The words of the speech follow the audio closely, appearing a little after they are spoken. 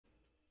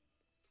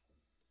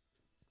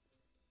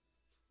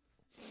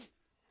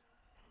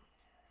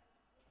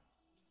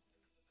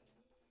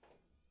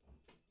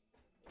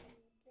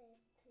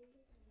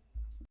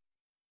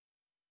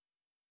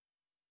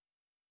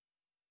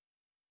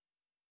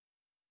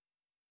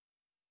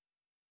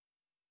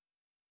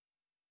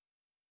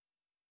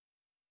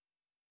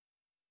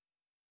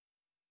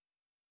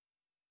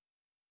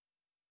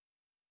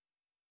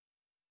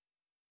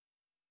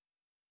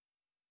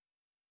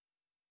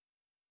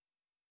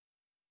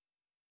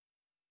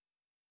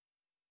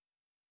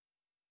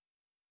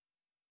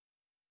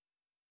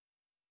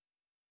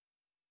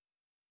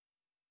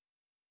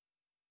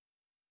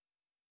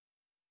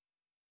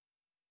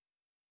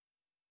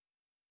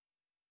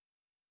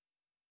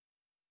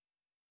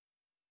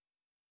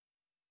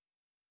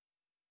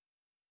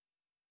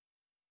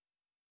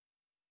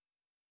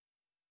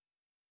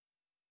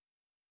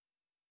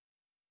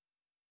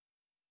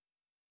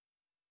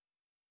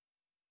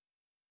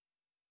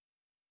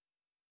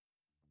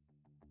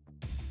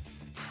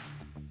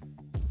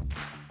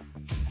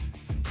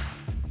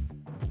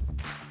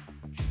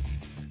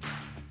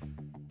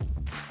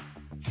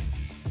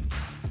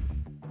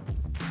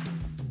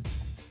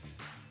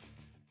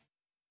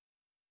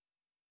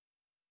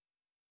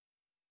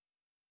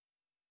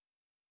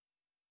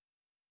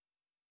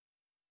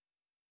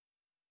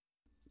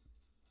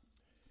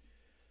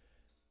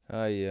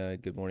Hi,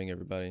 good morning,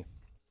 everybody.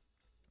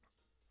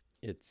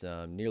 It's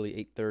nearly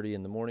 8:30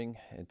 in the morning,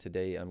 and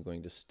today I'm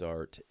going to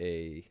start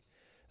a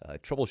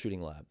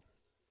troubleshooting lab.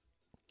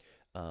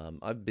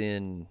 I've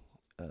been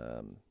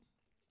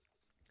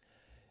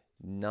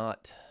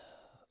not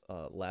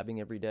labbing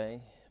every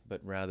day,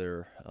 but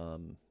rather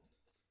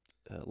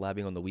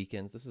labbing on the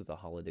weekends. This is the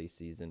holiday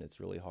season. It's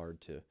really hard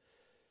to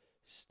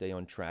stay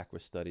on track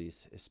with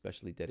studies,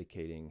 especially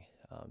dedicating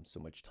so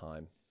much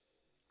time.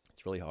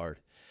 It's really hard,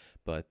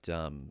 but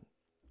um,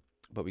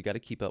 but we got to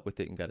keep up with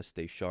it and got to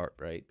stay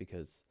sharp, right?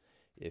 Because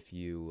if if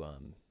you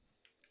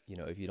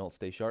don't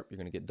stay sharp, you're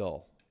going to get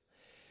dull.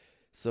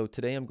 So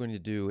today I'm going to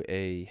do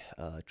a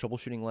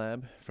troubleshooting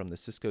lab from the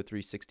Cisco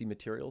 360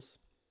 materials.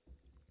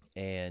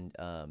 And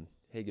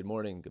hey, good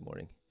morning. Good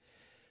morning.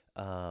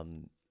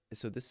 Um,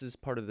 so this is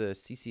part of the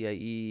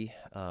CCIE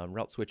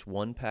Route Switch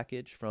 1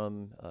 package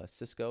from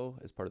Cisco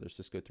as part of their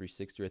Cisco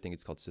 360. I think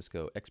it's called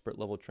Cisco Expert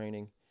Level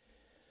Training.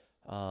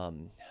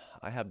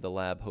 I have the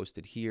lab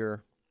hosted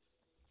here.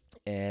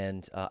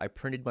 And I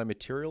printed my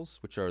materials,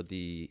 which are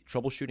the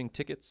troubleshooting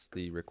tickets,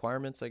 the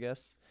requirements, I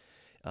guess,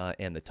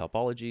 and the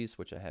topologies,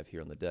 which I have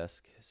here on the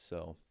desk.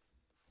 So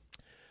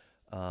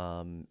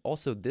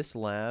also this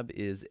lab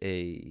is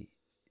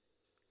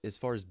as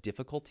far as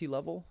difficulty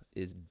level,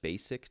 is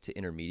basic to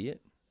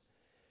intermediate.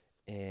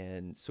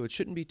 And so it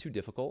shouldn't be too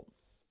difficult.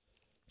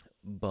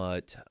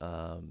 But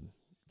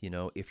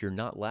if you're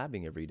not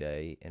labbing every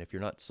day and if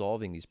you're not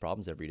solving these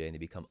problems every day and they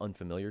become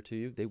unfamiliar to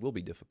you, they will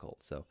be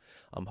difficult. So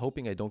I'm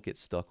hoping I don't get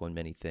stuck on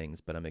many things,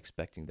 but I'm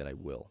expecting that I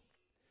will.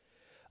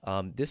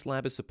 This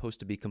lab is supposed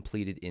to be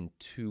completed in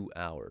 2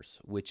 hours,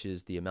 which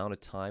is the amount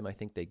of time I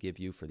think they give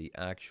you for the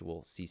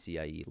actual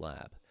CCIE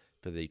lab,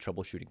 for the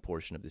troubleshooting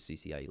portion of the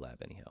CCIE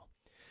lab anyhow.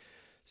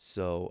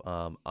 So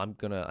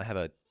I have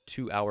a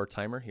 2-hour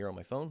timer here on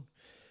my phone.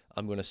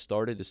 I'm going to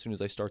start it as soon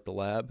as I start the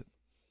lab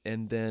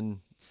and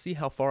then see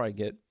how far I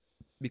get,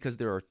 because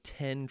there are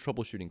 10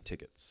 troubleshooting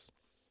tickets.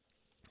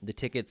 The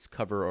tickets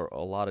cover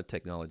a lot of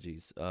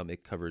technologies.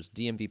 It covers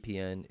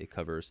DMVPN, it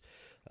covers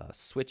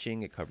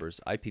switching, it covers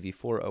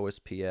IPv4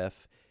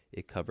 OSPF,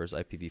 it covers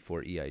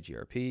IPv4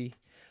 EIGRP,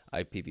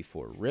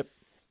 IPv4 RIP,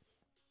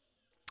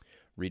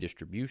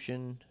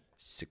 redistribution,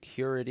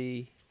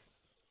 security,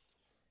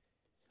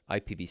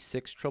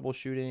 IPv6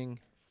 troubleshooting.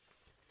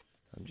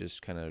 I'm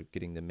just kind of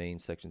getting the main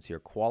sections here.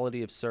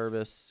 Quality of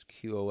service,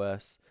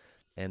 QoS,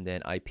 and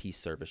then IP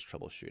service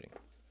troubleshooting.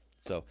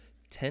 So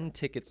 10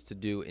 tickets to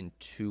do in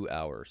 2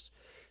 hours.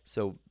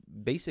 So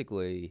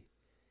basically,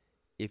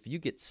 if you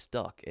get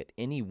stuck at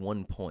any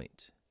one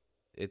point,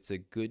 it's a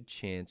good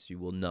chance you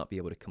will not be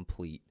able to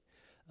complete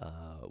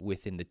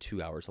within the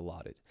 2 hours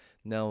allotted.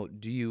 Now,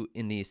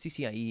 in the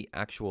CCIE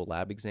actual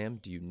lab exam,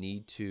 do you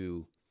need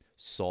to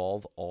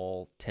solve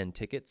all 10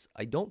 tickets?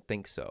 I don't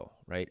think so,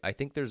 right? I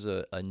think there's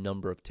a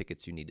number of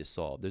tickets you need to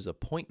solve. There's a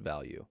point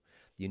value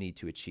you need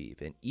to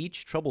achieve, and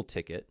each trouble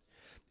ticket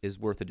is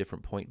worth a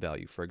different point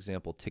value. For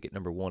example, ticket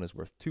number 1 is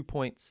worth 2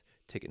 points,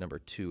 ticket number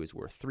 2 is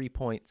worth 3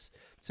 points.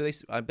 So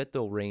I bet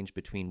they'll range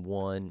between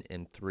 1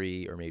 and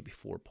 3 or maybe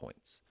 4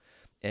 points.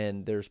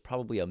 And there's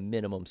probably a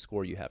minimum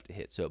score you have to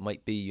hit. So it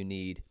might be you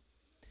need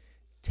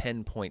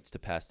 10 points to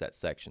pass that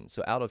section.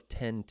 So out of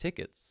 10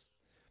 tickets,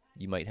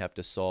 you might have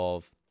to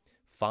solve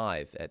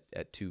 5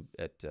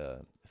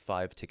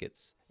 5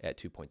 tickets at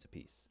 2 points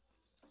apiece.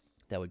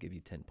 That would give you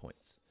 10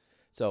 points.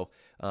 So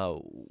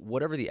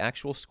whatever the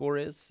actual score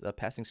is,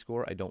 passing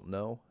score, I don't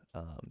know,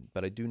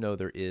 but I do know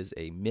there is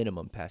a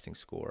minimum passing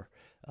score,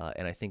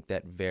 and I think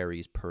that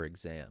varies per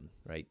exam,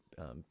 right?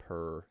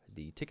 Per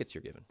the tickets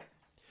you're given.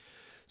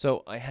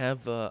 So I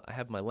have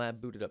my lab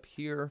booted up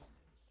here.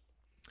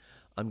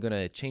 I'm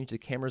gonna change the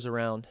cameras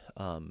around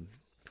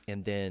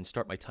and then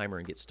start my timer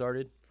and get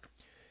started.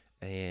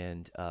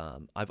 And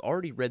I've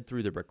already read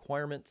through the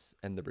requirements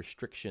and the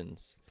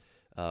restrictions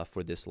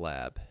for this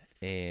lab,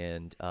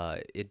 and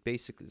it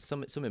basically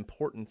some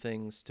important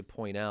things to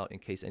point out in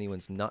case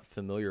anyone's not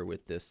familiar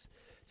with this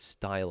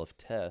style of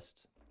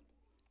test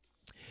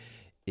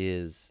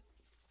is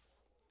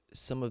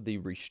some of the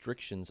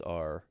restrictions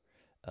are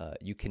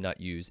you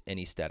cannot use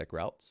any static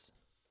routes.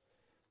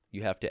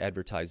 You have to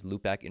advertise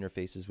loopback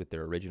interfaces with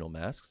their original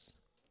masks.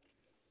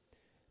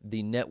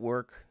 The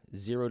network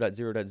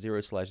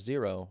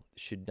 0.0.0/0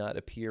 should not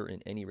appear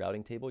in any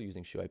routing table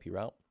using show IP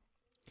route.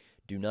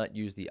 Do not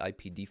use the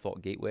IP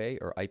default gateway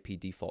or IP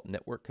default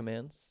network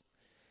commands.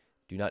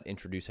 Do not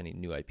introduce any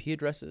new IP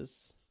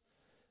addresses.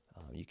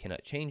 You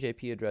cannot change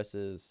IP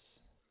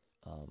addresses.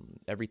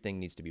 Everything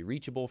needs to be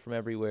reachable from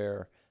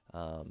everywhere.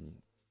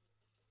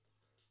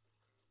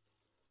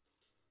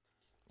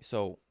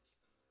 So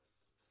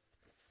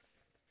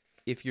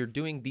if you're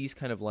doing these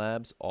kind of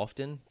labs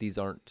often, these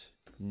aren't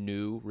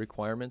new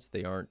requirements.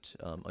 They aren't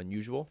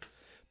unusual.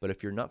 But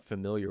if you're not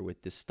familiar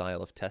with this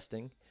style of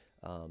testing,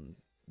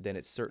 then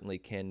it certainly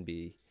can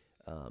be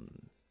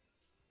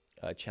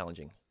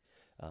challenging.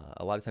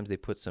 A lot of times they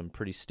put some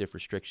pretty stiff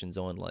restrictions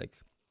on, like,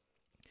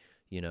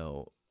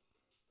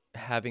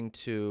 having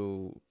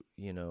to,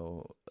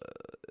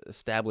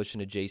 establish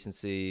an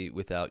adjacency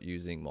without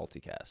using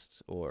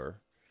multicast,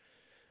 or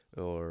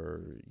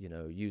you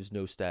know, use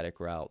no static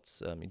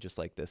routes. I mean, just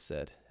like this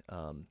said,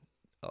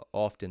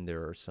 often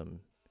there are some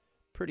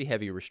pretty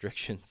heavy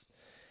restrictions,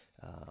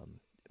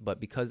 but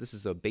because this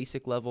is a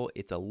basic level,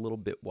 it's a little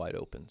bit wide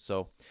open.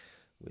 So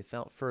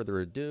without further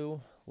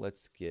ado,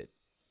 let's get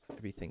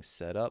everything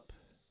set up,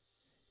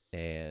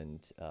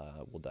 and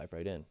we'll dive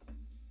right in.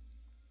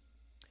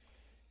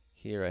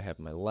 Here I have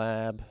my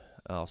lab.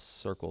 I'll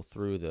circle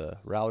through the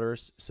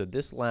routers. So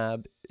this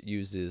lab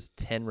uses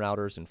 10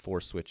 routers and 4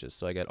 switches.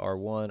 So I got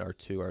R1,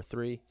 R2,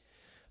 R3,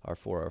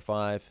 R4,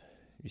 R5.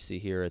 You see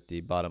here at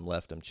the bottom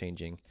left, I'm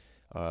changing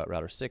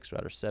router 6,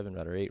 router 7,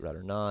 router 8,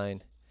 router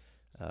 9.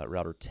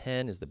 Router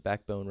 10 is the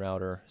backbone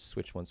router.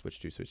 Switch 1, switch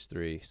 2, switch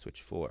 3,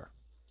 switch 4,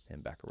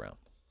 and back around.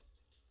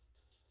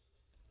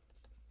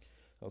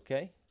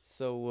 Okay,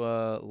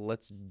 so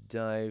let's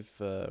dive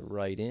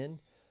right in.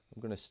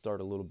 I'm going to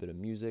start a little bit of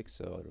music,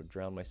 so I'll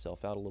drown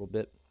myself out a little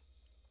bit.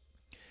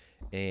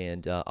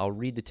 And I'll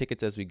read the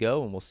tickets as we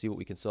go, and we'll see what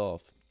we can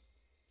solve.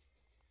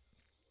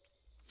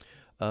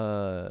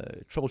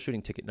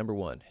 Troubleshooting ticket number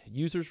 1.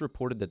 Users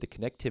reported that the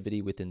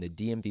connectivity within the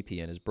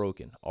DMVPN is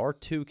broken.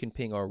 R2 can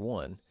ping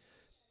R1,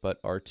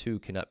 but R2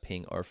 cannot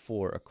ping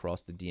R4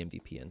 across the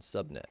DMVPN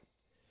subnet.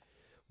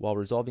 While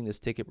resolving this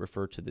ticket,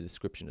 refer to the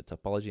description of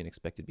topology and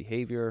expected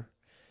behavior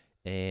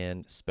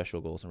and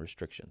special goals and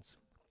restrictions.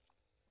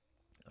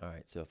 All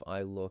right, so if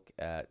I look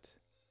at,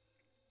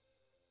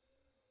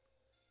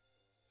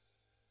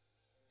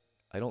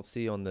 I don't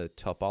see on the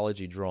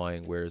topology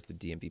drawing where's the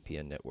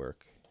DMVPN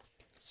network.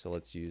 So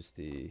let's use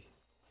the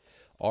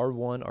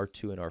R1,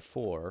 R2, and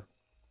R4.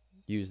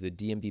 Use the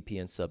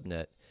DMVPN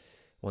subnet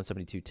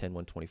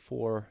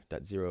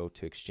 172.10.124.0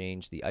 to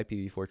exchange the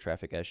IPv4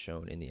 traffic as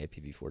shown in the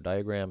IPv4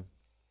 diagram.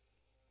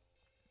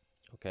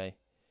 Okay.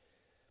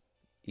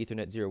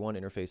 Ethernet 01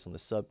 interface on the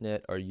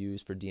subnet are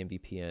used for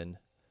DMVPN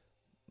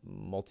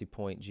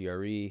multi-point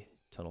GRE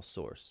tunnel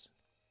source.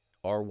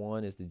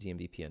 R1 is the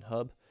DMVPN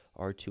hub.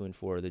 R2 and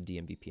 4 are the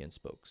DMVPN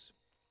spokes.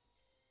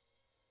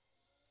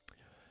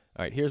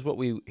 All right, here's what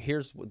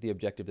the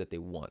objective that they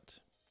want.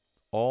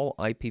 All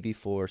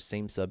IPv4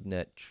 same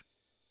subnet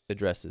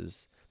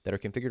addresses that are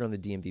configured on the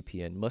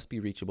DMVPN must be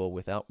reachable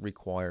without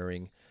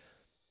requiring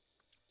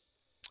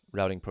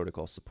routing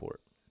protocol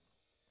support.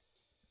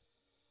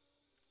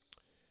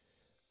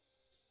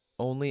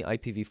 Only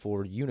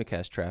IPv4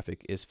 unicast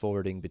traffic is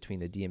forwarding between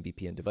the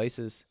DMVPN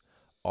devices.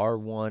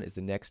 R1 is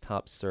the next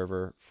hop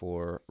server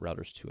for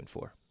routers 2 and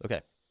 4.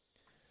 Okay.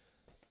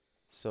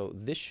 So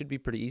this should be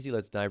pretty easy.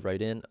 Let's dive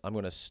right in. I'm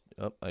going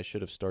to, I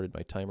should have started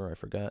my timer. I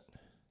forgot.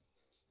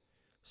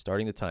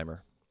 Starting the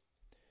timer.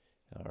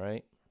 All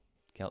right.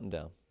 Counting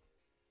down.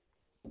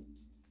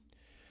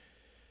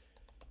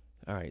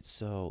 All right.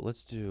 So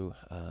let's do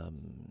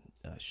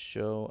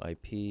show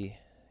IP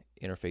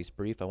interface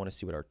brief. I want to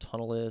see what our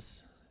tunnel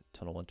is.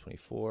 Tunnel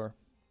 124.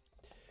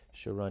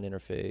 Show run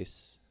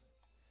interface.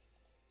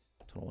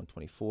 Tunnel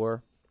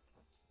 124.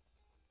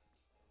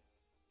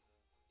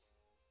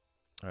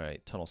 All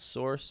right, tunnel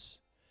source,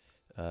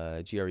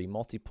 GRE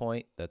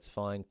multipoint, that's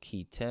fine.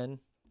 Key 10,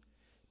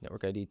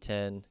 network ID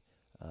 10.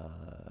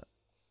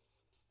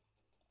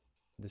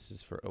 This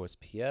is for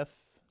OSPF.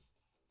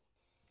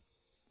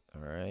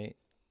 All right.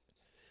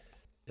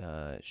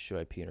 Show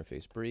IP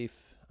interface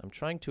brief. I'm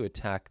trying to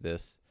attack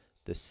this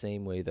the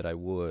same way that I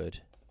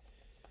would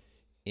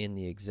in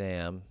the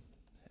exam.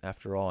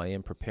 After all, I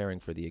am preparing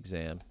for the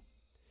exam.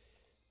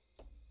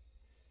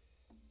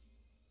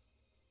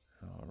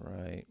 All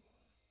right.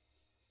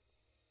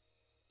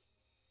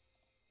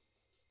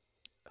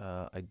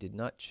 I did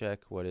not check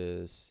what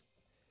is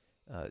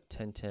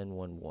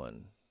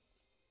 10.10.11.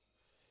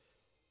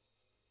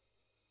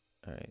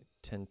 All right,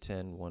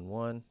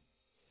 10.10.11.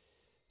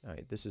 All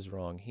right, this is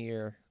wrong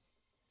here.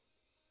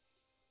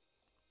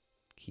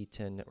 Key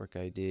 10 network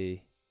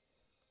ID.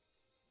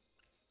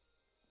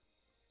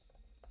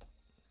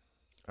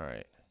 All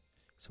right,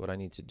 so what I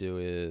need to do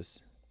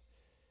is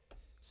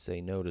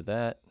say no to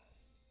that.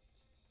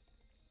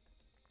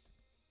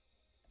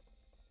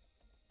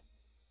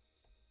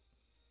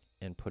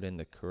 And put in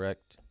the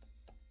correct.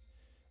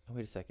 Oh,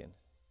 wait a second.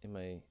 Am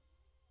I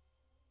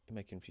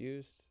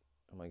confused?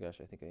 Oh my gosh,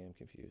 I think I am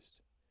confused.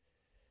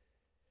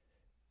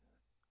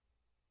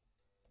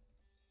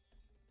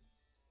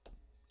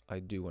 I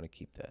do want to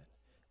keep that.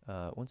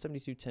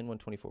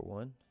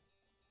 172.10.124.1.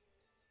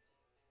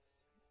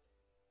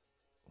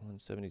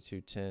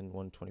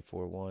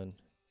 172.10.124.1.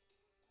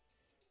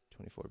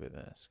 24-bit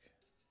mask.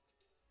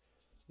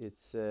 It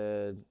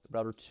said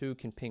router 2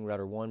 can ping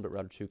router 1, but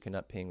router 2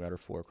 cannot ping router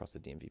 4 across the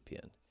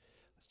DMVPN.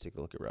 Let's take a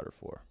look at router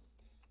 4.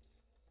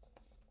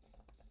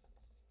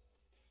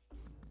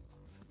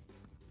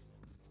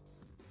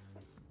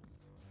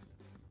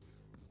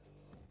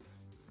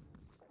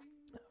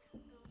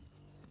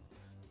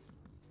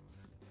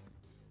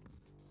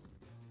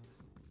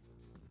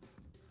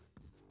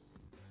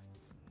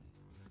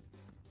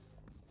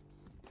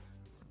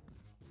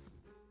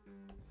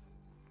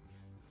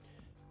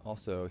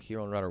 Also, here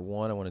on router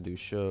 1, I want to do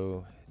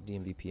show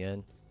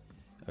DMVPN.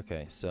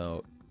 Okay,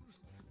 so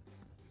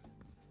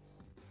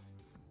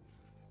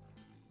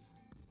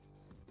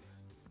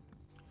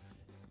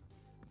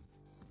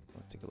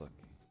let's take a look.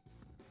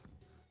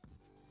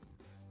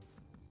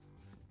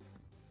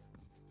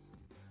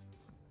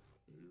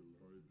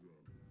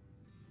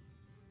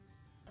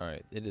 All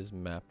right, it is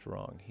mapped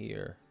wrong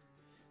here.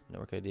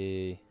 Network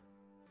ID,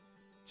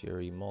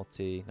 GRE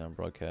multi,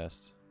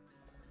 non-broadcast.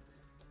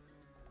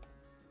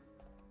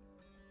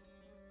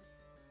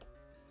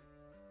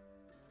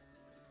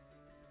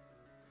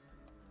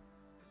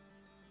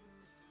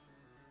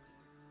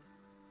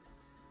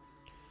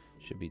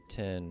 Should be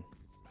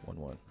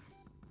 10.1.1.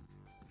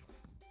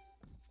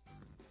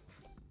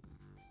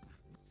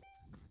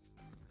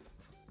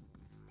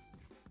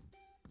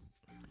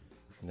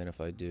 And then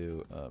if I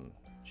do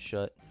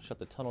shut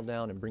the tunnel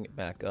down and bring it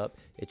back up,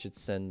 it should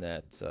send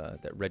that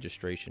that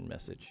registration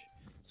message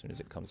as soon as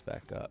it comes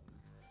back up.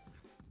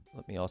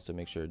 Let me also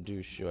make sure to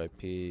do show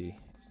IP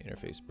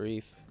interface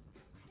brief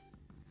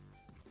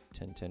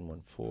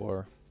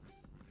 10.10.1.4.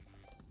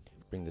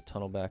 Bring the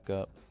tunnel back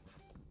up.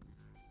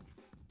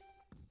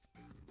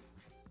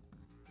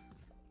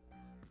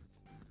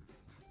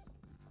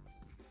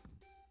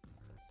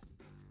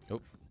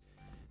 Oh,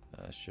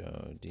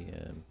 show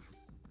DM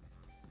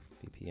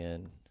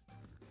VPN.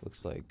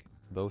 Looks like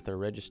both are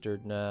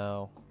registered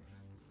now.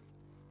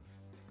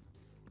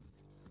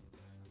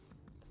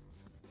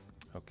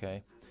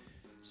 Okay,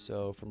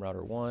 so from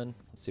router 1,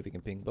 let's see if we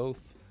can ping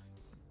both.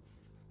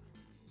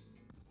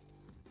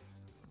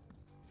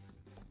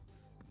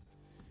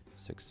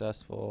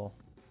 Successful.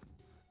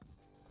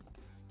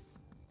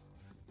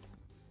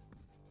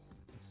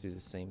 Let's do the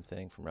same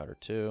thing from router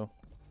 2.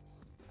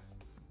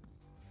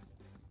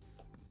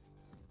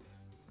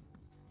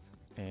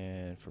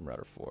 And from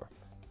router 4.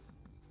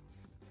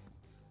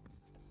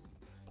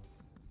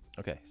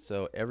 Okay,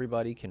 so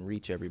everybody can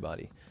reach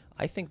everybody.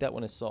 I think that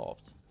one is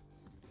solved.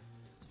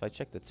 So if I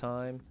check the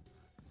time,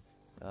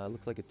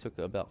 looks like it took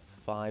about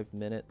 5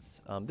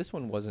 minutes. This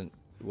one wasn't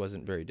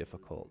very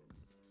difficult.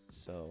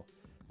 So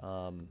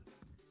I'm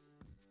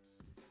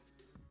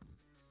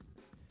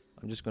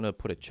just going to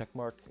put a check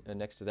mark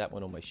next to that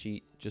one on my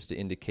sheet just to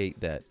indicate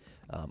that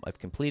I've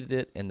completed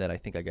it and that I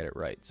think I got it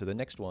right. So the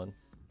next one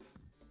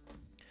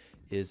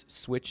is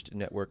switched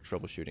network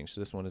troubleshooting.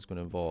 So this one is going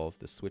to involve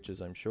the switches,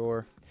 I'm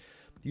sure.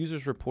 The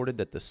users reported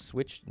that the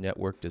switched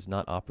network does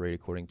not operate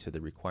according to the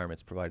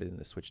requirements provided in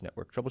the switch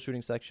network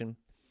troubleshooting section.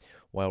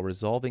 While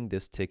resolving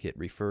this ticket,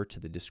 refer to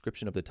the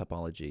description of the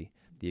topology,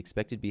 the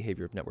expected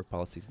behavior of network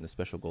policies, and the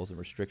special goals and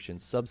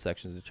restrictions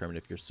subsections to determine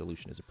if your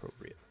solution is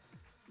appropriate.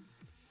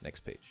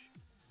 Next page.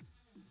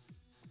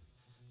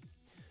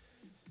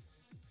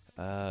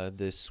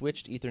 The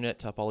switched Ethernet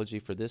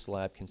topology for this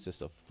lab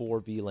consists of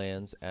 4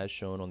 VLANs as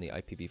shown on the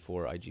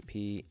IPv4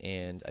 IGP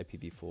and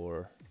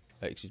IPv6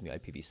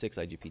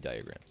 IGP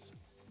diagrams.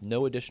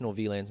 No additional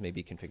VLANs may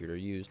be configured or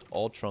used.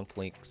 All trunk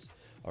links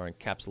are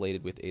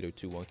encapsulated with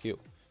 802.1q.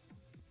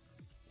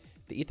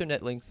 The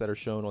Ethernet links that are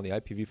shown on the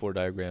IPv4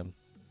 diagram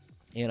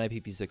and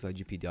IPv6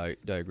 IGP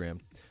diagram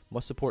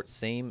must support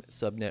same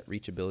subnet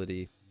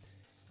reachability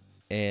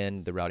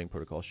and the routing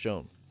protocol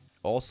shown.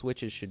 All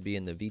switches should be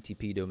in the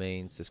VTP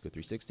domain Cisco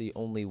 360.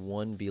 Only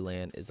one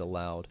VLAN is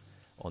allowed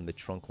on the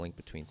trunk link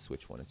between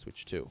switch 1 and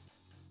switch 2. All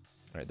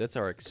right, that's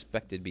our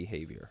expected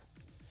behavior.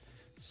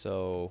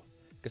 So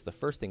I guess the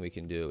first thing we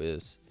can do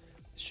is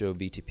show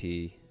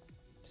VTP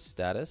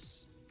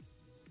status.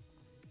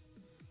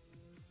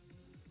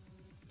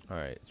 All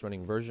right, it's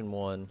running version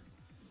 1.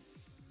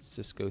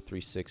 Cisco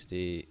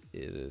 360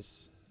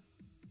 is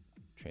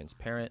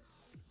transparent.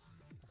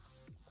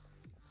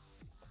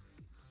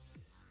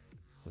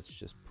 Let's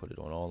just put it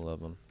on all of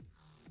them.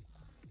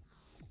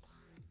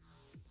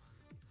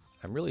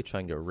 I'm really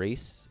trying to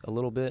race a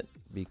little bit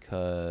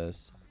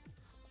because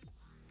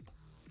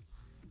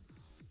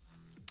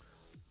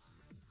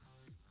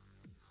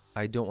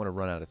I don't want to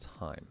run out of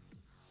time.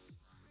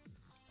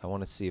 I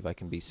want to see if I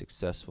can be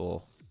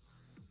successful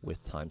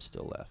with time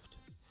still left.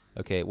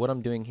 Okay, what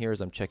I'm doing here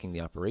is I'm checking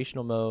the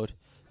operational mode,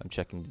 I'm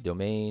checking the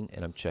domain,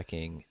 and I'm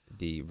checking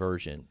the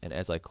version. And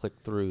as I click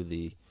through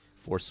the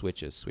 4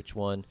 switches, switch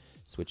 1,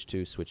 switch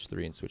 2, switch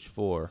 3, and switch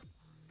 4,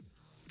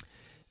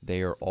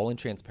 they are all in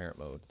transparent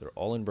mode. They're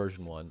all in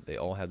version 1. They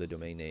all have the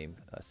domain name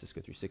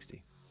Cisco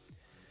 360.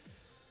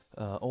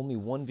 Only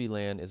one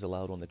VLAN is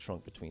allowed on the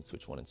trunk between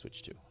switch 1 and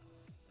switch 2.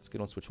 Let's get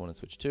on switch 1 and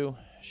switch 2.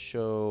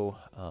 Show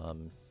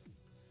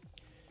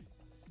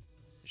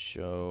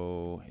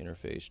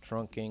interface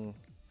trunking.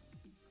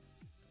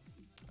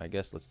 I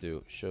guess let's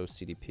do show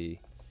CDP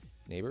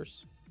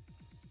neighbors.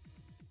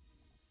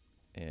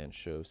 And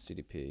show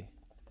CDP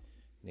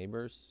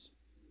neighbors.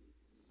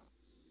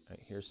 All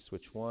right, here's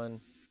switch 1.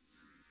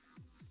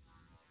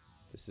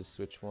 This is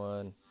switch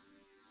 1,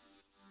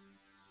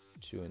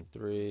 2 and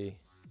 3,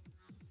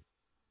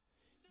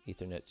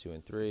 Ethernet 2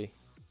 and 3.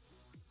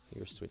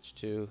 Here's switch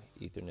 2,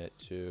 Ethernet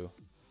 2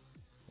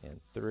 and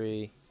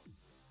 3.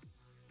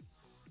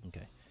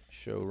 Okay,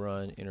 show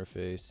run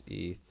interface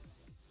eth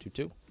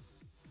 22.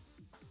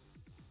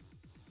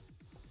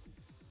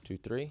 2,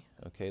 3.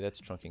 Okay,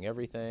 that's trunking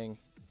everything.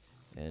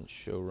 And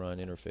show run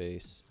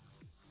interface.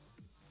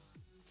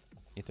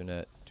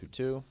 Ethernet 2,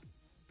 2.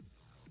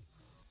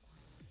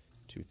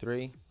 2,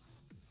 3.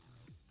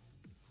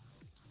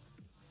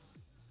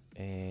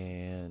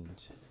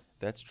 And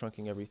that's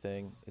trunking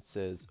everything. It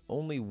says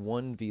only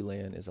one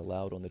VLAN is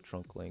allowed on the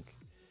trunk link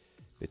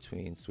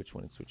between switch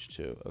 1 and switch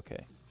 2.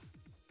 Okay.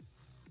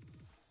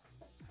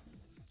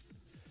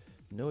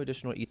 No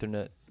additional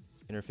Ethernet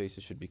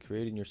interfaces should be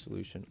created in your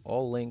solution.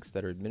 All links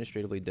that are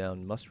administratively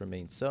down must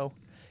remain so.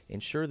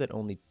 Ensure that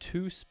only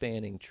 2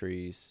 spanning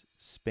trees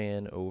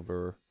span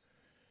over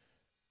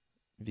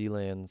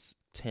VLANs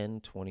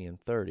 10, 20, and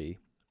 30.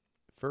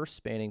 First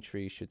spanning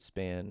tree should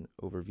span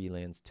over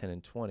VLANs 10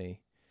 and 20.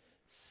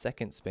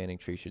 Second spanning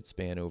tree should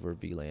span over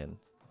VLAN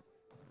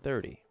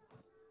 30.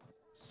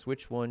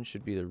 Switch 1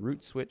 should be the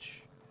root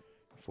switch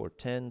for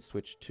 10.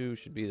 Switch 2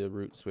 should be the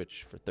root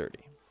switch for 30.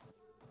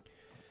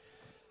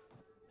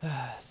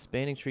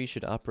 Spanning tree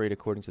should operate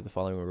according to the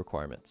following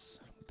requirements.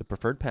 The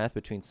preferred path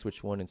between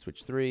switch 1 and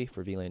switch 3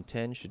 for VLAN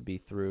 10 should be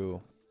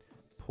through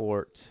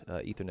port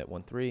Ethernet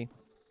 1.3.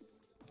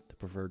 The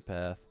preferred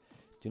path.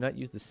 Do not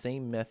use the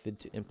same method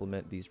to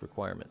implement these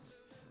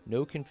requirements.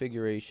 No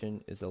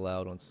configuration is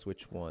allowed on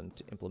switch 1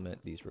 to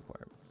implement these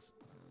requirements.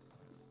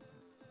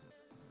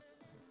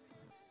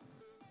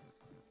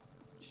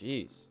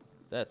 Jeez,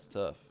 that's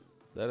tough.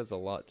 That is a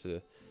lot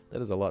to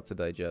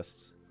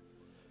digest.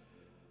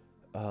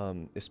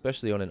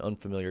 Especially on an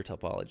unfamiliar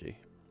topology.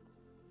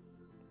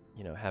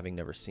 You know, having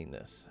never seen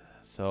this.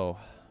 So,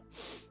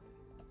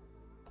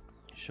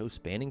 show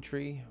spanning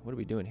tree? What are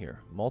we doing here?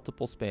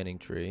 Multiple spanning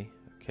tree.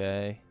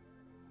 Okay.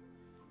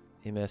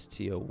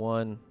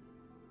 MST01.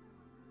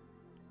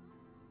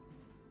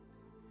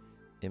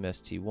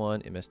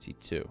 MST1,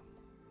 MST2.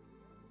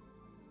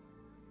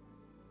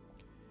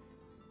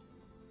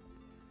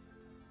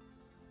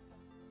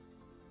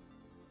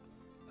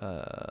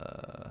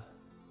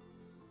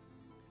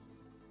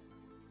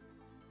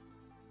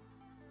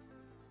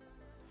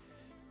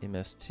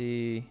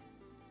 MST.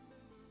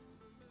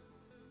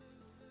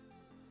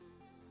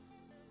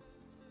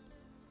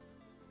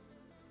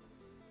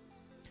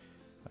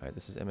 All right,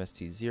 this is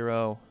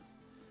MST0.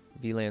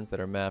 VLANs that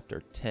are mapped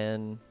are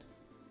 10.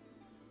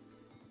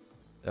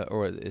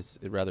 Or it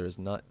rather is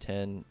not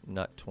 10,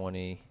 not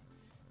 20,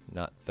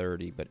 not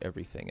 30, but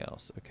everything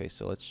else. Okay,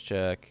 so let's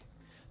check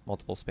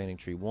multiple spanning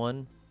tree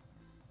 1.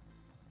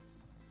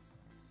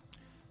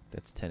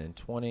 That's 10 and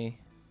 20.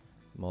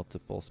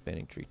 Multiple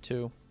spanning tree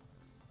 2.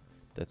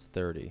 That's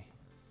 30.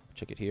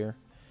 Check it here.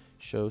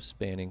 Show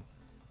spanning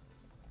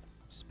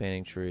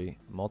tree,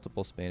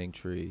 multiple spanning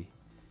tree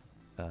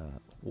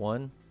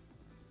 1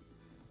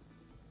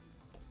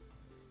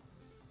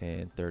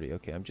 and 30.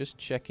 Okay, I'm just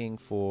checking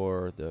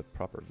for the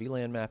proper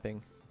VLAN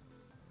mapping.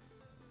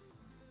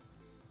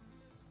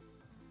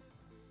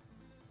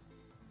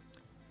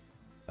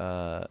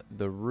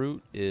 The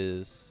root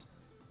is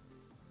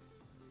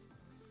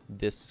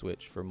this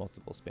switch for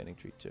multiple spanning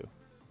tree 2.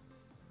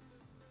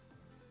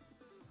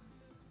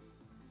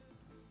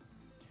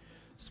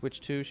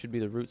 Switch 2 should be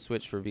the root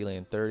switch for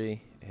VLAN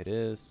 30. It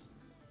is.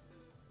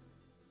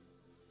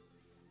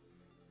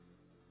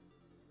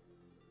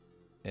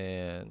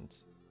 And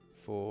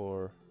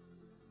for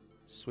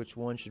switch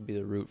 1 should be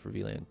the root for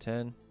VLAN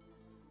 10.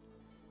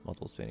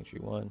 Multiple spanning tree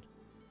 1.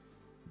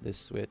 This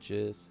switch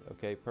is.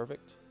 Okay,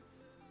 perfect.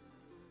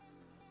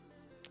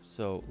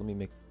 So let me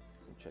make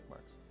some check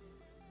marks.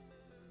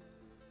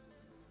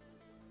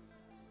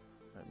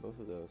 All right, both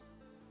of those.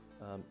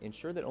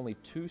 Ensure that only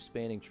 2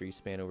 spanning trees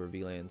span over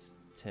VLANs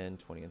 10,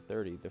 20, and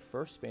 30. The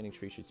first spanning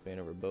tree should span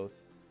over both.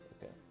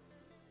 Okay.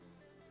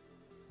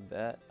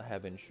 That I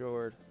have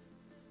ensured.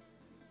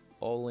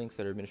 All links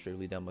that are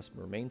administratively down must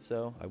remain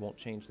so. I won't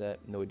change that.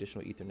 No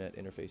additional Ethernet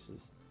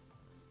interfaces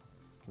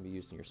can be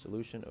used in your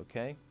solution.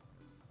 Okay.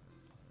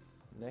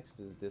 Next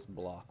is this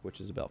block,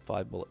 which is about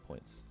 5 bullet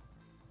points.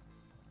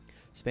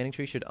 Spanning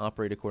tree should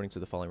operate according to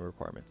the following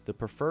requirements. The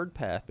preferred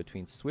path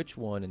between switch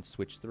 1 and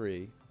switch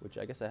 3, which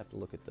I guess I have to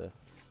look at the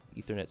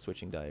Ethernet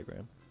switching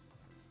diagram.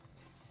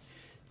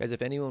 Guys,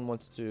 if anyone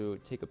wants to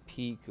take a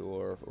peek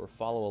or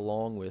follow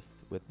along with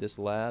this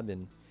lab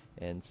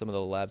and some of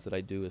the labs that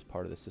I do as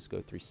part of the Cisco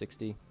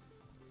 360,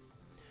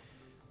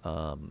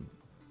 as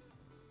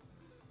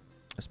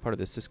part of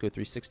the Cisco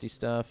 360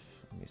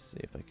 stuff, let me see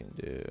if I can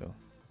do...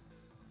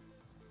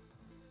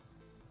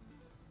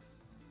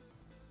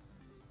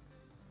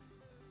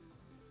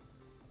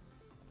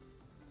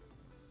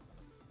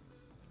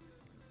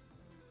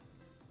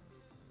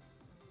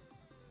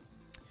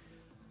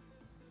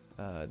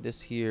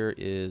 This here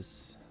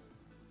is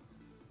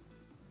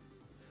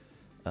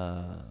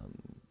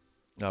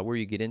where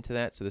you get into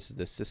that. So this is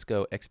the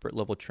Cisco expert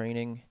level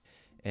training,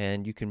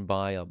 and you can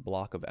buy a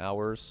block of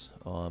hours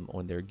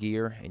on their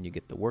gear, and you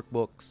get the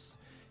workbooks,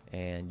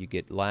 and you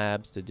get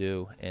labs to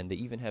do, and they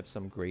even have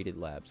some graded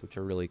labs, which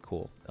are really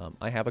cool.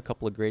 I have a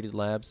couple of graded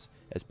labs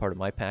as part of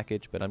my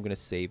package, but I'm going to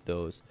save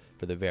those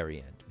for the very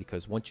end,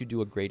 because once you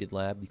do a graded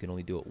lab, you can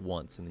only do it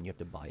once, and then you have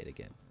to buy it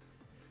again.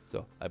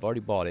 So I've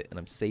already bought it and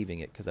I'm saving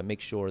it because I make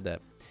sure that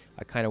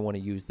I kind of want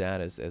to use that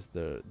as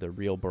the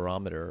real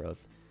barometer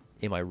of,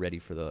 am I ready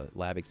for the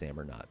lab exam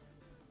or not?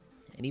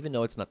 And even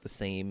though it's not the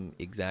same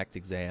exact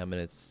exam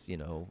and it's, you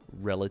know,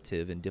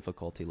 relative in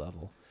difficulty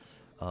level,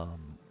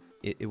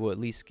 it will at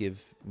least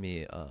give me,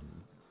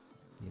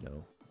 you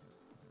know,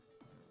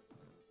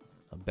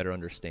 a better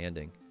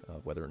understanding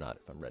of whether or not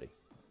if I'm ready.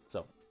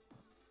 So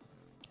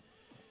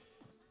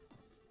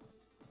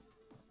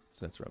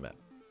that's where I'm at.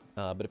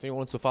 But if anyone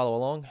wants to follow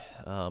along,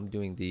 I'm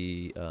doing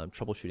the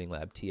troubleshooting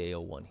lab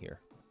TA01 here.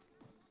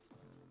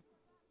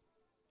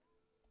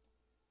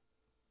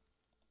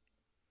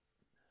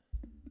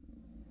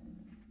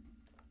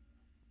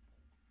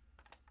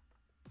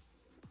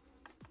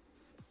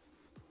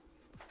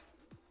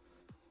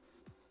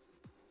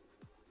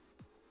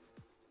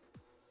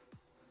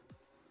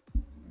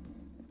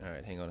 All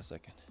right, hang on a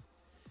second.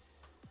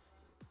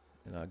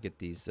 And I'll get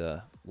these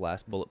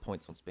last bullet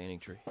points on spanning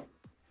tree.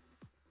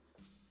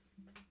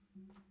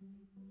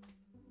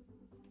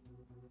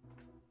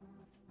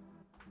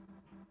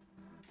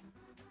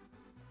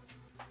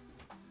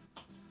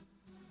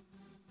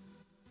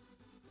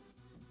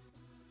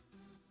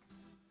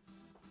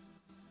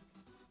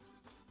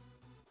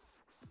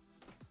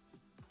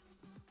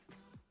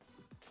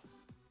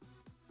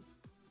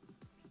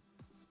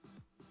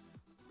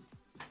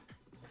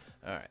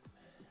 All right.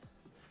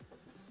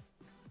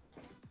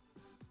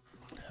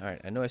 All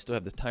right, I know I still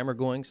have the timer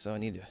going, so I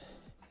need to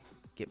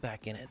get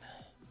back in it.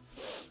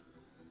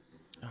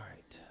 All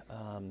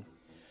right.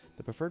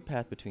 The preferred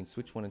path between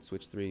switch 1 and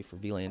switch 3 for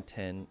VLAN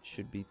 10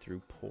 should be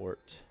through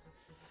port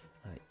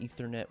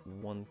Ethernet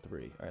 1.3. All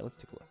right, let's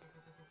take a look.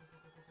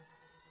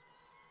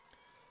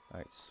 All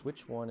right,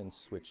 switch 1 and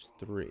switch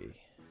 3.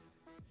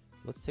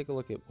 Let's take a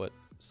look at what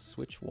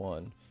switch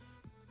 1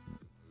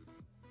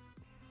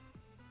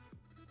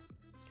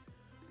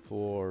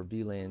 for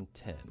VLAN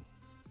 10,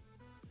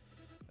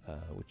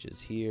 which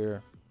is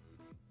here.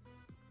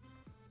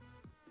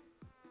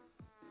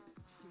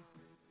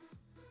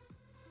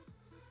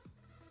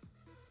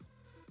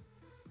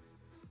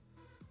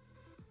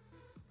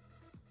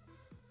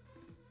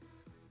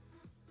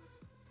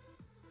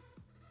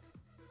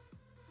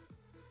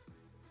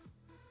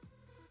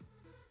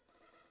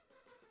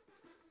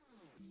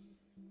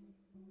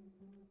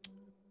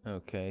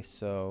 Okay,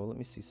 so let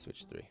me see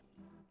switch 3.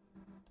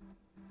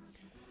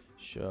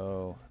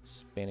 Show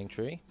spanning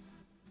tree.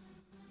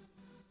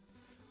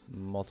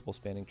 Multiple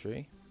spanning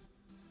tree.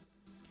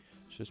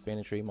 Show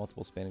spanning tree,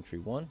 multiple spanning tree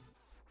 1.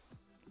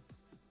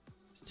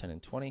 It's 10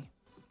 and 20.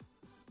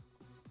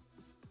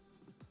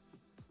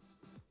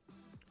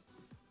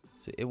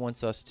 So it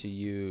wants us to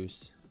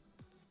use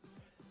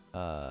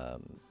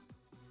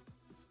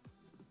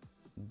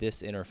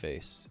this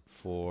interface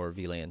for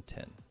VLAN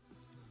 10.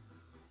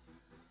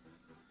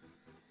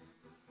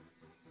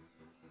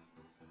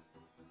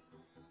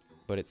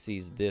 But it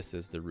sees this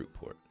as the root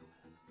port.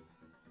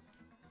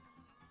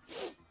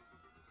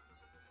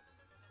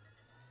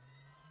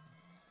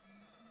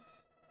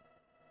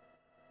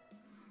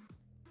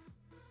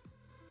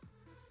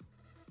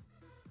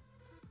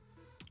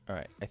 All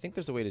right, I think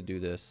there's a way to do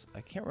this.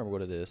 I can't remember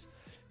what it is.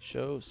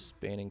 Show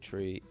spanning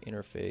tree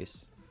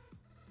interface.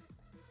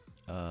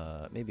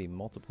 Maybe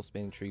multiple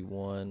spanning tree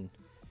 1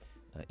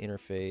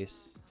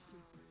 interface.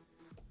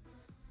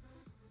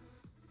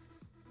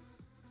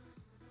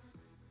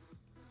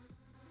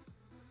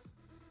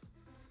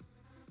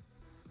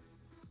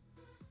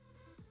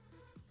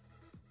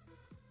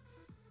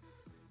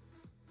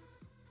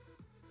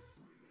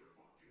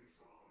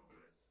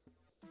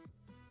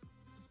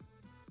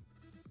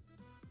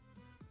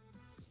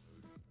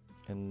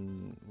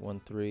 And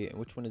 1.3.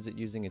 Which one is it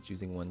using? It's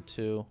using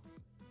 1.2.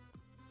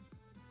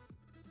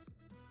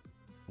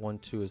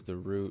 1.2 is the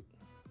root.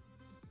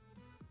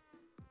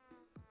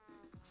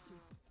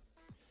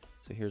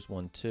 So here's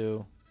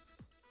 1.2.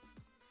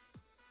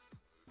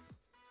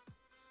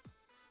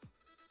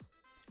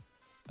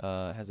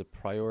 Has a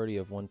priority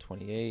of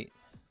 128.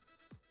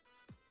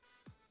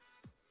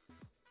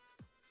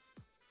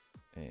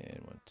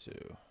 And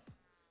 1.2.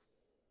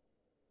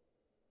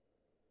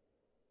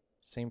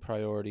 Same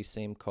priority,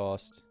 same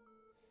cost.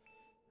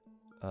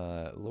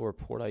 Lower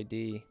port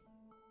ID.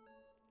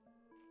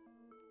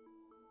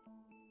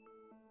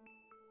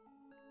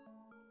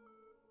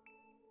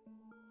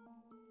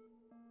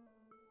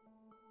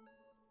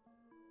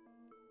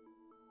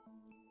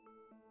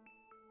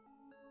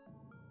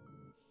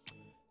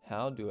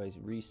 How do I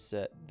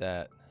reset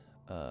that?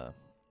 Not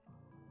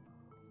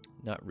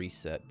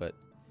reset, but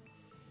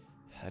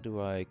how do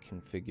I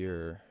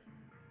configure?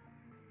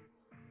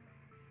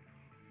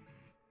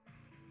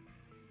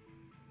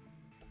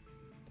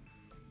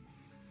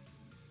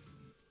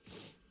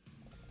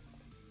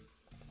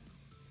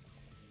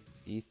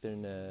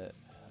 Ethernet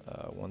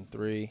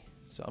 1.3.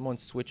 So I'm on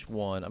switch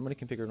 1. I'm going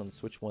to configure it on the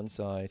switch 1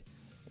 side.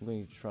 I'm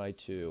going to try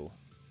to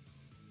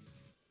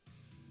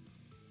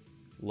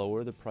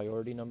lower the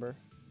priority number.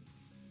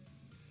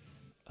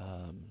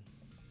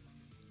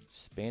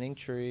 Spanning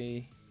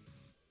tree,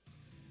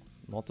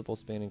 multiple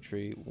spanning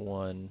tree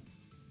 1,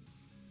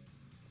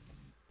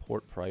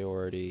 port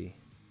priority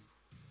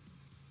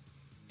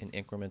in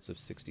increments of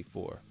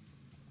 64.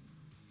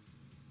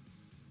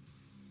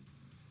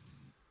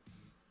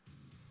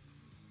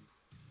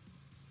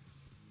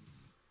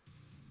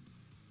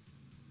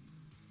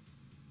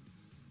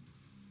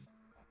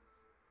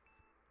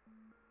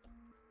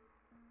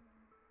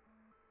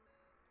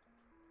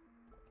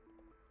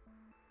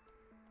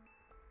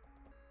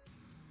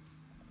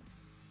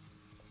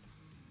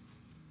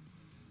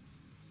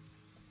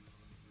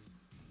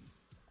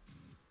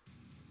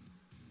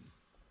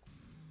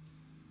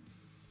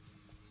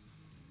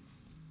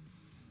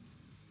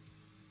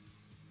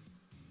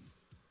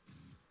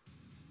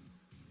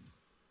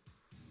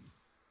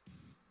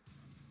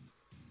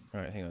 All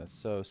right, hang on.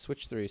 So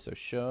switch 3. So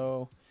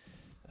show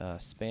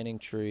spanning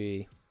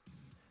tree,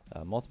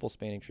 multiple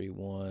spanning tree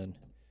 1.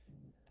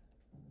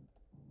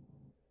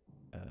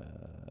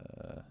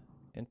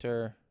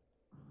 Enter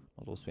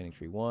multiple spanning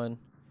tree 1.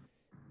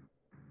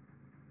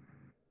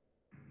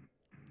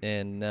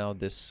 And now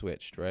this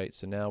switched, right?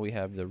 So now we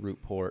have the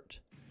root port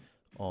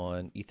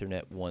on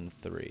Ethernet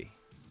 1.3.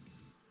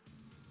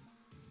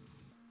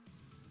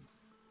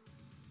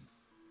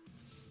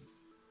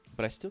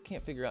 But I still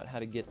can't figure out how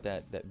to get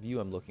that view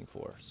I'm looking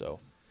for.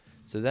 So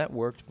that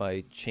worked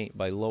by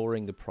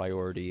lowering the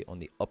priority on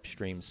the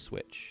upstream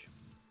switch.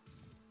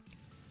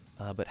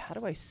 But how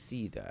do I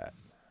see that?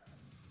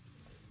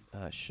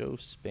 Show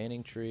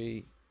spanning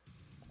tree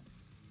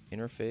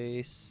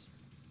interface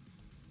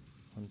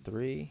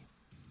 1.3.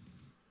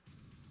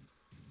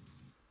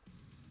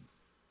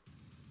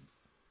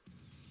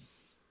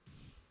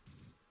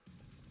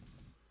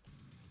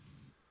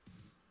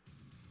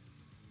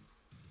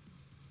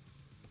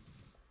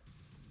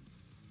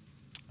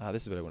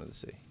 This is what I wanted to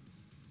see.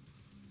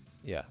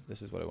 Yeah,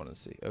 this is what I wanted to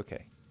see.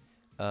 Okay.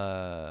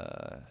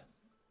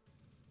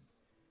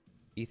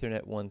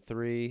 Ethernet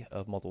 1.3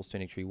 of multiple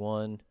spanning tree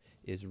 1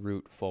 is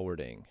root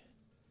forwarding.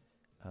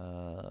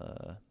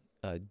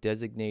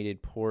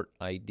 Designated port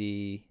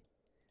ID.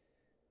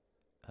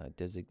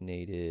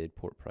 Designated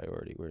port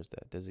priority. Where's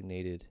that?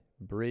 Designated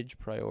bridge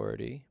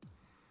priority.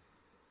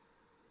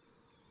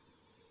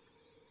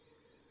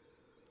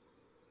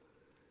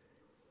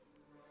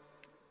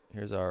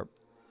 Here's our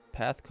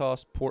path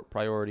cost, port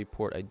priority,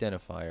 port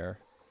identifier,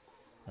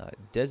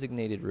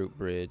 designated root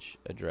bridge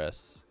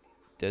address,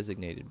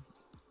 designated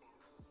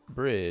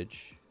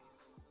bridge.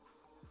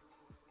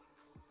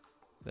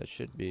 That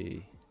should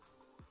be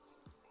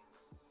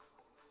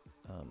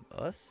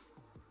us.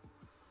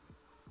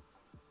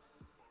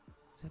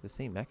 Is that the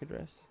same MAC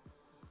address?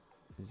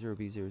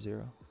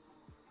 0B00.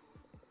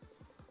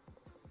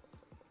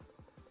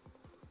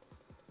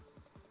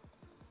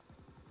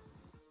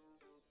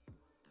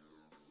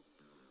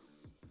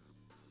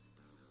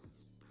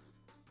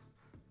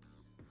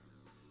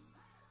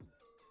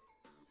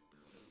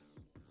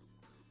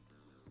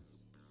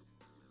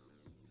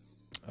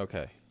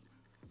 Okay.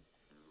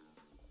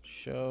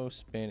 Show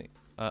spanning.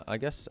 I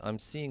guess I'm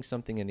seeing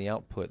something in the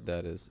output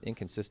that is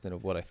inconsistent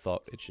of what I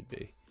thought it should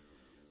be.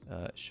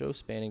 Show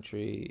spanning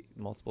tree,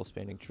 multiple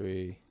spanning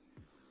tree.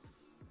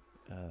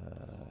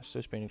 Show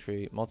spanning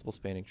tree, multiple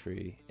spanning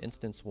tree,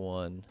 instance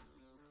 1.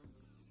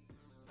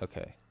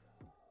 Okay.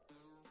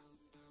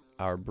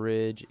 Our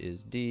bridge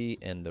is D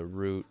and the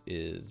root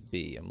is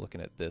B. I'm looking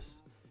at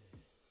this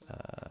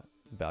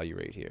value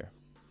right here.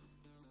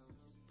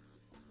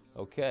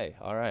 Okay,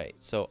 all right.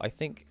 So I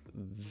think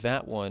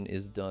that one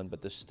is done,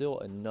 but there's still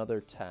another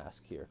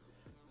task here.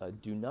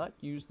 Do not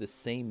use the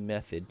same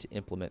method to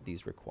implement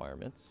these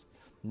requirements.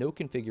 No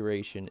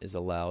configuration is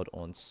allowed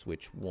on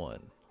switch 1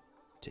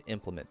 to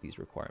implement these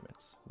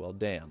requirements. Well,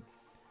 damn.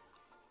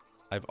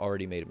 I've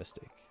already made a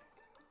mistake.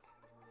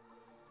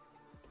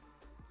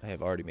 I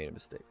have already made a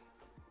mistake.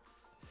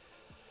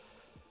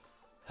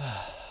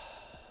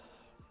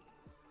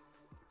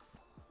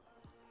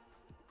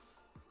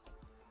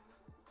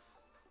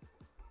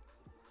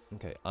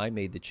 Okay, I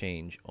made the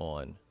change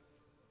on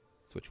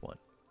switch 1.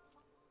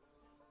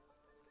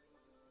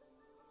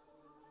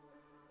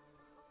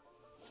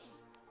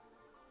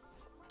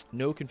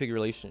 No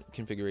configuration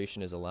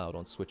is allowed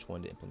on switch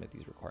 1 to implement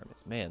these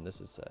requirements. Man,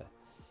 this is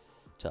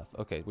tough.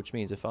 Okay, which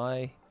means if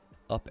I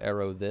up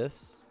arrow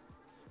this,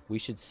 we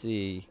should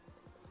see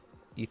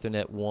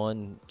Ethernet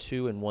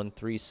 1.2 and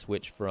 1.3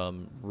 switch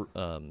from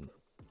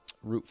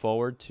root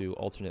forward to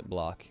alternate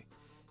block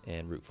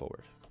and root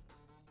forward.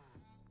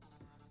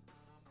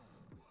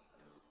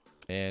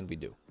 And we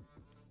do.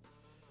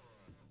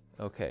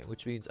 Okay,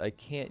 which means I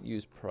can't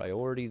use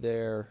priority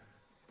there.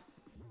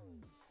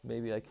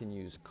 Maybe I can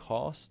use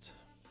cost.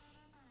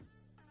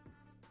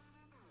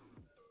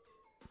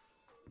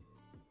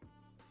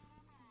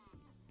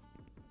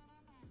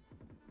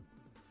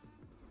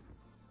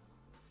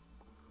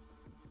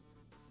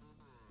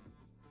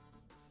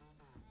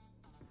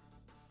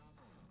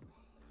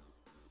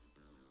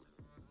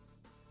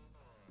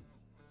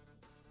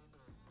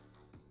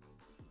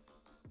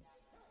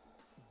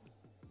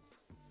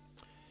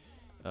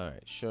 All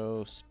right,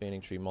 show spanning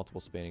tree, multiple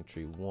spanning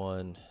tree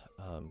 1,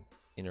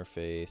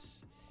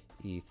 interface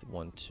ETH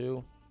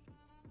 1.2.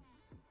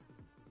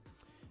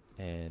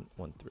 and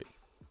 1.3.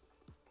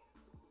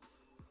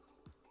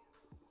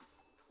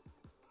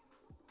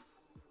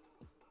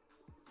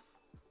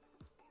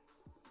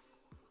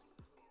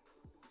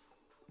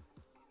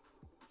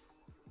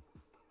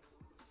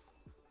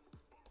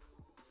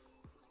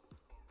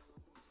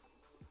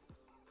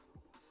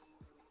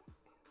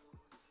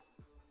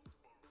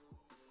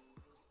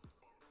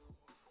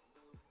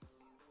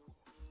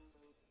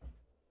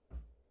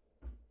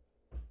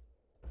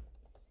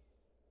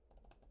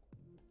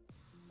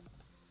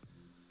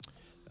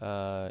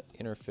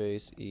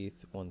 Interface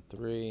ETH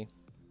 1.3.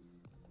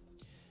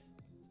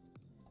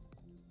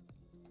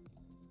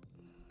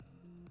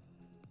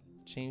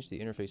 Change the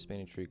interface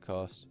spanning tree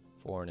cost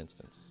for an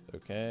instance.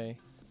 Okay.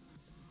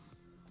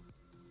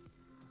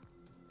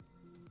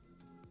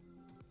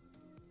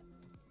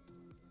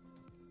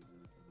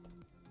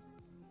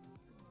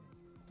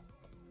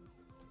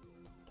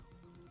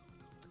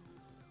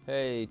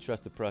 Hey,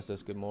 trust the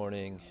process. Good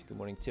morning. Good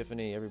morning,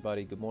 Tiffany.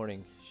 Everybody, good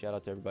morning. Shout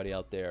out to everybody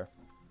out there.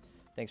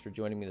 Thanks for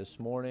joining me this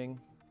morning.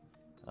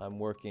 I'm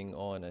working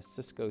on a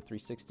Cisco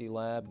 360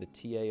 lab, the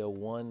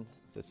TA01.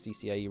 It's a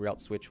CCIe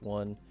route switch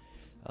 1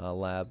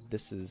 lab.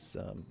 This is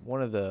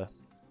one of the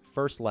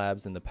first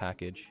labs in the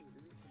package.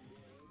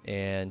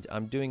 And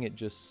I'm doing it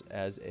just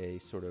as a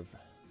sort of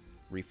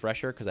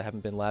refresher because I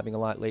haven't been labbing a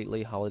lot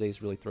lately.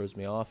 Holidays really throws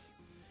me off.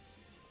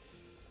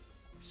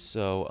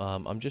 So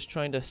I'm just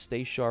trying to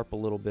stay sharp a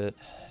little bit.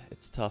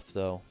 It's tough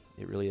though.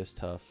 It really is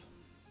tough.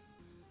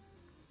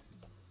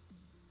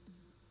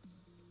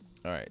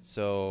 All right,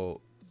 so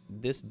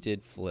this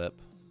did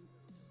flip,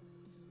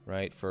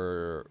 right,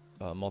 for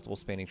multiple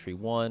spanning tree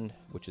 1,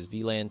 which is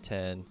VLAN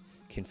 10,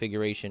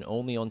 configuration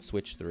only on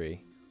switch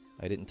 3.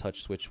 I didn't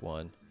touch switch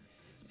 1.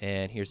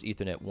 And here's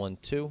Ethernet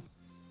 1.2,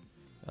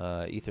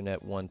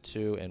 Ethernet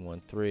 1.2 and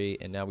 1.3,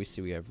 and now we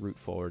see we have route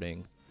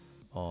forwarding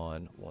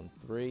on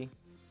 1.3.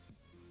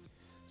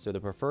 So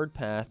the preferred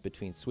path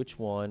between switch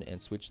 1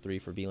 and switch 3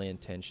 for VLAN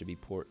 10 should be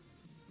port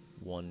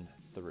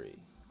 1.3.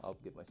 I'll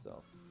give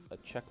myself a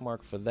check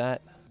mark for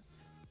that.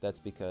 That's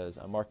because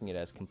I'm marking it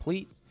as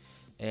complete,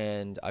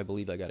 and I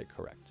believe I got it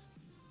correct.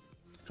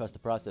 Trust the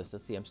process.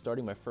 Let's see, I'm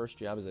starting my first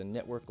job as a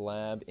network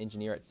lab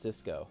engineer at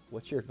Cisco.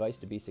 What's your advice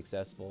to be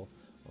successful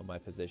on my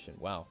position?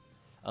 Wow.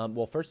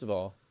 Well, first of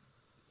all,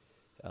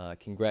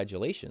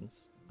 congratulations.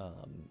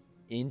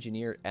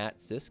 Engineer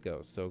at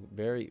Cisco. So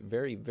very,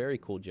 very, very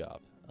cool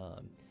job.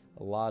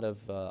 A lot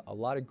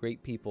of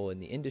great people in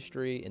the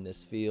industry, in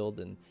this field,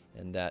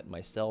 and that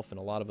myself and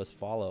a lot of us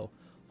follow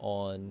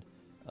on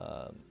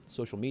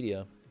social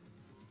media.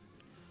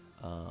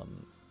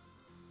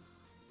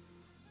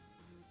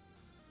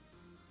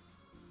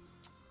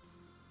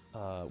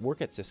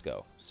 Work at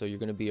Cisco, so you're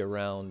going to be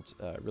around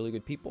really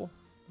good people,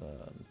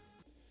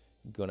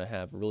 going to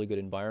have a really good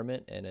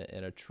environment and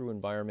a true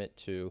environment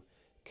to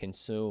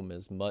consume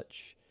as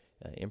much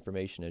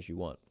information as you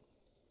want.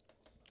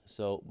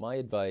 So my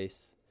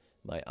advice,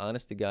 my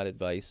honest to God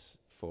advice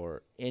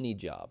for any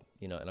job,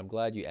 you know, and I'm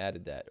glad you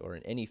added that, or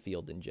in any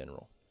field in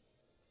general.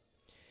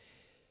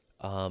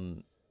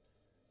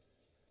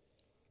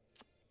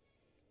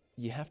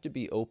 You have to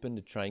be open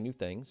to trying new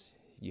things.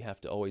 You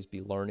have to always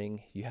be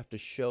learning. You have to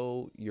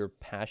show your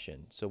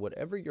passion. So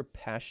whatever you're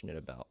passionate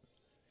about,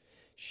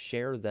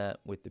 share that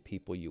with the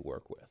people you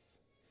work with.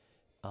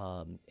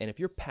 And if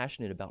you're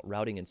passionate about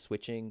routing and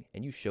switching,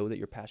 and you show that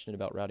you're passionate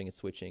about routing and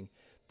switching,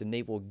 then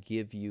they will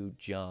give you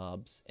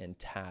jobs and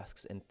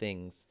tasks and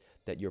things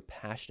that you're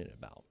passionate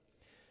about.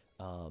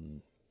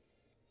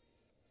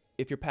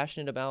 If you're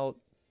passionate about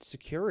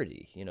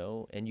security, you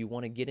know, and you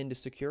want to get into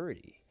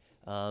security,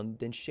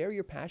 then share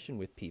your passion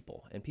with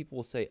people, and people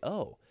will say,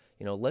 oh,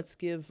 you know, let's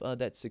give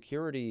that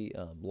security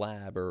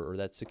lab or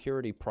that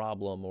security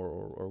problem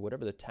or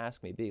whatever the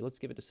task may be, let's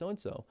give it to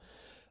so-and-so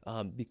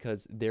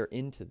because they're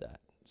into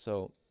that.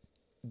 So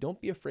don't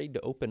be afraid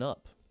to open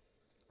up.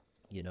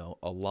 You know,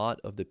 a lot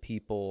of the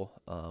people,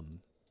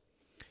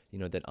 you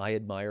know, that I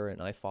admire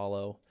and I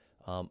follow,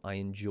 I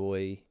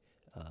enjoy,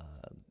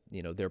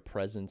 you know, their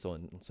presence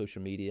on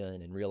social media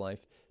and in real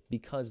life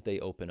because they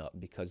open up,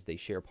 because they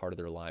share part of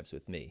their lives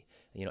with me.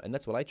 You know, and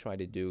that's what I try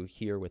to do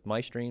here with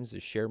my streams,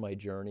 is share my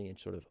journey and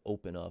sort of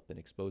open up and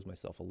expose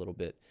myself a little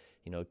bit,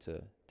 you know,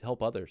 to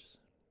help others.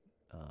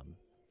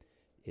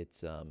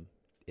 It's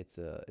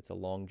a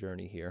long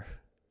journey here,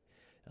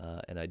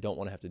 and I don't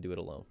want to have to do it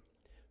alone.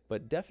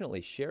 But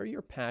definitely share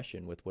your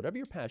passion with whatever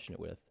you're passionate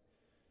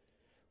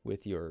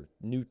with your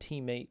new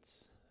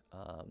teammates,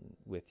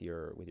 with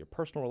your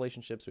personal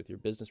relationships, with your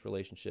business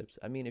relationships.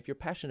 I mean, if you're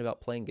passionate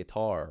about playing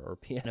guitar or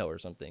piano or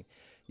something,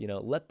 you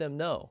know, let them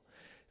know.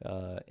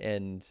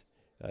 And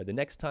the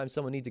next time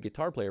someone needs a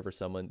guitar player for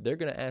someone, they're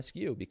going to ask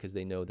you because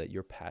they know that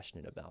you're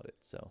passionate about it.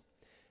 So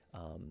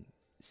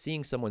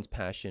seeing someone's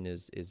passion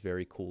is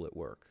very cool at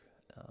work.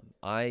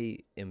 I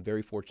am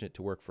very fortunate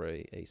to work for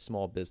a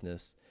small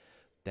business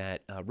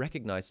that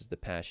recognizes the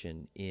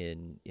passion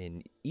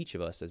in each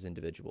of us as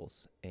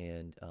individuals,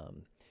 and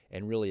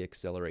really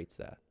accelerates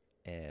that.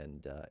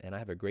 And I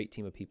have a great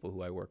team of people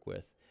who I work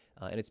with,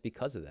 and it's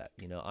because of that.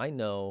 You know, I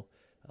know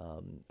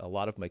A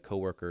lot of my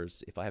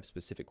coworkers, if I have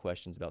specific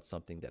questions about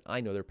something that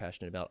I know they're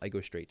passionate about, I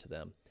go straight to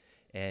them.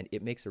 And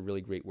it makes a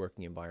really great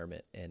working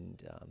environment.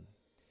 And,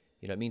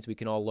 it means we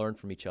can all learn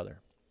from each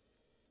other.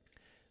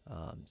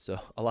 So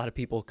a lot of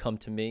people come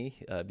to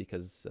me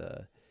because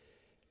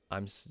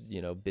I'm,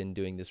 been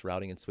doing this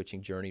routing and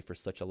switching journey for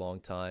such a long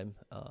time.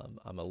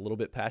 I'm a little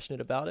bit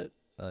passionate about it.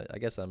 I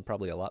guess I'm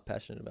probably a lot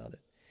passionate about it.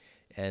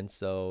 And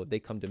so they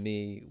come to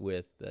me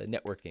with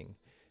networking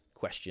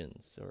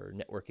questions or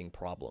networking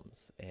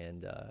problems,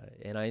 and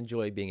I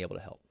enjoy being able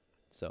to help.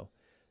 So,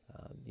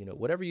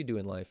 whatever you do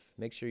in life,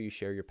 make sure you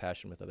share your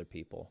passion with other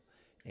people,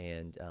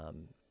 and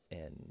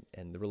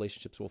the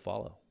relationships will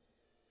follow.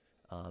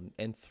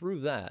 And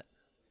through that,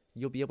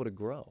 you'll be able to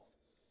grow.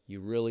 You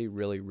really,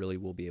 really, really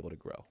will be able to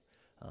grow,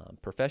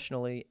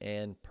 professionally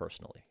and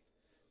personally.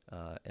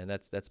 And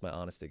that's my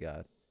honest to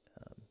God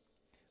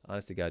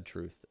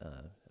truth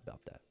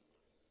about that.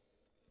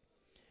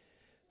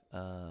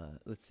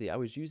 Let's see. I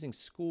was using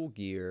school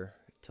gear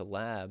to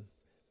lab,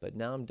 but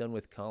now I'm done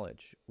with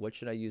college. What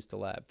should I use to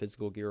lab,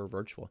 physical gear or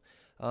virtual?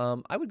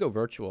 I would go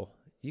virtual.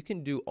 You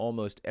can do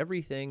almost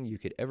everything you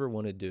could ever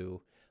want to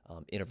do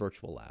in a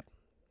virtual lab.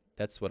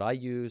 That's what I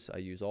use. I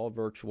use all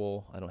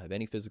virtual. I don't have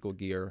any physical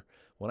gear.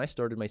 When I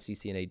started my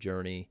CCNA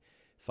journey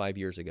 5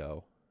 years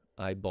ago,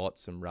 I bought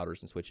some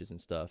routers and switches and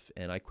stuff,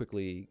 and I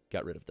quickly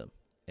got rid of them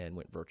and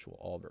went virtual,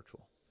 all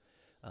virtual.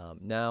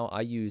 Now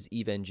I use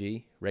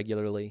EVE-NG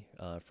regularly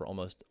for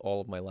almost all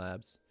of my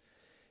labs,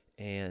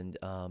 and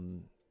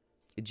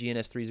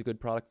GNS3 is a good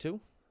product too.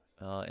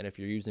 And if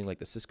you're using like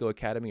the Cisco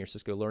Academy or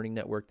Cisco Learning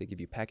Network, they give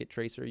you Packet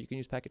Tracer. You can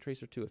use Packet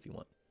Tracer too if you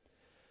want.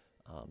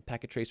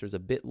 Packet Tracer is a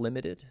bit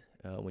limited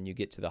when you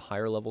get to the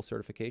higher level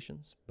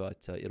certifications,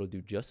 but it'll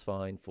do just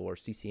fine for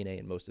CCNA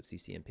and most of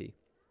CCNP.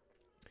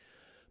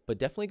 But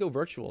definitely go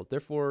virtual.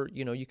 Therefore,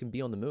 you can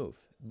be on the move.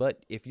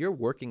 But if you're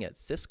working at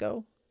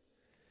Cisco,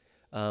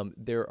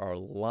 there are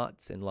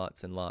lots and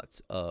lots and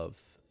lots of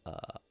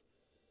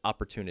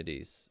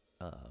opportunities.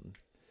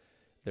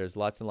 There's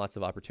lots and lots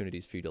of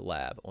opportunities for you to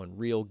lab on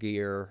real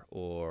gear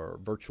or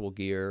virtual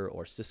gear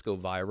or Cisco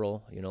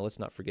Viral. Let's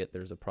not forget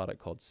there's a product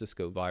called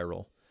Cisco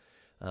Viral,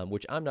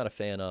 which I'm not a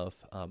fan of.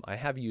 I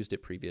have used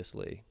it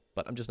previously,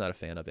 but I'm just not a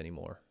fan of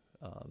anymore.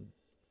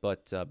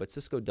 But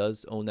Cisco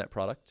does own that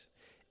product,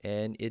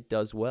 and it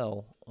does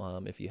well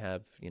if you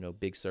have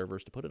big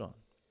servers to put it on.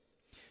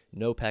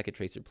 No Packet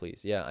Tracer,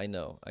 please. Yeah, I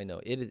know.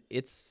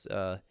 It's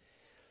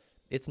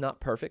not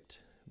perfect,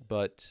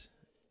 but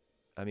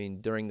I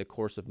mean, during the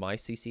course of my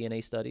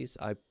CCNA studies,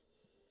 I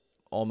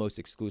almost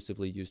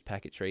exclusively used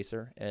Packet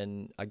Tracer,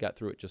 and I got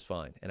through it just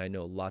fine. And I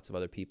know lots of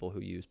other people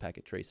who use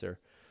Packet Tracer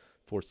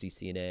for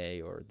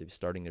CCNA or they're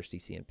starting their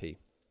CCNP.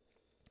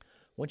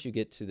 Once you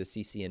get to the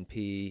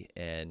CCNP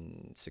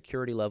and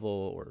security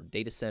level or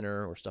data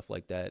center or stuff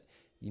like that,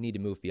 you need to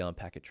move beyond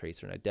Packet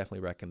Tracer, and I definitely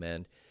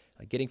recommend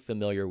getting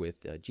familiar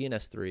with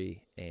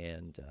GNS3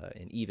 and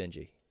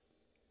EVE-NG.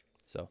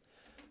 So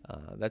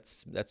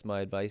that's my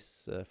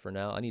advice for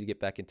now. I need to get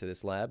back into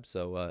this lab.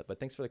 So, but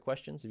thanks for the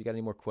questions. If you got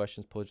any more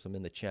questions, post them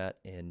in the chat,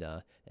 and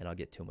I'll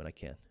get to them when I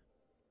can.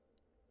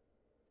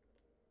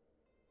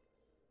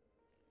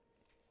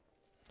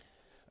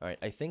 All right,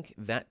 I think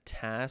that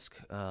task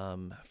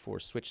for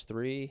switch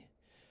 3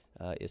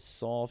 is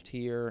solved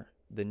here.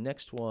 The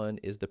next one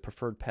is the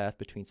preferred path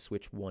between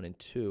switch 1 and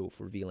 2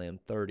 for VLAN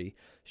 30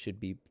 should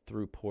be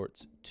through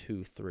ports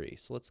 2, 3.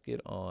 So let's get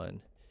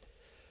on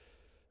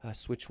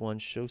switch 1,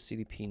 show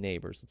CDP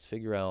neighbors. Let's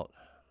figure out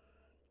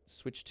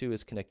switch 2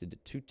 is connected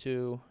to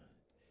 2.2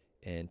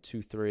 and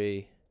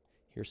 2.3.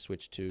 Here's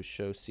switch 2,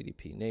 show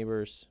CDP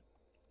neighbors.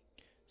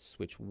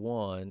 Switch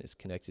 1 is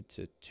connected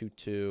to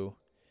 2.2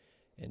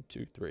 and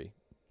 2.3.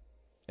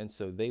 And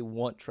so they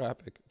want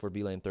traffic for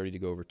VLAN 30 to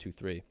go over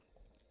 2.3.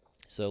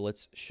 So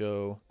let's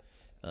show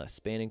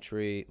spanning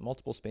tree,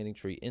 multiple spanning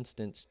tree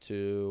instance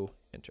to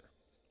enter.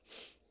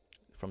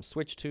 From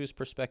switch 2's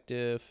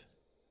perspective,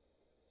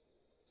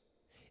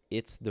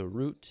 it's the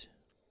root.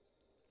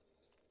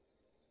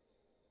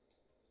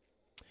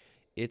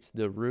 It's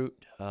the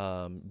root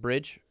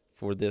bridge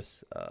for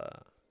this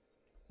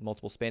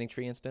multiple spanning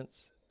tree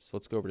instance. So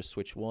let's go over to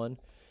switch 1,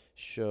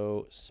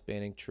 show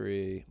spanning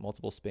tree,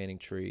 multiple spanning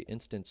tree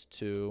instance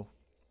 2.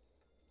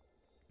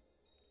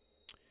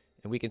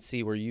 And we can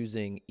see we're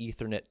using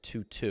Ethernet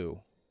 2.2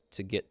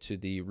 to get to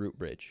the root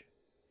bridge.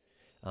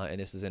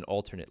 And this is an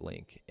alternate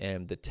link.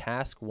 And the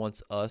task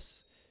wants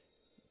us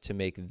to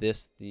make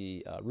this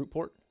the root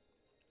port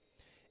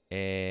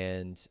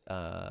and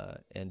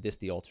this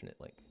the alternate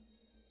link.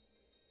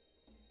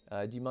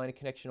 Do you mind a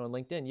connection on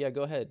LinkedIn? Yeah,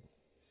 go ahead.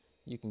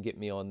 You can get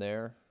me on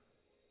there.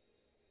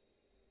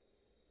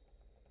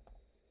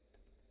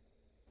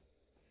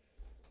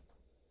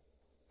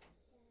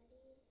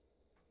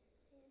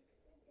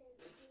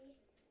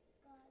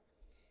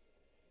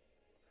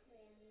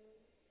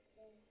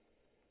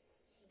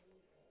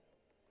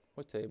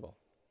 What table?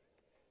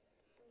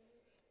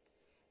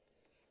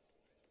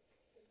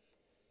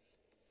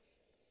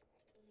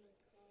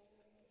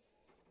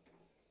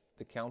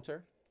 The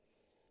counter?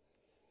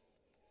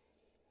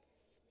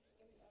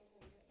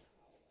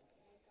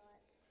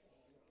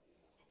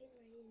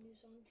 a new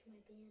song to my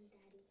band,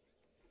 Daddy.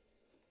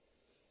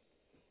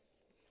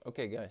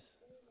 Okay, guys.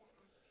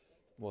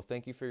 Well,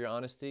 thank you for your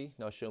honesty.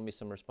 Now show me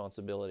some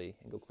responsibility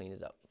and go clean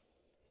it up.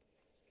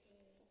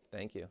 Okay.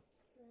 Thank you.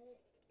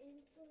 But it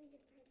was going to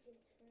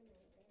practice for my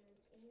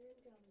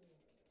band and I'll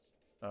manage.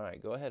 All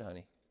right, go ahead,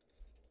 honey.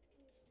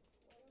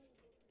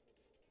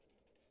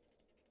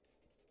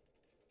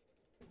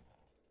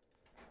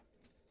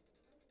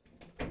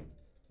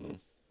 Hmm.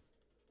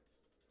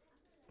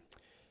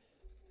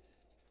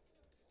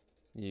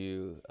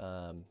 You,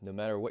 no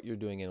matter what you're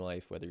doing in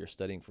life, whether you're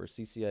studying for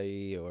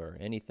CCIE or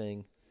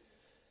anything,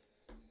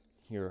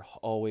 you're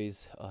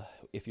always,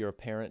 if you're a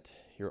parent,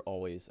 you're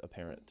always a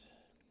parent.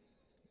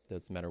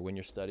 Doesn't matter when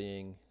you're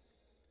studying,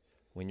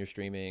 when you're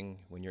streaming,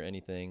 when you're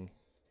anything,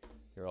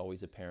 you're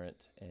always a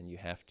parent, and you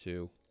have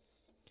to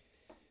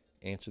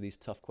answer these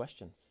tough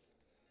questions,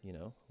 you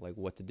know, like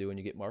what to do when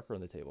you get marker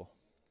on the table.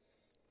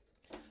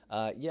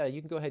 Yeah,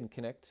 you can go ahead and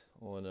connect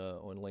on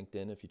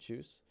LinkedIn if you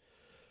choose.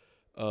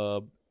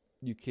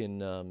 You can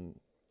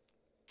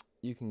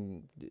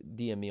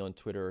DM me on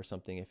Twitter or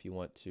something if you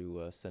want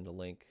to send a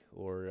link,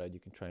 or you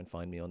can try and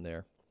find me on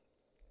there.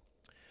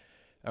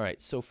 All right,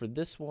 so for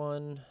this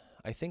one,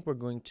 I think we're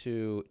going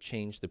to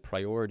change the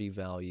priority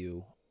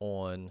value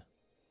on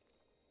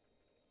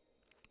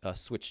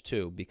switch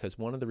 2, because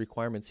one of the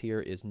requirements here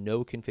is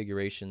no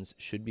configurations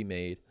should be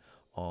made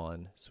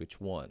on switch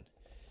 1.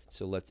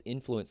 So let's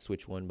influence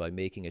switch 1 by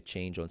making a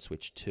change on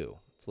switch 2.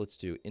 So let's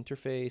do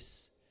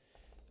interface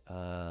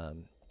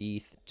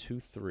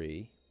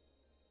ETH23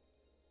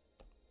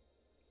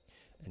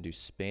 and do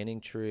spanning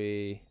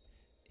tree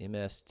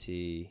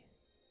MST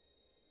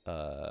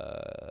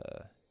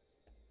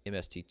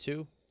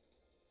MST2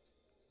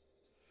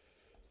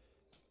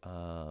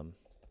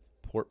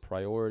 port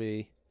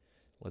priority,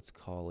 let's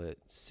call it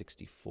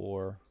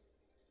 64,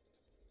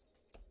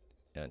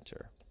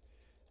 enter.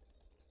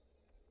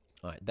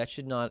 All right, that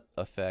should not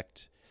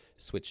affect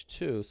switch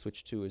 2.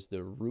 Switch 2 is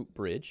the root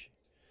bridge,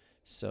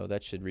 so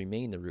that should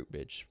remain the root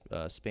bridge.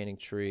 Spanning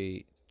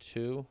tree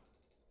 2.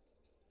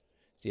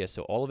 So yeah,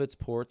 so all of its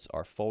ports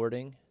are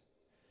forwarding.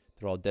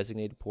 They're all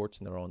designated ports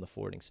and they're all in the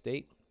forwarding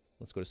state.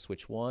 Let's go to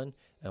switch 1,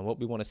 and what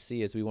we want to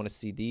see is we want to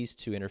see these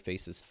two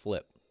interfaces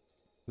flip.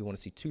 We want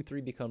to see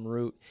 2.3 become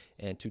root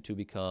and 2.2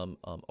 become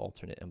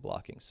alternate and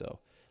blocking. So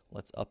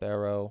let's up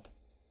arrow.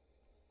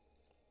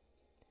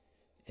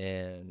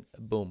 And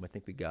boom, I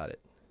think we got it.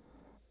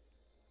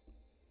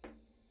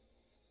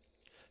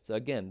 So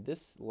again,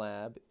 this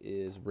lab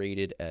is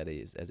rated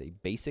as a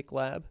basic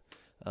lab,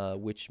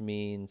 which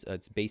means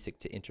it's basic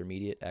to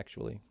intermediate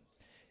actually,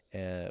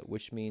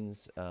 which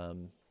means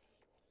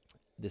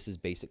this is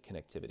basic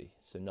connectivity,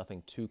 so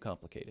nothing too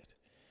complicated.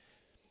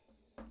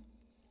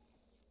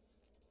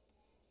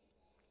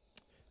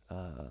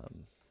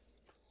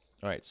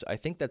 All right, so I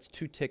think that's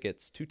 2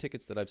 tickets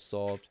that I've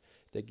solved.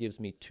 That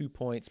gives me 2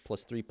 points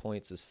plus 3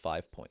 points is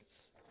 5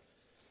 points.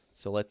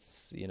 So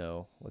let's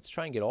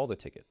try and get all the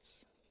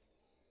tickets.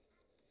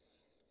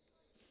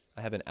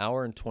 I have an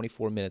hour and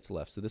 24 minutes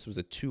left, so this was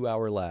a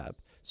 2-hour lab.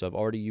 So I've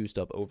already used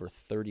up over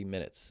 30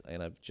 minutes,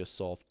 and I've just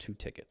solved 2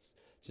 tickets,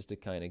 just to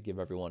kind of give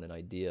everyone an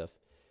idea of,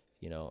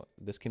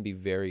 this can be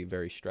very,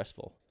 very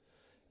stressful.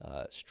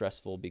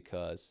 Stressful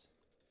because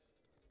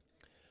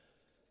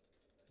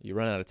you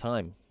run out of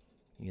time,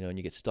 and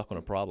you get stuck on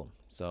a problem.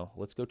 So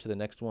let's go to the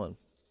next one.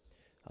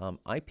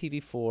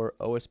 IPv4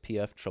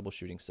 OSPF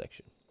troubleshooting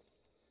section.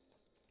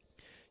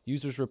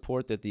 Users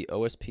report that the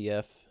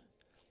OSPF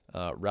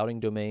routing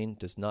domain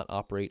does not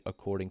operate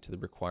according to the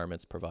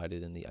requirements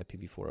provided in the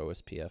IPv4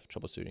 OSPF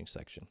troubleshooting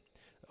section.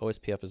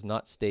 OSPF is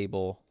not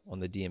stable on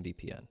the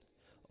DMVPN.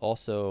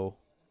 Also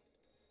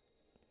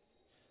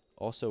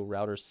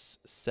routers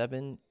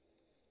 7,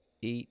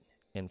 8,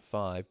 and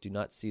 5 do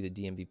not see the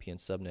DMVPN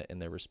subnet in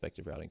their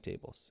respective routing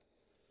tables.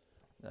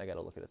 Now I got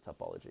to look at a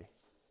topology.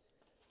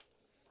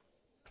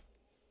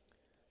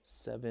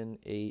 7,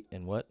 8,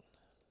 and what?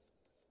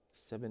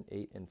 7,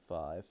 8, and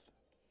 5.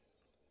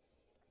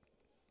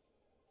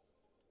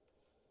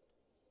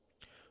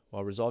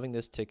 While resolving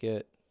this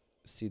ticket,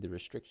 see the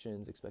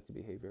restrictions, expected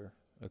behavior.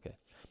 Okay.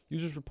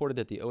 Users reported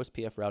that the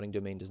OSPF routing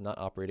domain does not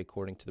operate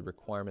according to the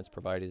requirements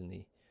provided in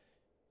the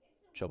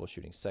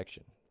troubleshooting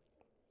section.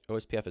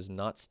 OSPF is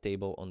not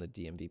stable on the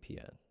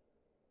DMVPN.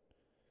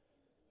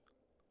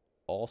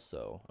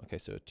 Also, okay,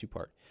 so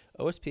 2-part.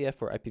 OSPF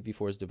for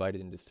IPv4 is divided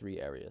into 3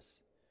 areas.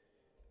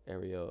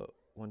 Area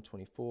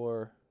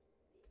 124,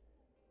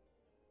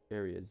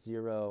 Area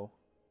 0,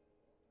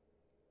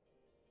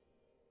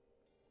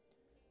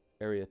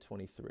 Area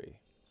 23.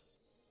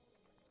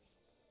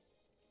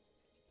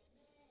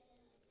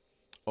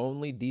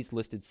 Only these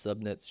listed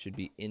subnets should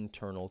be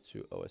internal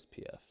to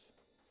OSPF.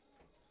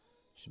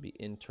 Should be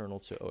internal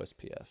to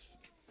OSPF.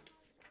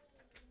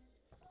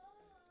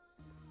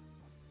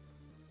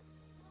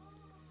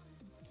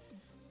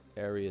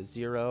 Area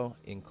 0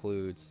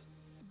 includes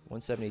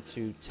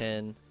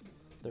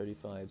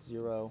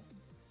 172.10.35.0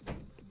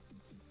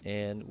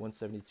 and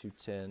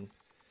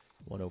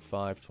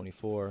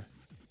 172.10.105.24.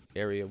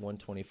 Area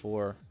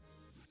 124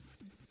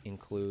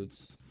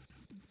 includes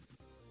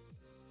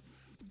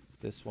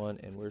this one,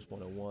 and where's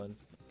 101?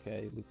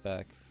 Okay, loop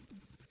back,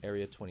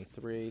 area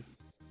 23,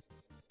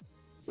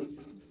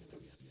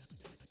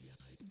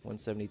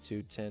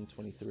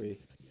 172.10.23.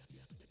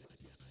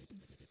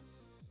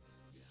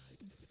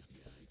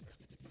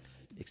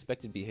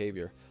 Expected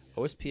behavior.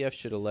 OSPF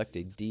should elect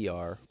a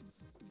DR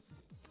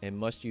and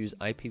must use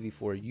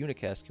IPv4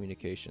 unicast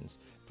communications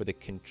for the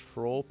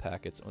control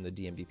packets on the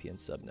DMVPN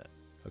subnet.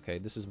 Okay,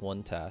 this is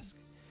one task.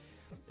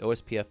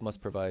 OSPF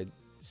must provide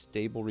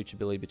stable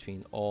reachability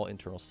between all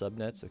internal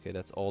subnets. Okay,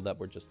 that's all that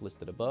were just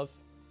listed above.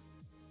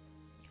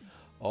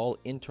 All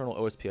internal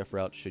OSPF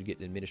routes should get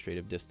an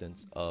administrative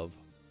distance of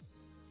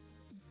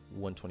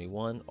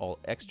 121. All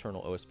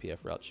external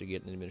OSPF routes should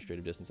get an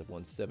administrative distance of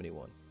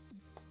 171.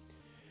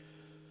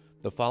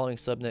 The following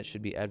subnets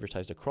should be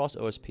advertised across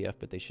OSPF,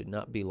 but they should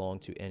not belong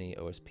to any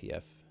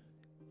OSPF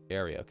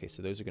area. Okay,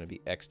 so those are going to be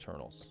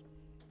externals.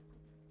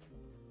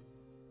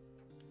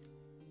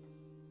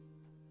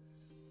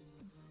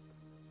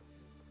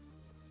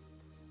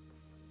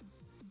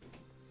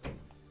 All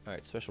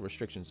right, special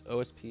restrictions.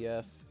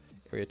 OSPF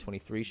area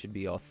 23 should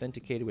be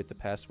authenticated with the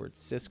password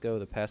Cisco.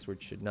 The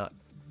password should not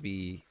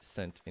be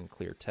sent in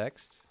clear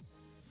text.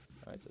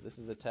 All right, so this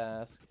is a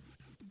task.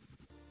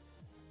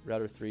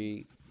 Router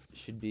 3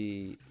 should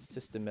be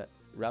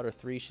router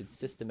 3 should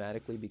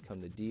systematically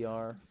become the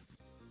DR.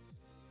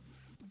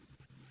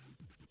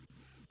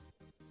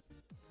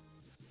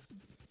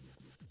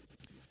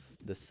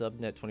 The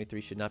subnet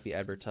 23 should not be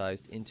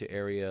advertised into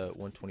area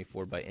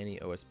 124 by any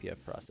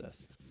OSPF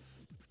process.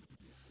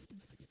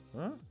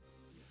 Huh?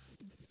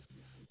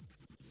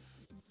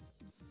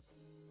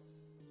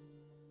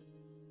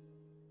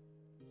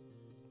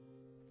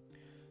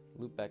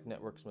 Loopback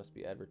networks must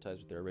be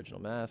advertised with their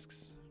original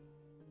masks.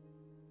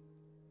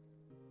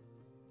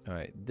 All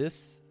right,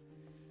 this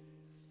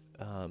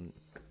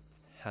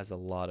has a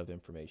lot of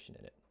information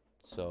in it.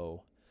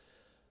 So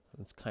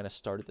let's kind of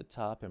start at the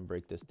top and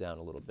break this down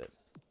a little bit.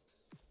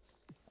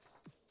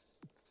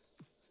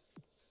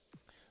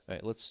 All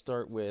right, let's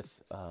start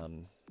with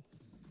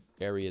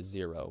area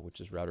 0,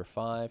 which is router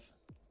 5.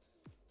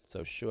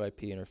 So show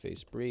IP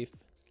interface brief.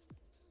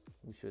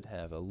 We should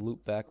have a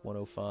loopback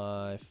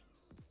 105.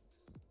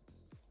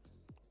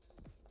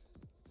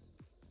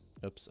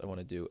 Oops, I want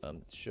to do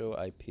show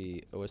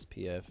IP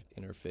OSPF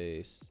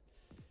interface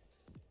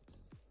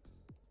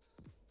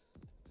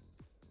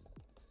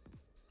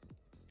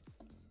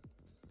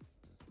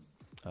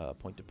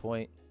point to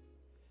point.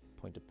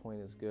 Point to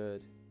point is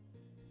good.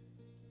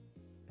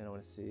 And I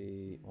want to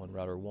see on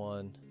router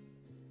 1.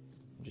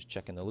 I'm just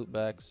checking the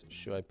loopbacks.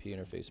 Show IP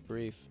interface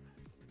brief.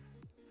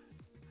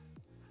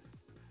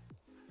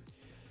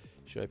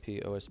 Show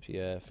IP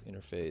OSPF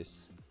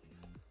interface.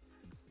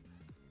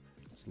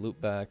 It's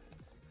loopback.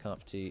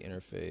 Conft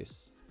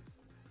interface,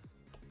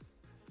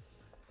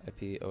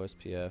 IP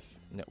OSPF,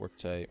 network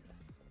type,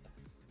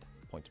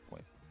 point to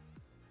point.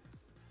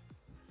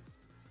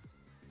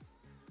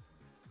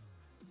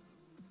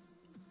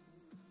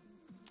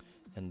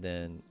 And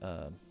then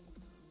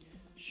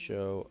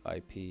show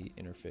IP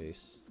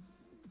interface.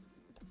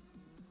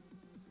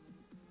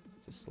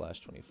 It's a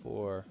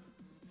 /24.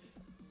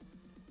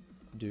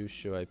 Do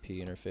show IP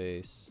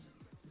interface,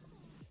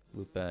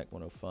 loopback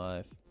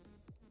 105.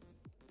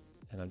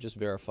 And I'm just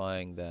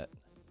verifying that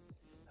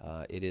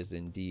it is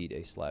indeed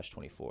a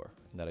 /24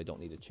 and that I don't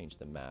need to change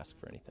the mask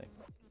for anything.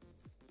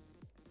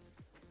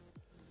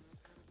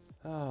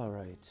 All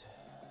right.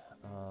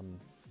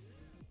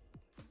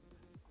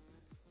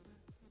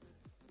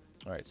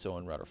 All right, so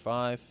on router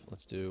 5,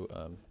 let's do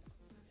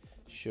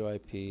show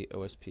IP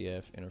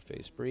OSPF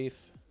interface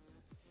brief.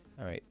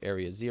 All right,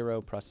 area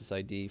 0, process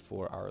ID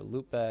for our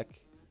loopback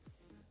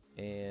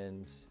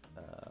and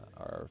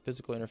our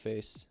physical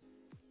interface.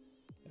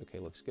 Okay,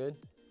 looks good.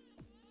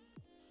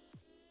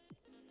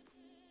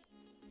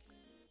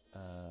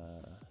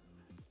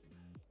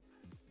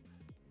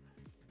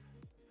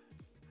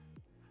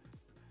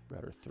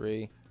 Router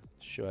 3,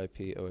 show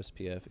IP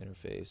OSPF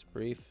interface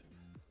brief.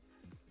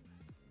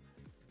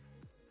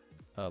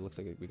 Looks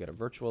like we got a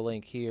virtual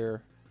link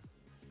here.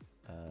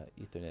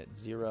 Ethernet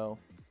 0.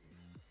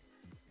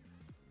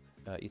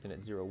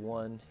 Ethernet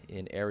 01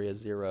 in area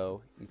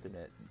 0.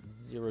 Ethernet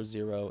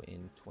 00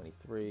 in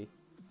 23.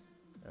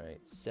 All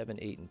right, 7,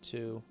 8, and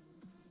 2.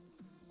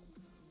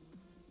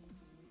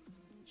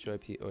 Show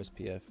IP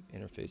OSPF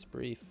interface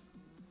brief.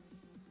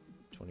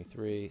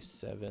 23,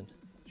 7.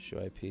 Show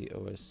IP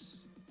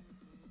OSPF.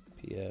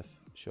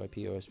 Show IP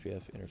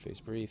OSPF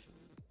interface brief.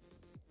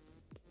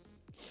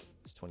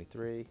 It's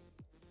 23.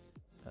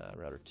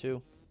 Router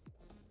 2.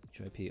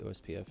 Show IP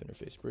OSPF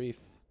interface brief.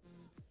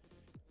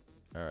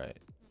 All right,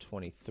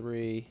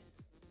 23.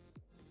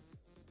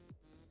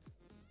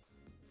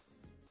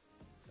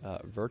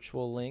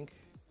 Virtual link,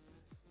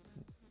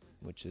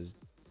 which is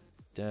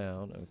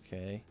down,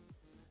 okay.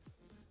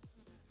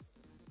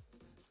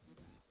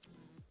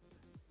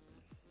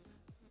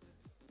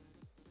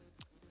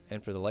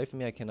 And for the life of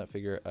me, I cannot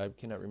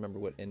remember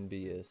what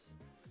NV is.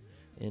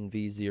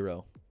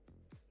 NV0.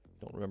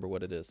 Don't remember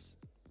what it is.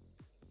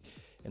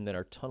 And then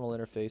our tunnel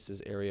interface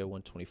is area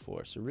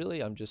 124. So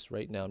really, I'm just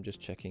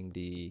checking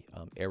the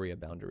area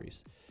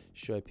boundaries.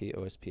 Show IP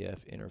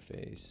OSPF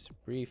interface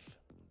brief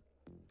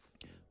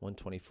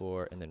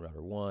 124, and then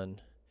router 1.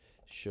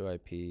 Show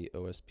IP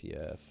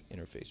OSPF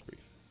interface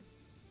brief.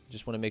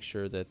 Just want to make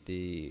sure that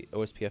the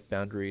OSPF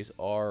boundaries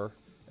are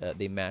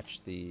they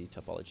match the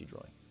topology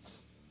drawing.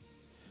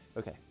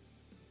 Okay.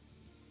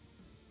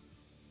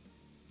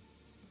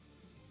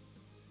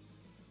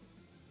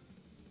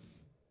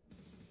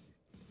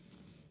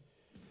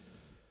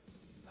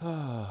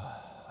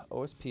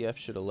 OSPF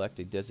should elect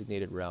a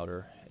designated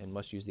router and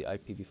must use the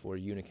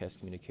IPv4 unicast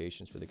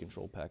communications for the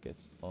control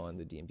packets on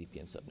the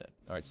DMVPN subnet.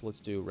 All right, so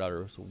let's do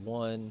routers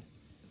 1,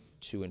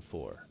 2, and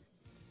 4.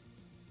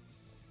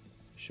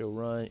 Show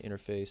run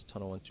interface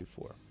tunnel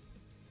 124.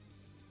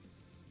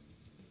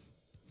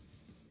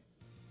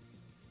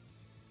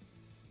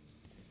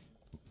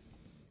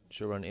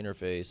 Show run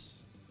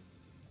interface.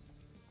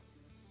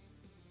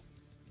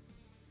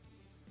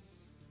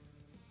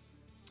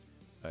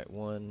 All right,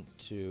 1,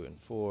 2, and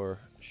 4.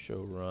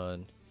 Show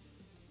run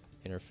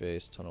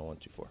interface tunnel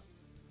 124.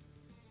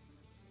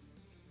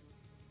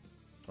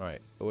 All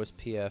right,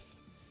 OSPF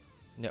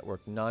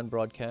network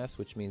non-broadcast,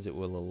 which means it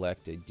will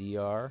elect a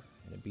DR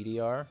and a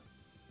BDR.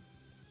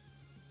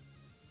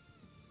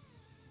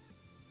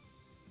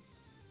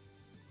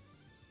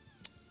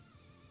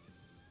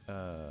 All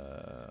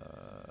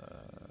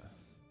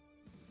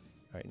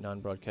right,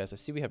 non-broadcast. I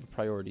see we have a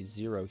priority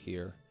 0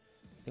 here.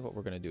 I think what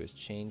we're going to do is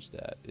change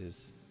that.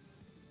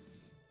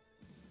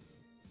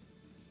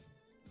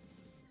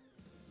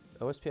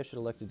 OSPF should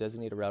elect a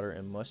designated router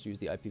and must use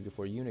the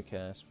IPv4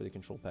 unicast for the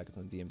control packets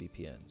on the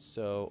DMVPN.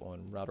 So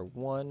on router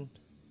 1,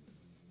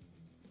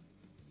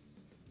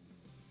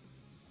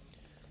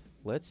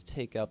 let's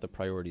take out the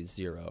priority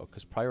 0,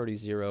 because priority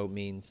 0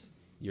 means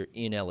you're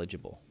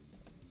ineligible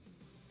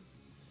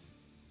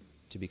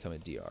to become a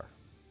DR.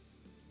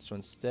 So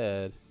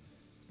instead,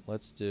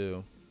 let's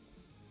do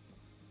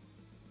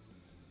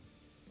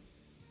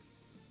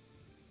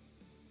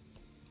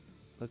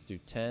let's do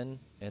 10,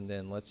 and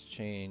then let's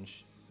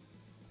change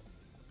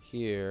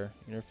here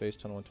interface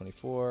tunnel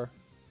 124,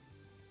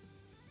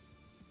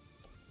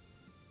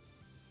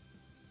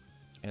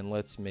 and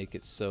let's make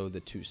it so the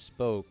two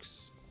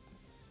spokes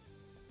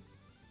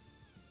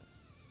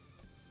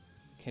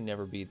can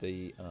never be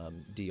the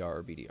DR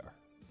or BDR.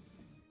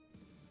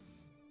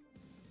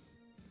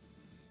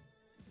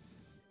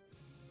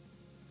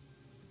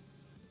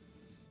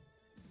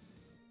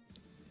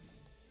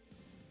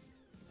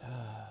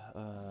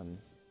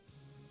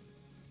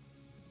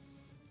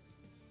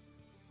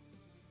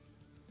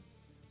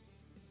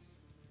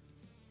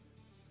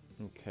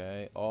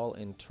 Okay, all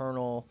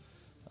internal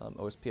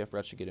OSPF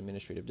routes should get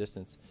administrative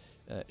distance.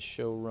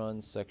 Show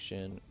run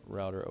section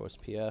router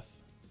OSPF.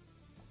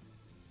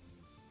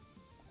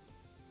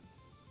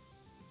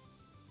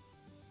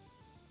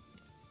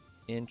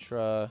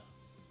 Intra,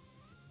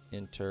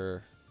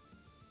 inter,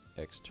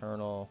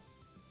 external.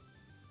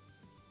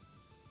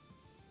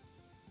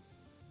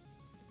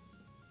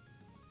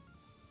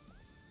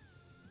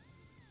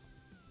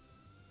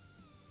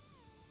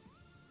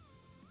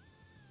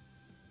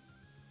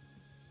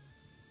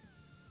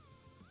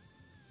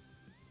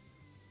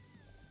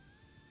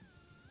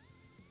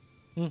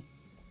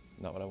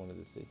 Not what I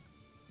wanted to see.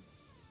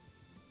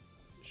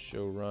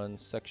 Show run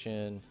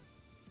section.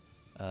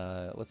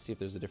 Let's see if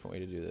there's a different way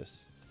to do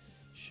this.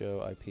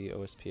 Show IP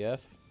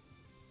OSPF.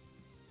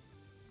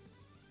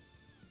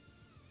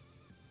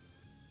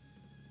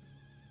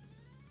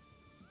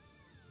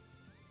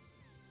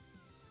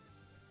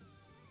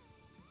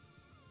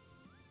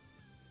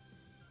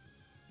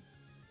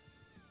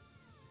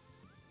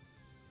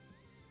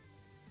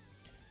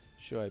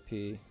 Show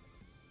IP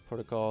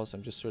protocols.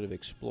 I'm just sort of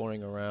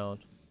exploring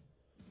around.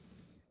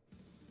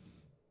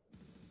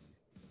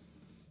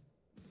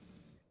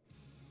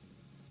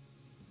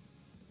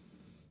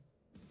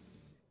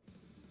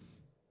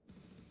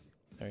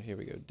 All right, here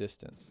we go,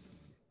 distance.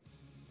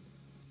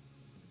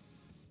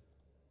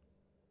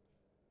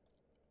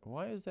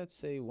 Why does that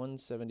say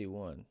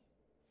 171?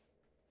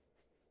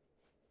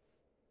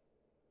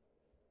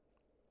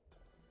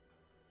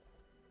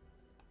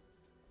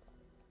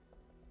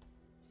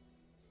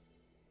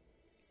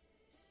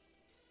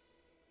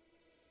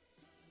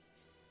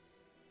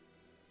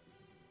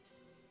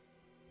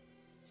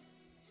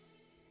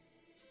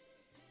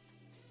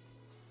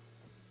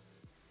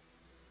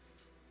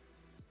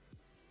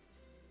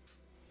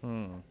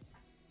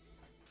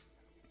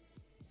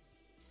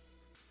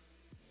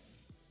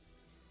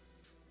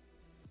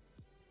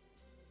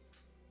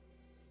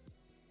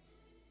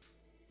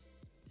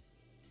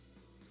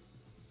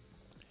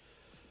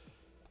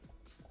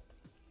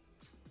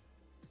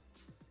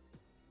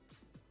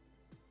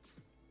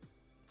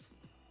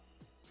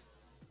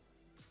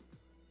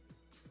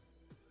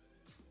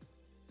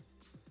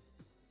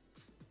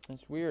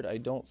 It's weird, I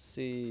don't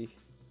see...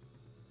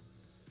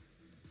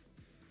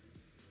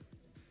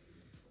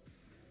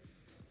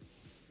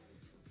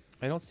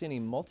 I don't see any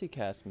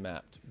multicast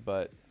mapped,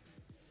 but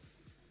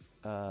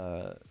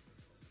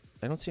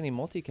I don't see any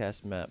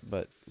multicast map,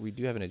 but we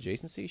do have an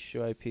adjacency.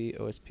 Show IP,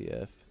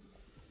 OSPF,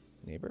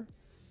 neighbor.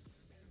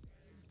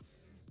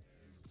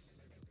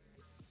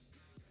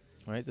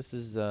 All right, this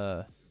is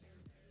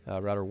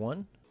router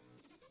 1.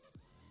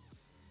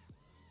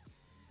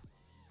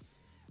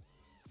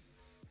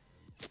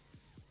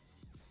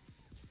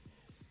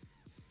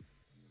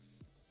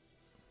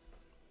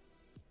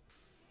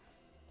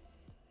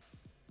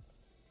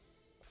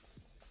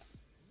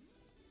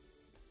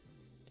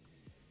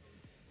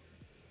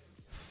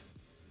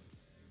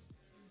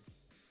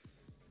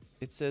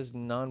 It says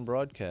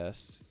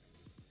non-broadcast,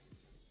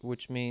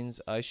 which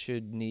means I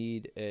should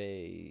need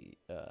a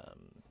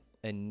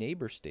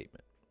neighbor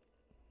statement,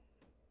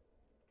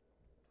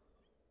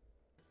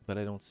 but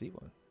I don't see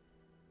one.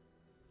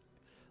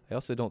 I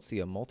also don't see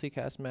a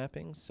multicast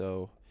mapping,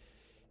 so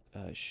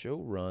show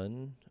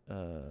run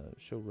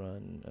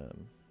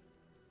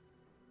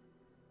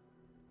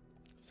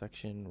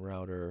section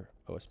router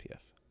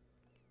OSPF.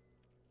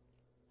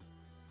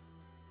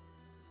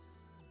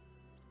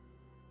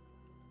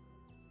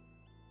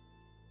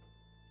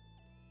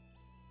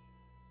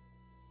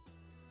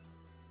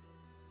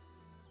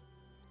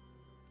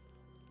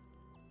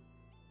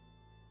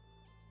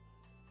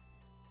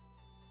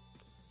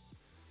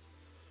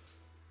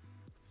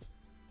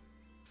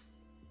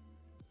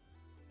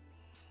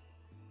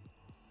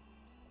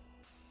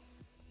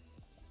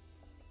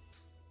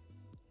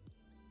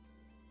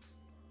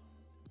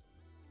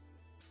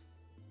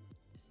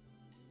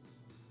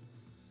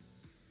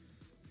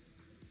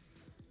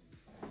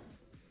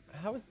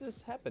 How is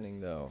this happening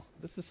though?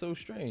 This is so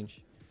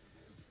strange.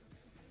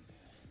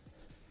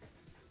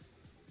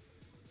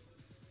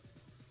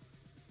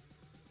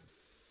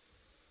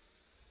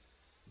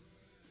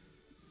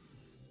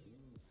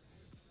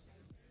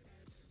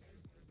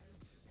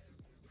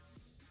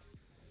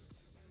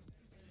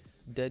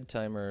 Dead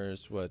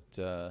timers, what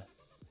on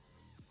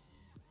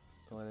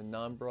a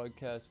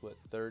non-broadcast, what,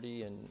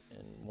 30 and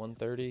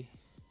 130?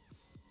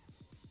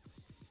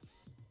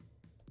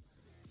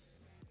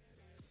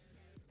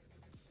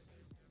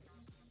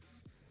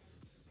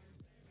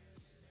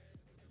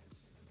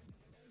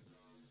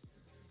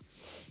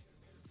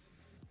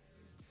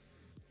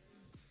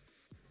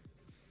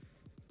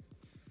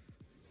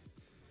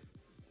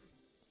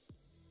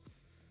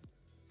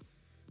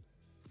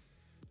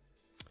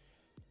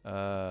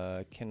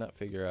 Cannot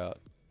figure out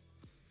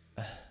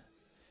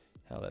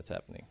how that's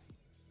happening.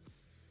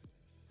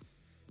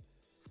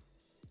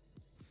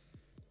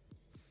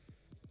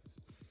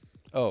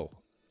 Oh,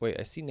 wait,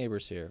 I see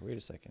neighbors here. Wait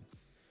a second.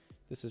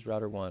 This is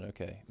router 1.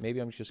 Okay, maybe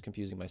I'm just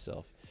confusing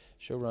myself.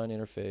 Show run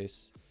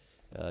interface,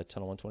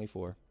 tunnel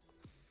 124.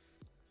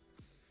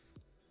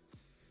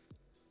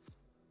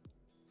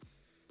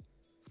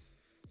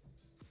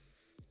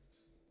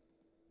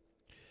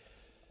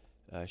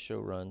 Show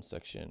run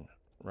section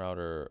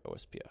router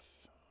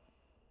OSPF.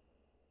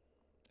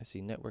 I see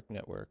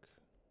network.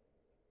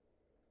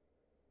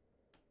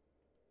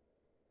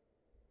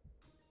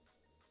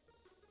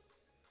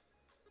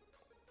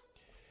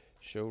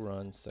 Show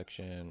run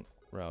section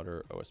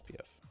router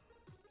OSPF.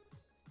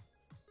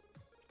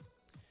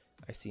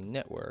 I see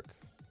network.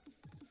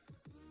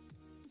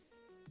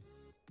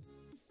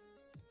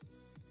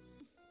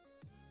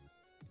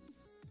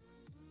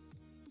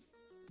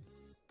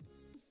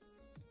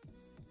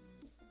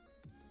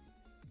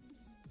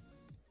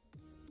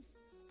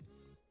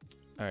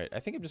 All right,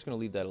 I think I'm just going to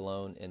leave that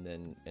alone and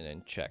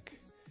then check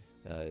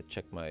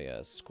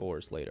my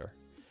scores later.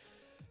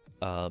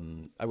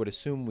 I would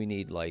assume we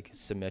need like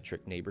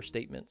symmetric neighbor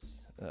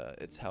statements.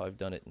 It's how I've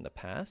done it in the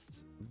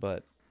past,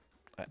 but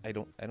I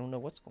don't know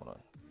what's going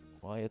on.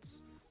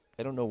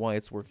 I don't know why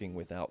it's working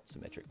without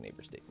symmetric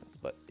neighbor statements,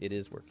 but it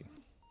is working.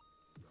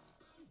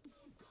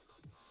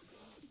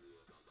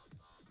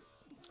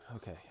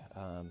 Okay,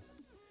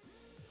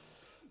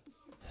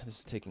 this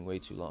is taking way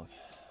too long.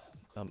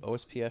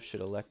 OSPF should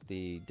elect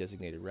the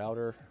designated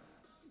router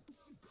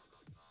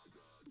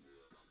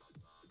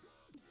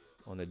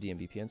on the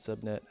DMVPN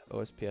subnet.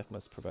 OSPF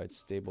must provide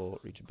stable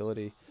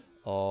reachability.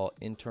 All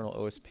internal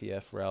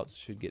OSPF routes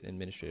should get an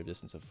administrative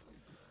distance of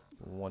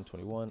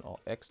 121. All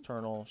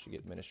external should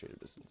get administrative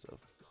distance of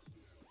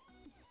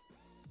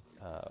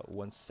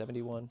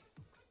 171.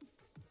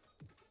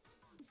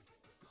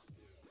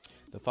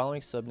 The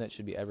following subnet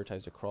should be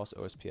advertised across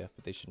OSPF,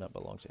 but they should not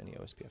belong to any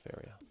OSPF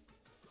area.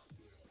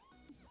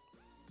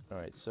 All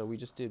right, so we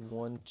just did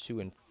 1, 2,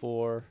 and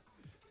 4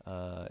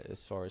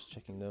 as far as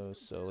checking those.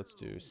 So let's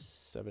do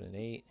 7 and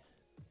 8.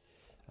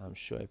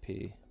 Show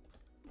IP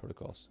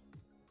protocols.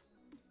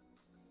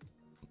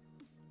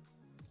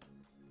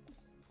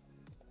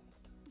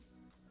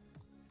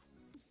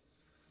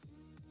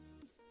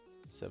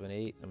 Seven,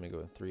 8. I'm gonna go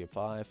with 3 and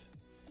 5.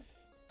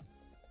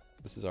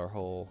 This is our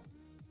whole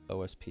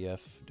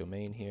OSPF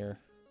domain here.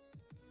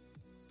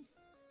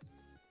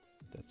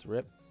 That's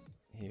RIP.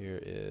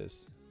 Here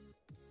is.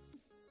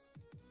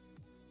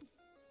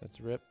 That's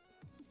RIP.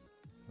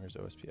 Where's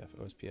OSPF?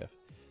 OSPF.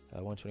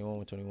 121,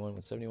 121,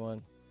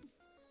 171.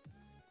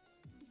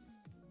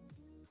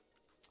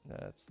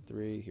 That's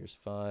 3. Here's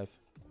 5.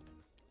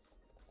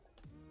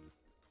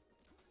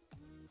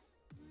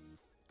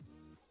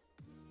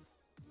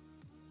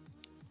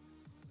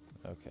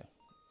 Okay.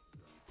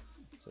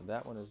 So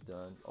that one is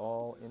done.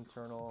 All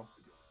internal.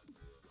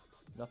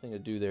 Nothing to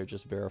do there,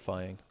 just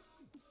verifying.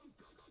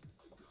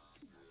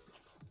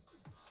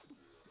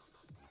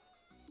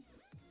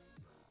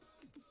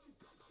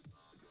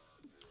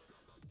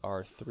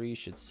 R3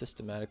 should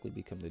systematically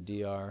become the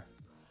DR.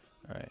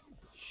 All right.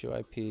 Show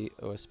IP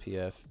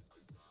OSPF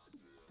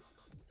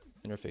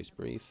interface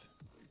brief.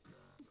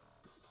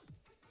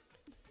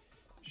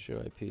 Show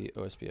IP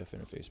OSPF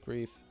interface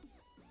brief.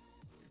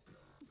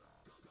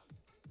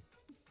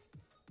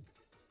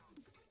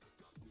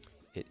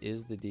 It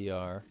is the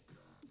DR.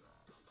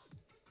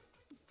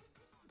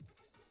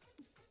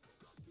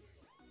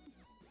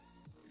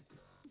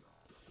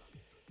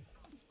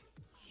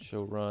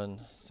 Show run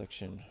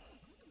section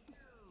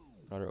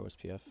router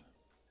OSPF.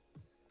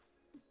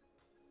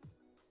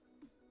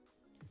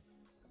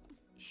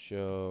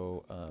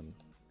 Show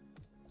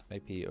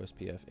IP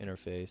OSPF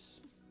interface.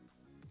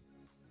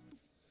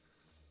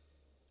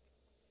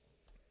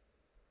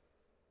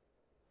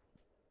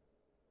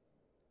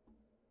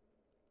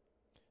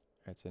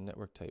 Alright, so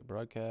network type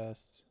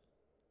broadcast.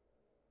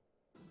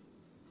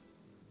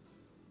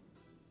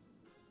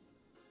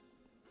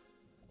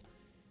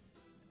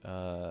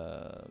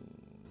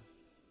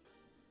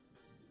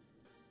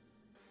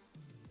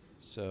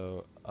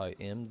 So I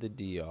am the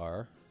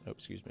DR. Oh,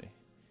 excuse me.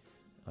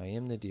 I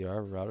am the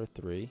DR router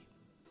 3.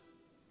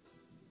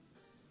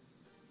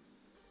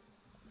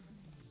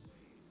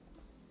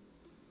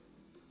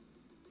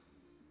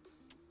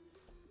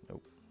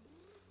 Nope.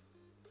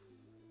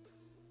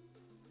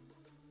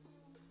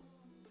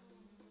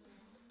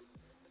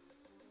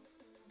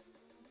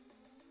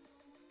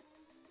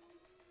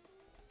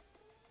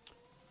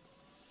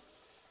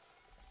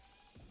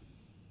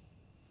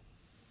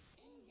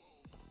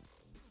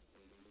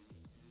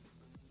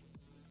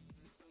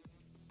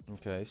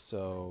 Okay,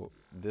 so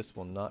this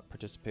will not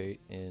participate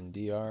in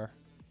DR.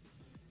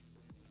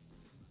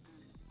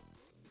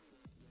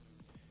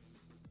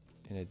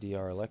 In a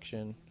DR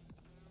election.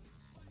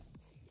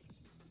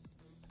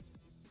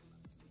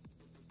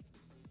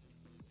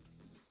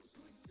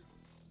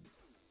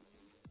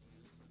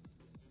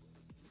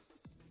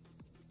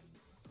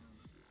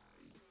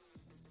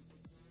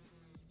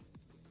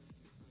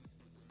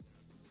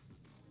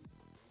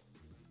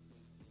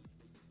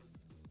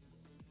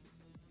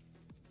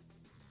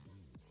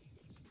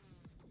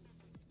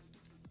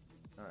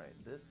 All right,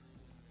 this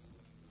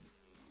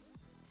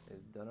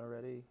is done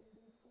already.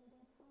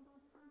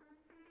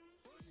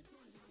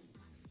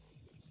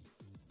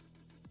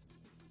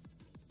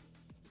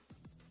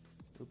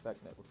 Loopback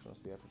networks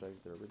must be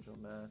advertised their original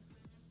masks.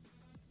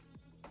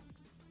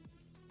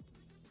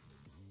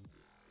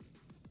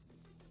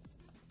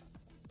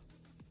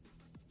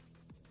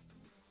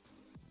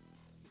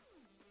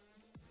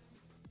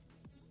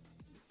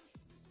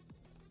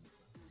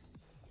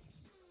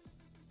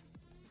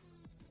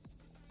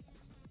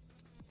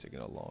 It's taking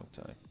a long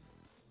time.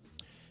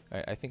 All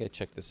right, I think I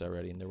checked this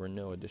already, and there were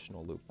no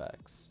additional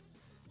loopbacks.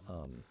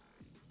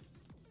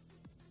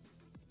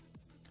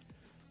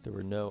 There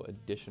were no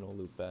additional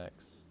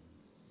loopbacks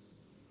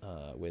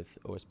with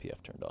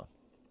OSPF turned on.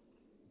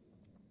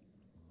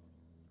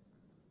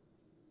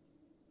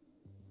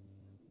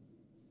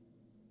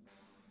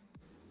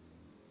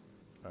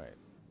 All right,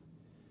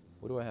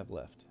 what do I have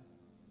left?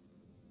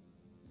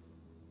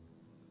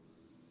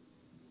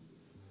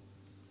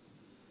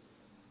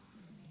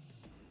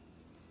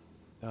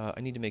 I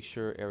need to make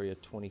sure area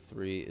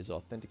 23 is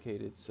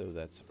authenticated, so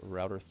that's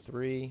router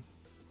 3.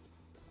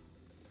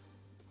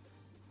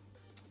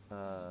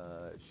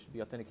 It should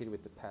be authenticated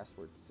with the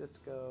password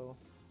Cisco.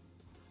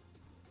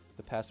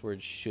 The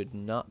password should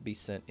not be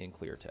sent in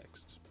clear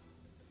text.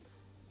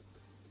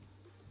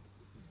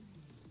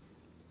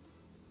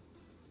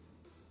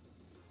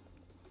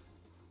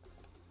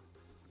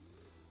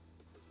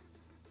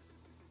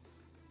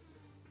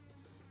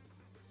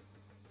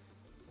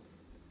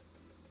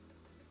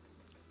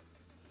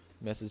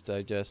 Message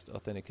digest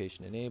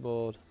authentication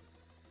enabled.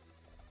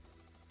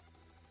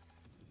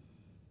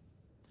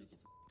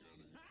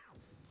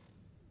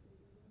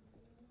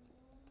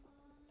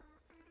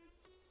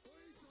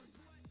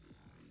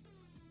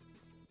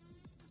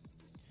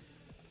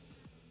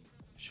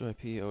 Show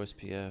IP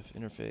OSPF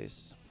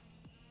interface.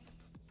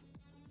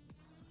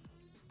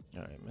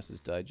 All right,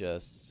 message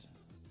digest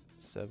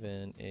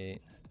 7,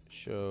 8.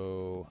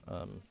 Show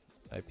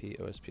IP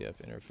OSPF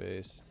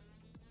interface.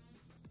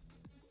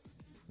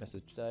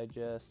 Message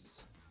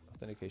digest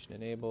authentication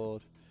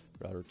enabled.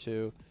 Router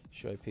 2.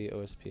 Show IP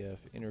OSPF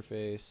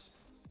interface.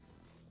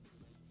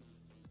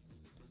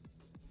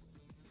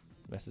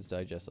 Message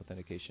digest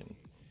authentication,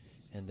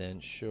 and then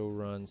show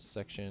run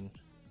section.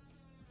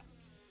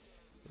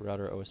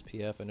 Router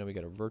OSPF. I know we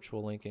got a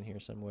virtual link in here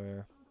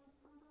somewhere.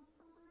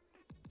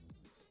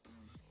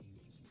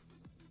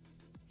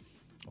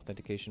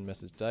 Authentication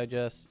message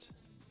digest.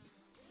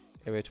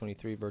 Area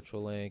 23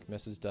 virtual link.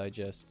 Message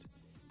digest.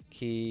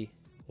 Key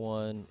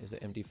 1 is an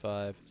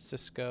MD5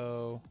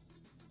 Cisco.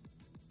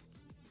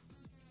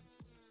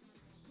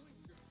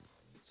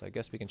 So I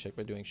guess we can check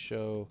by doing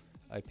show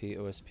IP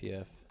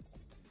OSPF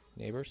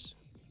neighbors.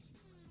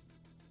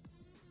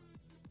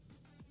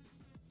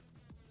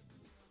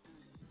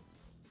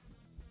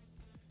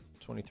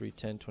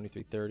 $23.10,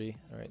 $23.30.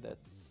 All right,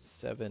 that's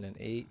 7 and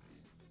 8.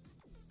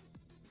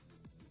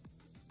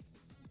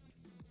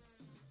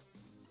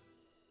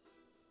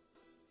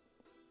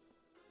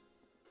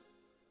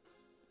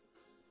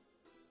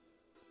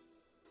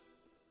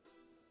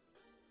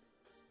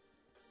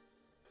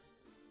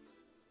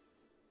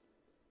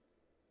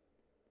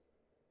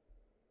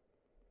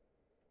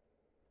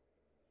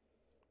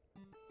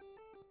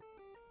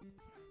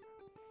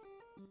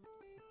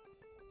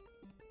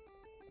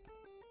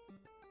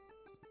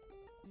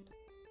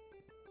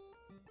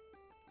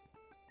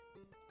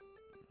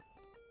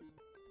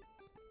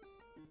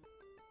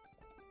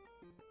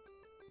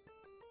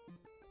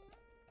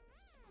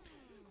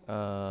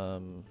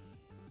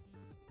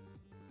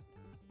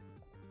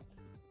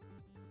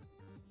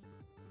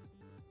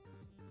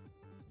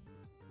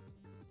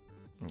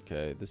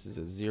 Okay, this is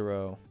a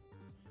 0.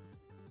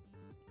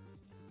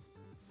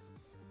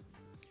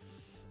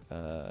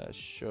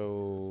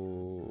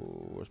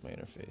 Show, where's my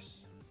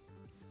interface?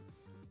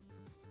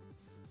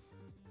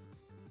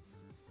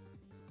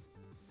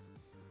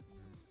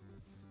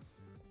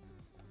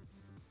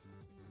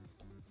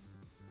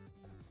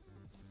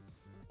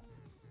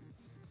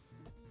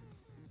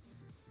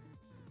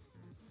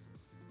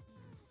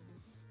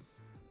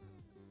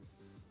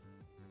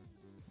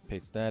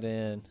 Paste that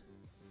in.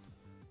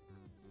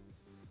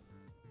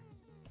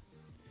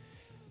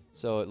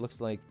 So it looks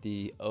like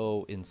the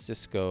O in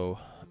Cisco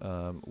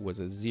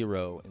was a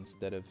 0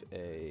 instead of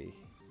a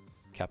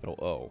capital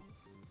O.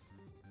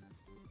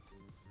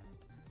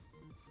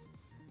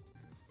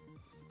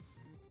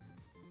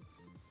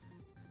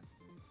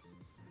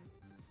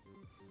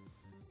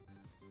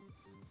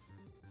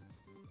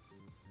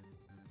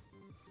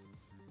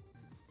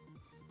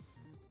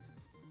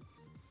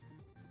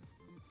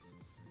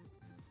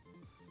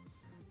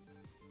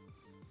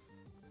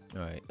 All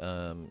right,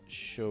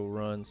 show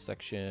run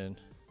section.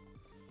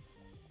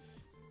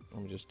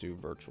 Let me just do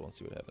virtual and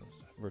see what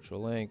happens.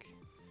 Virtual link,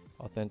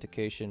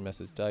 authentication,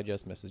 message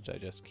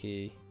digest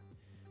key.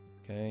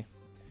 Okay,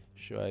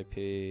 show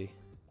IP,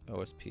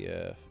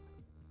 OSPF,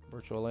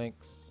 virtual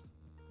links.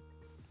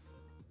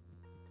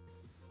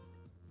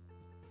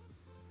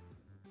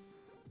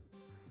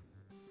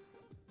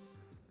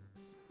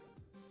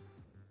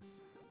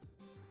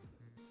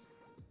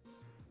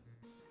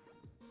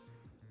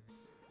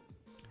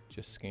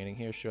 Just scanning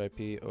here, show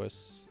IP,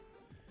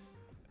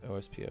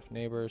 OSPF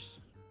neighbors.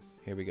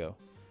 Here we go.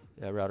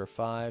 Router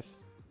 5,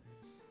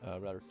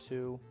 router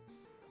 2,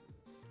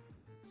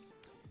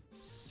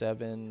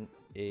 7,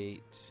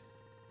 8,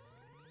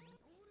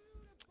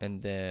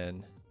 and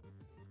then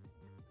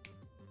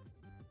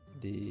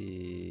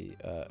the,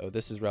 oh,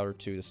 this is router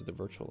 2, this is the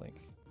virtual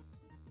link.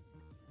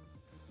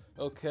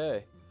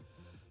 Okay.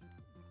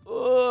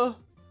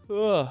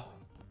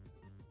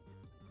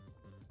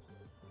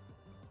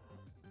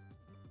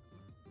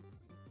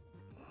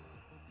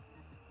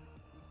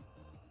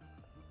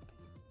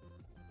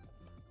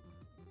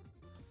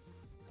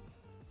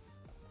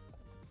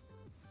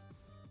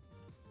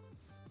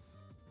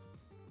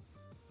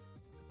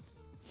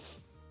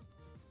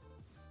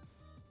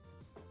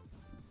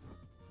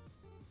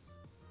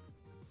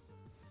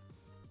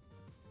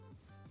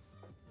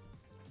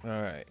 All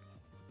right.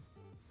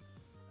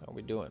 How are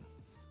we doing?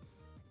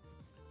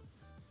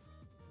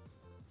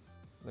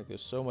 Like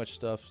there's so much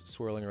stuff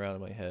swirling around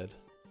in my head.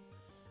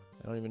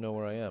 I don't even know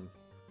where I am.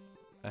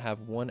 I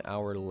have 1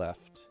 hour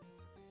left.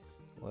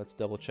 Let's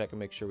double check and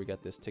make sure we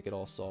got this ticket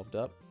all solved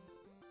up.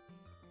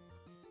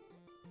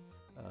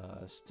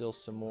 Still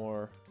some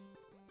more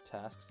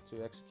tasks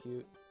to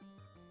execute.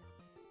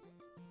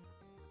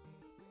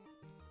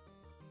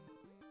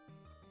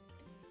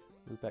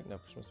 Loopback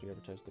networks must be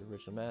advertised to the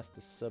original mask.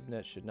 The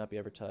subnet should not be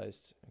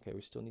advertised. Okay,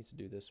 we still need to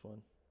do this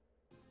one.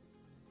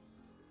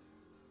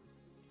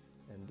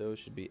 And those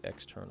should be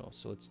external.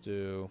 So let's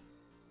do,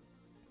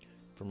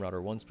 from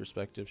router 1's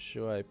perspective,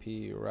 show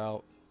IP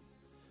route.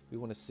 We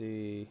want to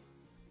see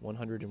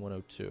 100 and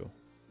 102.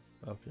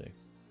 Okay.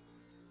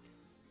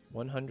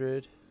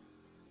 100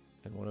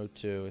 and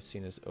 102 is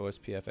seen as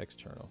OSPF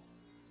external.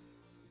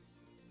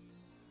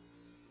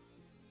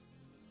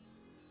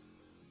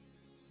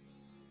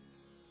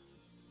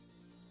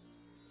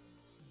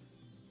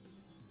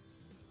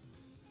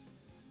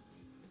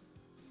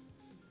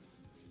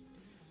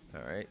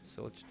 All right,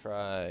 so let's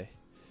try.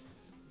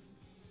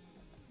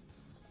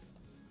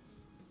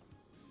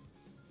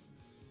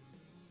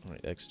 All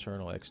right,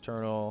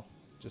 external.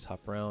 Just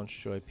hop around,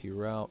 show IP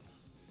route.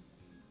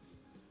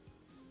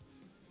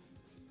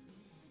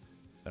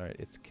 All right,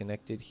 it's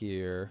connected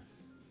here.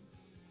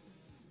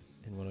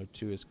 And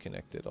 102 is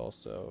connected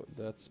also.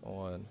 That's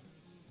on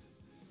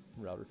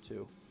router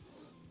 2.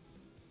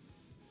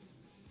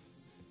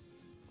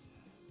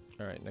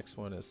 All right, next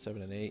one is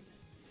 7 and 8.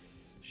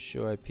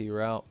 Show IP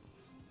route.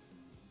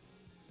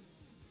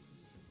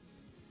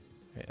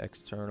 Okay,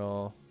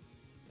 external,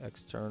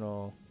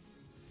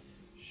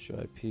 show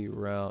IP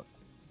route.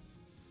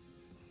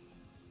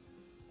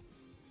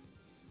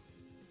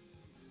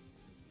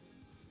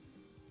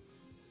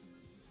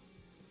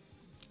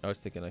 I was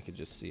thinking I could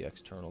just see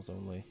externals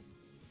only.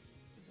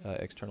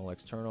 External.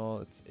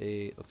 It's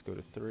 8. Let's go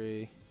to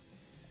 3.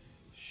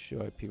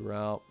 Show IP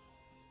route.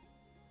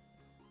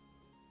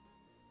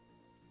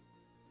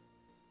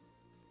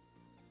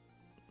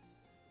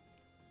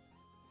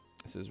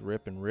 This is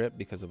rip and rip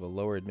because of a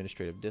lower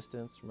administrative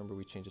distance. Remember,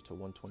 we changed it to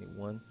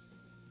 121.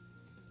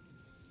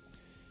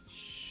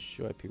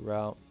 Show IP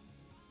route.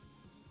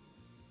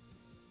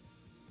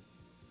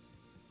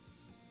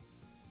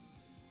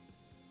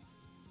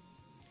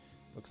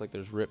 Looks like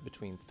there's rip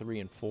between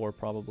 3 and 4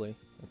 probably.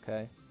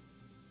 Okay.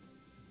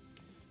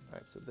 All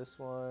right, so this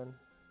one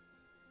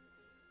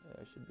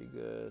should be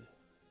good.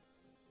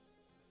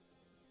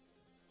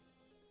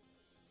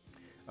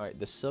 All right,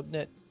 the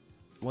subnet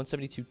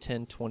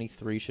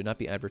 172.10.23 should not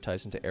be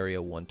advertised into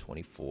area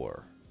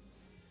 124.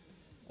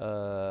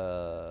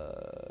 Oh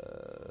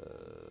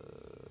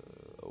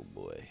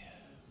boy.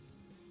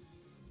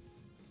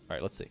 All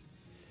right, let's see.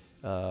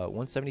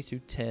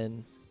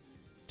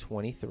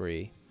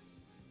 172.10.23.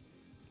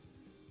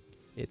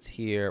 It's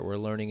here. We're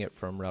learning it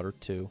from router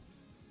 2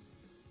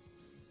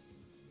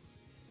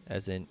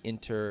 as an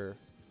inter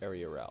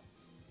area route.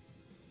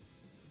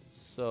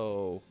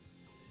 So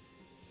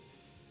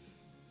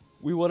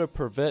we want to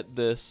prevent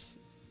this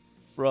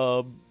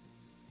from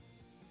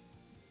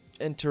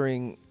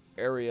entering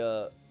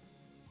area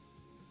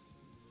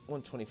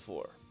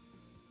 124.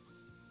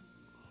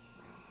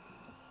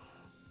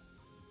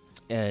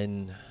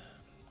 And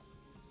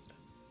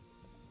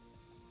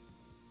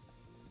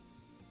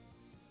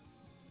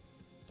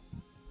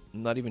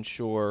I'm not even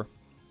sure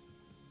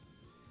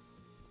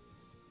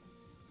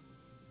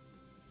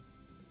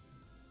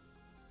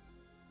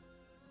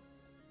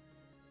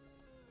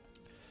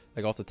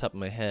like off the top of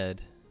my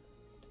head,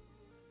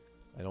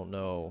 I don't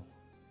know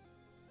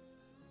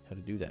how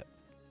to do that.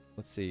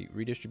 Let's see.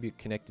 Redistribute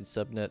connected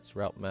subnets,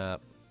 route map,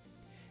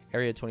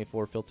 area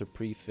 24 filter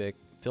prefix,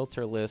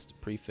 filter list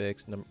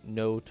prefix,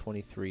 no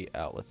 23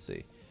 out. Let's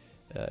see.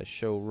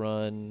 Show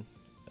run.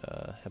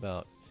 How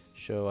about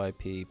show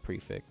IP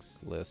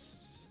prefix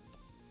lists?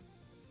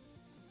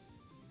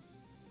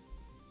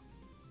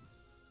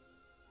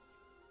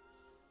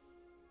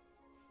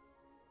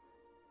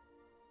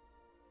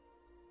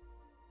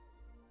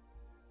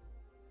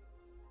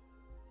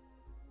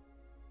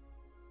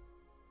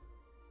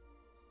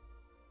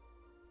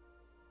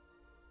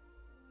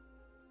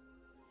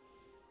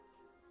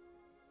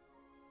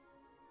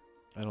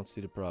 I don't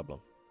see the problem.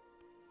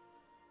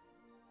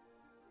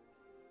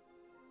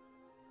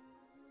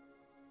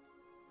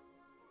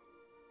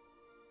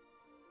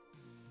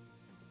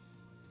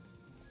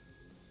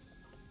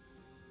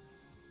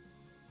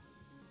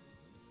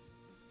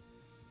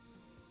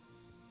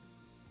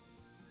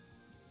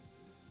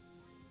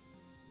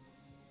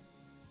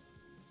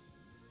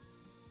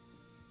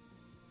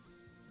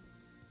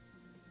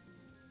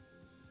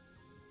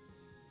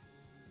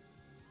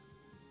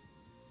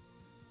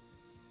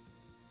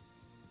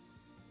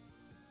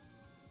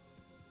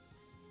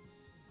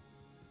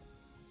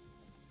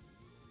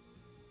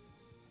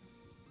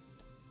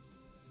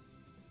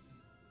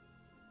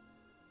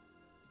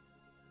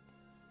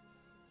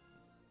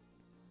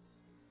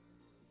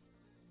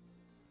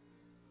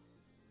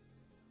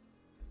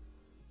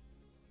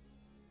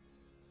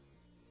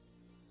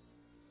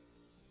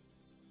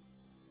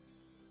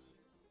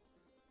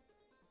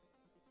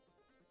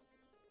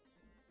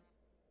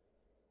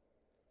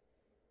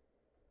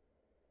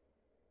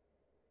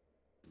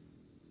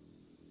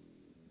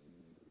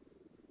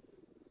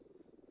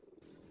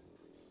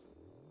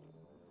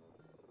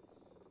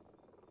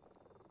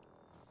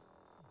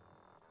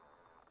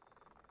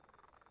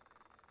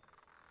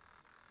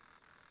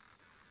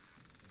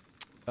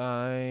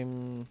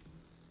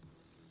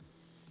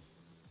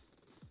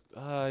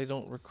 I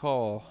don't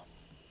recall.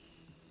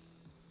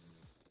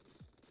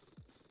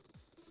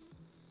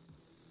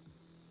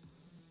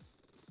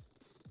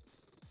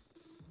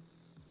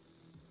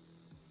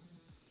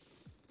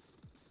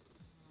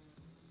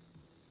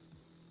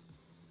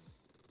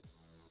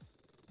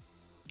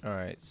 All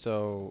right,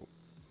 so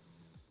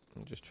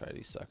let me just try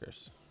these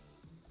suckers.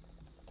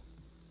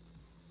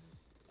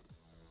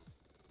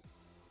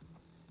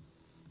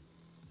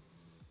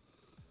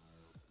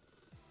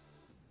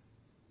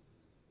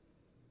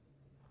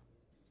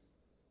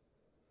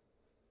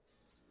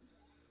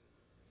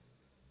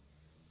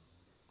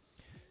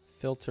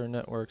 Filter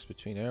networks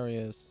between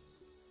areas.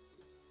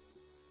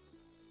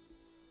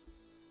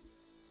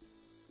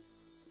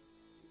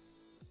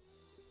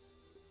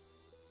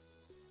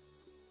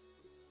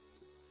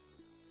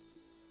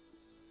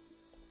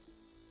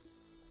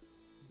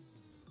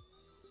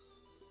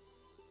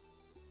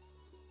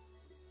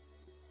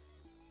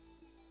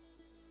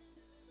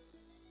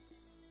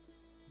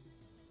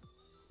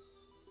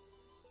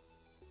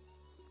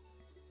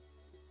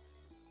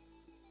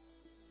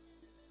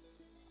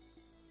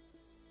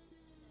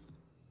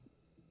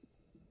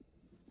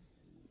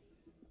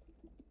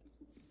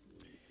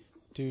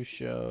 Do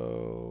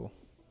show.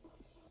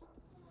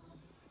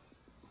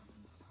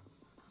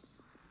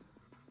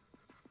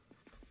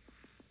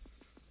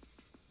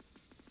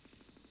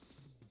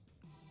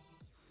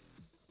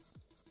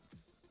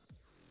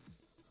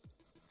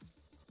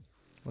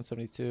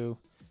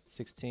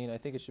 172.16. I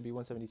think it should be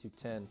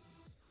 172.10.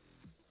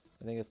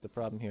 I think that's the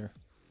problem here.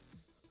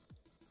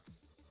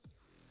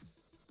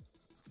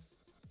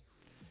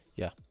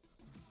 Yeah.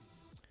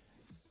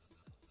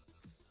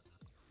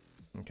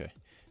 Okay.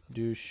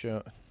 Do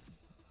show.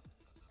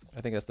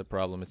 I think that's the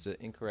problem. It's an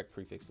incorrect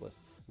prefix list.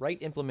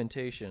 Right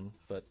implementation,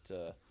 but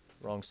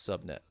wrong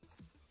subnet.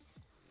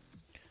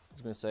 I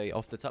was going to say,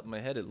 off the top of my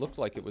head, it looked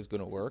like it was going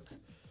to work,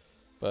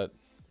 but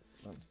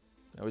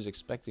I was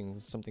expecting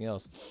something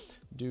else.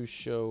 Do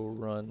show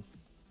run.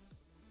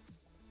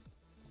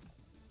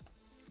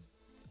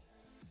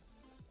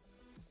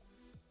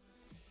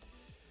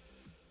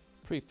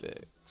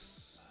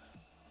 Prefix.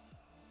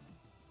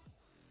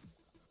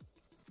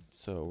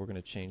 So we're going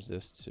to change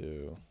this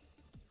to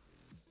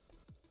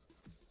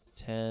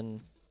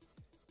 10.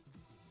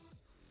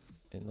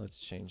 And let's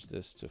change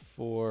this to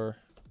 4.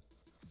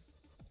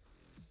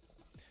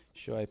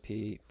 Show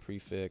IP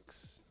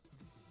prefix.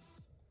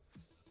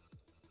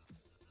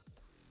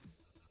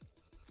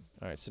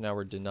 All right, so now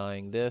we're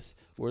denying this.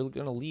 We're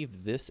going to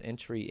leave this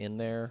entry in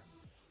there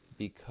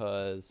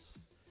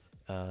because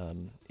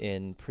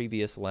in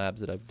previous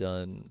labs that I've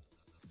done,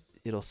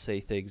 it'll say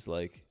things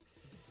like,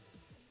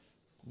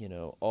 you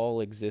know,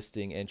 all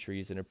existing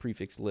entries in a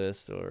prefix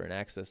list or an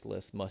access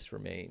list must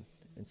remain.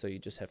 And so you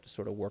just have to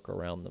sort of work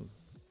around them.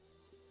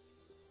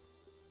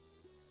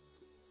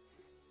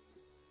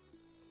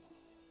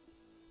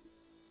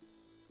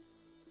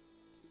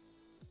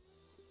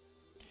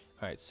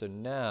 All right, so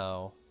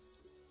now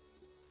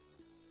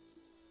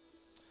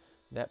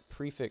that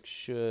prefix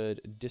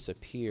should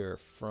disappear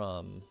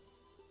from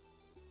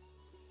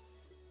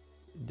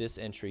this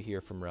entry here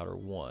from router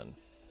 1.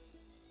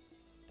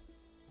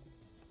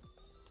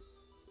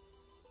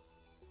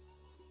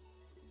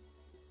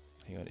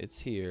 Hang on, it's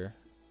here.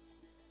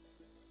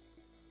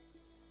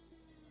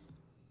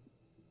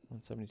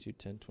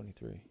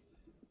 172.10.23.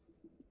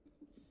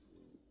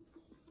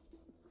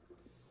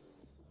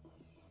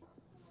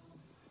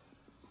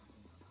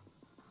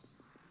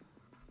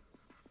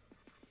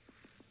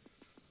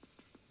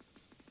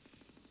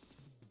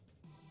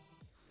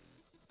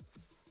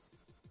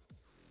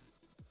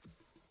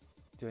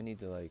 Do I need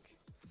to, like,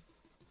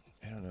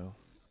 I don't know.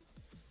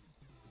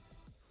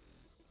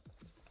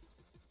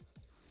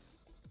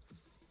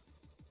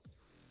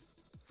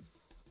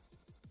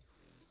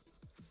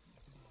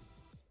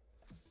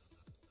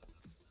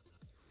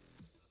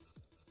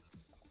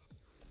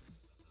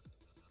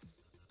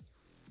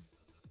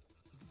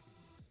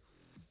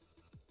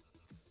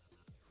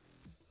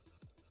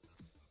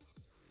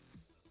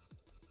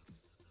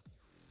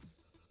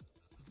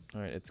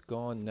 All right, it's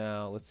gone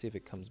now. Let's see if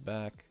it comes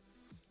back.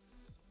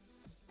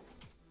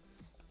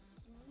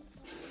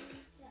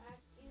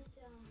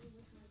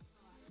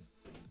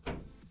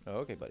 Oh,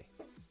 okay, buddy.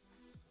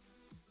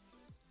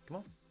 Come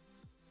on.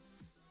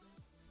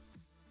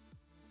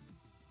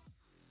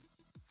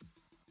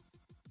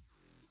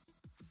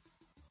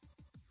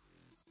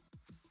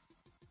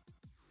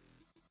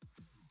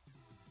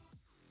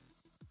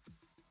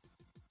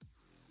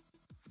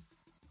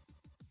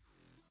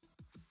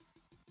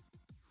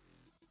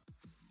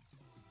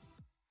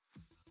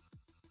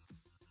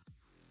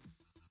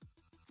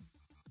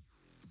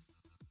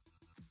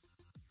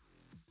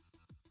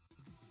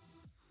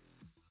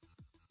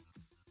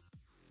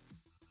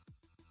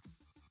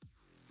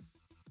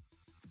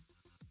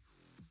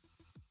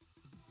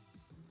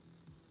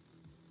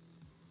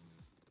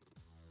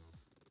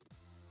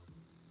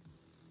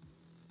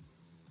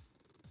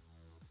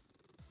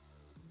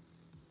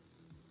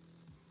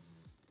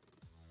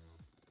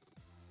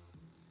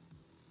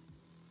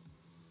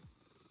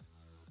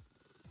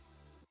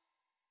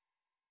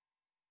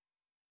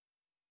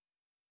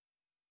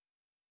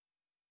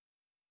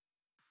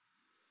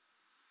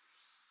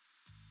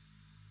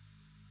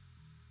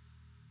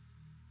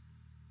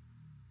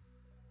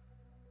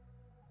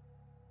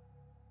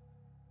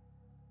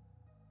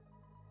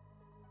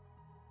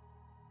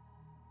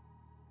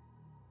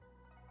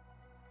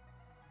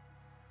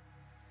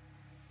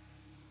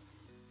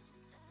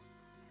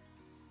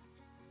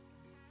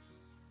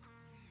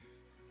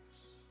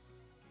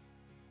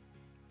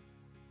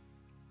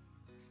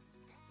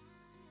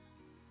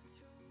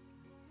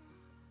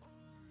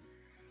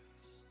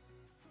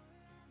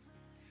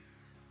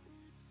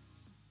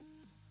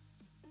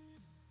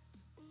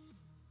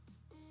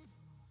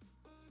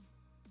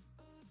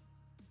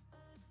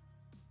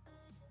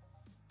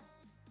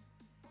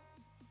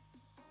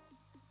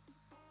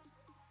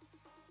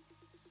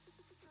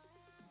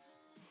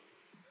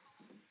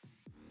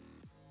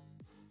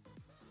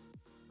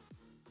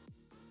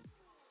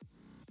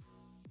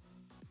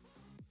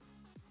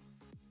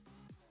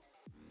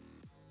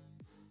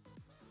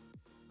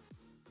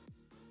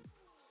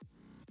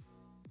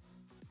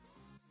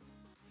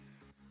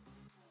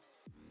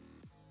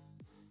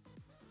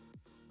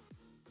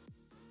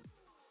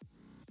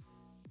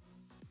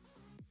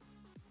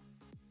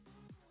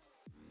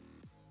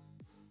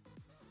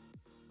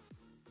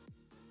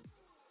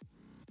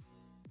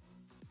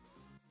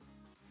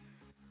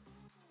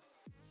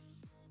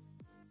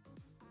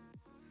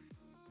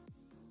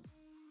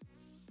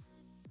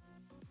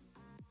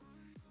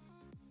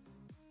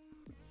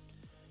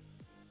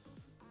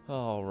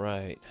 All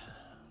right.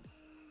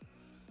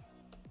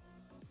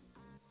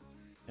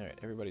 All right,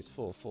 everybody's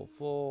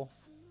full.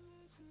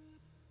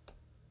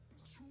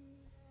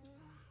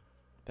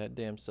 That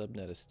damn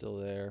subnet is still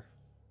there.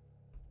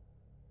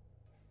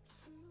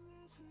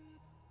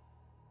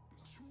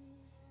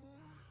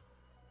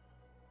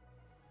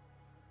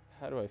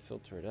 How do I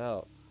filter it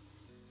out?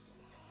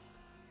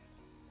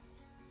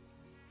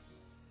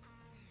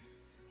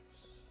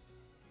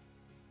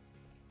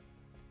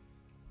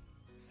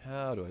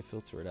 How do I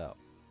filter it out?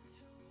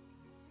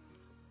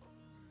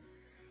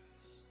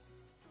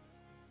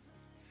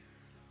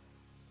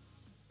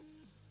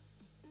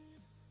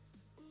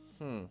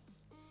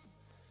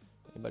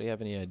 Anybody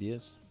have any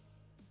ideas?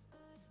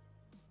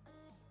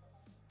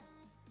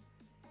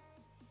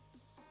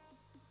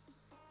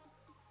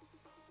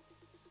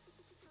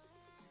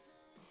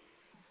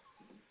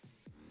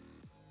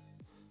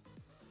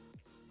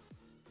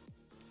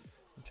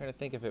 I'm trying to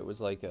think if it was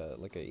like a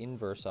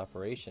inverse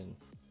operation,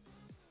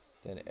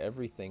 then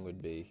everything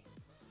would be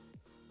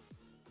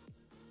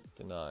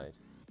denied.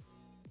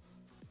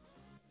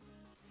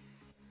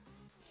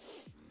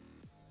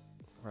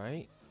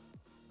 Right?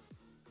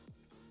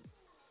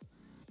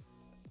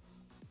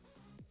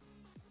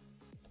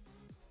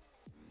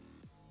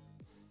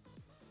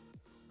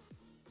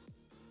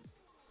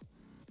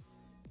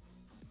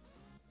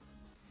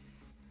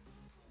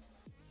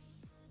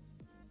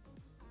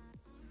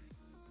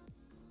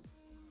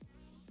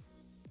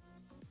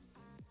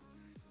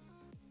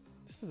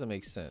 This doesn't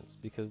make sense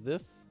because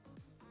this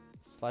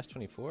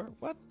 /24?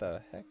 What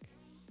the heck?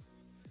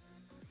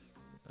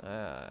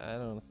 I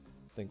don't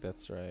think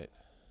that's right.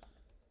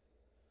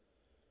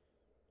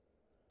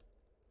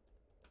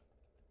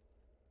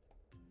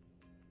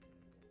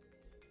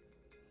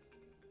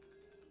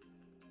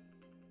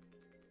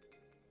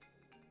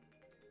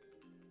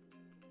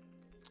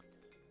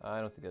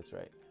 I don't think that's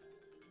right.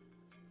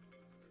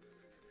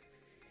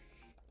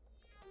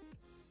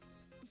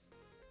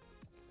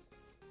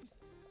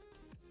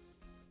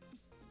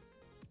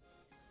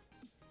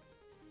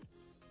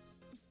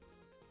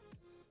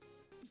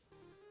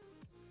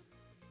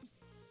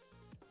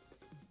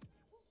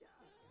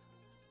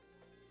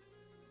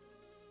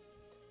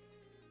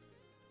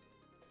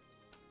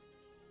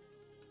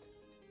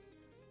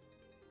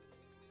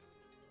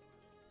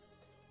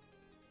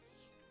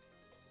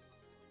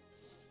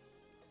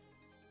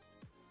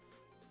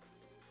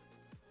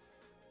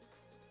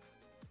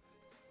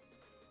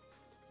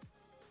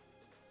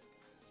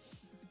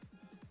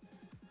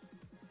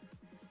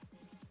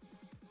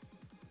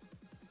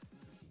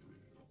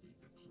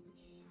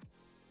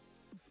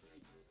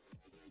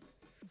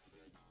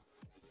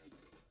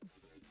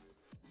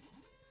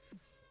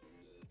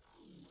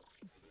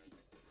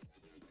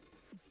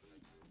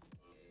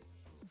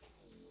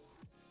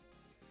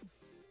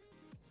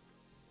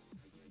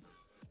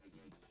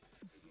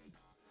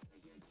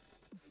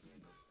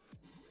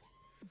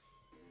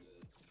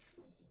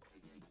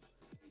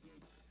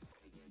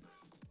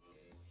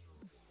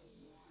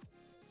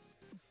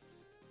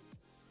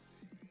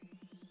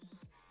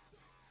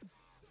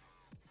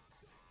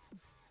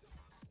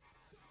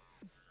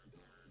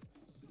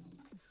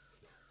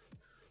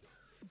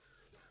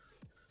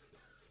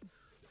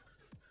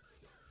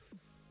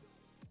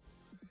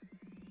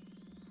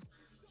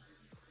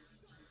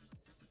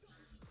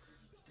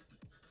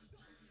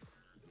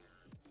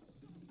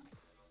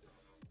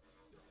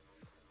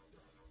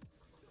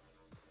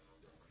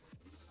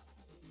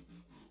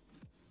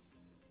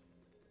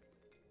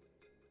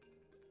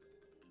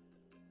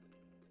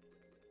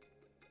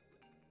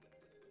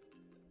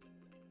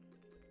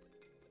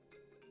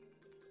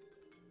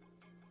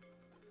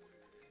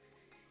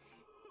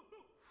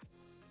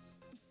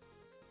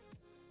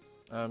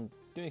 I'm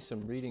doing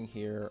some reading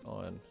here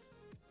on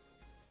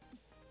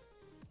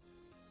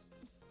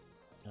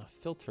a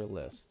filter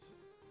list.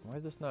 Why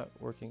is this not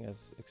working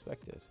as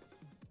expected?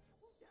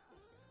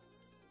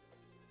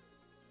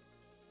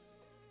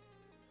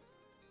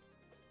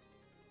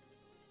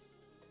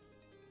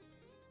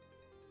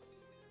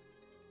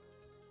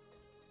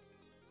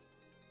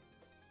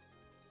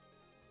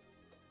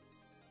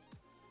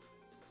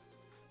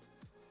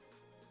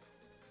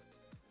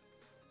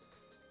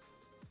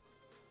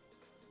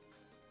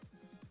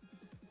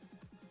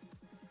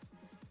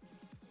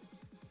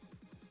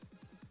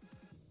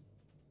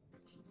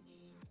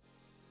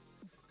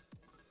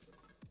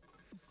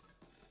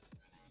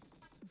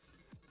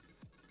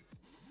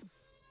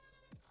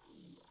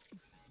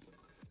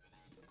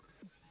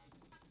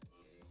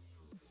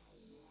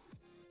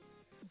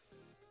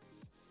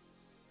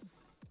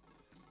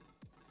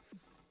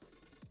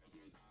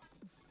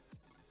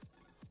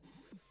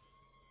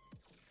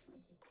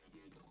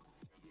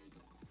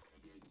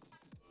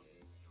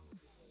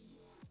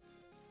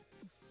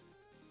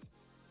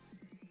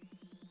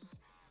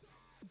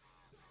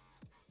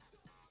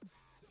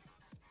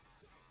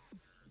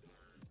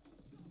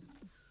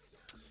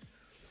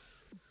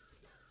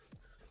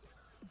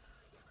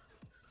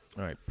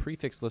 All right,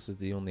 prefix list is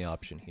the only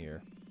option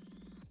here.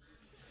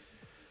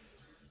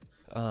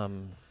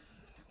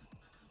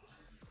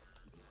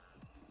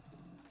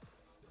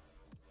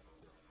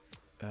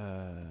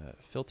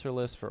 Filter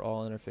list for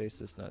all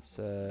interfaces not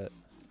set.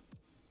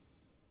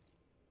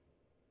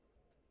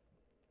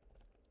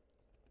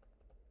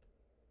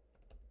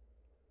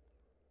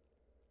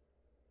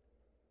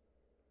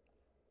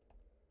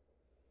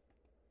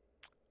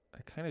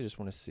 I kind of just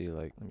want to see,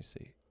 like, let me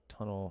see.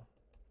 Tunnel.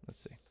 Let's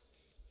see.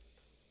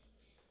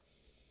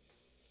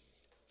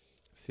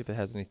 See if it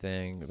has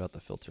anything about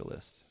the filter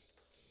list.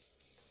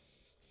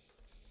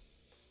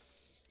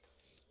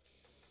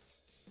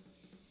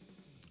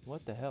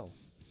 What the hell?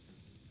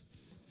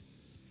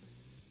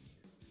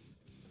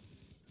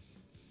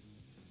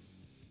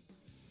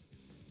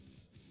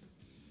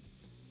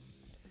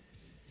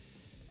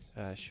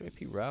 Show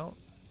IP route.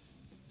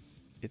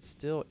 It's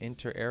still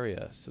inter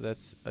area, so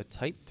that's a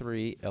type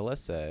 3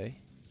 LSA.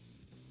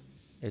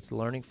 It's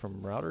learning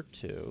from router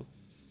 2.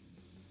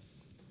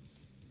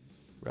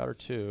 Router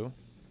 2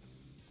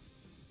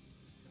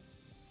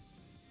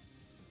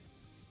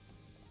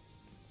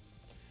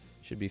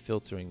 should be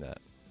filtering that.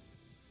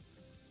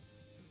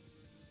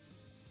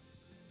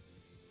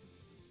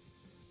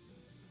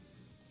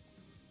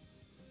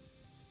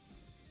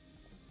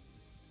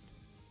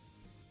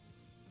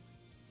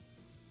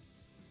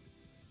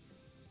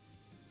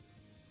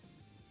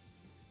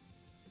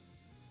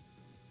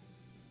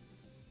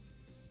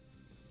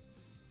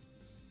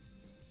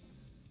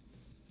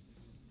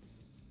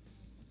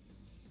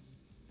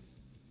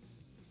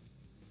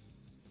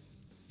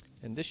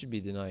 And this should be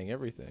denying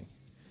everything.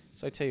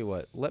 So I tell you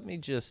what, let me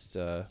just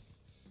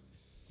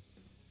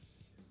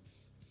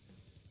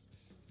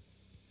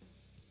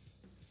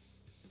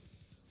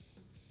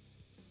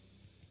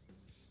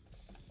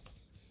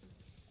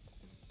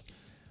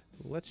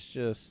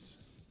let's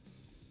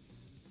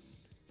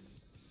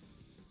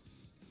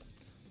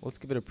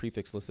give it a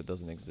prefix list that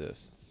doesn't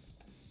exist.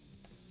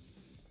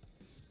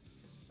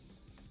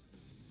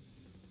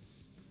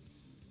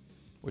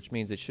 Which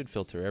means it should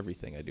filter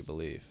everything, I do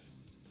believe.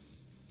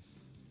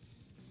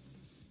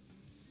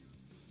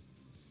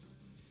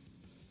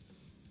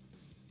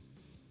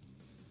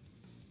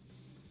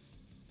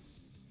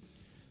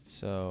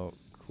 So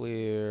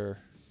clear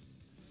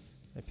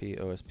IP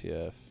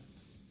OSPF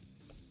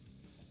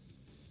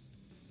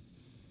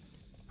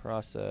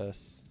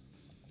process,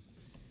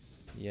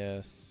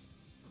 yes.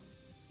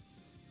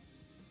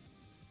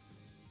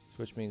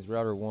 Which means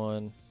router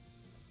 1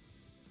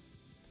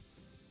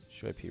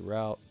 show IP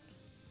route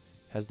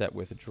has that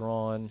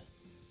withdrawn.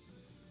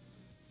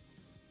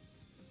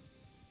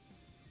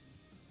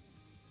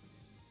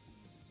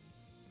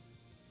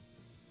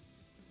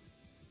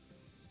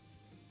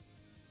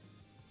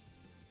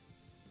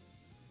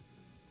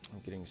 I'm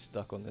getting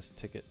stuck on this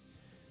ticket.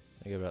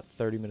 I got about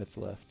 30 minutes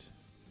left.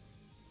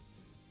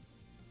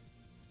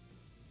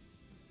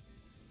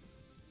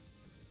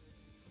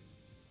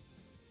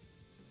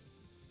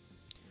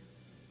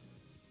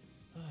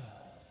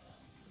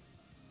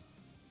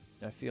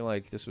 I feel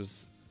like this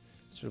was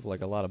sort of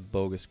like a lot of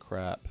bogus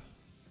crap.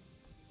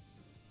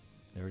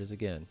 There it is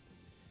again.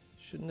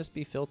 Shouldn't this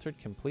be filtered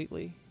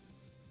completely?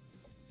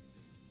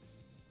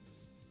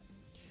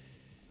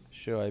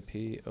 Show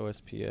IP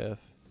OSPF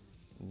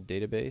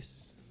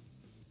database.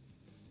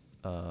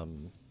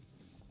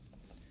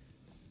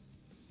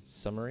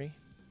 Summary.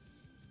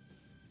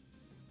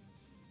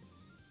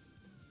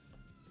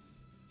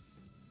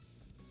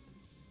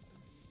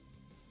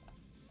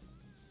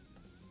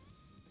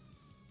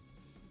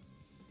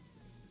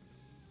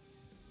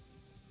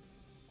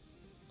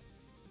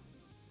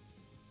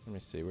 Let me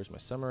see, where's my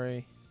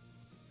summary?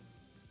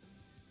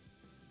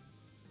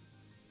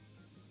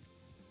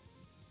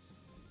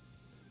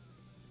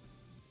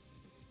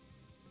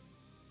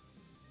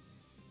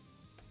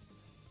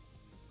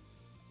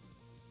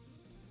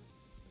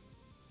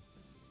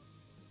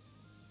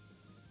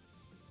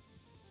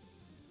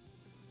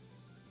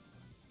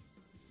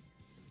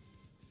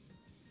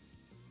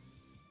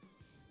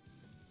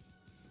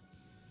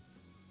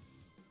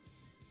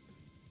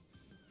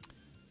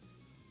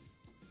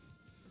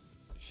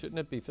 Shouldn't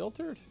it be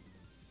filtered?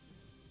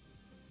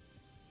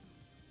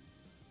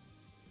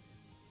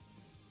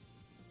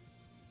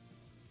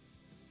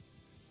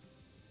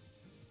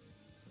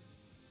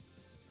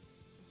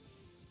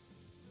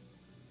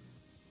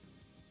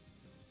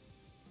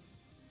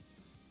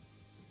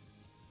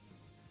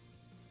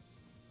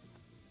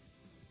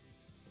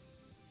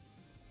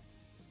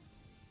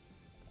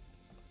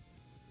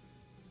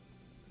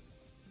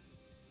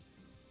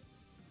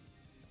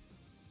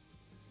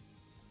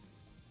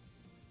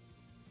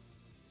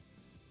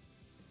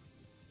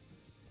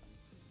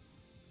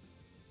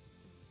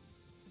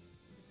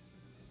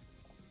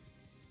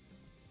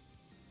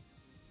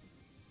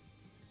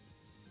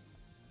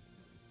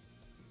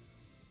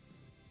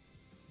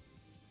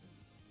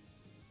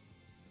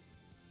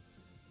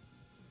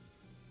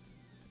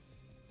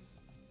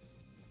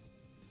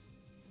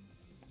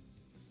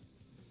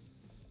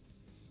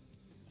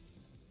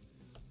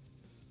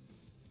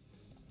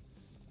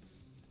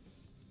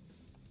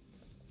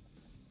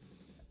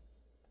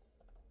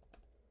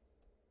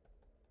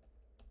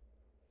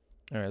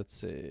 All right, let's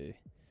see.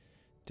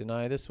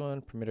 Deny this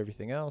one, permit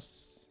everything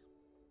else.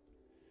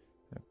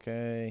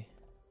 Okay.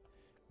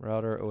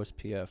 Router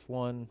OSPF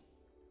 1.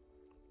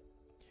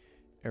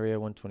 Area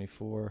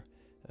 124.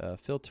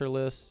 Filter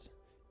list.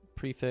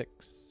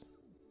 Prefix.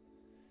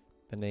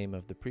 The name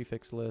of the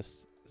prefix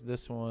list is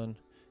this one.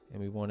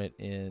 And we want it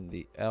in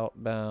the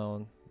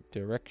outbound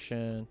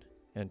direction.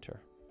 Enter.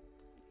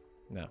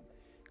 Now,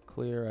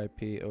 clear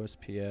IP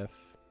OSPF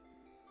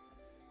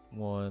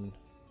 1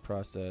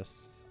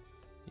 process.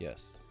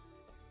 Yes.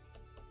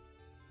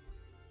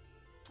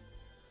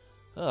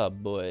 Oh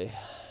boy.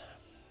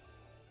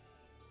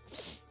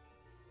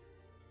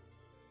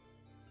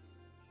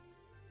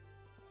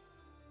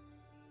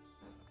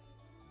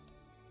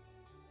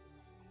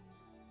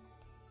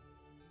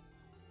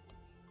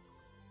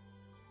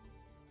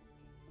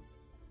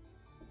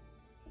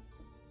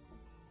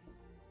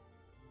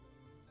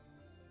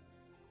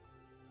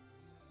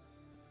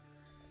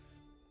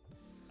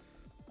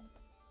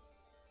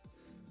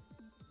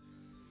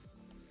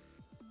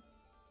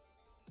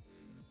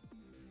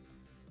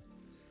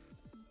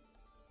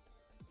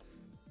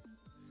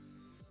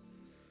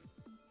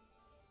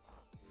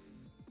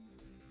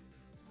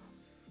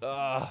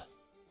 Ugh.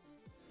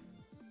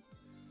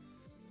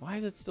 Why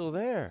is it still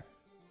there?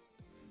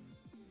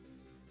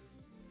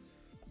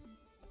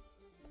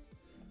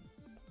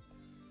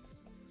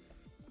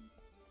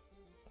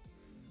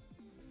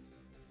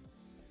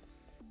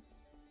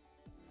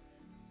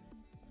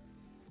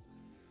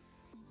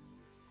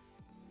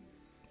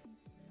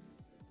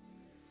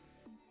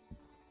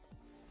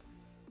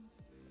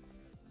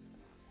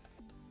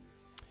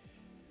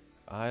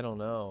 I don't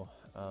know.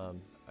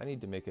 I need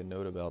to make a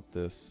note about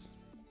this.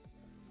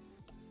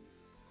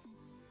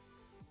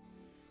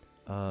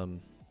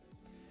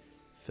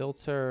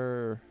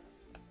 Filter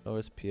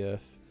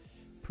OSPF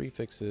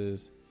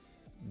prefixes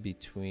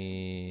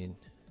between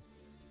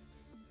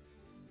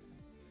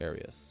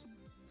areas.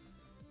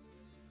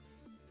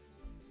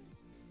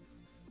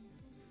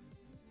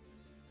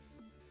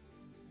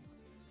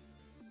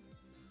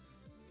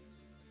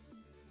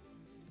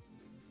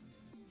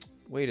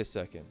 Wait a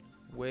second.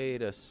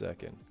 Wait a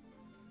second.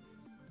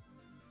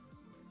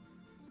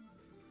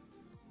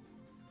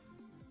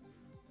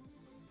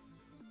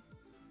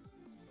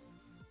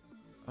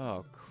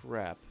 Oh,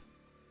 crap.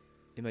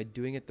 Am I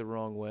doing it the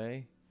wrong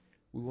way?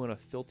 We want to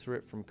filter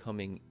it from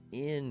coming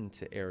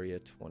into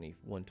area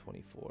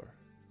 124.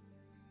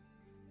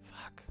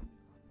 Fuck.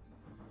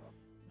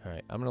 All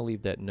right, I'm going to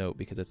leave that note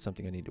because that's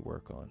something I need to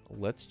work on.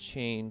 Let's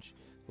change.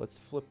 Let's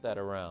flip that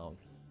around.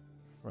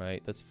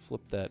 Right? Let's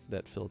flip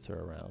that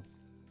filter around.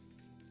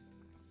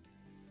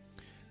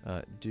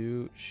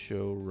 Do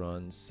show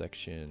run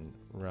section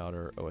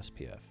router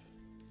OSPF.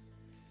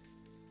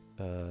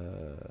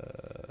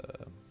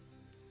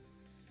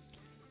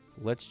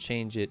 Let's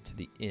change it to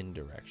the in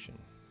direction.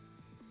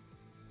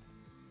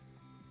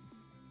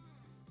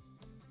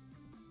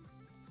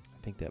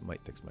 I think that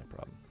might fix my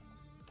problem.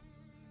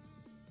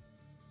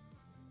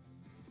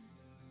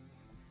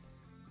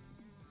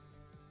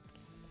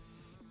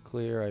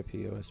 Clear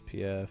IP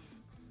OSPF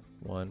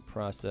 1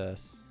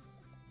 process.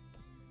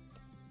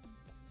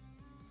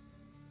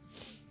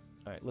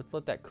 All right, let's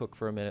let that cook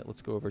for a minute.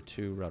 Let's go over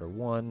to router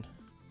 1.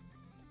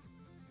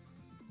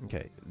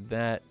 Okay,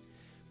 that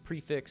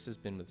prefix has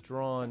been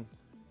withdrawn.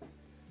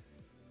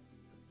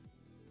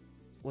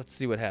 Let's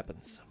see what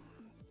happens.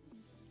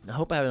 I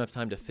hope I have enough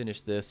time to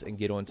finish this and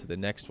get on to the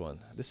next one.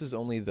 This is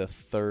only the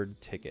 3rd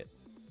ticket.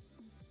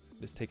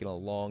 It's taken a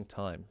long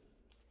time.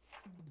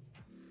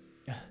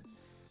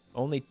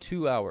 Only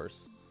 2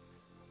 hours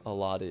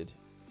allotted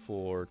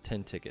for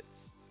 10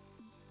 tickets.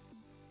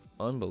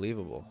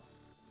 Unbelievable.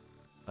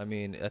 I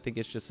mean, I think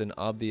it's just an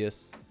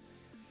obvious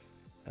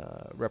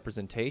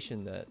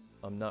representation that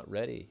I'm not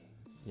ready.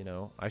 You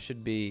know, I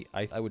should be,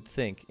 I would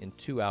think in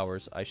 2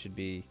 hours, I should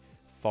be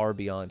far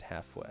beyond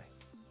halfway.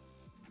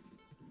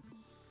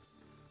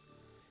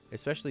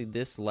 Especially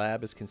this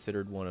lab is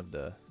considered one of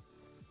the,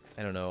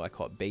 I don't know, I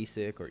call it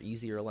basic or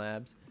easier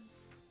labs.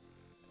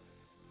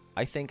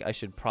 I think I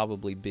should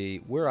probably be,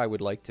 where I would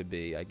like to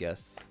be, I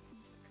guess,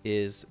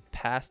 is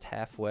past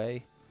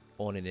halfway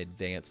on an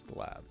advanced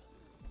lab.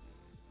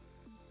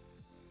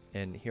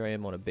 And here I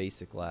am on a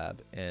basic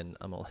lab, and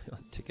I'm only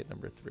on ticket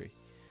number 3.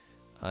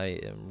 I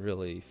am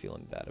really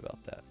feeling bad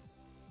about that.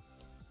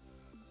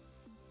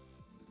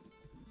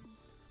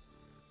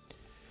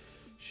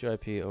 Show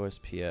IP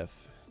OSPF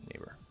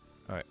neighbor.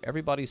 All right,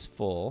 everybody's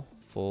full.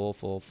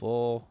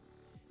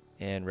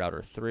 And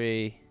router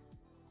 3.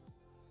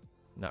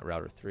 Not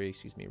router 3,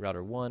 excuse me,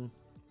 router 1.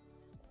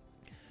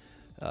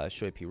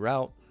 Show IP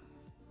route.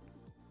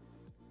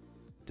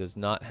 Does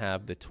not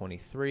have the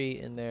 23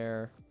 in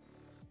there,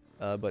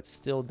 but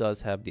still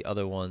does have the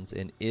other ones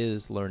and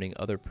is learning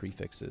other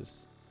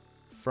prefixes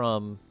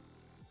from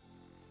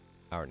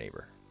our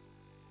neighbor.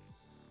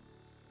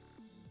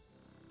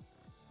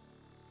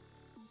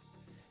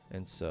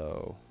 And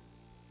so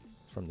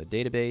from the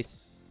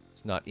database,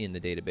 it's not in the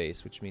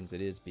database, which means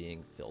it is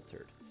being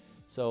filtered.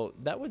 So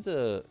that was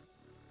a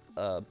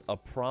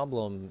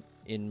problem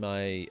in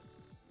my,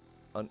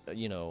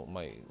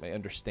 my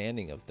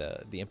understanding of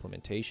the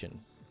implementation.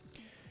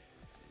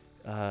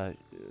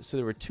 So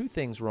there were two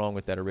things wrong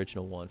with that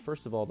original one.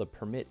 First of all, the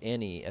permit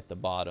any at the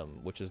bottom,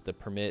 which is the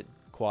permit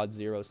quad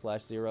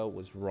 0/0,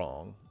 was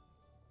wrong.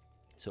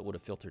 So it would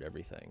have filtered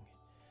everything.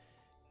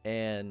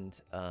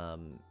 And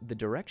the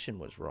direction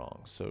was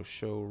wrong. So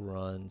show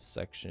run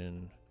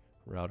section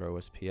router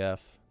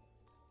OSPF.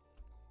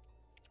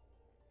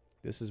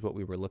 This is what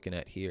we were looking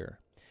at here.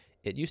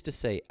 It used to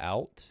say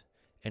out,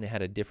 and it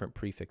had a different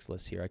prefix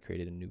list here. I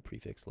created a new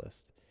prefix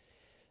list.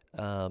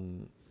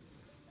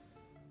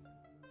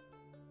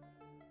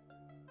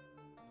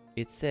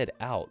 It said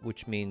out,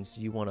 which means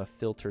you want to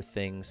filter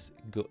things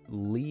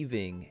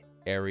leaving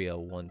area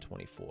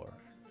 124,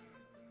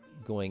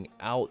 going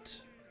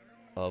out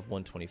of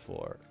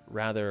 124.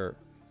 Rather,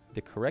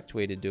 the correct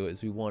way to do it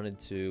is we wanted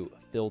to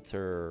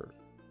filter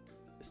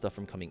stuff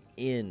from coming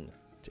in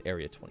to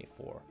area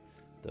 24,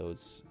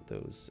 those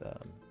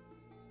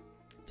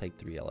type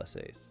 3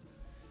 LSAs.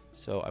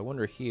 So I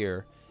wonder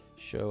here,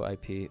 show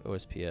IP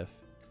OSPF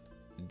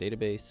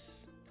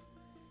database.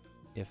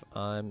 If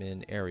I'm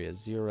in area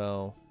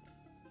 0,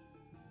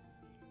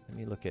 let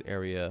me look at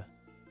area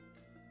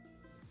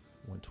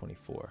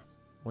 124.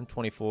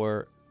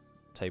 124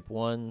 type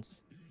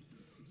 1s,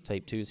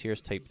 type 2s,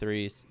 here's type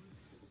 3s.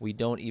 We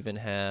don't even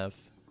have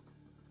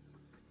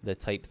the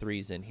type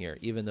 3s in here,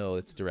 even though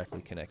it's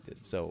directly connected.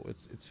 So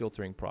it's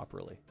filtering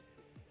properly.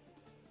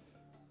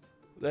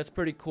 That's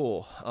pretty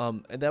cool.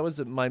 And that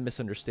was my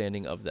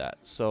misunderstanding of that.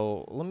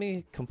 So let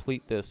me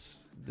complete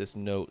this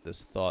note,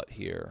 this thought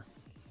here.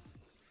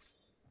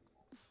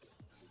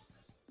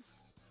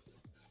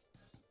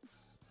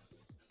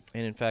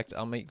 And in fact,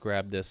 I might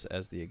grab this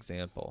as the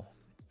example.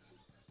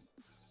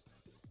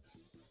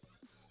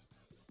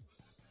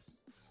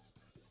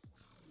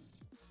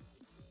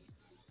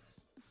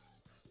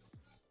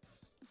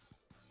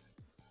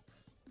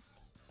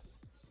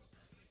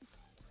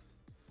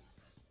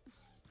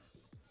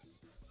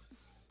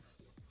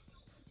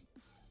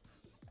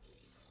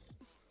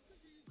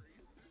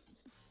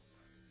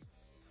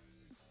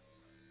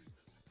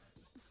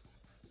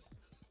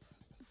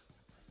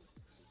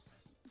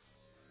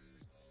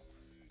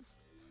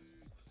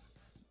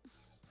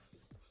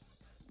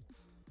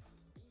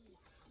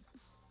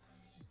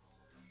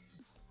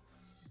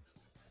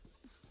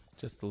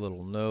 Just a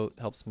little note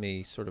helps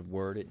me sort of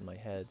word it in my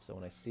head, so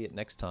when I see it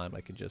next time,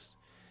 I could just,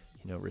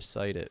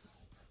 recite it.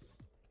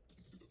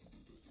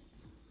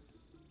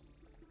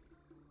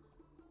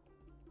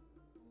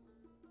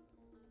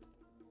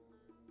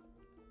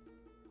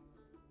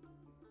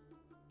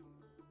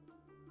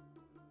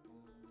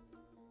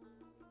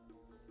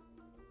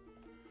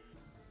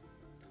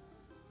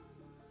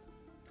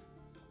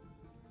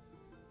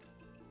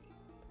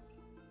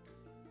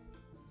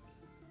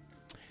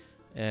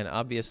 And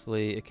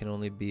obviously, it can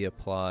only be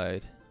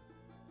applied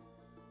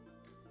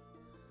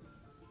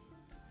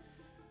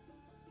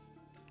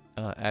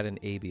at an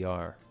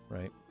ABR,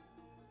 right?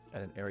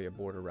 At an area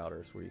border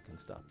routers where you can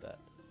stop that.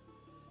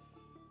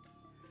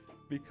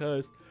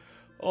 Because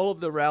all of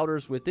the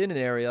routers within an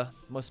area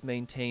must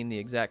maintain the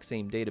exact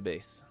same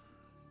database.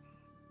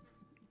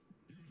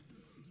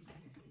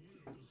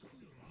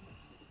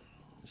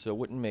 So it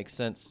wouldn't make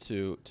sense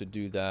to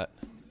do that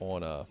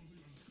on a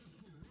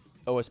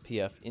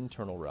OSPF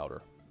internal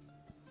router.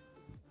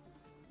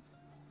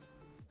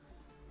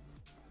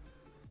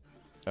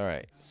 All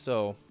right,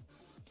 so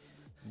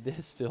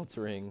this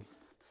filtering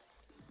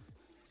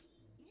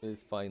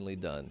is finally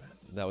done.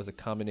 That was a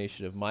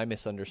combination of my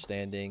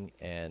misunderstanding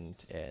and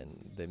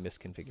the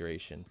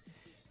misconfiguration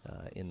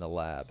in the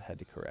lab had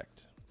to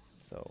correct.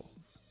 So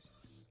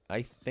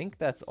I think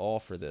that's all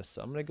for this.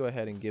 So I'm going to go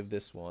ahead and give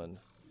this one,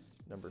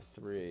 number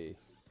 3,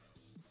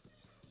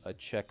 a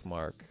check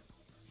mark,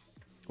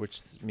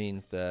 which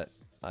means that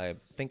I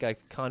think I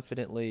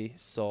confidently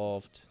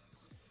solved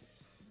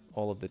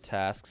all of the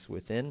tasks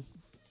within.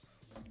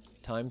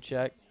 Time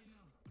check,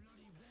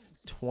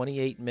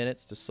 28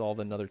 minutes to solve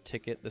another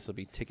ticket. This will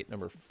be ticket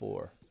number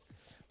 4.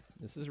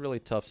 This is really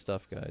tough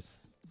stuff, guys.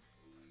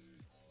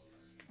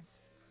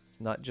 It's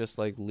not just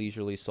like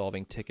leisurely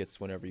solving tickets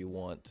whenever you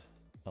want.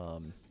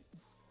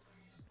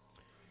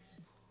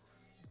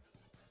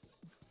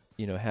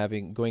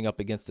 Going up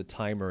against a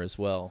timer as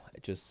well,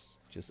 it just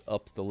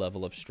ups the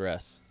level of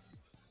stress.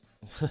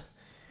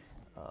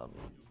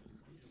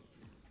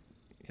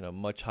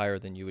 Much higher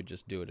than you would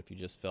just do it if you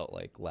just felt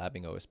like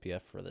labbing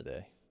OSPF for the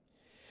day.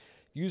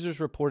 Users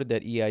reported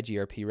that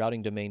EIGRP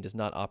routing domain does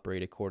not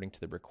operate according to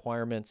the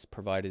requirements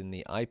provided in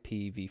the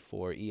IPv4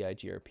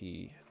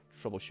 EIGRP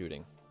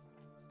troubleshooting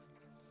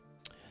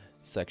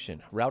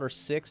section. Router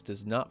 6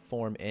 does not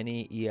form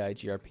any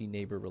EIGRP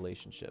neighbor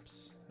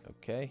relationships.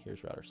 Okay,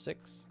 here's router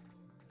 6.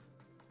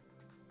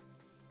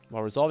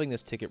 While resolving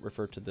this ticket,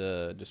 refer to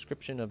the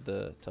description of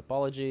the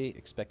topology,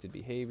 expected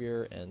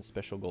behavior, and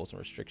special goals and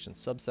restrictions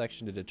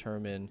subsection to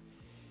determine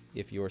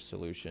if your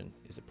solution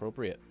is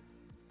appropriate.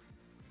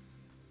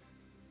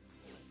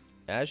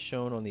 As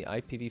shown on the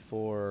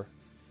IPv4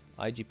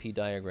 IGP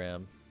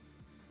diagram,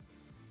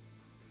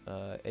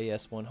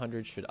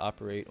 AS100 should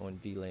operate on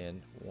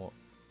VLAN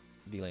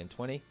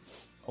 20.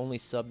 Only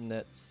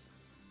subnets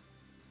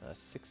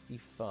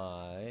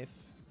 65,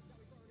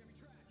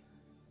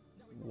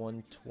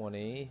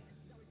 120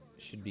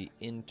 should be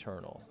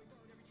internal.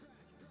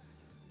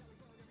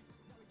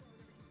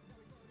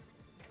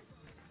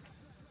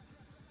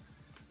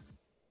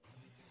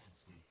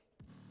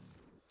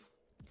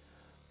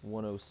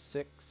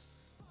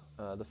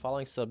 The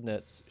following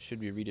subnets should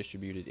be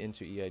redistributed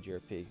into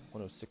EIGRP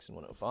 106 and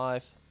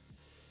 105.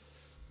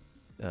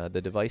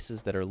 The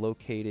devices that are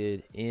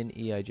located in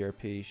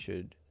EIGRP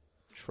should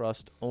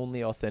trust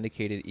only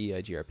authenticated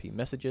EIGRP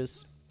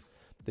messages.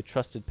 The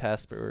trusted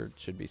password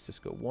should be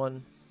Cisco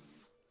 1.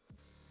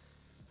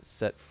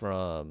 Set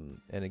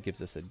from, and it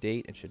gives us a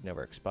date and should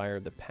never expire.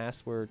 The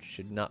password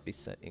should not be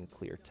set in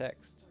clear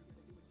text.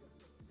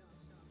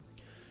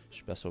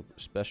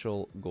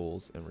 Special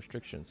goals and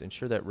restrictions.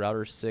 Ensure that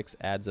router 6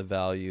 adds a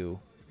value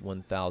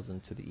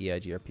 1000 to the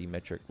EIGRP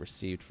metric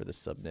received for the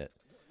subnet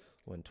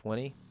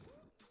 120.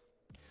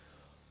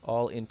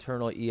 All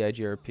internal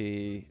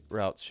EIGRP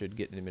routes should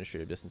get an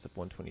administrative distance of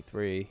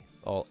 123.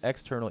 All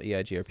external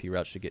EIGRP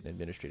routes should get an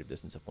administrative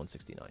distance of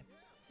 169.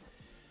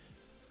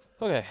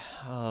 Okay.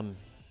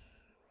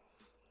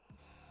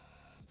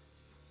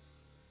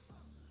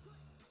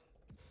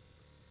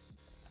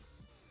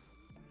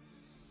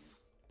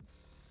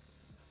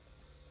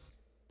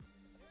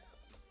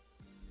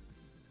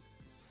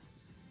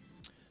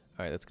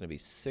 All right, that's going to be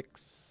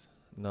 6,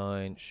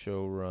 9,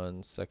 show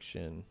run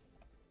section.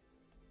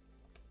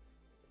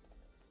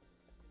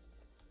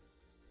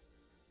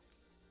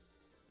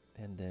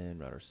 And then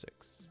router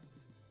 6.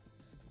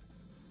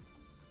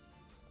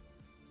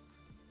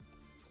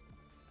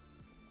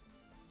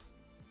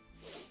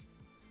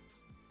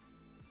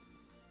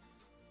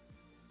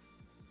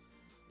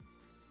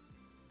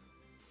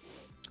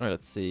 All right,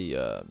 let's see.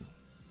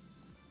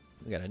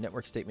 We got a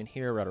network statement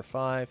here, router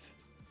 5.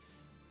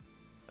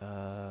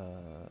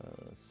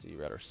 Let's see,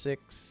 router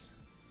 6.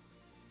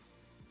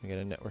 We got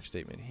a network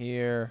statement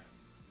here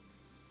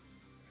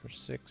for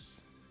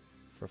 6,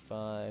 for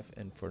 5,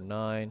 and for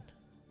 9.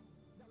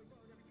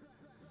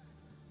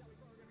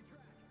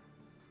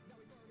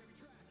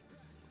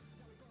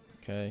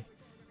 Okay.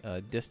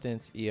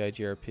 Distance,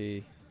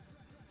 EIGRP.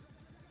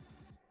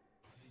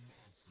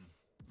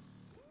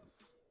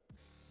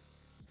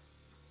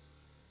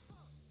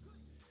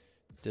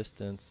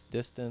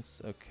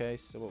 Distance. Okay,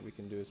 so what we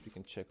can do is we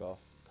can check off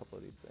a couple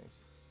of these things.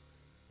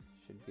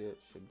 Should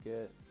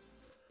get.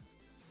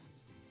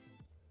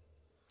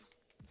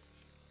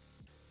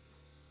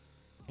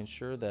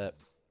 Ensure that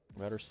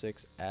router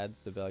 6 adds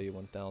the value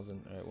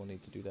 1000. All right, we'll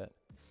need to do that.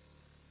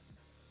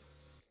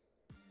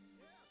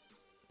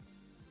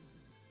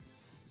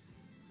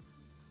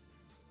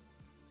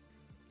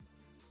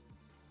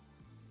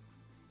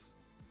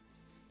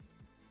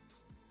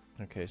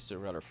 Okay, so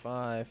router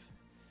 5.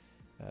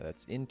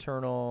 That's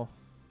internal.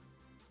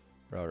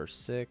 Router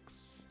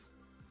 6.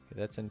 Okay,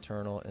 that's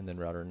internal. And then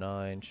router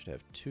 9 should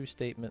have 2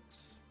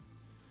 statements.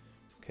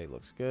 Okay,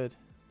 looks good.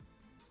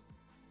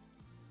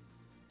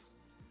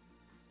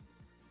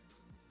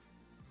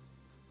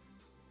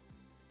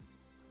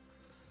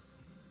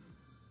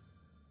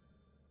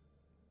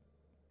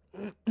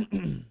 All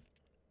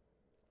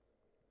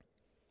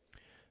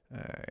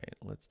right,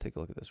 let's take a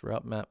look at this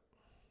route map.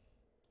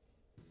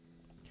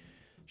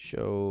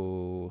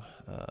 Show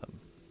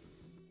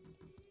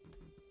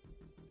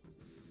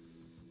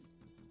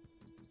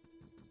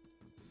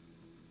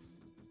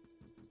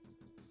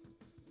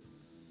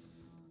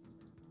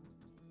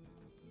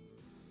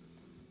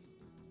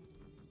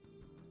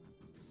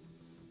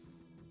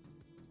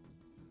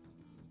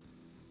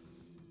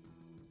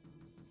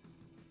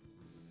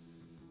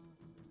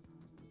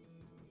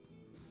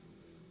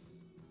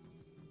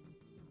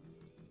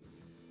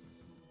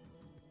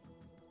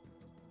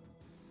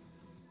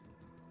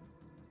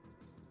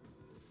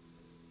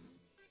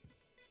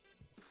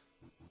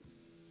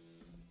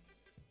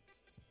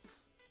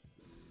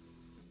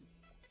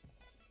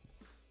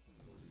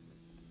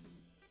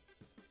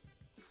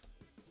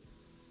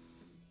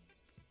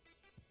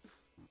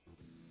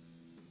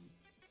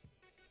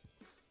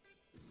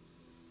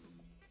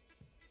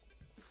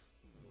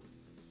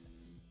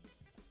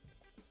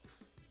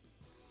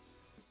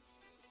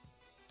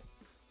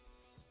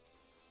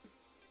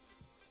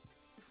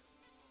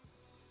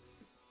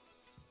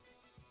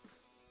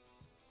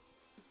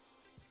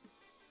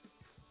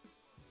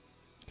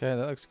Okay,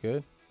 that looks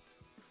good.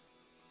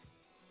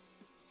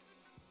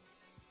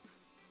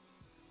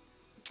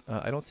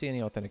 I don't see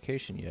any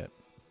authentication yet.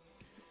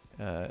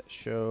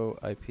 Show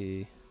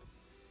IP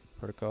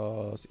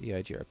protocols,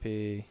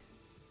 EIGRP.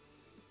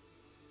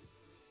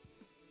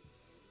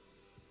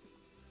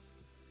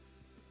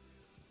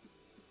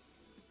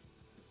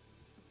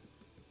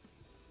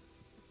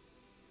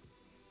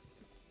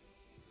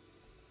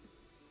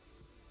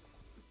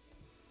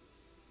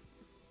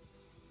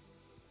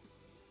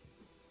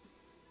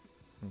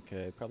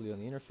 Okay, probably on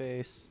the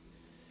interface.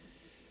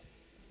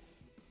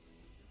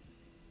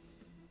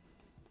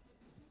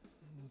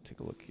 Take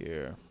a look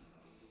here.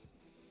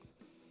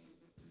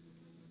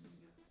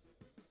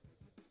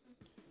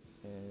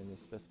 And the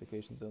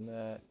specifications on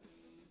that.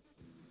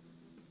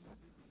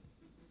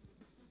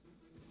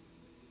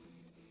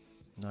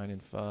 9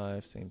 and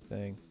 5, same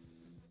thing.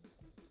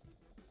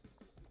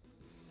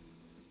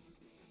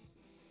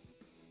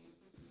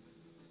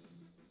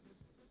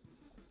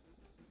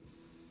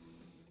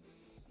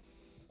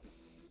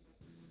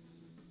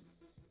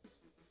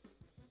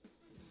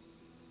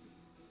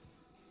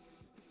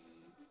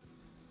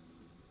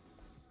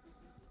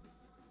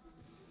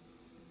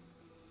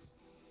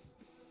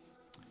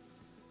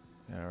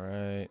 All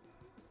right.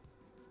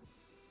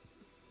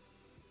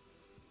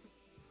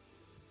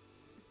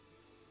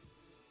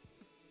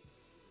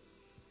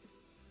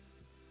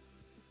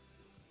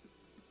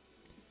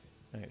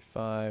 All right,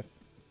 5,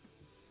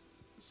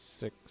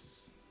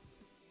 6,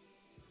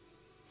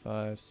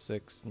 5,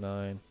 6,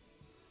 9.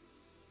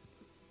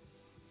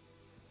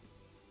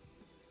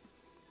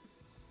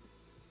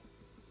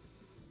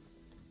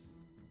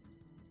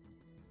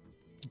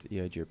 It's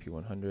EIGRP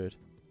 100.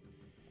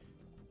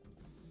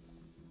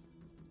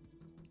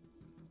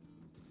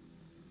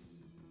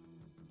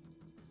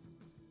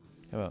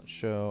 How about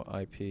show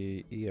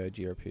IP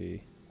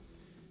EIGRP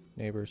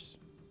neighbors?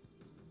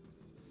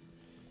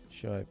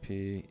 Show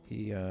IP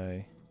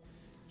EIGRP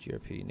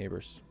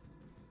neighbors.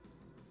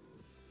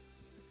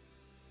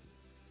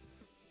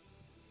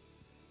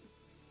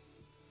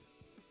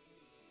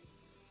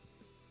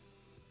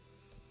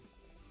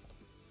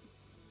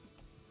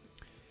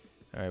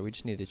 All right, we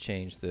just need to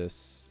change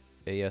this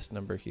AS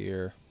number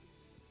here.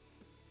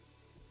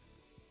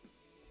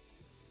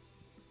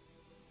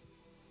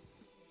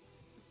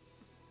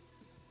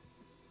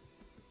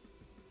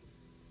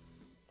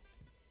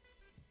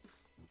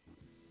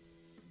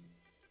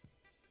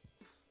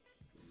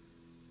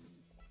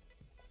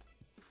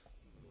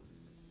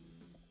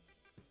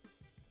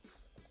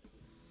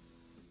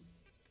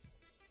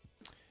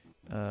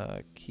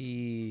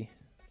 Key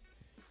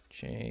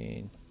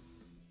chain.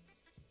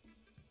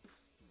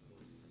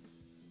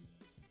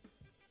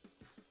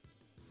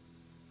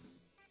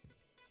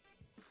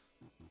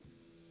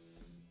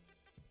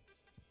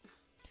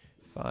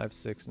 Five,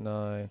 6,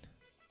 9.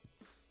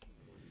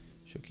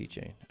 Show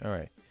keychain. All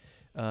right.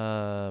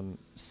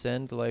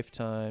 Send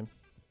lifetime.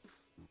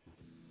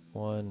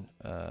 1.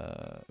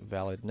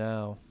 Valid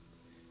now.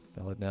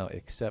 Valid now.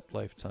 Accept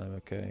lifetime.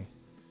 Okay.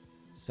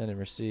 Send and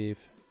receive.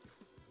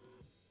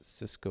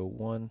 Cisco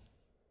 1.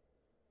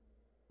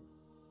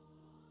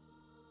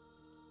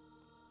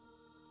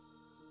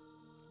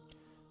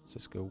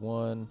 Cisco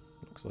 1.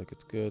 Looks like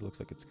it's good. Looks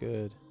like it's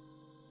good.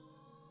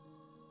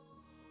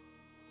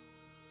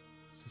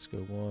 Cisco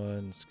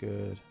 1 is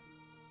good.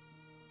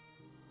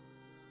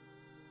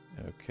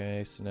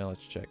 Okay, so now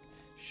let's check.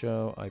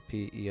 Show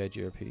IP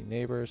EIGRP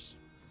neighbors.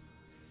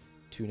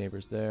 2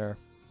 neighbors there.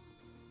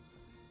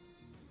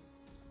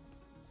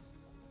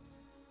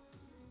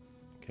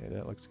 Okay,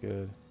 that looks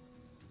good.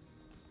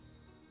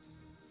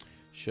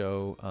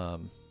 Show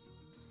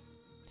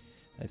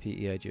IP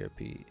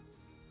EIGRP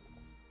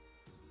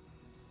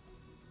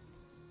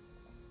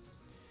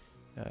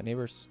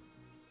neighbors.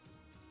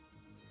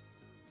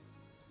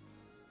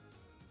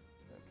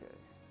 Okay.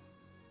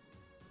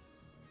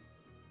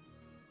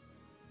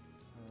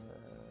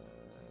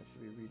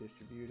 Should be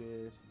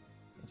redistributed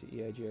into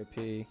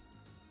EIGRP.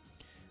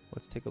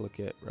 Let's take a look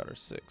at router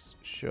 6.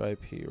 Show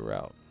IP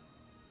route.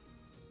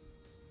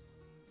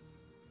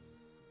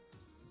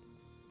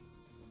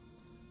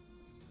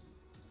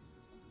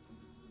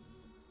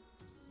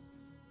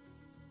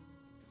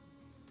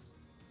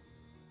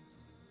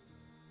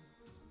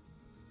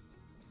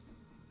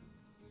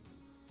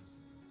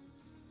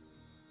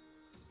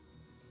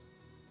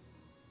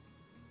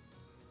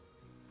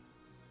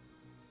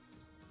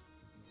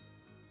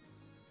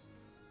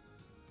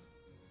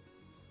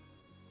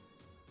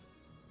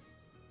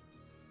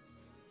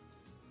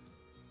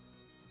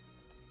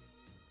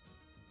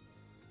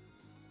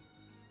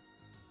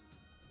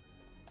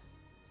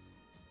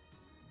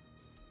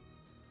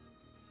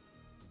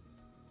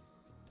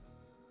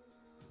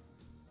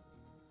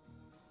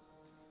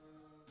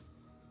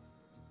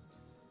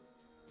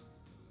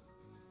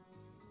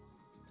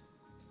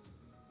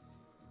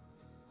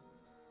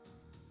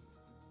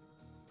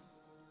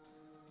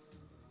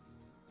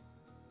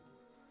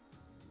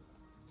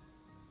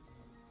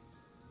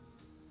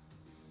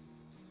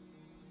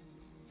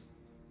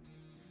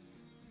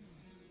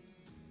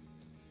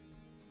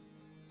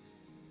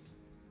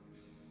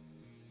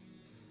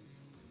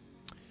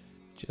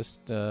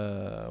 Just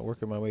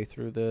working my way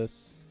through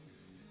this.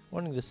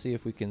 Wanting to see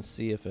if we can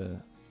see if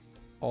a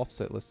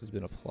offset list has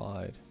been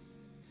applied.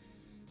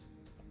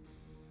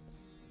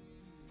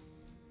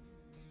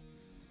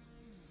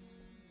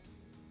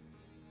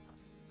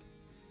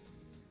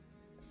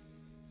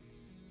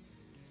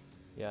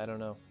 Yeah, I don't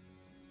know.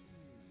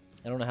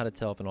 I don't know how to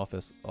tell if an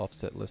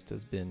offset list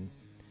has been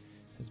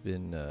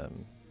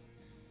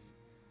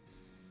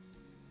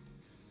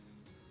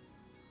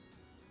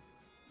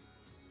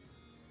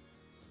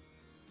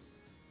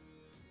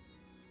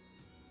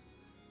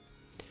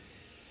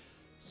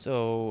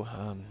so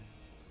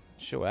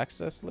show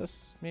access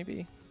lists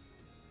maybe.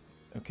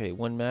 Okay,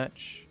 one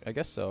match. I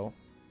guess so,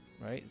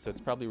 right? So it's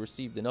probably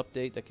received an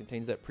update that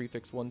contains that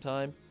prefix one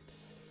time.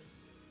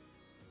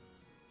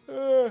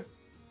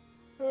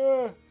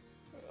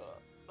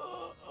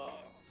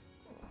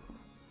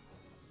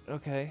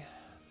 okay.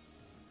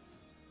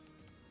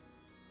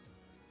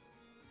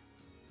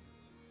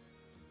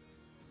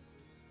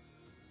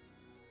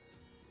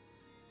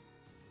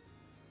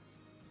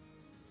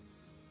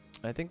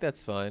 I think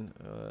that's fine.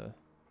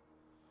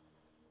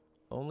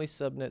 Only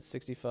subnet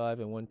 65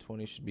 and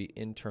 120 should be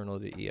internal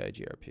to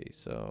EIGRP.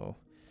 So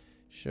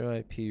show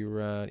IP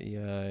route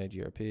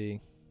EIGRP.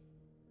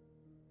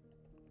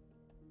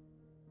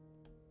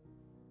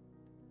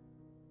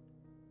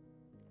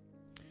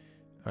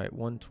 All right,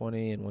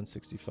 120 and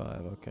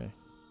 165. Okay.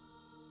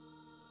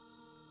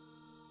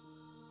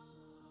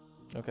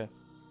 Okay.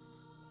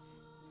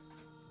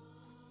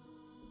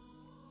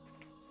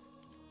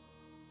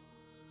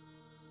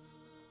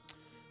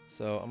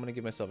 So I'm going to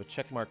give myself a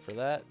check mark for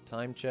that.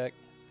 Time check.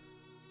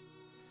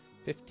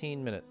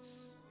 15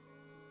 minutes.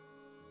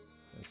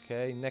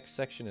 Okay, next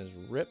section is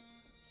RIP.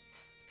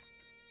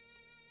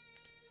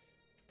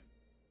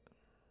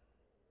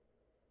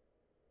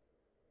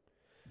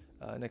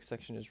 Next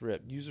section is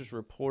RIP. Users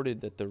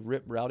reported that the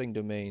RIP routing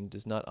domain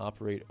does not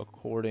operate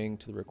according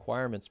to the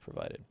requirements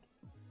provided.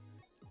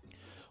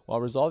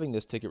 While resolving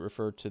this ticket,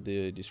 refer to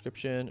the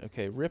description.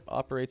 Okay, RIP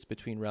operates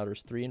between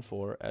routers 3 and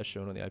 4 as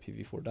shown on the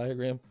IPv4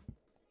 diagram.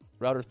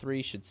 Router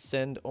 3 should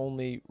send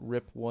only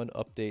RIP1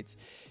 updates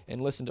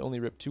and listen to only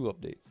RIP2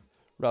 updates.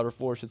 Router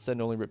 4 should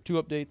send only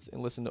RIP2 updates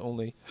and listen to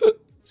only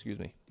excuse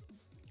me,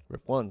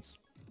 RIP1s.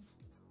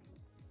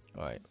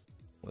 All right,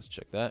 let's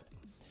check that.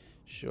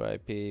 Show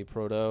IP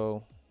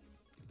proto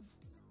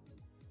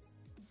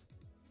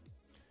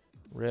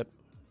RIP.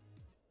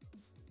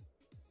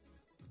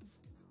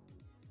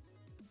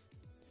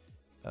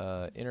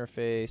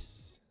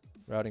 Interface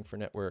routing for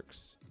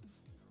networks.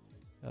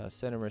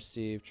 Send and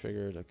receive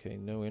triggered. Okay,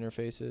 no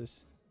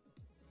interfaces.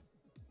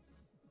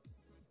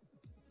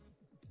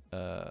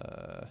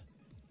 All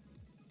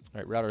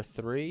right, router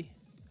 3.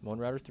 I'm on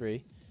router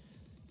 3.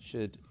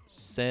 Should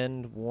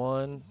send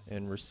 1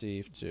 and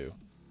receive 2.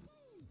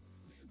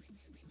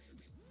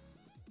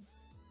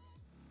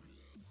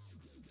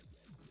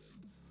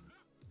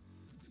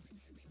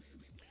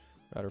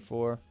 Router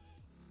 4.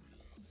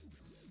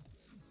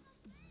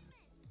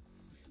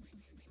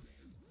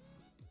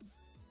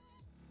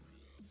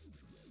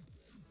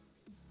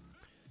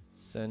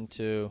 Send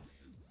 2,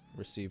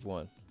 receive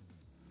 1.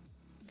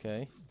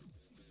 Okay.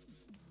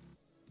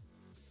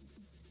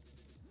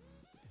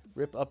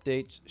 RIP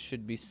updates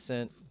should be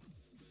sent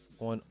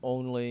on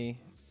only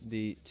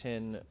the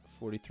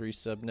 1043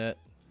 subnet.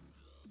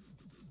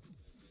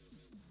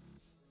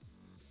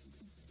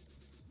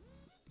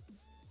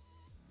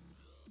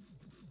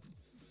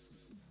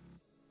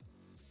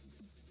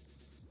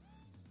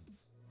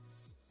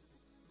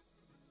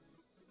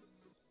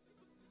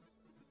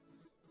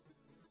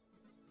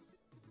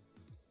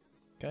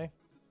 Okay.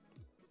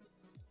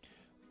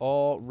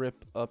 All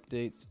RIP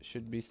updates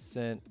should be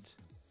sent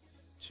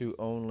to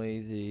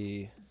only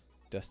the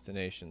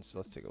destination. So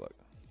let's take a look.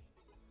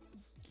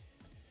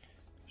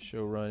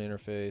 Show run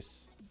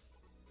interface.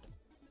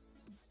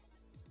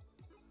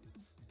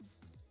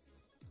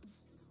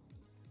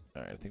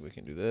 All right, I think we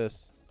can do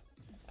this.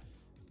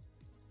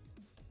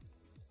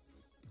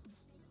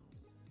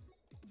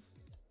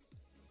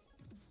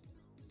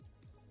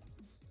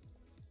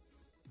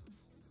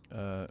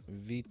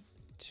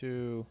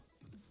 V2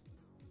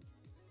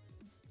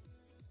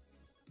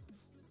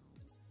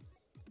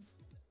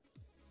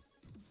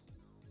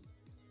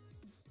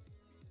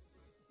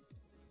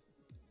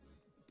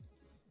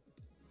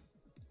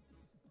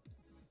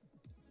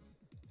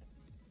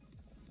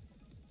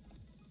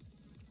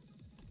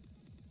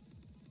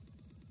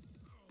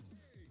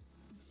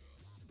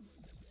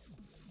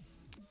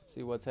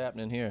 see what's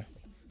happening here.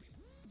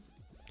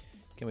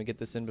 Can we get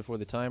this in before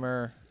the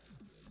timer?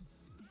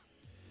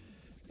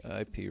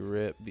 IP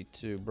RIP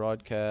V2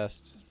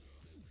 broadcast.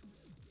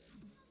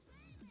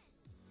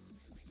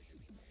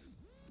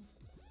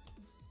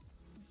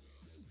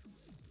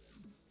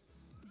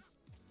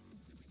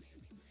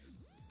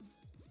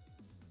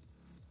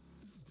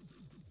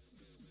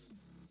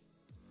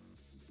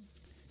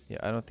 Yeah,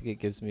 I don't think it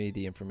gives me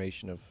the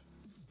information of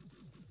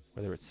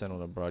whether it's sent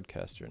on a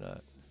broadcast or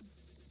not.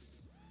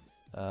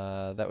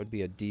 That would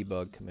be a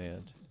debug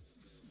command.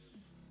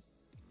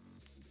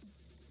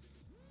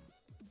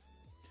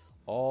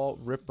 All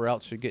RIP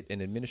routes should get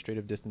an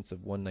administrative distance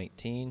of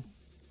 119.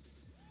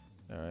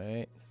 All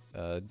right,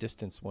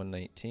 distance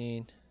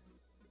 119.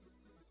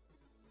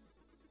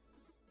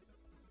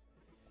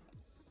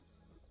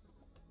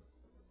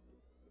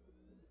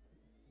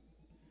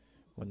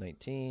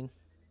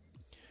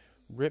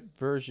 RIP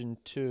version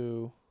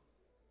 2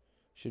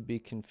 should be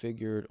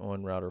configured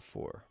on router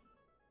 4.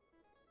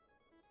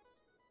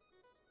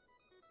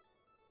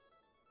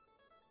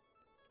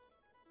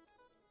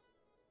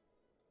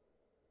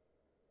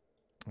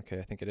 Okay,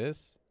 I think it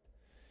is.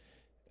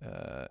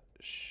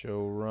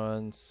 Show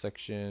run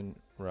section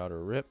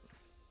router RIP.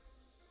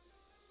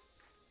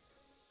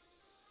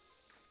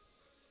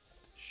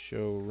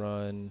 Show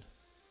run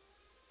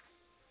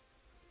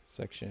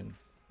section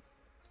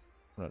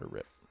router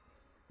RIP.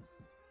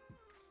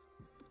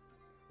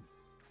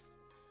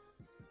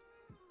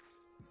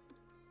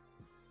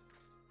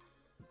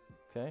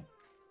 Okay.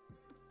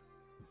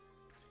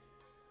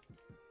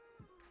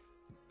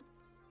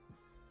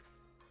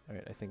 All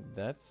right, I think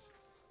that's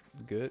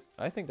good.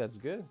 I think that's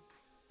good.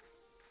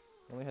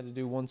 Only had to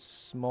do one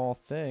small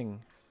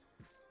thing.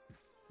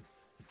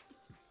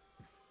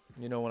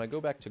 You know, when I go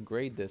back to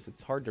grade this,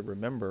 it's hard to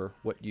remember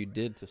what you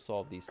did to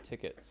solve these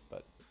tickets,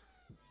 but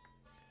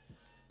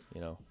you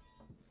know,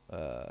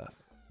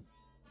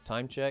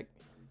 time check,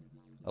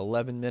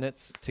 11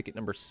 minutes, ticket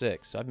number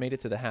 6. So I've made it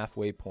to the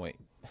halfway point,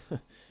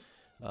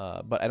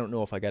 but I don't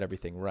know if I got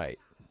everything right.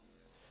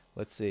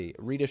 Let's see,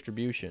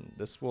 redistribution.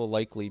 This will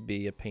likely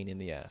be a pain in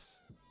the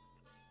ass.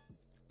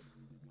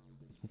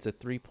 It's a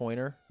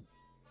 3-pointer.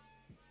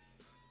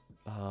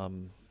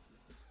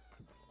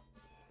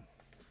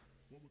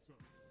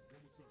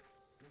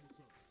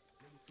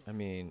 I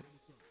mean,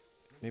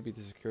 maybe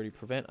the security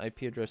prevent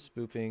IP address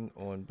spoofing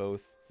on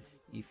both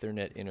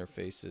Ethernet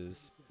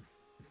interfaces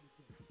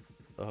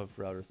of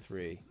router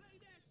 3.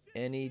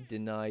 Any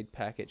denied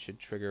packet should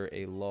trigger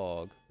a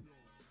log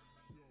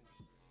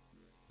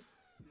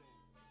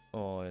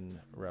on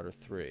router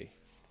 3.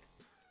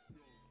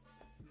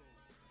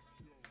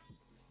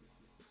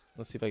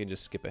 Let's see if I can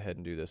just skip ahead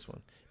and do this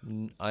one.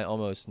 I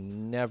almost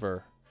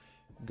never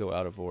go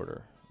out of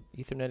order.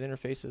 Ethernet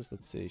interfaces,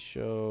 let's see,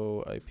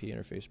 show IP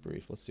interface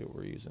brief. Let's see what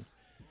we're using.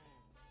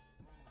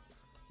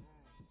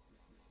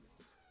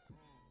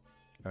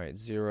 All right,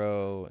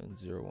 0 and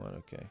 0, 1,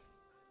 okay.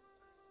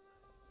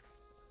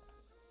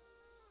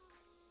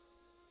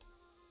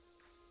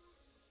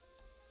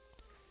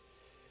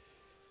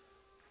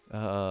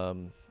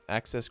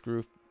 Access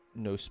group,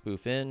 no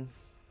spoof in.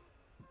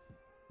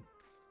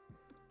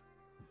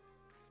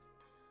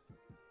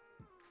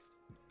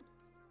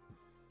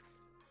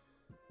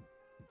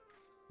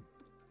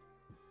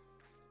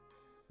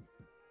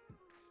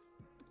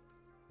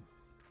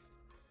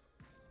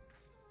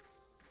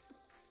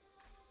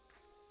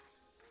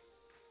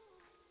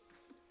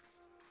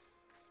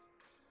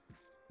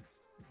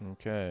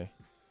 Okay.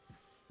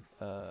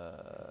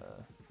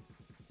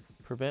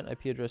 Prevent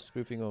IP address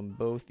spoofing on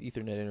both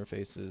Ethernet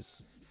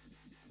interfaces.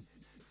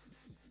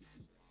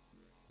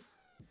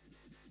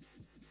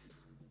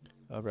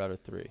 Of router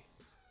 3.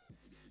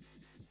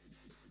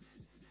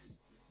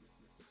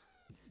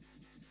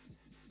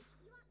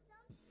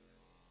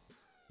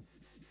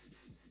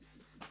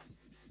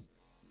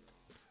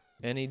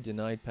 Any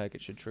denied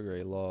packet should trigger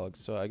a log.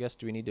 So I guess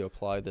do we need to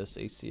apply this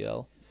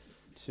ACL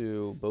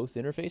to both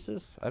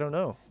interfaces? I don't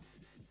know.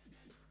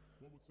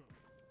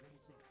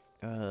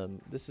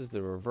 This is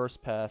the reverse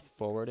path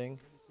forwarding.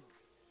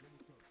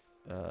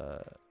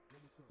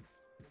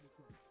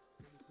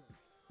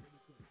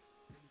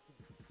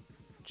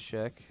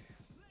 Check.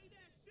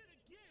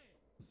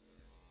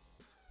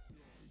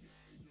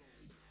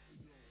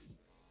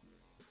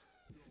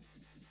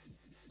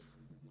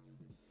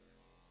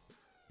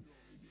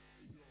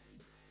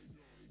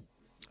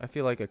 I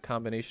feel like a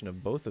combination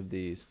of both of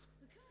these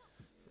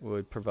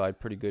would provide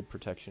pretty good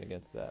protection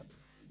against that.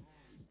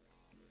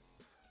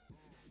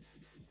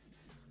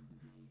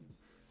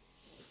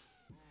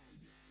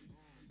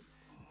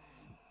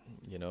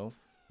 You know,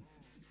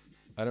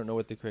 I don't know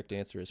what the correct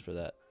answer is for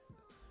that.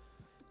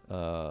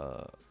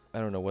 I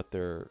don't know what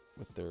they're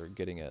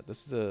getting at.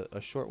 This is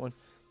a short one.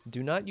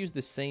 Do not use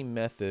the same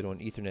method on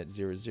Ethernet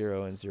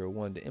 00 and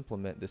 01 to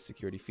implement this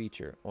security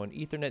feature. On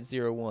Ethernet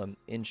 01,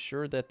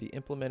 ensure that the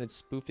implemented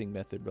spoofing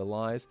method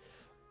relies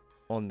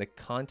on the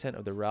content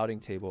of the routing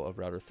table of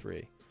router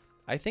 3.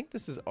 I think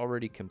this is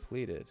already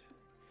completed.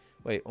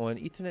 Wait, on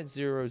Ethernet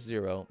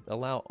 00,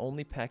 allow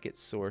only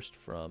packets sourced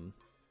from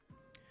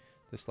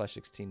the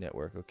 /16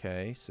 network.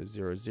 Okay, so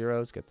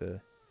 00's got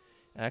the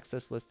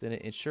access list in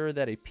it. Ensure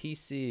that a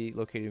PC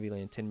located in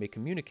VLAN 10 may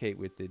communicate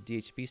with the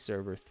DHCP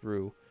server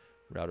through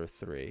router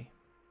 3.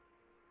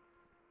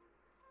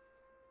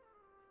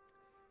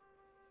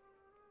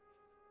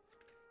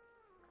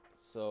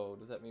 So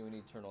does that mean we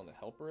need to turn on the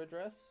helper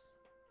address?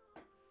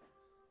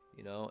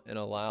 You know, and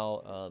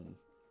allow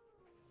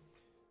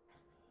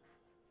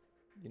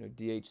you know,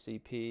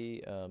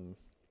 DHCP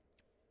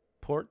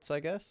ports, I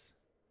guess?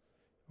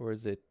 Or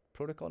is it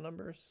protocol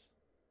numbers?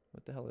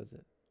 What the hell is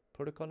it?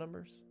 Protocol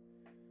numbers?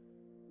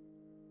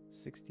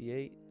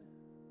 68.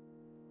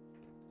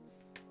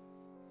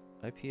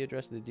 IP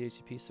address of the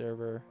DHCP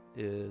server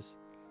is...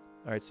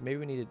 Alright, so maybe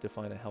we need to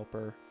define a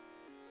helper.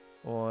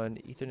 On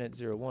Ethernet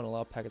 01,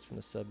 allow packets from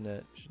the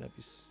subnet should not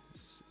be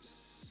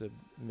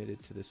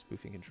submitted to the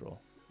spoofing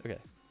control. Okay.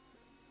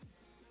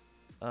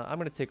 I'm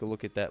going to take a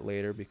look at that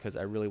later because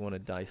I really want to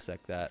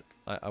dissect that.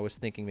 I was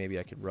thinking maybe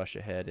I could rush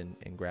ahead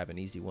and grab an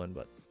easy one,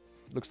 but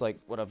looks like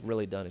what I've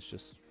really done is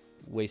just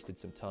wasted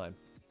some time.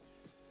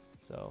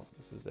 So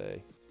this is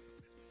a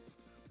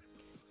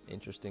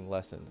interesting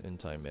lesson in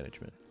time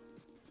management.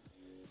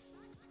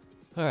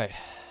 All right,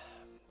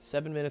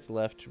 7 minutes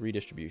left.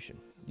 Redistribution.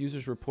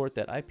 Users report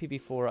that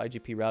IPv4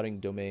 IGP routing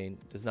domain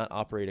does not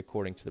operate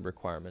according to the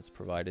requirements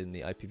provided in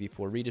the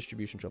IPv4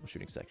 redistribution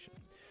troubleshooting section.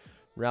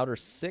 Router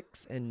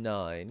 6 and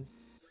 9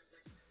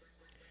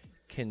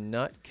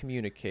 cannot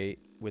communicate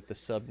with the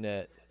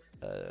subnet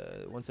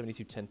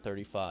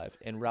 172.10.35,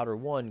 and router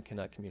 1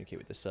 cannot communicate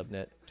with the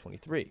subnet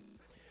 23.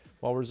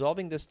 While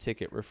resolving this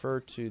ticket, refer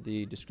to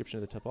the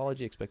description of the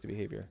topology, expected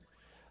behavior.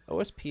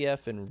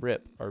 OSPF and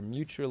RIP are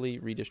mutually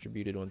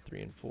redistributed on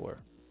 3 and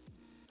 4.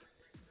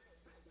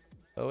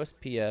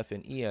 OSPF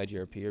and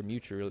EIGRP are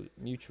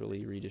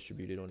mutually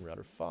redistributed on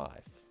router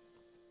 5.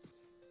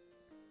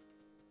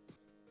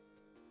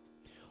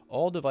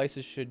 All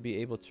devices should be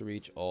able to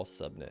reach all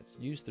subnets.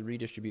 Use the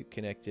redistribute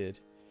connected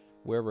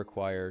where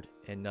required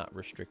and not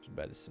restricted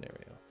by the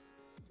scenario.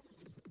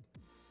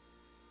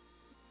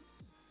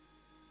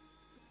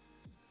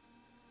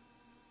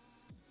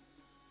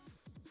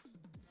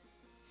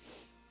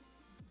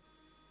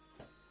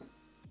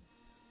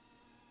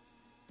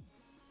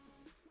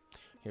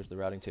 Here's the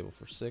routing table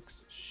for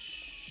 6.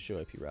 Show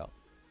IP route.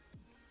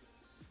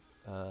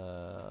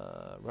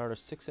 Router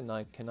 6 and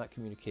 9 cannot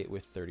communicate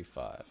with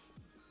 35.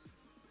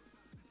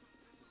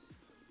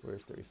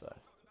 Where's 35?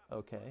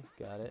 Okay,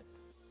 got it.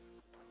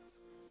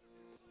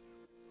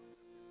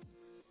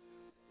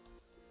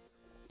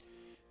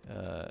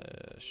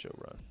 Show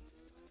run.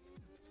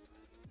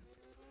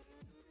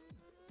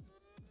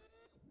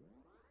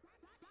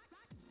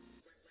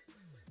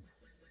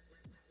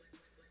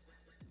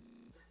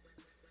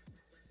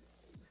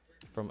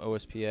 From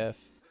OSPF,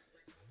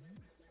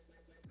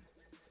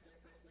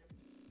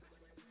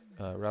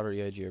 router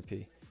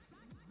EIGRP,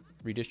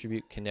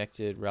 redistribute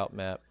connected route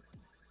map.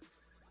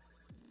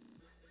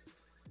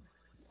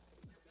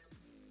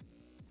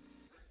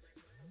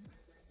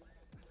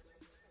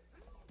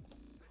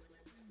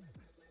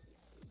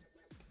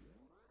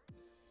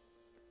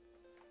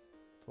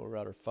 For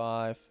router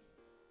 5,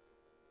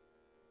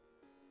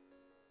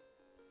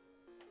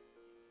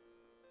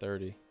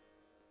 30.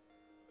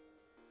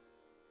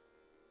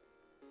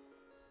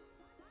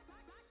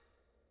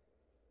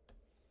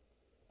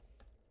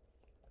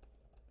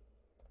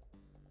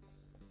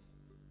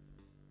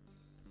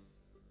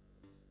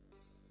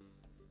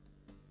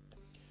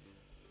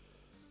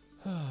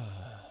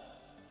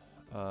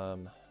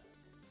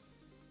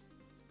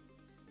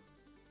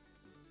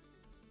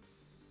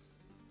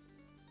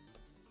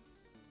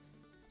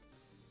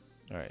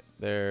 All right,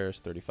 there's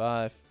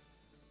 35.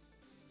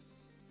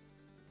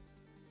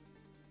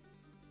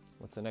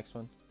 What's the next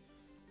one?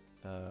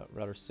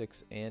 Router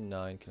 6 and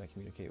 9 can I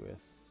communicate with?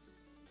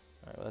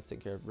 All right, well, that's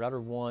taken care of. Router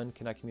 1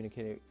 cannot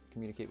communicate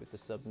with the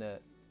subnet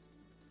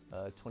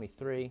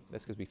 23.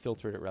 That's because we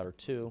filtered at router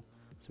 2.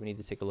 So we need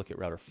to take a look at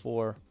router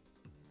 4.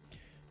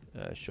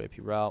 Show IP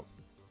route.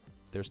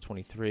 There's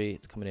 23.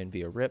 It's coming in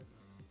via RIP.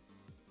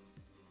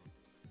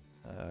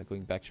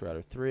 Going back to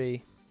router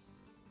 3.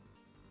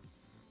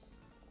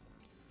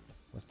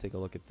 Let's take a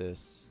look at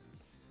this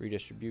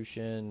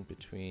redistribution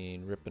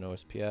between RIP and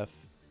OSPF.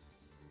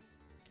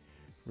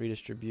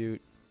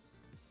 Redistribute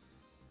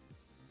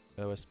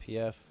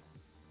OSPF.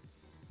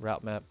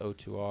 Route map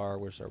O2R.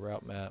 Where's our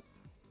route map?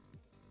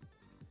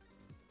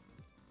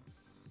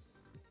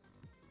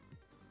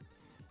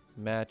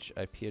 Match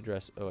IP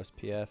address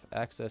OSPF.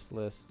 Access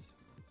list.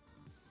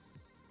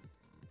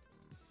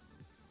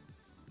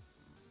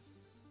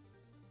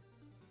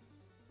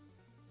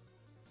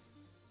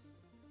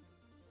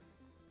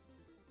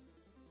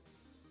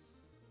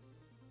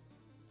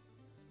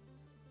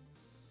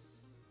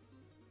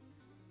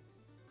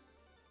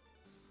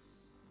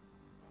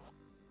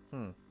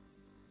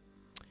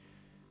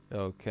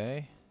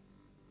 Okay.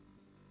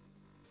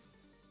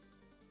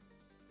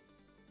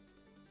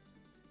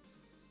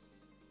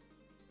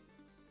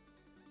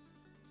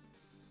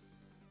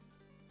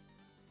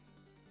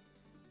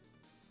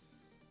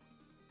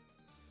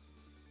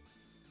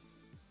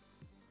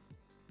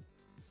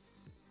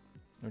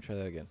 Let me try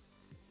that again.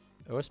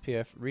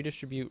 OSPF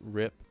redistribute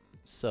RIP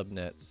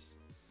subnets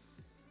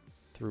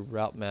through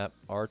route map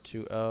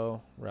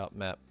R20. Route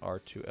map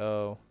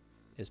R20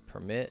 is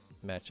permit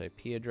match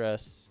IP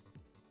address.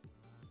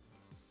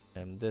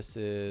 And this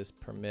is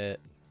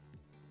permit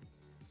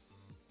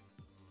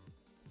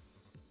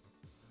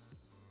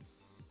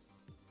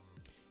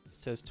it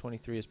says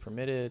 23 is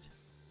permitted.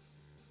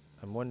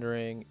 I'm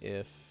wondering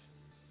if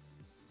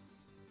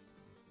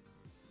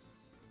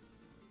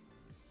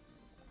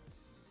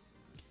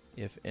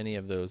any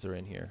of those are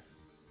in here.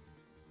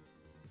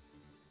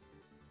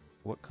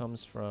 What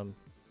comes from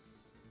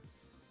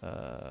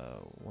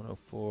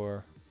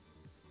 104,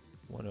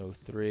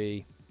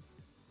 103?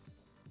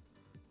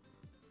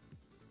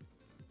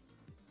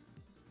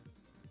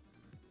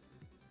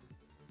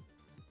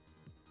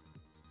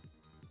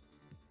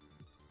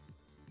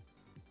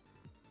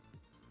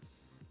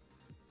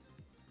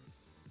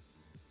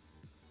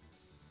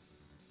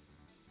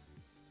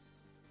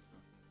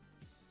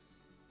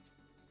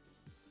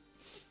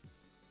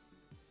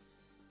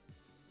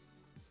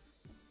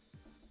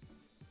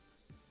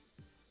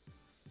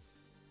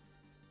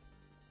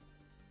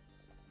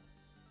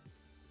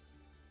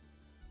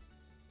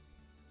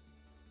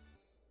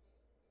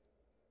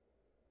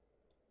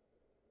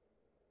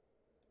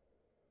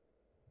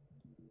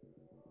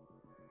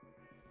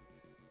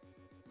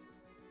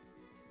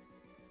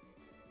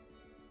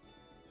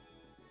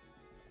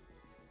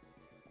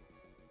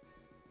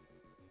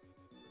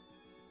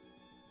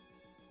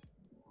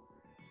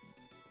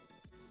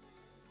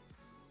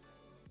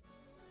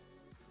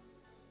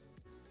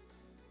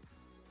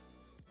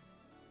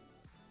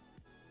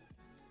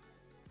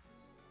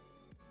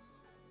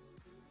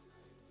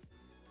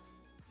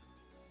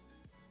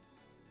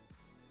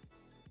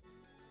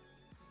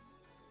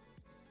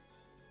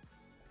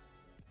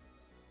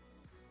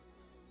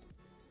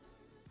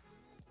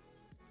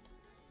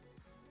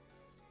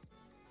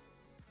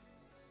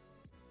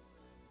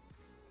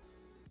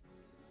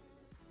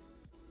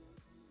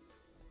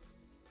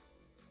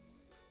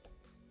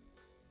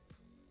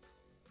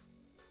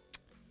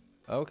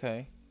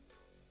 Okay.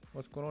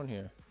 What's going on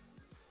here?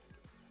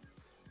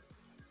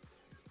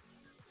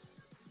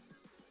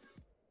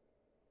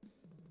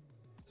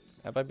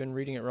 Have I been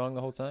reading it wrong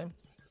the whole time?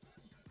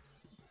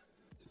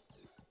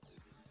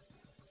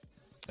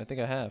 I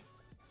think I have.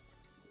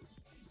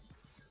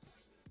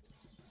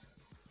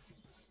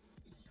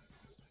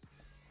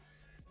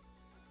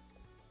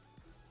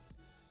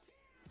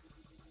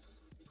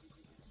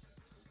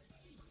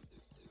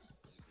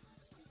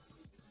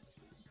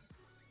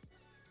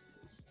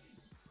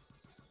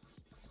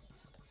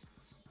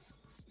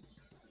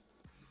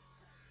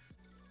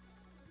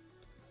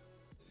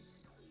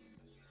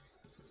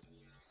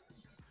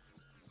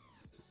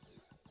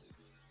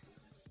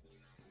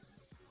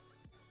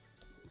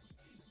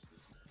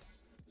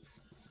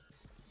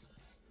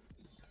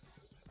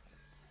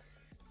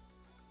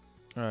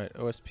 All right,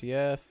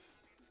 OSPF.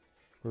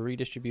 We're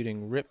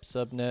redistributing RIP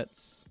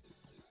subnets.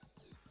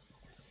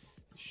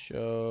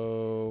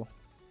 Show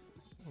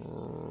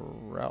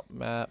route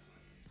map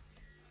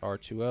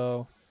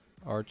R2O.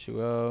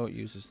 R2O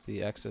uses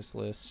the access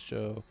list.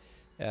 Show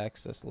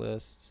access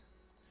list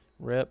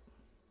RIP.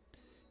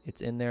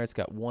 It's in there. It's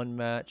got one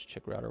match.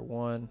 Check router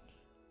 1.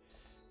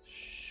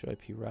 Show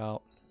IP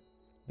route.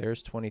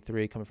 There's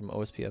 23 coming from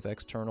OSPF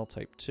external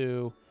type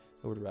 2.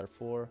 Over to router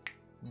 4.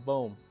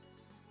 Boom.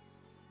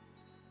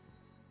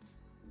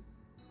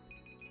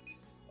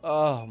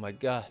 Oh my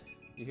god.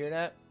 You hear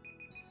that?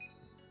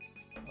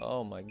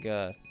 Oh my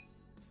god.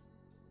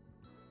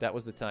 That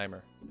was the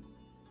timer.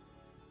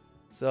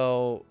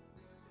 So,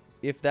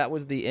 if that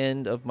was the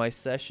end of my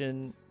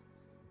session,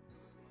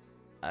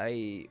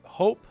 I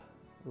hope.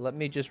 Let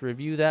me just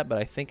review that, but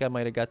I think I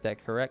might have got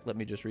that correct. Let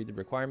me just read the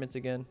requirements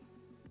again.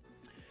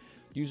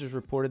 Users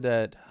reported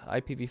that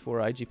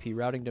IPv4 IGP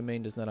routing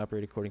domain does not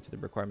operate according to the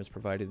requirements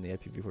provided in the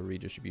IPv4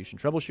 redistribution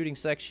troubleshooting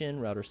section.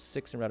 Router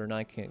 6 and router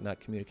 9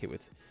 cannot communicate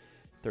with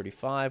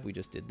 35. We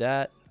just did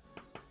that.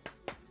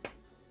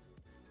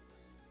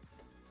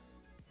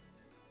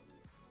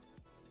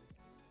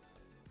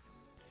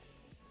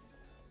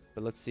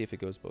 But let's see if it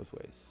goes both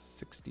ways.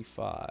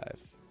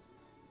 65.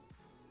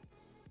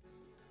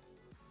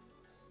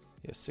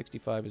 Yes,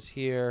 65 is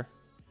here.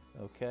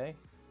 Okay.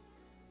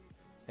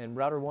 And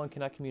router 1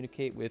 cannot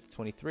communicate with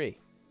 23.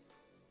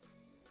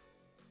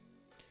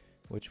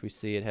 Which we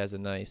see it has a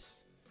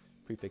nice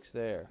prefix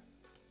there.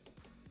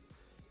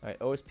 All right,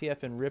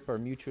 OSPF and RIP are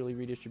mutually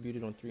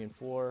redistributed on 3 and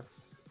 4.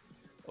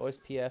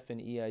 OSPF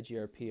and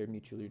EIGRP are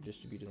mutually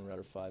redistributed on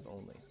router 5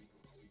 only.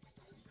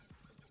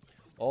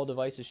 All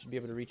devices should be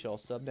able to reach all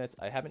subnets.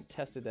 I haven't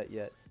tested that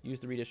yet.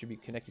 Use the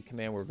redistribute connected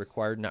command where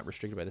required, not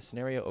restricted by the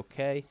scenario.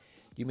 Okay.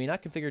 You may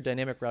not configure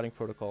dynamic routing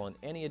protocol on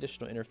any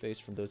additional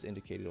interface from those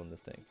indicated on the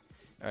thing.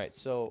 All right,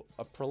 so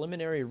a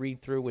preliminary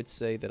read-through would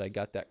say that I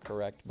got that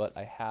correct, but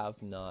I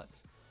have not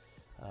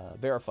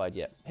verified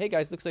yet. Hey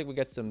guys, looks like we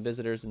got some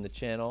visitors in the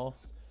channel.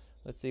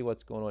 Let's see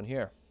what's going on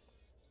here.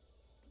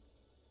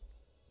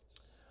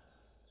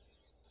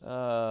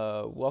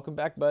 Welcome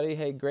back, buddy.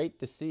 Hey, great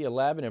to see you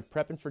labbing and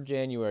prepping for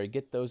January.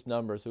 Get those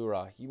numbers,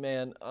 hoorah. You,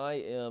 man, I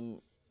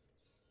am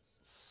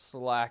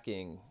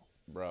slacking,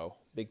 bro,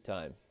 big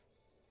time.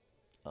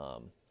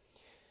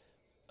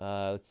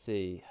 Let's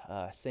see.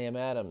 Sam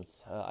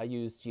Adams. I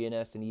use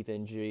GNS and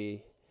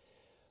EVNG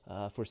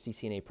for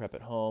CCNA prep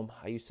at home.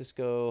 I use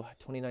Cisco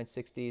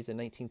 2960s and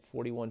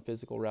 1941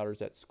 physical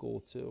routers at school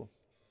too.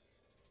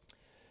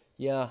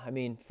 Yeah, I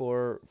mean,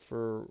 for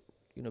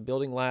you know,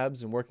 building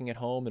labs and working at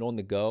home and on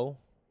the go,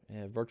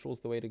 virtual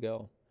is the way to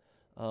go.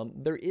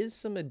 There is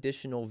some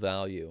additional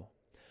value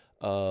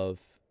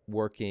of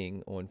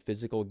working on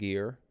physical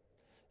gear.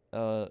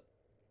 The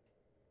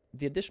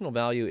additional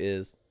value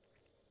is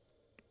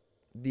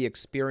the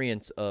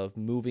experience of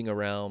moving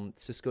around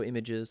Cisco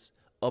images,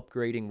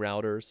 upgrading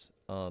routers,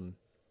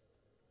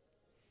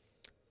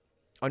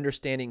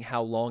 understanding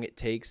how long it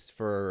takes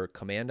for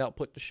command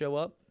output to show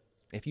up.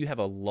 If you have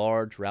a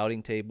large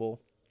routing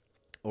table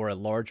or a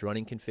large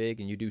running config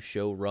and you do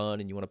show run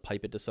and you want to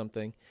pipe it to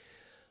something,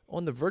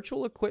 on the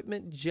virtual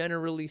equipment,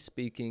 generally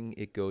speaking,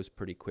 it goes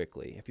pretty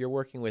quickly. If you're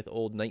working with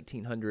old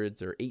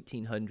 1900s or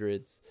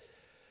 1800s,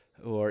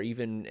 or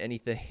even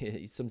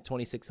anything, some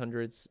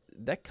 2600s,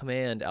 that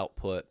command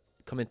output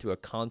coming through a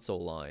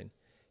console line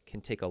can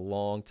take a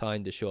long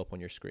time to show up on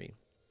your screen.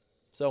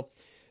 So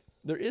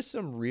there is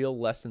some real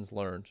lessons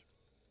learned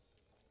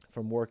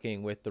from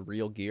working with the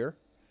real gear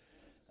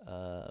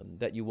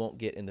that you won't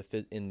get in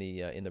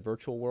the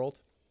virtual world.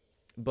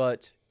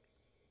 But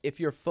if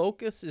your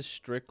focus is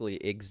strictly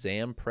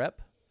exam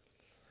prep,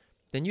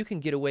 then you can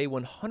get away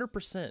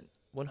 100%,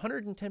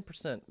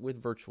 110%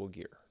 with virtual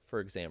gear for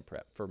exam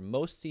prep. For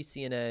most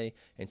CCNA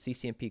and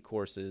CCNP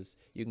courses,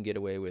 you can get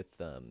away with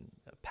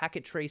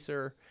Packet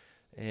Tracer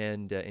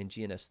and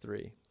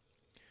GNS3.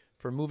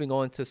 For moving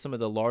on to some of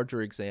the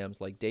larger exams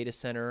like data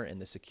center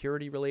and the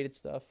security related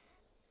stuff,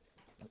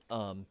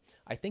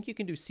 I think you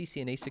can do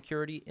CCNA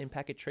security in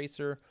Packet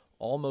Tracer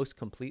almost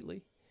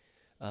completely.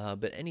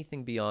 But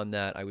anything beyond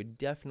that, I would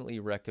definitely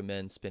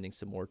recommend spending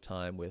some more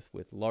time with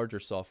larger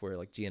software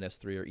like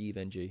GNS3 or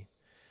EVNG.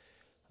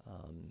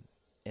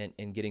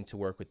 and getting to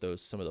work with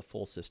some of the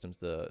full systems,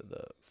 the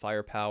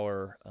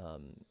firepower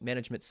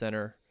management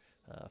center,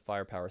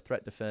 firepower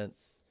threat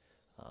defense,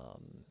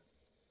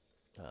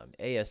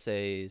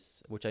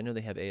 ASAs, which I know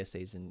they have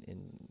ASAs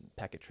in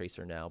Packet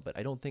Tracer now, but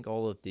I don't think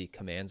all of the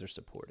commands are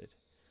supported.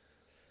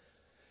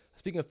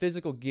 Speaking of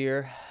physical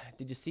gear,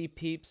 did you see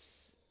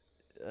Peeps?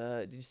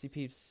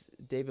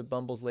 David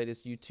Bumble's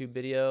latest YouTube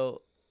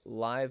video,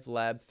 Live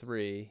Lab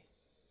 3.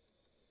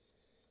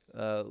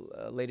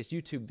 Latest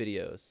YouTube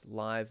videos,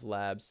 Live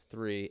Labs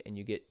 3, and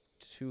you get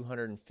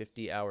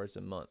 250 hours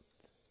a month.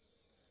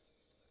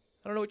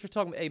 I don't know what you're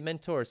talking about. Hey,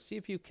 Mentor, see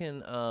if you can,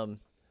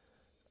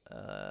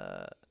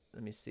 let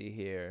me see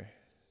here.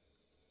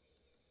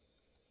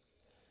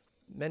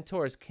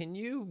 Mentors, can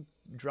you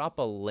drop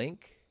a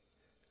link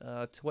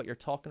to what you're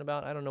talking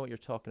about? I don't know what you're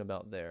talking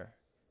about there.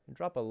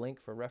 Drop a link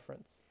for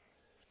reference.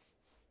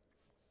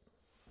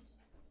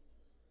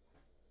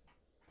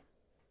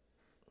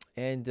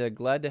 And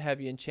glad to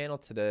have you in channel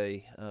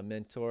today,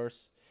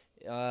 mentors.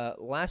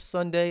 Last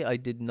Sunday, I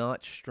did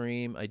not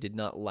stream. I did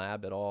not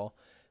lab at all.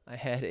 I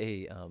had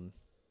a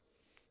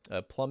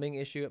plumbing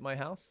issue at my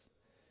house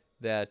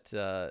that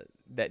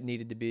that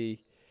needed to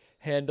be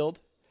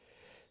handled,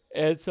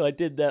 and so I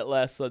did that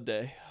last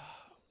Sunday.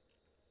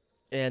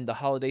 And the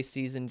holiday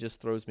season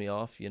just throws me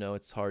off. You know,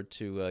 it's hard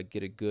to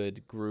get a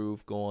good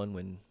groove going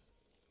when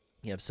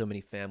you have so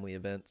many family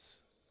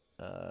events.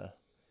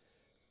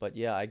 But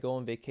yeah, I go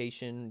on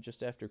vacation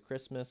just after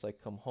Christmas. I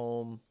come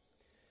home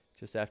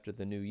just after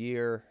the new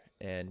year.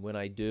 And when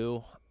I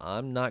do,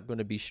 I'm not going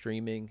to be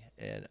streaming,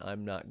 and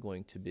I'm not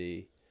going to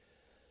be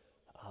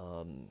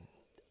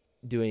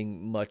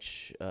doing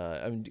much.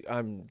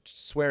 I'm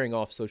swearing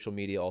off social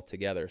media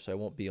altogether, so I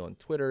won't be on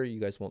Twitter. You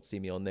guys won't see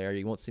me on there.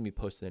 You won't see me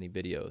posting any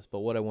videos. But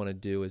what I want to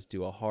do is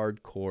do a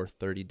hardcore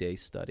 30-day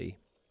study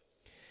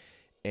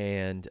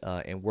and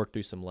work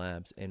through some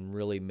labs and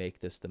really make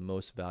this the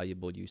most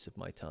valuable use of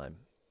my time.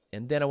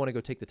 And then I want to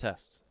go take the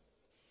test.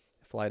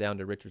 Fly down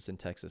to Richardson,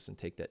 Texas, and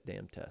take that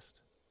damn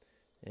test.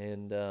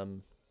 And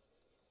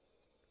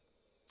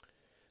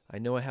I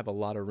know I have a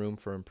lot of room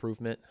for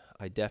improvement.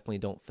 I definitely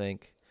don't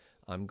think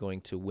I'm going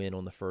to win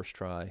on the first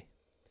try,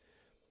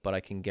 but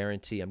I can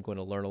guarantee I'm going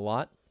to learn a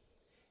lot,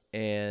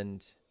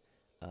 and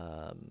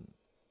I'm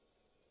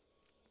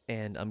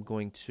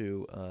going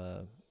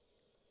to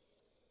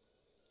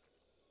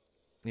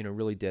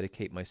really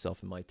dedicate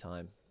myself and my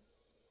time.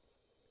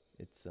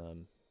 It's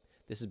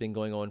this has been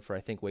going on for, I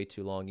think, way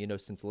too long. You know,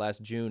 since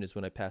last June is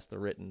when I passed the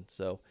written,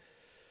 so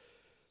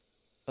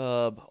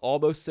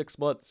almost 6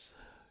 months.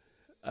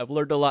 I've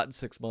learned a lot in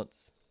 6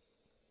 months.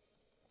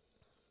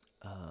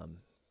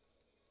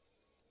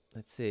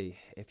 Let's see.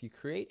 If you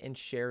create and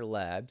share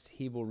labs,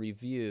 he will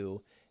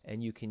review,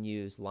 and you can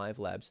use Live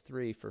Labs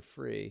 3 for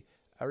free,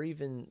 or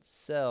even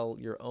sell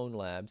your own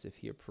labs if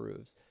he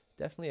approves.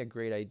 Definitely a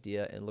great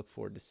idea, and look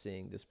forward to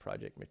seeing this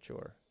project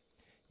mature.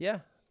 Yeah,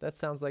 that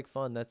sounds like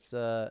fun. That's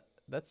a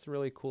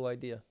really cool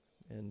idea.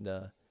 And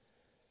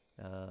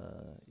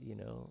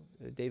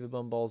David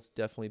Bumball's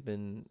definitely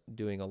been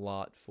doing a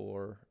lot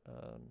for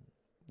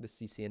the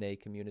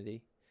CCNA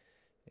community,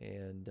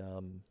 and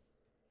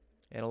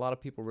a lot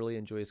of people really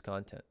enjoy his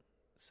content,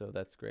 so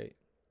that's great.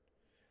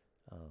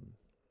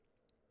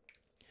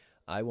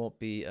 I won't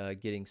be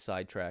getting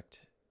sidetracked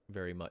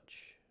very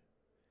much,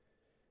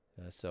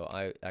 so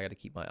I got to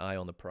keep my eye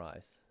on the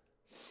prize.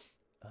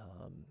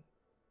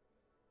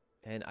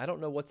 And I don't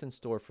know what's in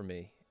store for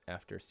me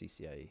after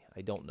CCIE.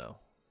 I don't know.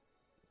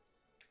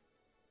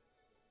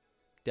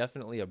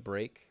 Definitely a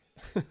break.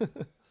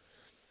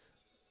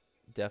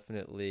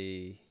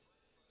 Definitely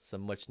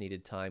some much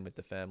needed time with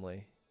the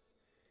family.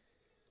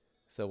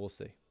 So we'll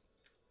see.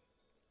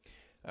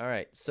 All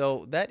right,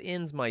 so that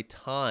ends my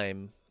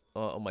time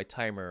on my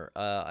timer.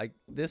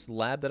 This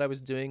lab that I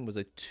was doing was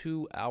a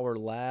 2-hour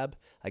lab.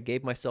 I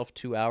gave myself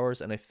 2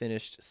 hours, and I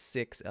finished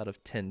 6 out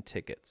of 10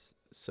 tickets.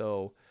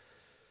 So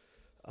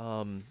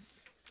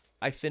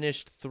I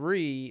finished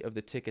 3 of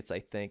the tickets, I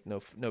think.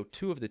 No,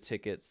 2 of the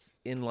tickets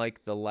in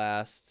like the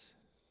last,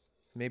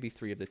 maybe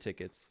 3 of the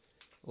tickets,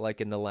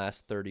 like in the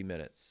last 30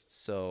 minutes.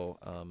 So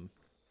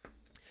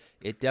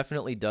it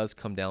definitely does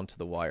come down to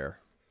the wire.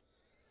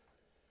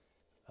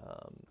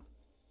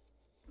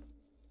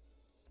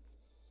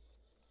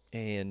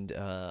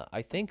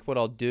 I think what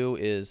I'll do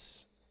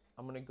is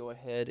I'm going to go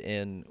ahead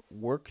and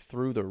work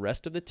through the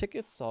rest of the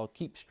tickets. I'll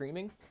keep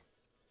streaming.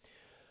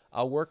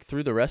 I'll work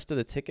through the rest of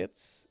the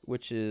tickets,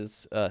 which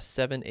is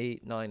 7,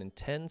 8, 9, and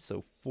 10,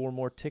 so 4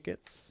 more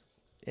tickets.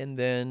 And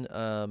then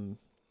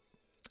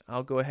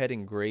I'll go ahead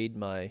and grade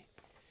my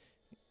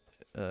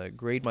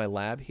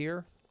lab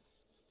here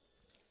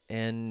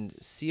and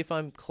see if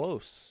I'm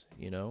close,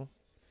 you know.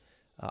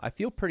 I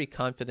feel pretty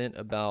confident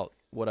about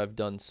what I've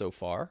done so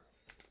far,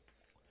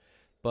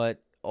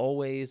 but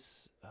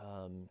always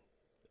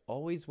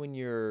when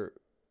you're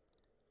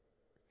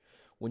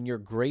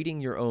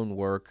grading your own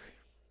work,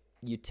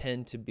 you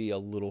tend to be a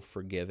little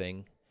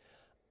forgiving.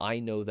 I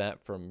know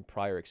that from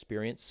prior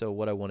experience. So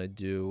what I want to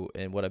do,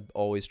 and what I've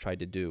always tried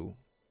to do,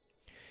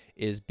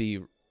 is be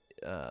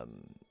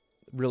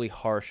really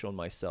harsh on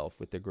myself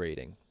with the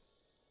grading.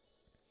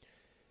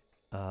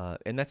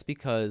 And that's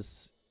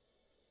because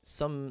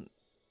some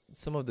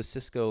of the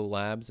Cisco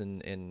labs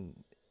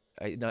and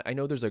I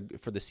know there's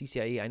for the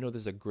CCIE, I know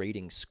there's a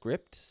grading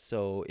script,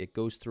 so it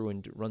goes through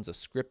and runs a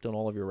script on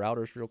all of your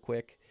routers real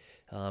quick,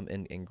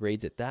 and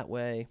grades it that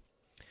way.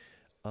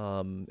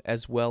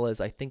 As well as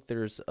I think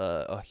there's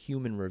a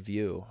human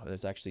review.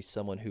 There's actually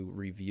someone who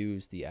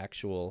reviews the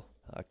actual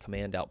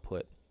command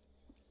output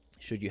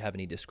should you have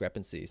any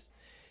discrepancies.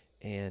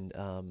 And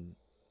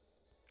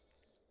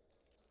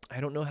I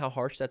don't know how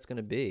harsh that's going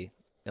to be.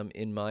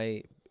 In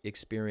my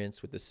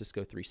experience with the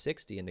Cisco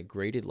 360 and the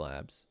graded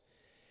labs,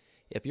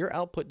 if your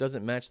output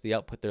doesn't match the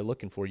output they're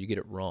looking for, you get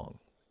it wrong.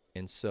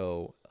 And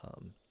so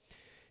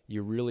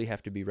you really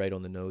have to be right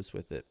on the nose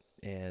with it.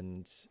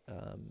 And,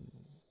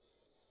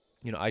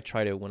 you know, I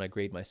try to, when I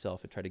grade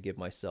myself, I try to give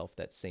myself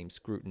that same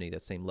scrutiny,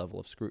 that same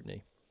level of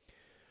scrutiny.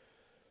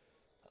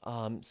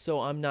 So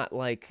I'm not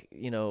like,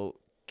 you know,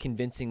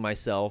 convincing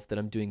myself that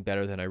I'm doing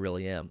better than I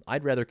really am.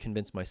 I'd rather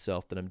convince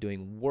myself that I'm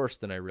doing worse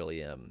than I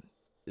really am.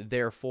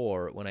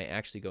 Therefore, when I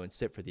actually go and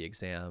sit for the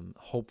exam,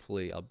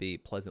 hopefully I'll be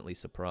pleasantly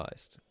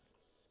surprised.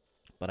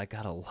 But I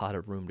got a lot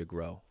of room to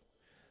grow.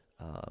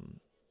 A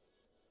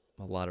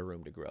lot of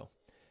room to grow.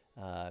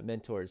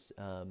 Mentors,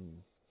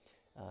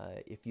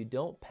 if you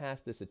don't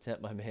pass this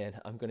attempt, my man,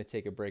 I'm going to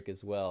take a break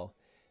as well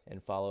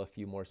and follow a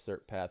few more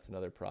cert paths and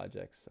other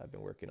projects I've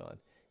been working on.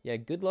 Yeah,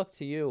 good luck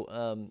to you.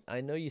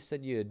 I know you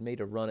said you had made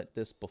a run at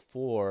this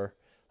before.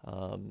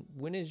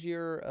 When is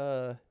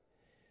your...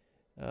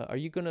 are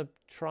you going to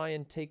try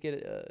and take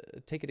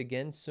it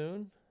again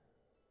soon?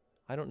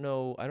 I don't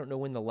know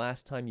when the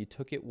last time you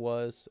took it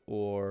was,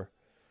 or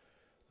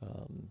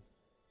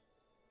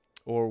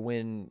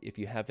when, if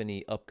you have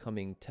any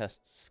upcoming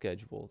tests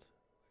scheduled.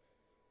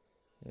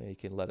 You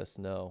can let us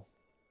know.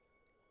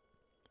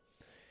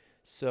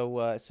 So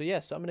I'm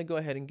going to go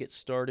ahead and get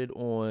started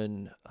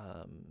on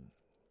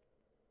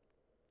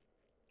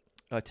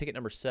ticket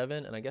number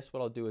 7, and I guess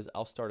what I'll do is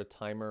I'll start a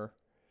timer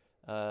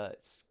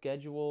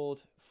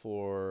scheduled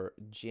for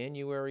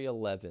January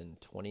 11,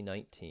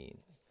 2019.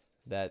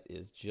 That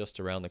is just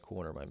around the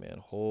corner, my man.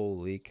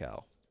 Holy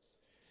cow.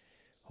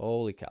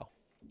 Holy cow.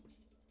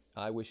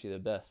 I wish you the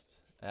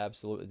best.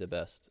 Absolutely the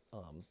best.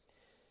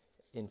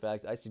 In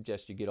fact, I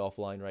suggest you get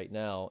offline right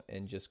now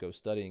and just go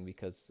studying,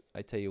 because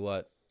I tell you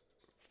what,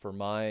 for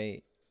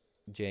my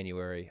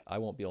January, I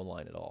won't be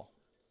online at all.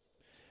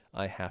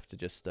 I have to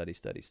just study,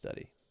 study,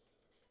 study.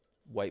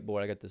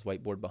 Whiteboard, I got this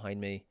whiteboard behind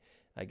me.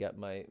 I got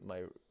my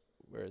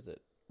where is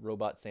it?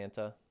 Robot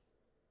Santa.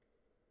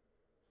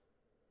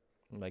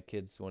 My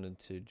kids wanted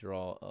to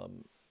draw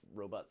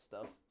robot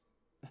stuff.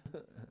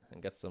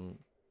 And got some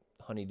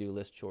honey-do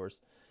list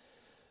chores.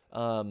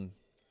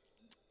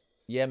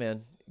 Yeah,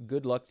 man.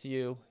 Good luck to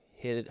you.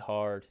 Hit it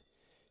hard.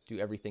 Do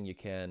everything you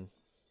can.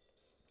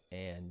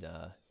 And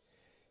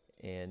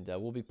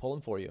we'll be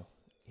pulling for you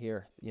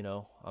here. You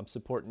know, I'm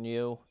supporting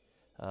you,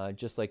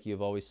 just like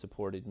you've always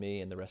supported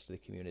me and the rest of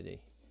the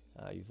community.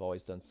 You've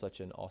always done such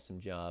an awesome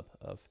job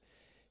of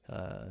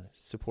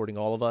supporting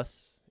all of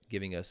us,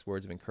 giving us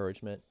words of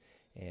encouragement,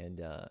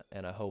 and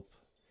I hope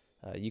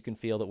you can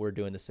feel that we're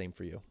doing the same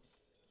for you.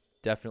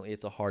 Definitely,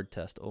 it's a hard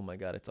test. Oh my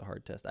God, it's a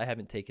hard test. I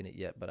haven't taken it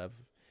yet, but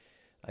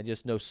I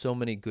just know so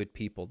many good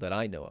people that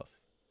I know of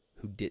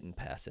who didn't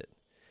pass it,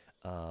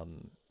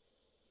 and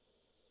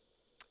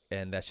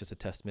that's just a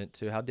testament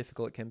to how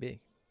difficult it can be.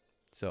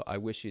 So I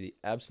wish you the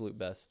absolute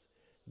best.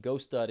 Go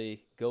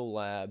study, go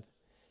lab,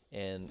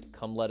 and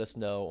come let us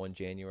know on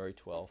January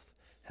 12th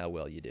how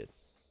well you did.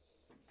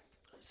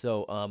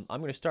 So I'm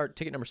going to start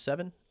ticket number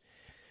 7.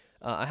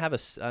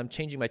 I'm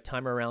changing my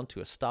timer around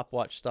to a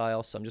stopwatch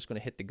style, so I'm just going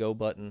to hit the go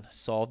button,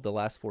 solve the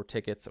last 4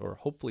 tickets, or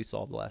hopefully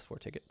solve the last 4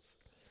 tickets,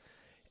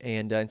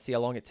 and see how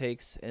long it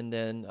takes. And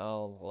then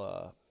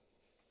I'll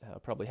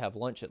probably have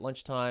lunch at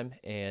lunchtime,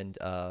 and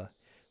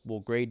we'll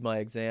grade my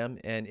exam.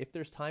 And if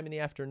there's time in the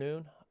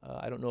afternoon,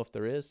 I don't know if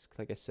there is.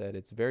 Like I said,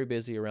 it's very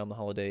busy around the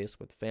holidays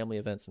with family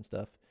events and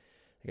stuff.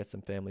 I got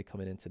some family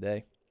coming in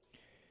today.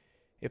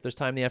 If there's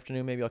time in the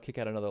afternoon, maybe I'll kick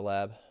out another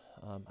lab.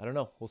 I don't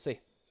know. We'll see.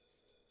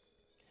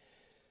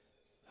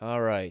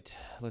 All right.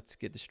 Let's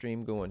get the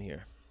stream going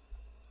here.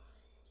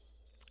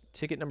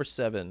 Ticket number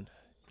 7.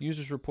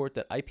 Users report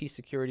that IP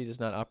security does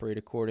not operate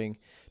according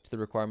to the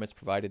requirements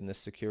provided in this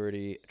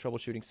security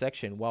troubleshooting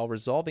section. While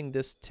resolving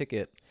this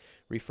ticket,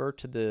 refer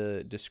to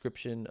the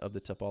description of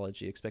the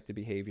topology, expected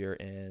behavior,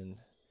 and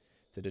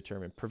to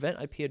determine.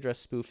 Prevent IP address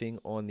spoofing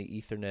on the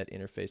Ethernet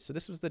interface. So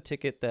this was the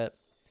ticket that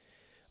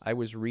I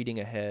was reading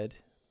ahead,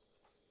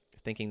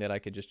 thinking that I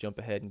could just jump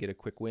ahead and get a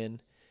quick win.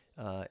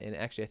 And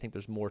actually, I think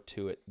there's more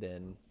to it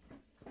than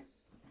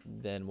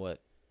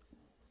what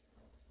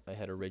I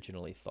had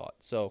originally thought.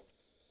 So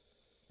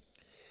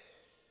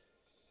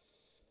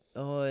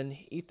on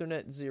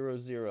Ethernet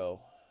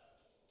 00.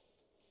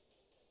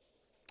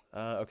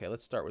 Okay,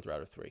 let's start with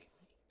router 3.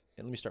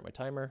 And let me start my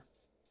timer.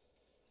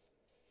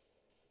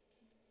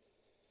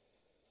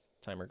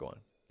 Timer going.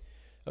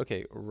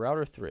 Okay,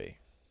 router 3.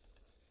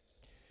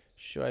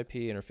 Show IP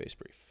interface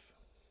brief.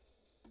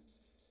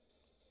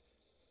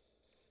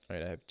 All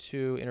right, I have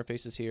two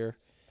interfaces here.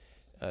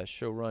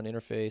 Show run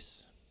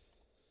interface.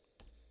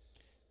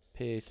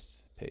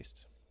 Paste,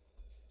 paste.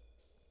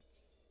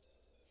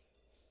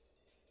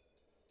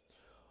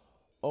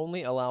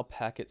 Only allow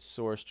packets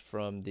sourced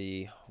from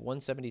the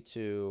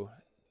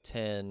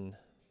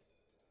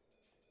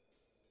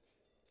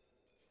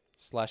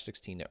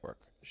 172.10/16 network.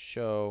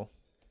 Show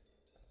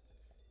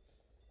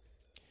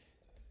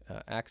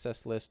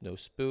access list, no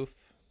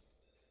spoof.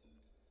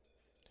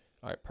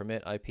 All right,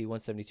 permit IP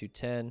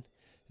 172.10.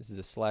 This is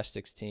a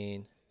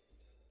 /16.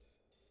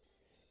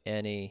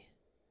 Any,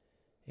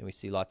 and we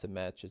see lots of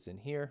matches in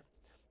here.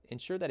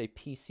 Ensure that a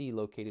PC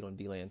located on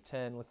VLAN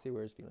 10. Let's see,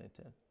 where's VLAN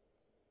 10?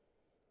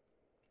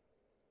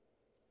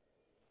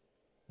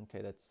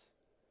 Okay, that's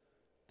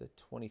the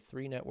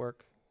 23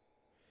 network,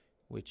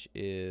 which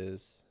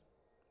is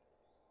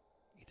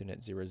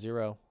Ethernet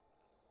 00.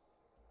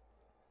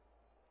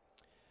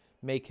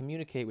 May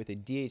communicate with a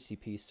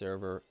DHCP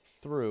server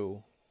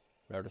through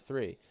router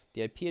 3.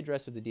 The IP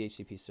address of the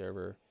DHCP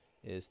server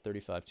is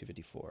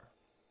 35.254.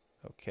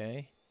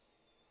 Okay.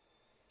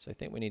 So I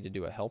think we need to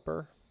do a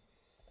helper.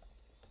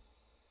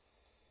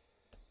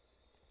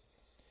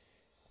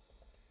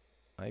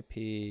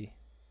 IP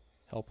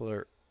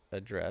helper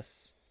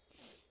address.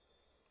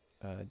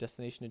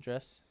 Destination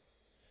address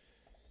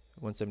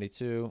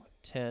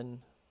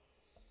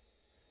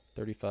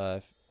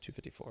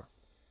 172.10.35.254.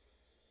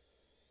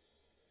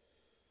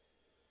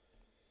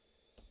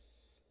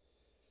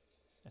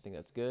 I think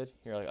that's good.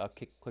 Here, I'll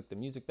click the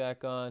music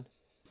back on.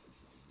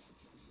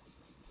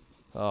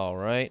 All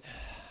right,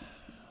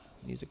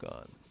 music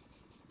on.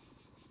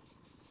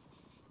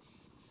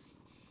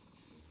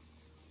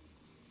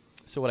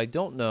 So what I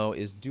don't know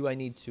is, do I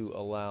need to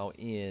allow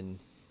in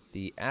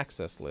the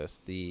access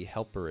list, the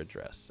helper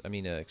address? I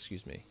mean,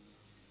 excuse me.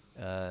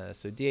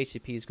 So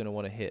DHCP is going to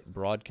want to hit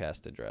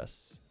broadcast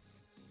address.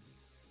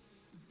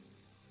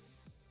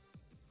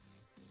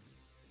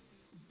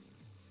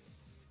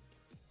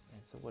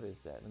 And so what is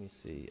that? Let me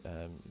see.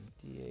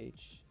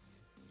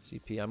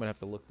 DHCP. I'm going to have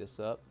to look this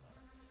up.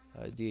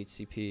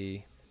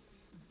 DHCP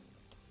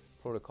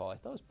protocol. I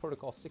thought it was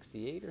protocol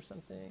 68 or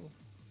something.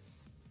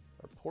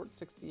 Or port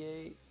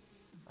 68.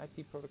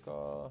 IP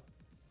protocol.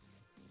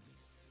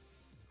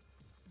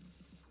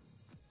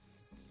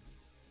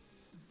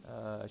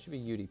 It should be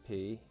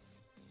UDP.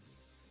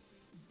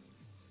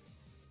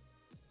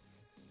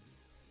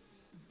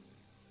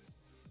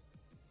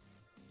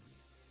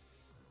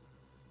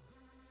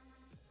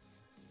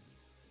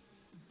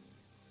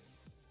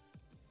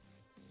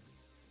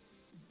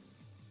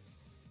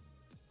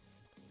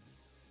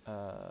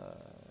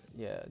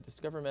 Yeah,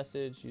 discover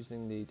message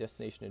using the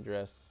destination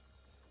address,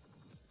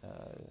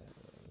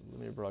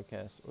 limited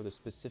broadcast, or the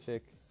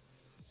specific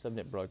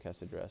subnet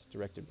broadcast address,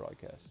 directed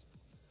broadcast.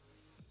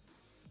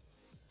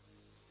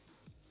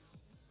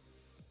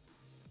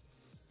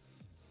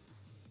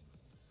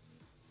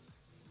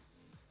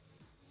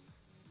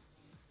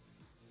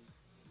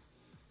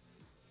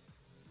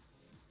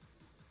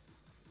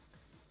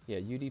 Yeah,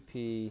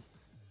 UDP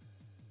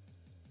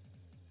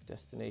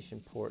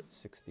destination port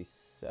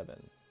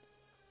 67.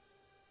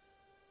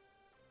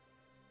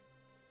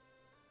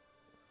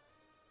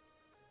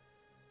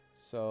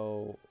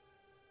 So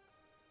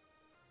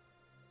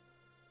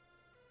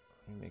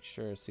let me make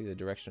sure I see the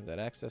direction of that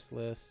access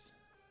list.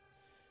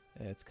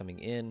 It's coming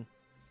in.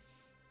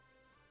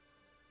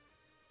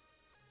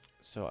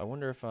 So I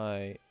wonder if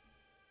I,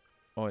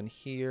 on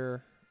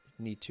here,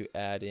 need to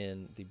add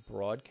in the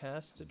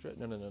broadcast address.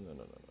 No.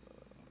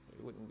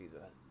 It wouldn't be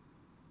that.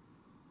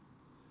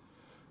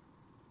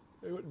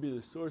 It wouldn't be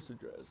the source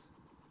address.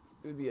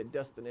 It would be a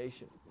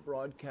destination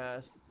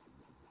broadcast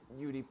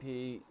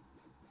UDP.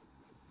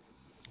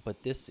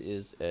 But this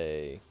is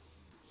a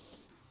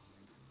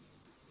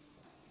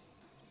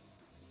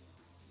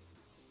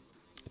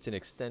it's an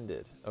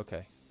extended.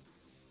 Okay.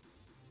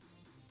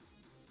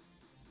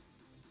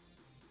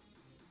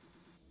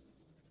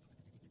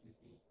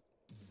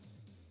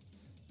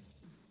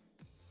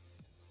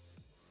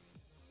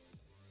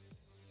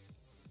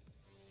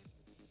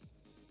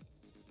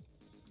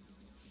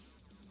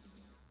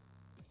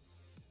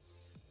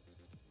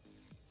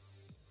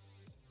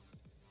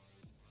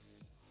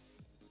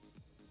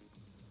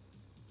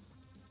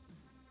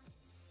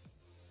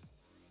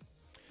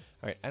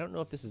 All right, I don't know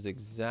if this is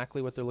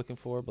exactly what they're looking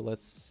for, but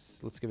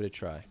let's give it a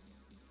try.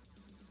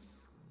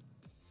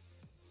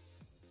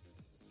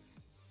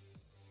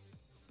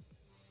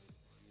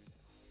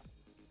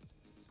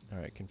 All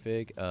right,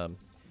 config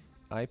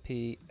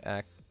IP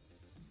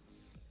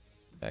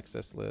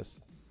access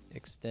list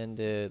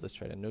extended. Let's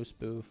try to no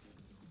spoof.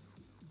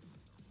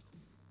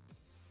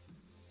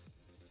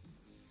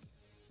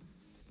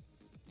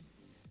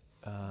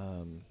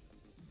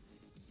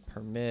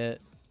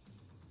 Permit.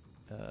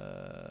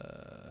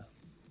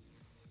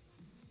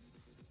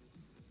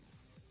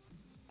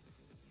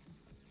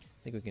 I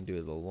think we can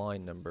do the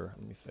line number.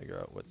 Let me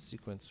figure out what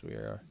sequence we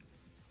are.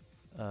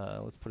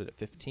 Let's put it at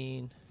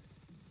 15.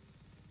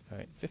 All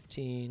right,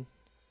 15.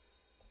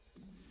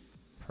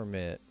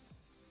 Permit.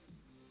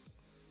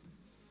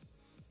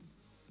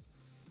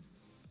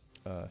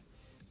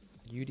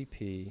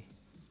 UDP.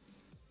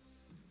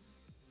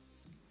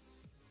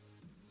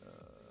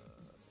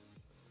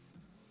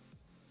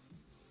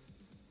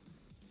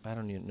 I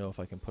don't even know if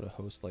I can put a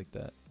host like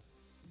that.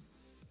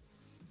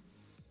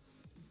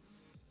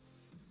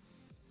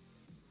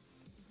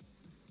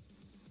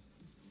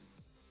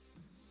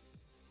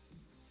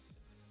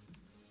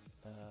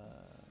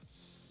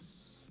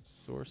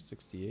 Source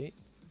 68.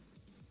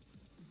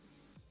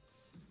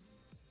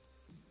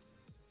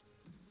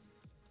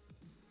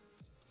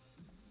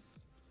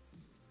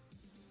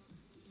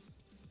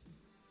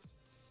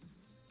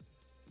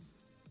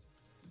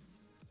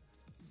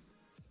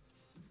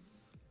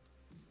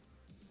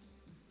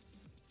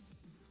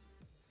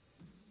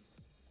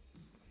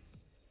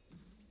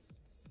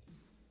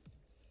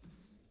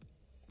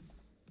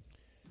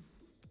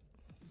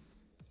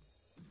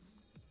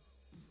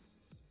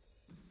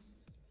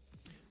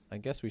 I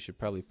guess we should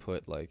probably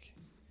put like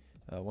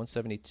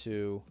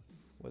 172.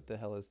 What the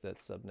hell is that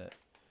subnet?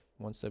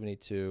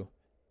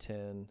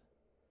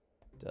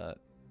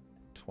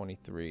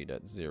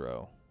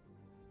 172.10.23.0.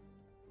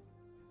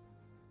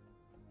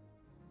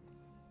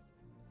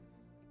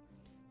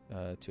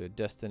 To a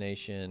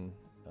destination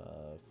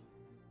of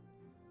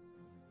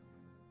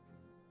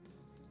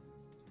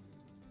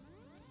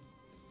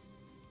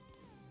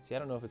I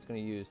don't know if it's going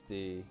to use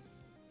the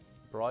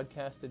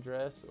broadcast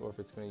address or if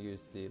it's going to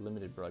use the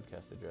limited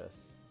broadcast address.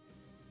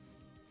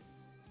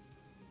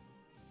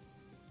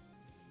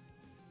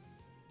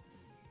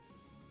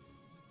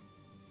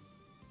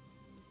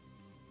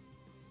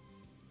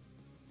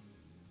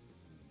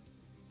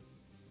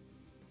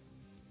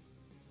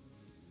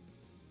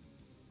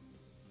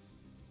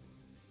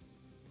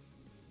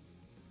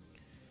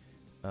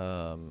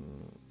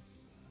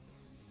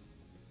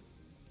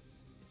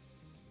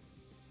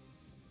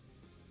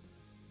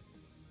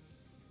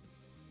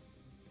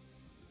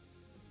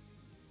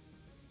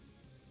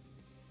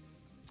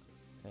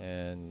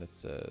 And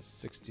it's a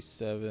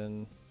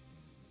 67.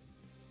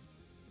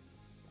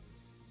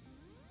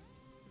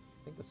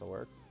 I think this will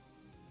work.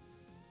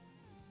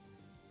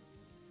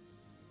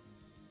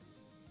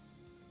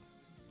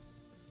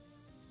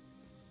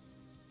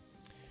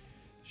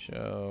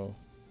 Show.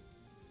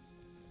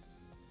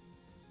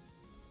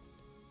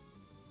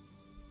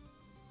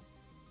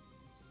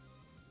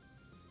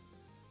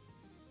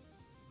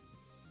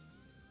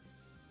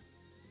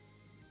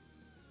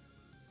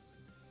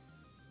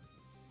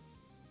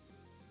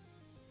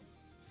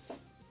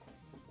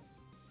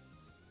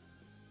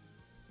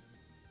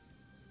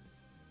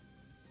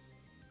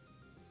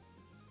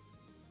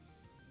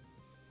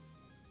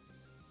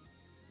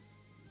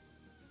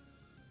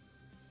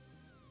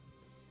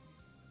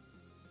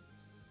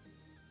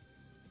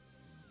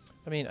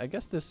 I mean, I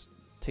guess this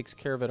takes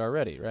care of it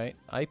already, right?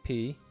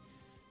 IP,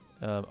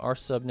 our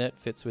subnet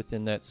fits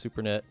within that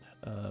supernet.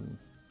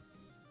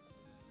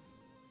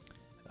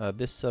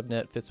 This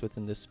subnet fits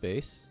within this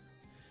space.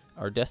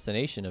 Our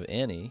destination of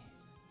any,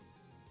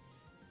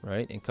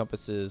 right,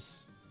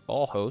 encompasses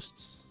all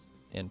hosts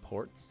and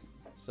ports.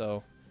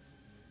 So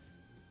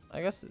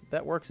I guess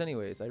that works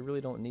anyways. I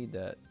really don't need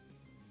that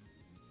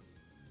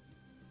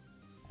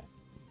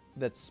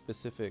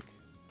specific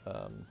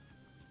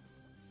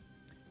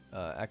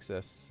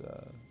access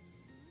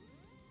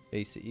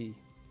ACE.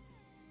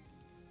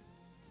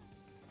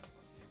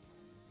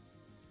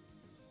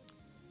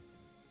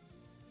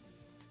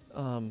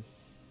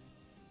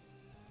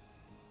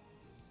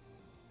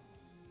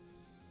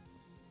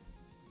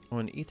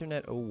 On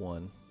Ethernet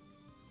 01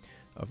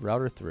 of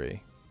router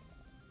 3,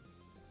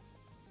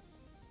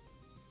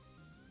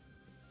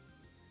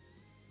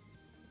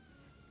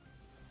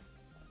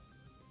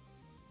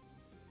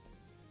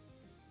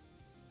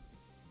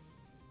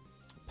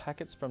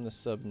 packets from the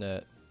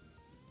subnet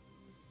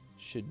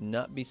should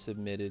not be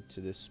submitted to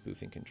this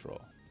spoofing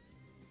control.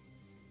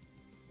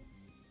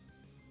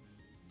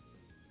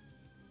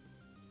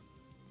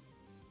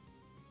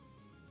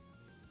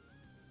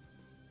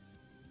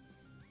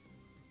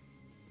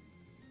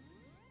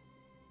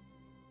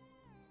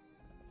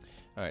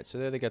 All right, so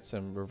there they got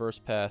some reverse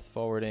path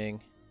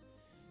forwarding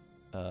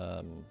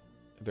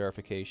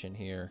verification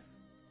here.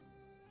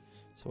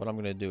 So what I'm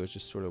going to do is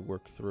just sort of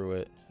work through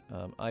it.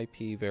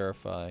 IP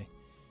verify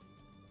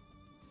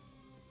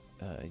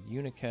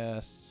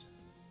unicast.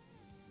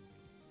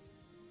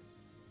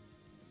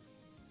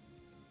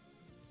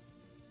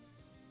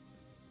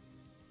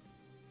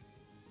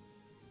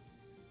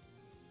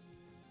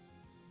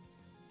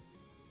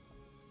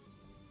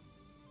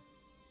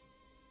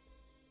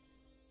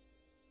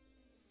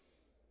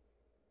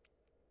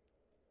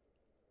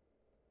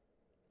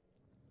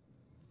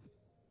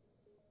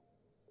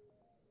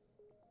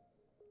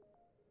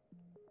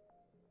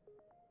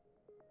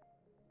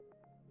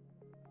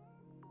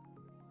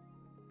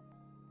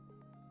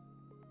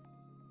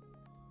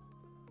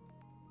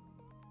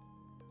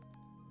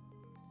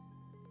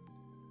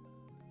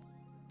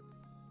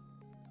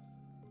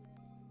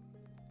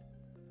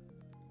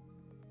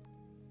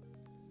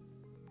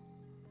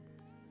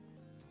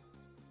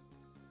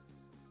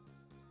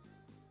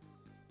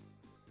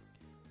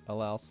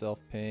 allow self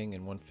ping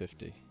and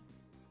 150.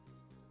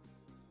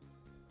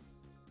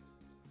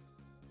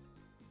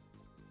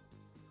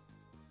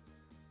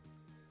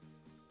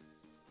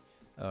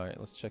 All right,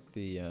 let's check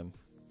the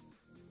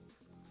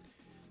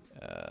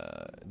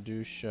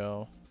do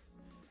show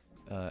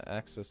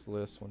access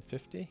list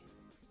 150.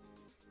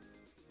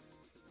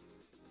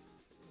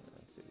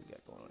 Let's see what we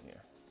got going on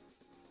here.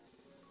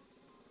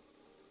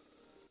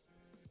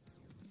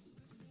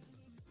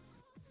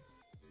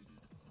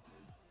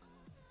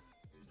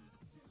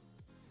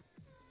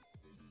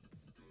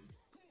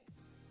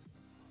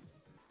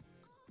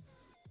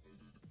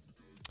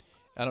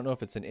 I don't know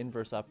if it's an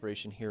inverse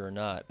operation here or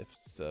not. If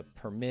it's a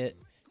permit,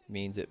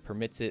 means it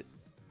permits it.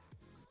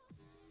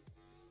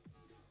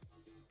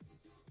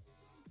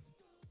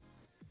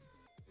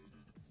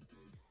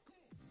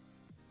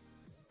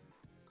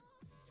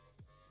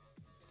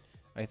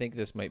 I think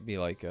this might be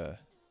like a...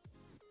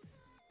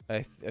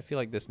 I feel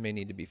like this may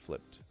need to be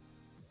flipped.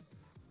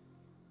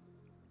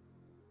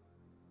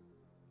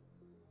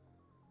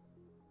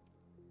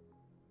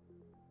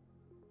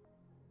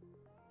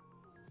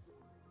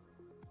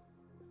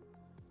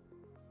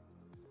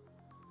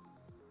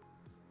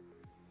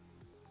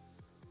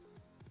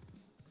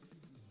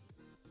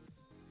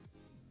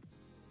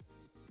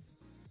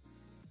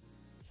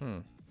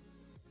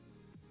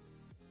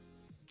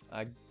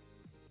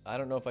 I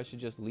don't know if I should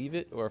just leave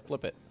it or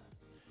flip it.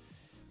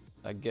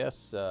 I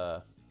guess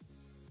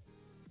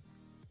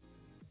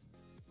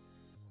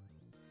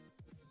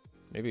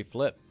maybe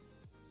flip.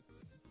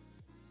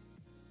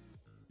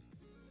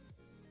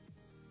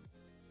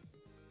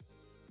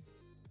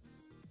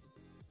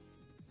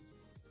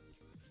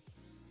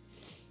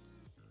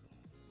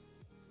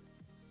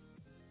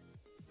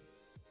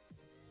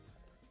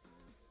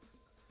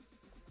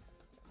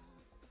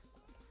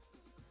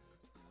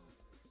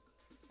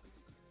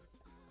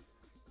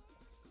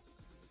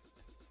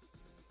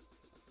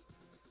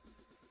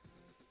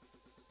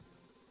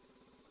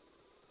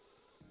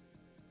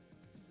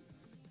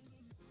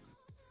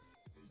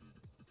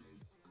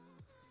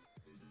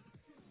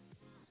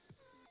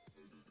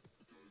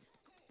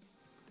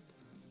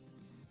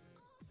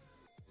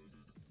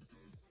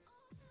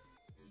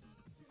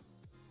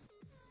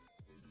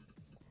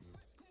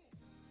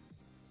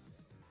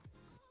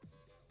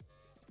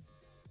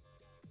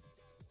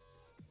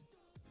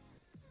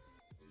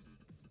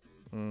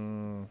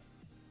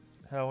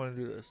 How do I want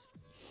to do this?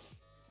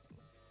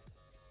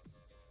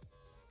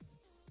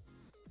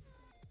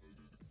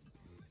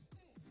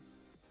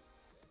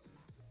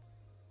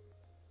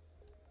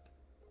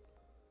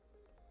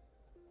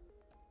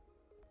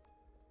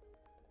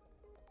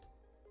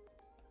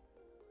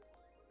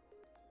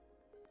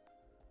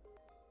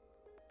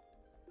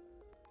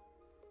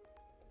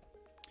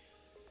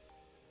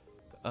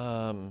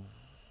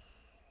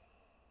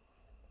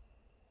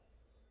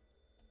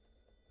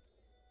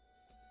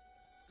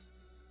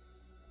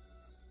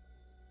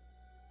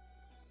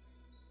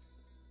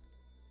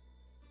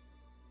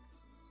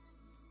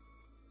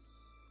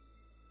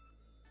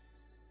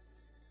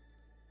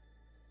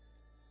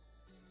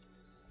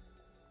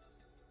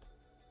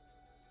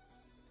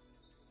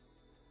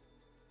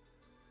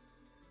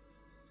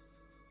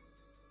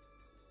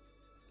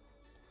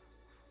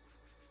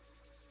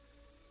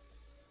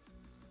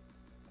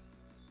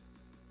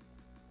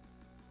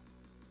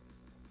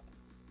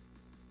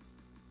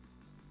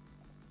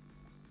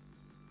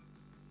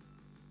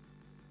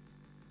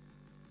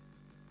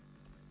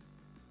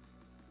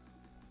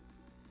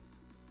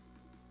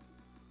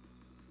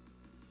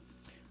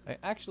 I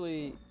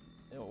actually,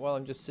 while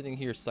I'm just sitting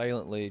here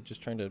silently,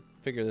 just trying to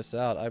figure this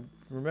out, I'm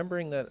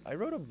remembering that I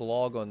wrote a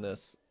blog on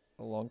this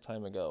a long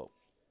time ago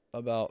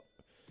about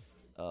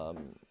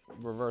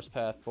reverse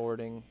path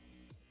forwarding,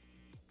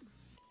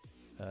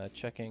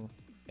 checking,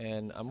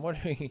 and I'm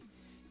wondering,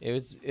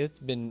 it's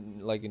been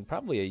like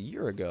probably a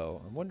year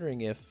ago. I'm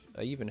wondering if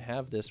I even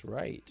have this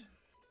right.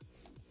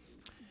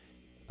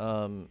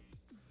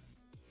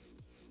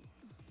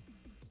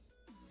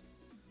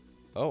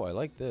 Oh, I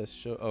like this.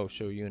 Show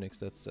Unix.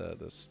 That's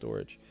the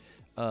storage.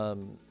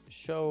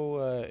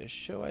 Show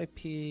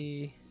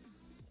IP.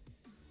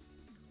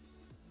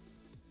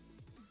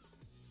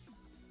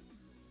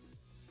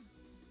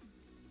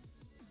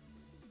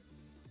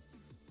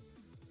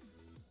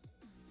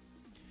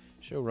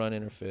 Show run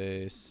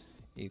interface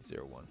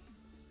 801.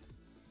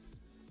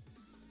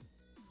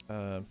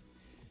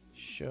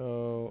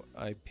 Show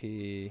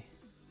IP.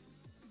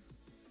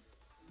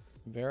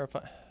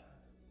 Verify.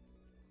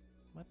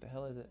 What the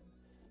hell is it?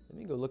 Let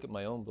me go look at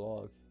my own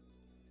blog.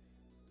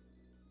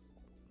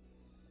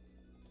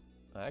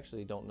 I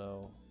actually don't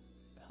know.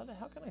 How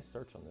can I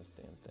search on this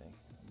damn thing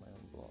on my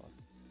own blog?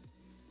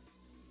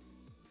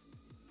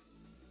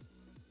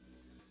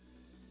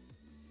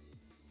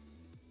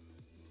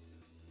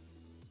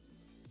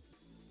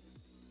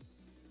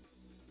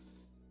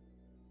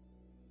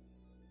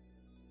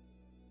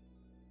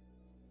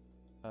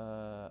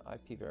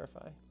 IP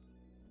verify.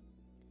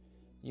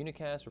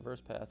 Unicast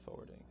reverse path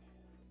forwarding.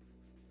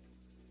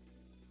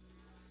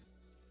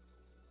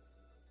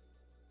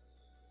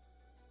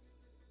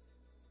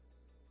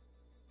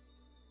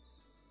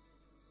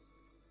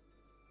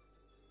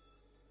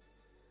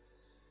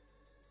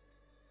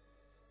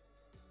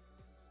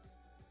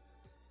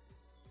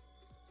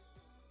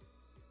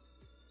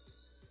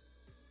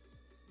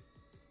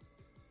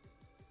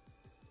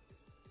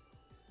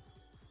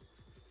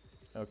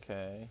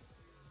 Okay.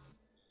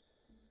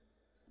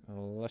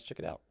 Let's check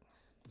it out.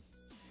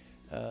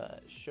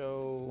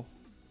 Show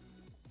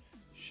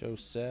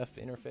Ceph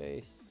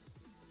interface.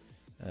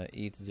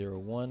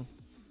 ETH01.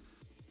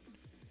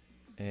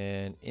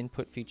 And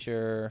input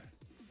feature,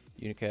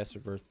 unicast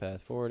reverse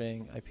path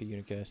forwarding, IP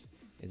unicast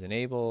is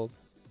enabled.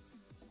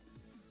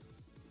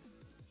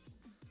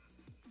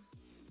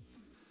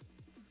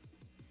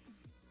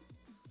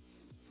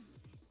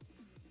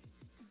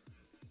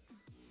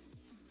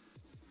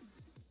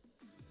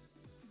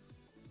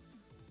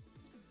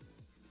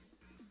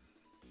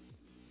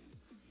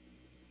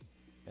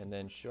 And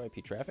then show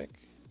IP traffic.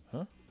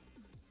 Huh?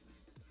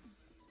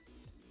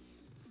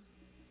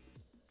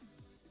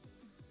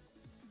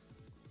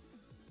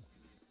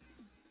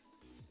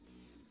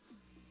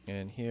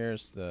 And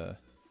here's the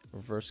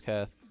reverse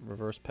path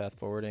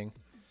forwarding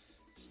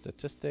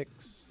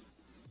statistics.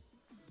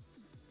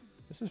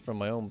 This is from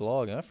my own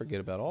blog, and I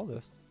forget about all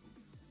this.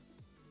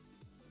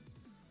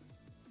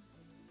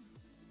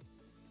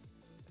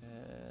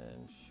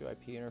 And show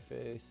IP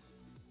interface.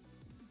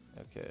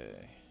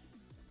 Okay.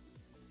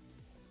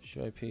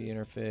 Show IP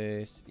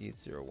interface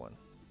ETH01. All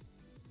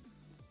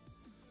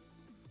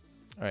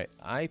right.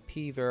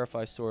 IP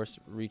verify source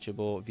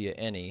reachable via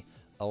any.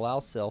 Allow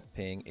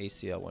self-ping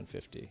ACL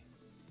 150.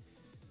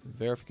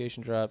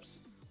 Verification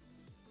drops.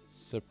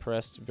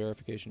 Suppressed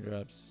verification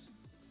drops.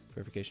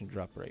 Verification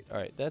drop rate. All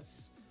right,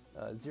 that's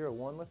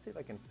 01. Let's see if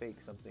I can fake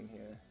something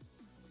here.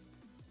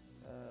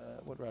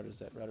 What router is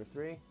that? Router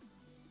 3.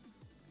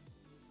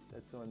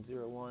 That's on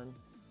 01.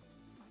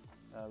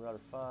 Router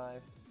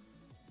 5.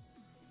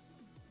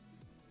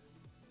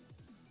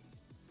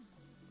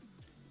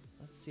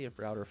 Let's see if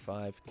router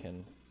 5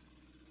 can...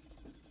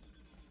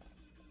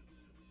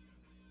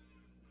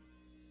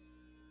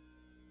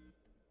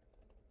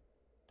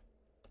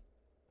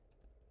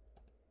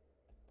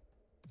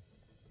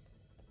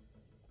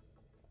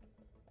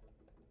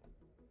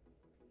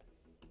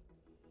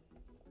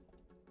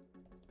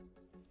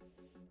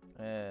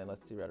 And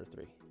let's see router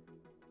 3.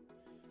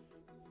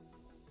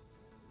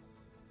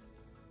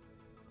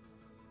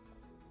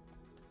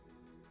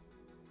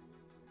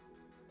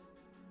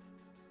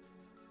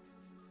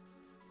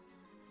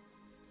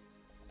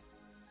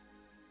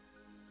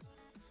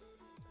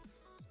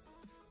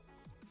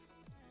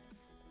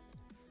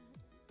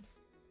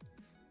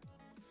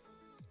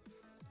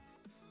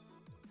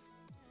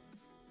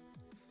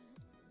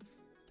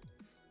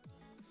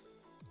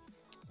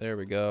 There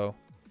we go.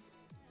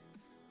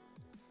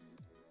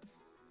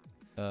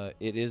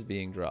 It is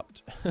being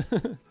dropped.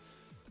 It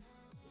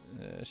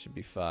should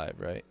be 5,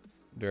 right?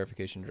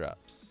 Verification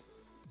drops.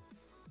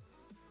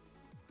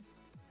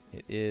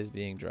 It is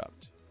being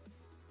dropped.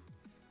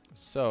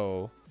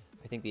 So,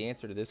 I think the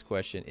answer to this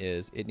question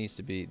is it needs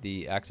to be,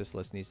 the access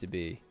list needs to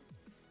be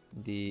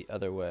the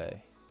other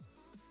way.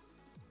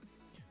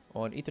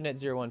 On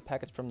Ethernet 01,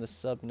 packets from the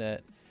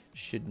subnet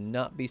should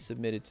not be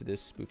submitted to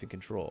this spoofing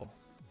control.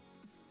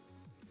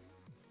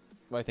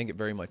 Well, I think it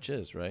very much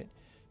is, right?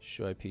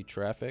 Show IP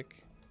traffic.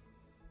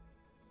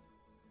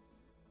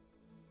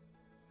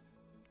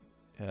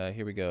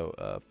 Here we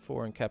go.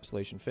 4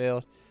 encapsulation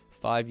failed.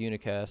 5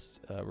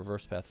 unicast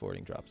reverse path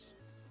forwarding drops.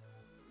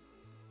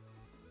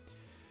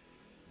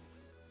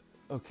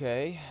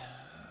 Okay.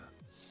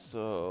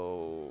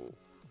 So...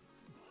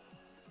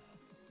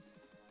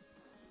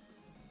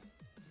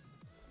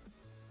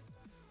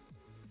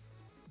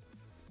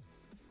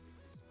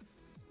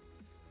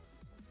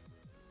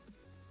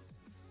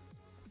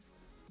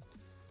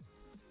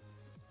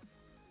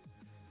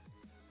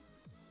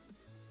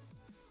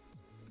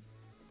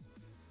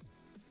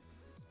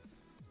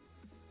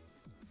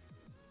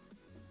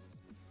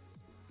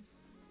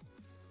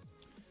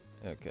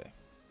 Okay.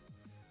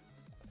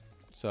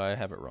 So I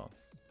have it wrong.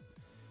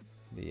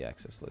 The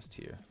access list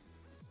here.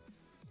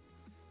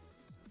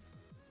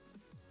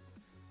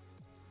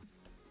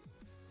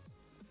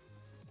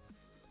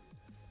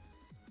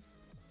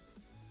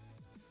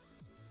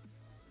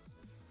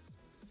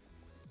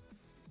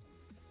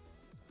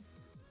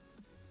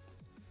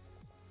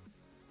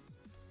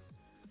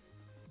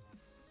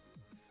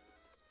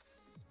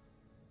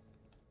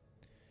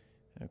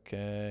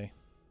 Okay.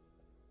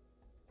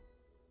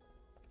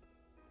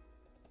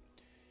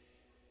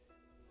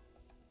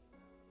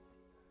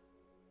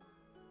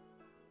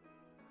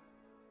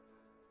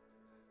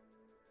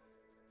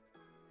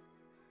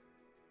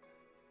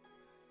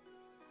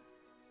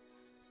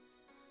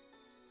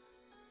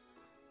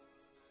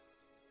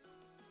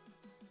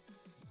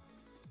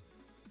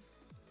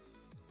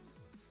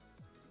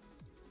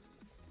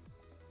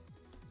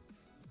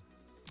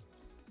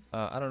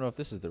 I don't know if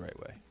this is the right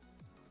way.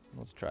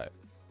 Let's try it.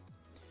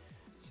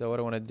 So what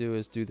I want to do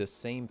is do the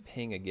same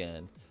ping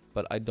again,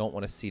 but I don't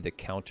want to see the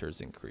counters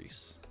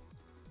increase.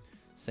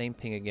 Same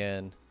ping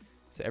again.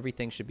 So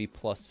everything should be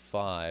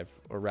 +5,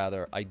 or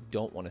rather, I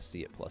don't want to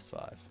see it +5.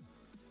 What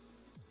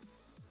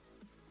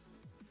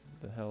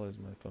the hell is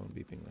my phone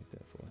beeping like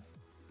that for?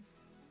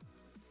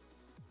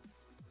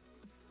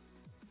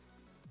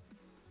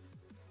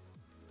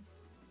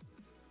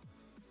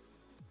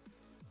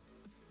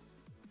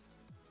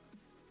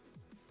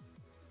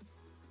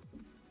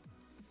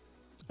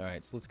 All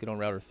right, so let's get on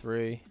router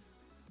 3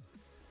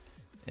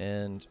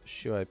 and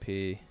show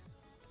IP.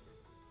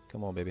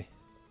 Come on, baby.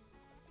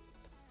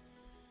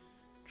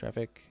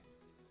 Traffic,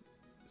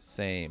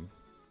 same.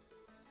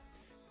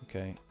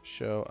 Okay,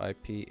 show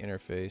IP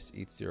interface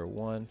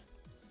ETH01.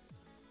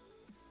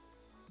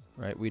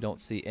 Right, we don't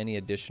see any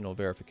additional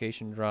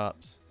verification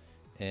drops.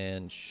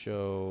 And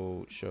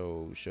show.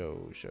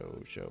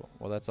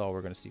 Well, that's all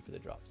we're going to see for the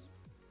drops.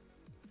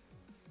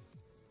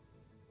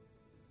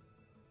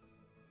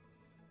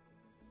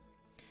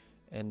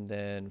 And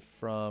then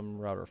from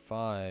router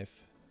 5,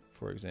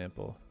 for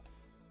example,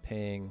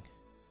 ping.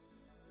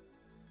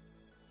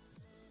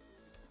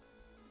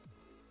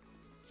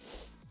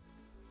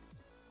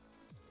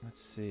 Let's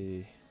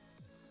see.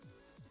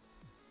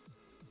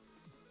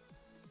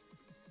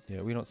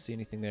 Yeah, we don't see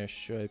anything there.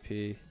 Show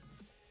IP.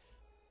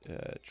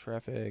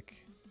 Traffic.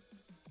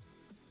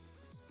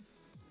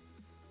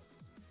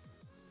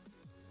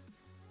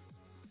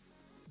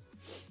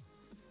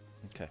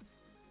 Okay.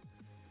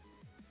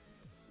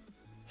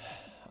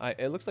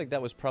 It looks like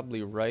that was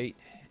probably right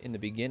in the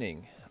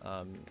beginning.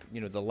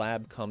 You know, the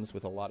lab comes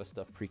with a lot of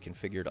stuff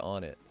pre-configured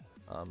on it.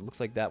 Looks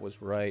like that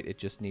was right. It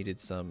just needed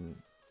some,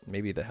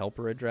 maybe the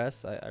helper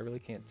address. I really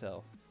can't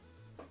tell.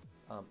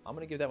 I'm going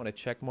to give that one a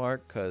check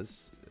mark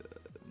because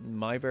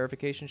my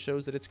verification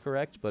shows that it's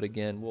correct. But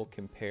again, we'll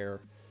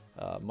compare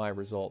my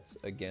results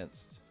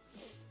against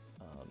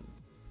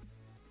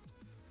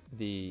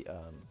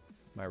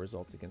my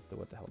results against the,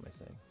 what the hell am I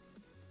saying?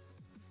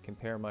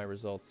 Compare my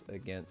results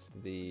against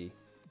the...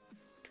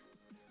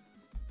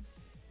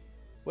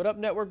 What up,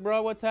 network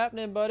bro? What's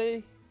happening,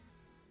 buddy?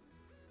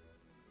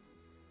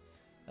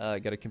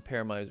 Got to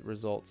compare my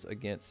results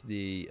against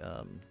the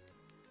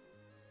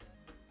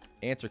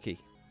answer key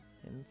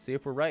and see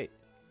if we're right.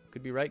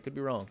 Could be right, could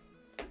be wrong.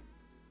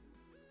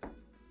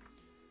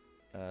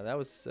 That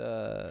was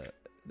a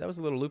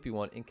little loopy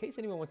one. In case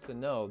anyone wants to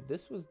know,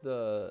 this was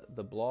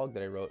the blog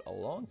that I wrote a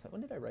long time.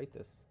 When did I write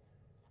this?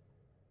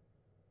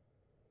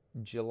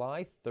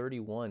 July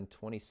 31,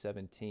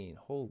 2017.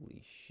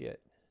 Holy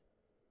shit.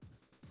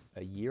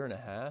 A year and a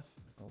half?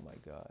 Oh my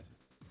god.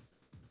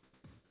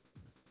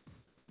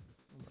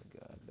 Oh my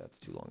god, that's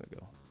too long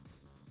ago.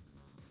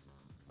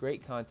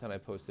 Great content I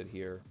posted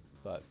here,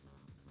 but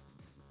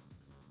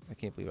I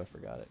can't believe I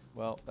forgot it.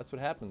 Well, that's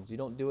what happens. You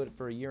don't do it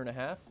for a year and a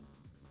half.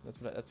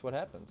 That's what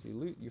happens.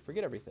 You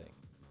forget everything.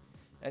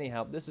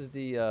 Anyhow, this is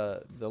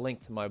the link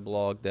to my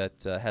blog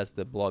that has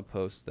the blog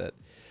post that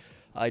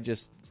I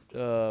just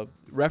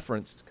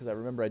referenced because I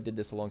remember I did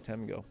this a long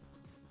time ago.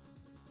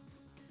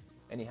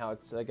 Anyhow,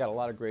 I got a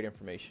lot of great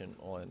information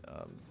on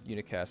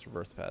unicast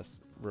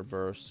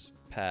reverse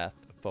path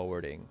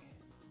forwarding.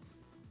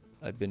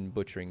 I've been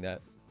butchering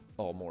that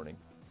all morning.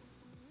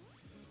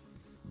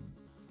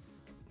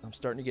 I'm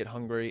starting to get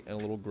hungry and a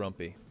little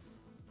grumpy.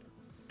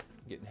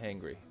 Getting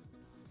hangry.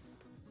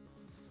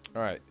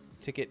 All right,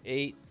 ticket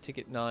 8,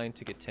 ticket 9,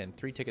 ticket 10.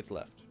 3 tickets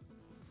left.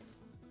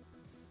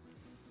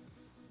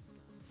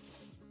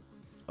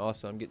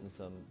 Also, I'm getting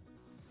some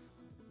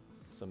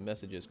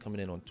messages coming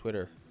in on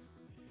Twitter.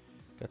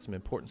 Got some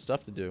important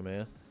stuff to do,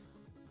 man.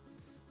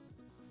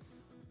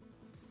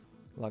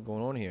 A lot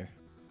going on here.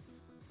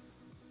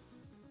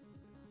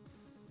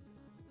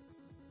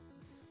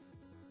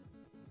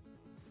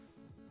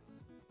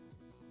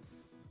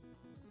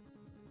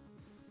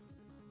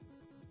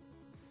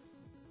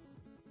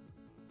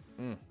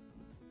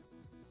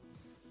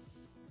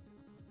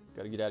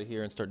 Got to get out of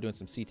here and start doing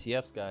some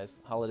CTFs, guys.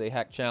 Holiday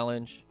Hack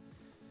Challenge,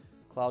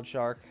 Cloud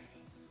Shark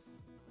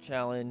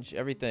Challenge,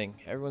 everything.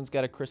 Everyone's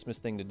got a Christmas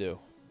thing to do.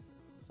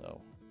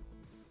 So,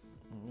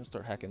 I'm going to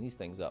start hacking these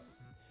things up.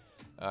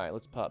 Alright,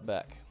 let's pop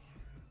back.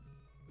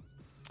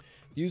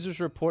 Users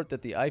report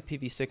that the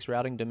IPv6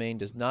 routing domain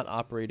does not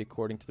operate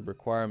according to the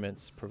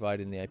requirements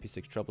provided in the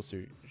IP6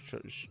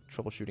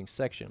 troubleshooting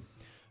section.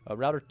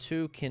 Router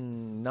 2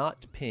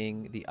 cannot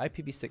ping the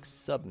IPv6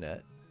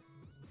 subnet.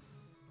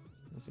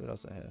 Let's see what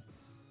else I have.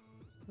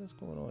 What's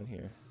going on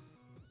here?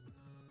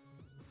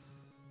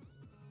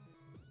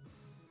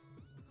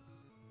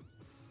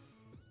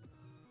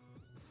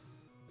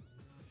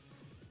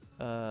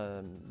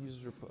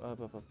 Users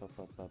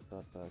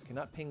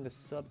cannot ping the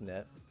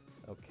subnet.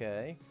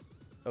 Okay.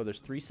 Oh, there's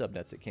 3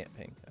 subnets it can't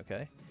ping.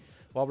 Okay.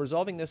 While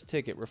resolving this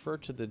ticket, refer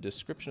to the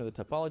description of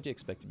the topology,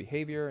 expected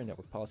behavior, and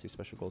network policy,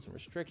 special goals and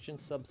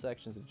restrictions,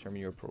 subsections, and determine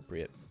your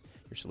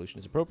solution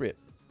is appropriate.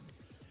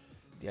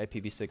 The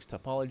IPv6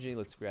 topology.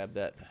 Let's grab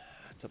that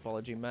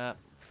topology map.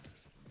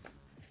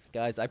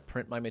 Guys, I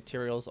print my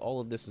materials.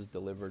 All of this is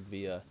delivered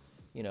via,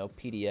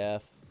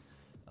 PDF.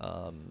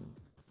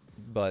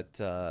 But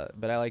I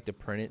like to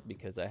print it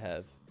because I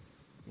have,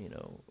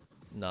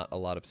 not a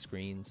lot of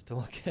screens to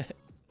look at.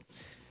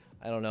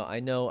 I don't know.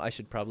 I know I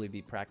should probably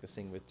be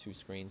practicing with 2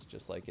 screens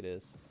just like it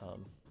is.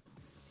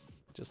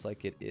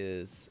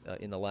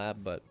 In the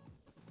lab, but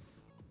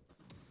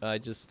I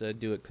just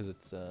do it because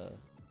it's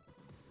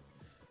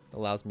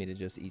allows me to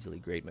just easily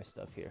grade my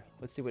stuff here.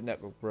 Let's see what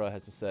Network Bro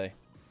has to say.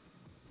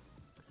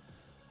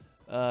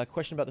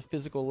 Question about the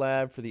physical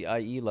lab for the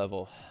IE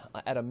level.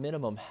 At a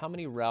minimum, how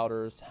many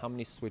routers, how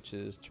many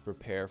switches to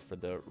prepare for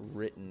the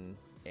written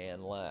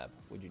and lab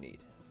would you need?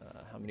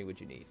 How many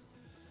would you need?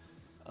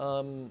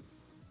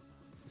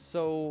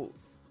 So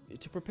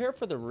to prepare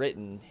for the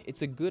written,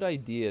 it's a good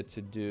idea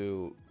to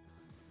do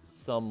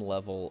some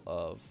level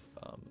of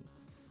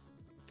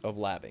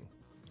labbing,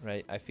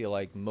 right? I feel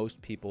like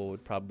most people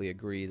would probably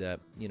agree that,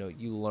 you know,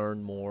 you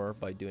learn more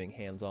by doing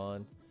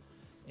hands-on.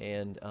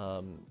 And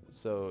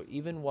so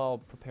even while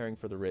preparing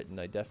for the written,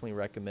 I definitely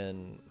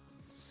recommend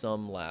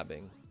some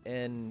labbing.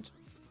 And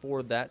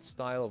for that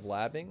style of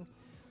labbing,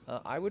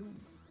 I will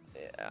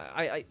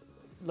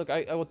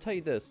tell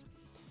you this.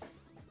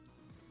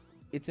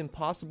 It's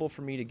impossible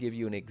for me to give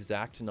you an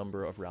exact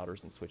number of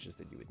routers and switches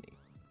that you would need.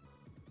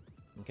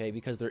 Okay,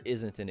 because there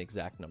isn't an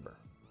exact number.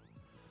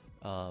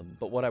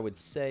 But what I would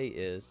say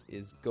is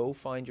go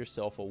find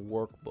yourself a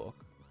workbook,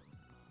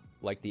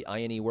 like the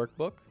INE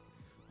workbook,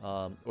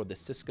 or the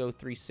Cisco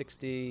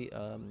 360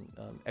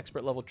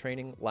 expert level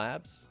training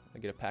labs. I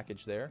get a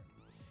package there,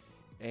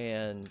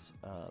 and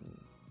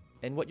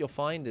what you'll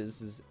find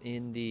is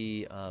in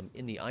the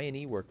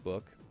INE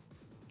workbook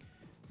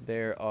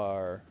there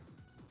are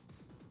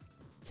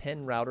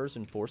 10 routers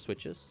and 4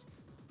 switches.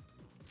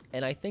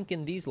 And I think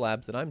in these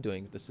labs that I'm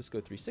doing, the Cisco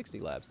 360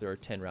 labs, there are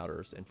 10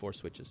 routers and 4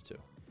 switches too.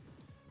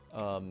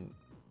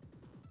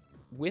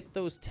 With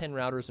those 10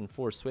 routers and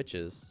 4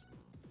 switches,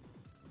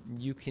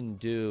 you can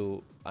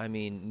do, I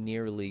mean,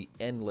 nearly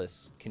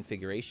endless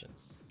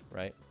configurations,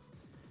 right?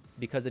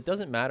 Because it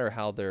doesn't matter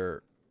how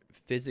they're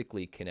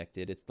physically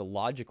connected, it's the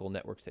logical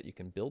networks that you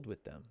can build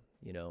with them,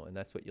 you know, and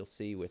that's what you'll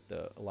see with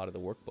a lot of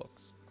the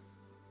workbooks.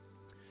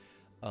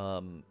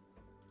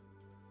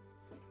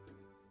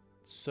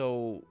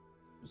 So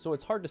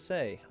it's hard to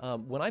say.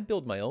 When I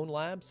build my own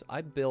labs,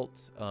 I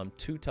built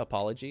 2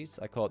 topologies.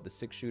 I call it the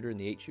 6-shooter and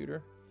the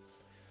 8-shooter.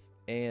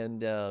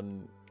 And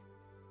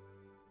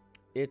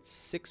it's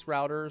 6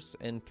 routers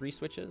and 3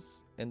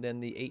 switches. And then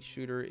the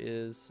 8-shooter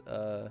is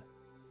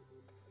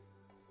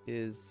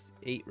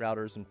 8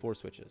 routers and 4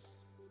 switches.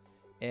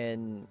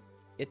 And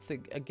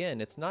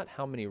again, it's not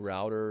how many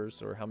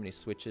routers or how many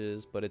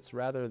switches, but it's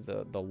rather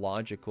the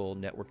logical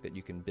network that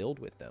you can build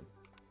with them.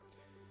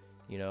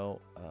 You know,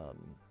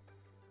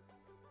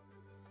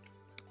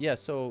 yeah,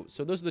 so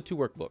those are the 2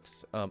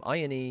 workbooks.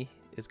 INE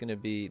is going to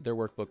be, their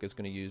workbook is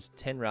going to use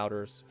 10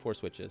 routers, 4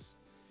 switches.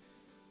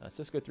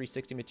 Cisco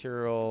 360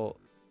 material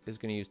is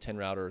going to use 10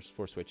 routers,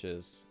 4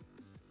 switches.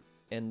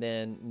 And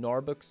then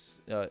Narvik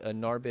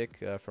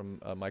from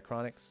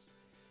Micronics,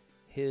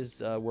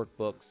 his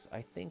workbooks,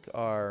 I think,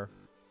 are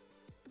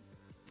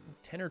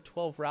 10 or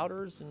 12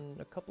 routers and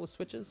a couple of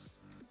switches.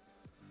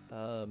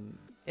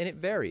 And it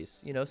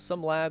varies. You know,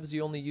 some labs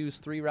you only use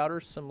 3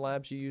 routers, some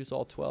labs you use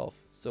all 12.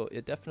 So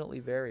it definitely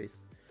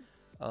varies.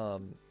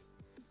 But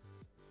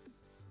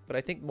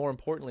I think more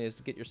importantly is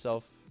to get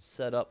yourself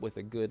set up with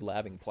a good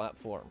labbing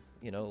platform.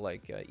 You know,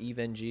 like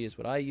EVNG is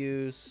what I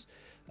use.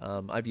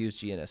 I've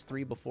used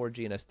GNS3 before.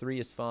 GNS3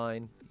 is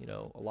fine. You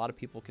know, a lot of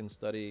people can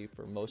study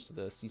for most of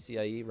the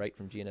CCIE right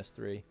from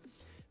GNS3.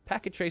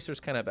 Packet tracer is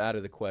kind of out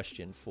of the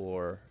question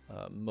for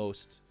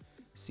most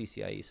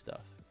CCIE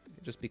stuff,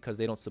 just because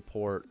they don't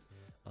support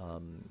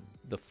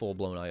the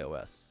full-blown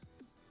iOS.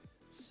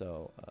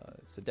 So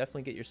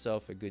definitely get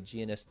yourself a good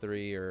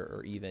GNS3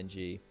 or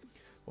EVNG.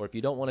 Or if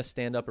you don't want to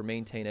stand up or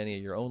maintain any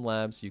of your own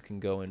labs, you can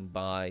go and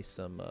buy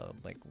some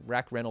like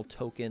rack rental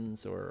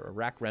tokens or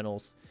rack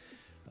rentals,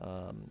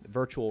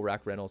 virtual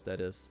rack rentals,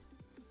 that is.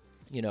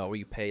 You know, where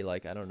you pay,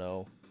 like, I don't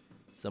know,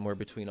 somewhere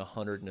between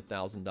 $100 and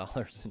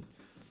 $1,000,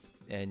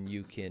 and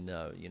you can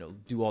you know,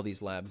 do all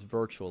these labs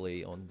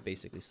virtually on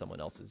basically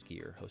someone else's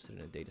gear, hosted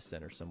in a data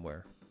center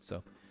somewhere.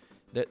 So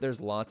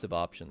there's lots of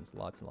options,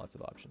 lots and lots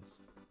of options.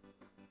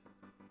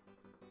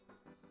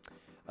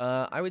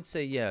 I would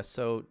say, yeah,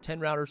 so 10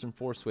 routers and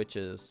 4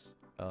 switches,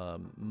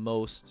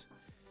 most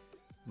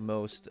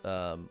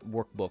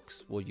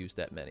workbooks will use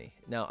that many.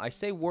 Now, I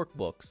say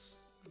workbooks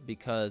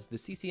because the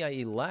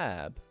CCIE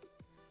lab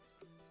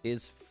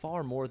is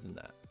far more than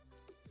that,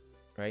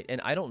 right? And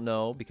I don't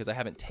know because I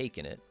haven't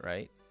taken it,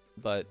 right?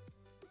 But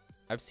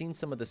I've seen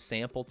some of the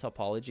sample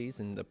topologies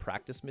in the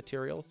practice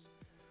materials,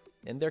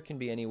 and there can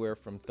be anywhere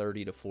from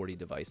 30 to 40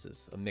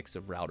 devices, a mix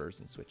of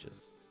routers and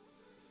switches.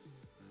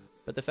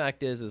 But the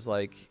fact is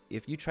like,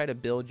 if you try to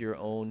build your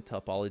own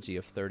topology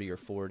of 30 or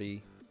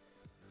 40,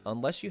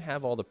 unless you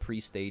have all the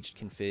pre-staged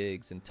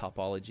configs and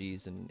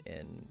topologies and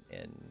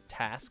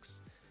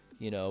tasks,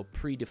 you know,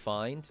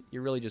 predefined,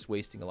 you're really just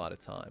wasting a lot of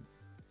time.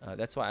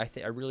 That's why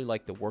I really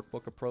like the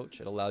workbook approach.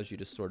 It allows you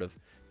to sort of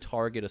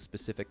target a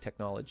specific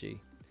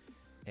technology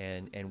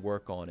and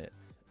work on it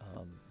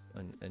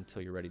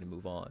until you're ready to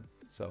move on.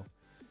 So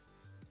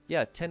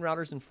yeah, 10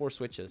 routers and 4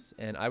 switches,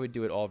 and I would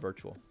do it all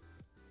virtual.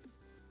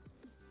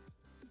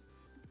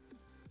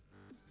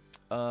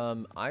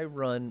 I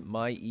run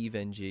my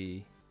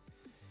EVNG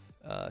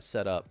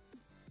setup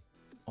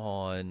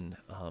on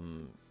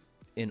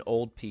an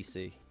old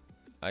PC.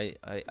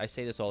 I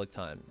say this all the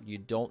time. You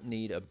don't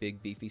need a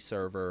big beefy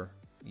server.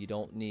 You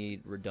don't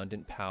need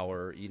redundant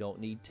power. You don't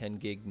need 10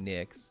 gig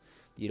NICs.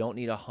 You don't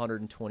need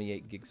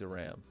 128 gigs of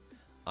RAM.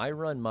 I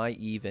run my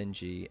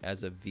EVE-NG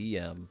as a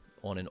VM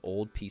on an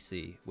old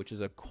PC, which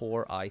is a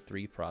Core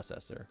i3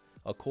 processor.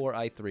 A Core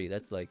i3,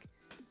 that's like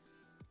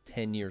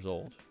 10 years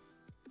old.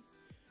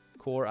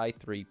 Core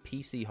i3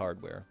 PC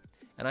hardware.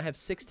 And I have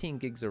 16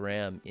 gigs of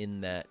RAM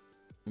in that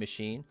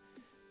machine,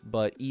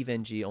 but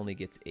EVE-NG only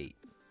gets 8.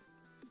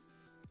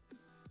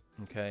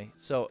 Okay,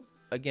 so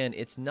again,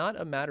 it's not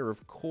a matter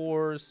of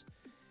cores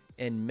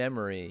and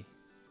memory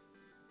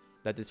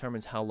that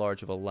determines how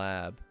large of a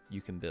lab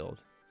you can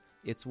build.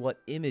 It's what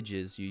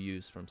images you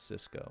use from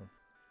Cisco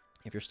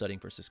if you're studying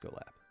for Cisco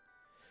Lab.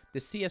 The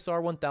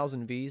CSR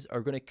 1000Vs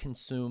are going to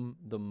consume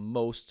the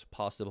most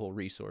possible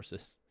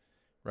resources,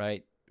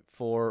 right?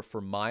 For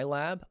my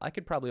lab, I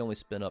could probably only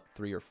spin up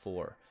 3 or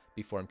 4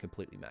 before I'm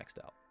completely maxed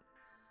out.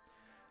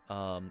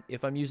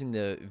 If I'm using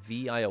the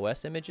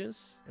VIOS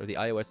images, or the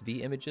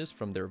IOSV images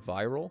from their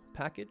viral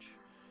package,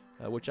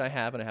 which I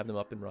have, and I have them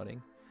up and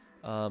running,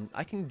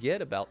 I can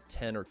get about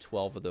 10 or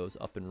 12 of those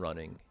up and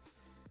running.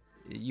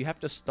 You have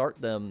to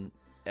start them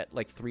at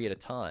like 3 at a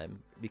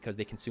time because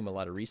they consume a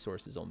lot of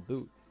resources on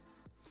boot.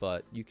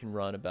 But you can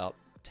run about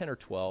 10 or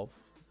 12.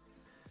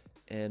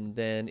 And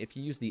then if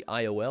you use the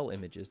IOL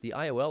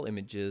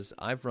images,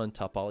 I've run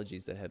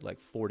topologies that had like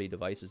 40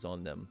 devices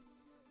on them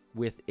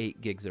with 8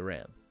 gigs of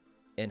RAM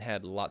and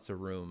had lots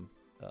of room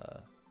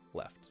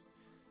left.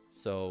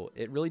 So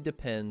it really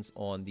depends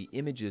on the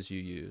images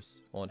you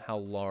use, on how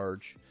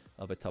large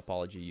of a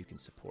topology you can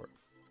support.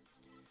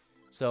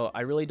 So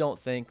I really don't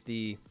think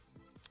the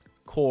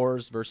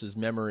cores versus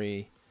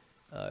memory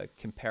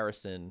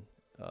comparison,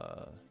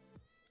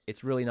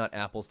 it's really not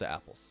apples to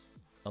apples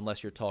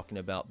unless you're talking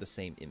about the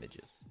same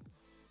images.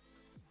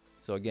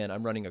 So again,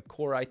 I'm running a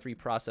Core i3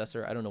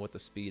 processor. I don't know what the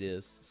speed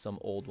is, some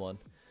old one,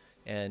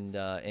 and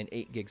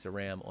 8 gigs of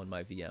RAM on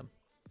my VM.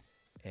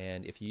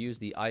 And if you use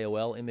the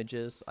IOL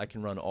images, I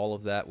can run all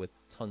of that with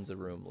tons of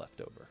room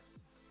left over.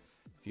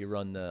 If you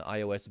run the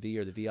IOSV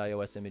or the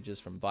VIOS images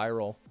from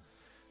Viral,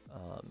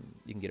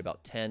 you can get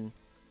about 10.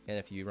 And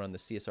if you run the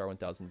CSR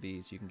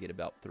 1000Vs, you can get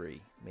about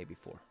 3, maybe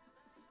 4.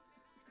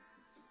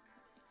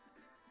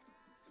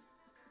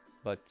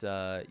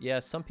 But yeah,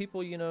 some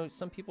people,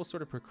 some people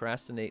sort of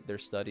procrastinate their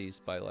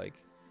studies by like,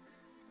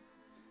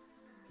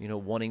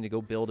 wanting to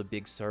go build a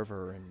big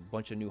server and a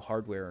bunch of new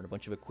hardware and a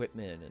bunch of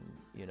equipment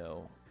and,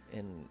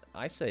 and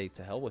I say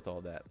to hell with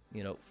all that,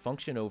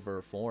 function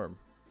over form.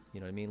 You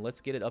know what I mean?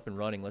 Let's get it up and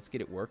running. Let's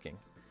get it working.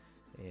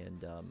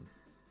 And,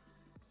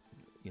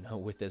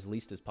 with as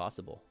least as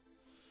possible.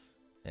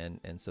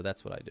 And so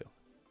that's what I do.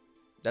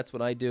 That's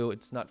what I do.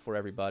 It's not for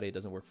everybody. It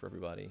doesn't work for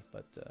everybody,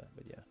 but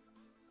yeah.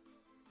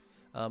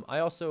 I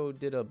also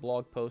did a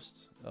blog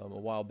post a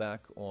while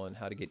back on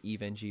how to get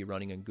EVE-NG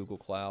running in Google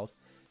Cloud,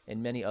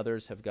 and many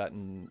others have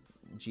gotten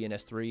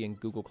GNS3 in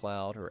Google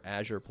Cloud or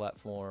Azure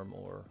platform,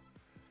 or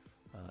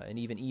and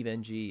even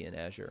EVE-NG in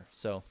Azure.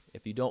 So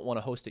if you don't want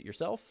to host it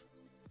yourself,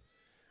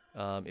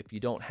 if you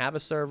don't have a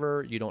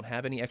server, you don't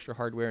have any extra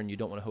hardware, and you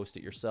don't want to host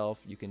it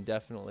yourself, you can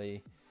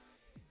definitely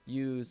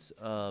use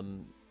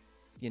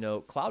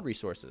cloud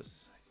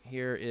resources.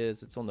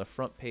 It's on the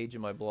front page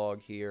of my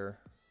blog here.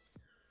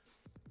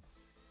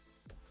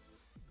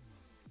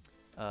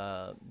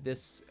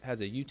 This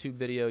has a YouTube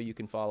video you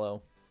can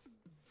follow,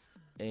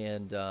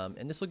 and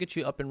this will get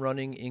you up and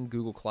running in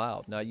Google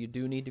Cloud. Now you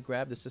do need to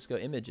grab the Cisco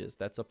images.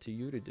 That's up to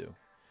you to do,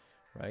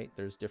 right?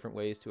 There's different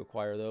ways to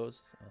acquire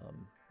those,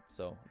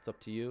 so it's up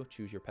to you.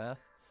 Choose your path,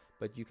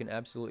 but you can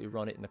absolutely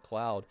run it in the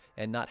cloud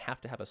and not have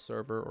to have a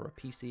server or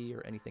a PC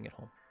or anything at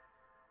home.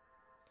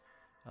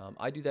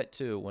 I do that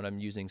too when I'm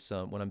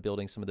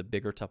building some of the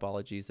bigger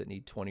topologies that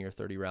need 20 or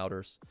 30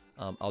 routers.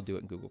 I'll do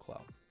it in Google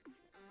Cloud.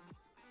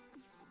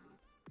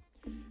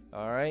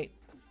 All right,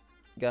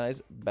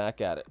 guys, back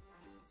at it.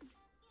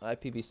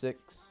 IPv6,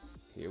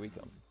 here we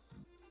come.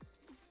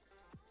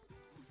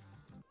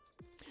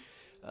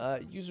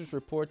 Users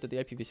report that the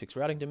IPv6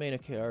 routing domain,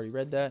 okay, I already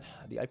read that.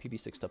 The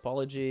IPv6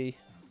 topology,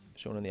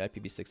 shown on the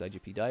IPv6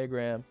 IGP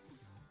diagram.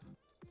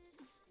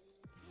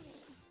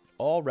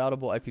 All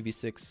routable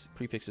IPv6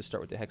 prefixes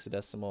start with the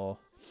hexadecimal.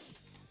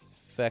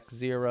 FEC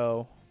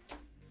 0.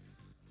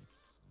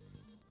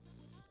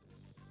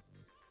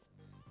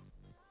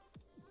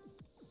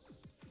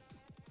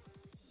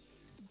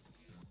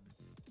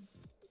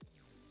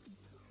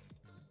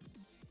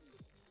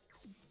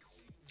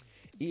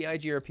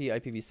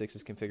 EIGRP IPv6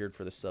 is configured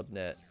for the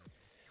subnet.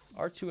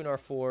 R2 and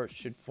R4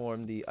 should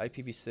form the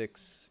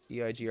IPv6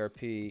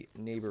 EIGRP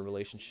neighbor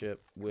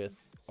relationship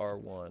with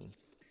R1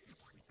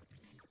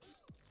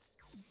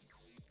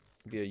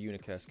 via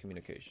unicast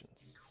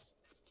communications.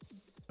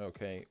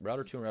 Okay,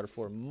 router 2 and router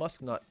 4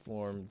 must not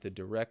form the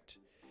direct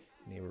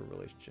neighbor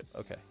relationship.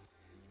 Okay.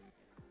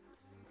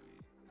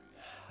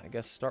 I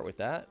guess start with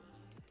that.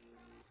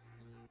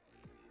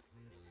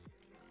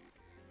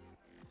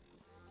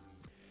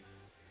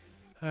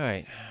 All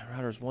right,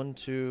 routers 1,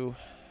 2,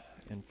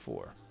 and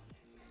 4.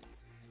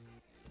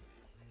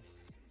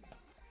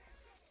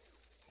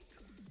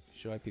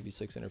 Show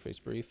IPv6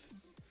 interface brief.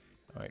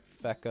 All right,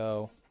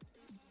 FECO.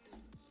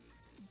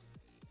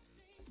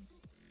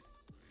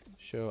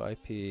 Show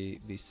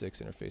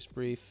IPv6 interface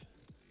brief.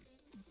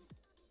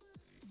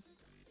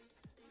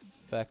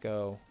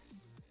 FECO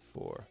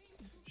for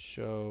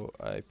show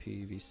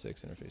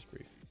IPv6 interface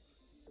brief.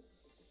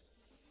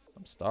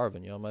 I'm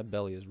starving, y'all. My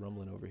belly is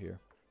rumbling over here.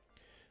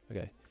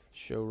 Okay.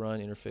 Show run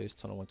interface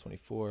tunnel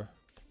 124.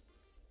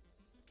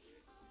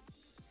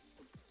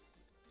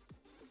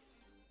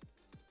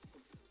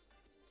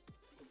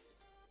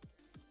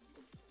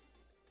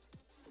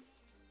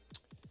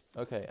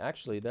 Okay,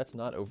 actually, that's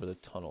not over the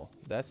tunnel.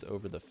 That's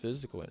over the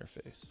physical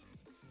interface.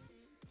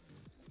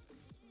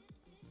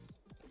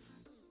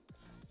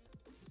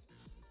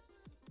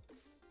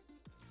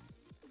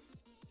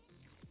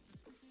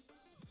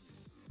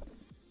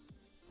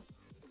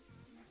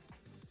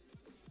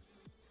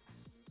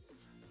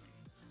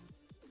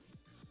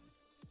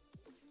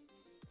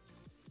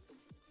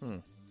 Hmm.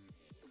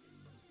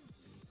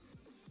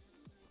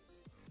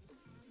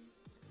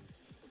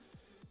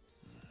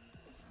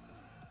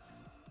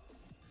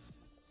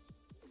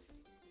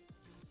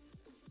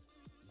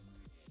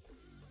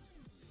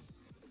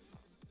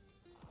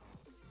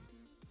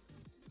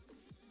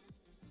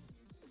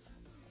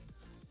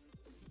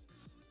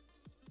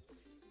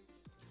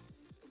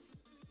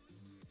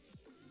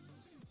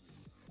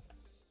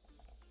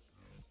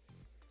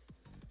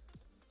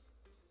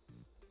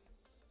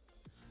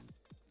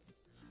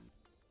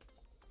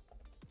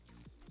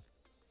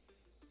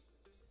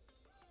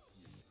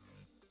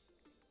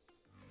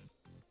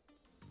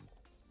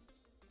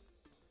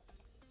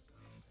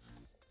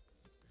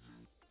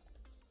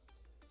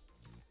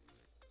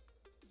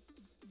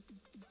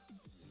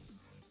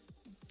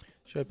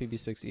 Show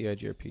IPv6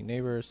 EIGRP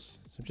neighbors.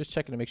 So I'm just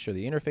checking to make sure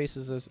the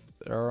interfaces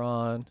are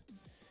on,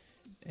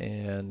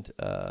 and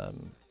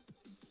then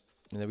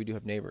we do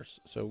have neighbors.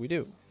 So we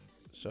do.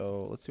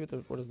 So let's see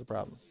what is the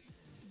problem.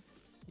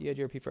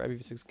 EIGRP for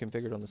IPv6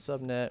 configured on the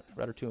subnet.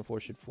 Router 2 and 4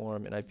 should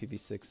form an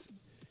IPv6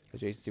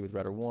 adjacency with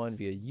router 1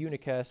 via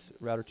unicast.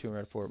 Router 2 and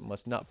router 4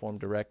 must not form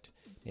direct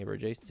neighbor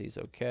adjacencies.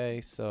 Okay,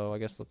 so I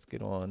guess let's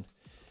get on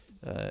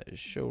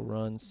show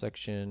run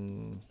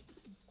section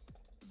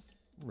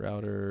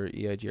router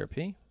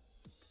EIGRP.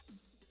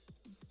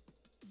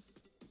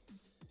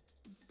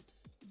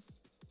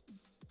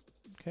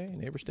 Okay,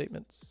 neighbor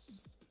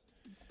statements.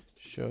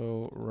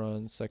 Show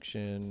run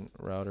section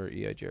router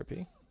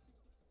EIGRP.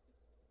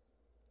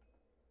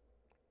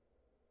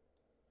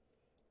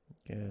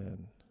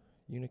 Again,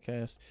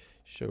 unicast.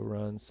 Show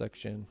run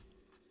section.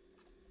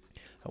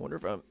 I wonder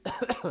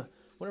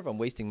if I'm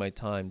wasting my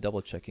time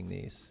double checking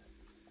these.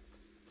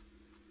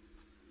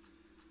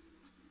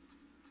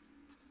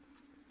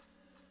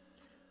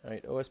 All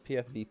right,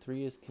 OSPF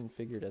v3 is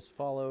configured as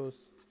follows.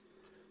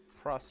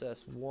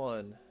 Process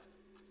 1.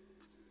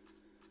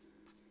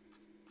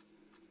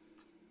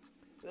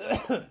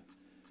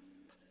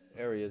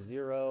 Area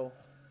 0.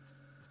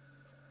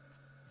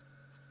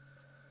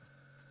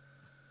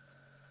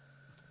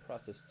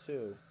 Process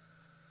 2.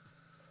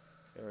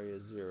 Area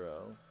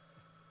 0.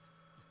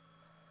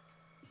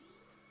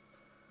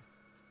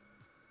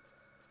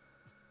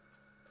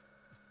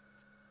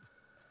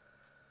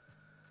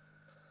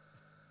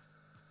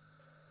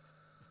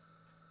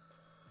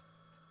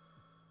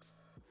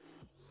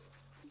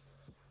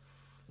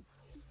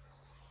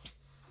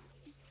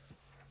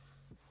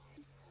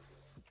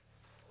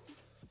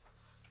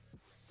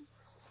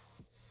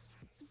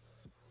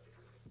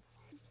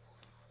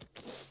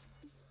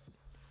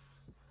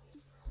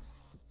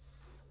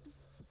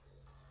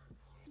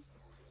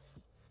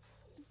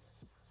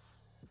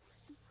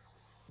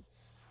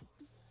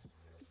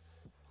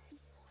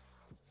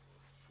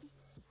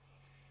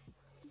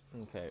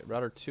 Okay,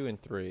 router 2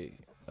 and 3.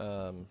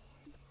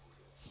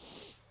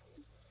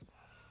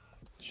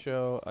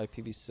 Show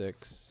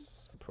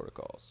IPv6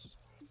 protocols.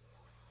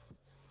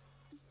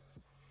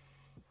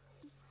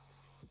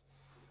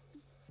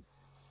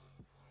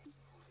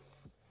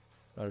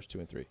 Routers 2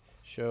 and 3.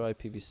 Show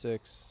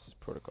IPv6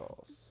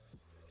 protocols.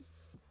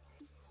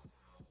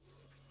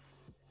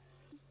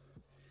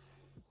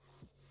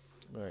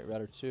 All right,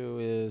 router 2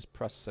 is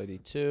process ID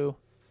 2.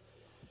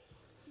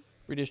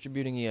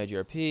 Redistributing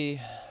EIGRP.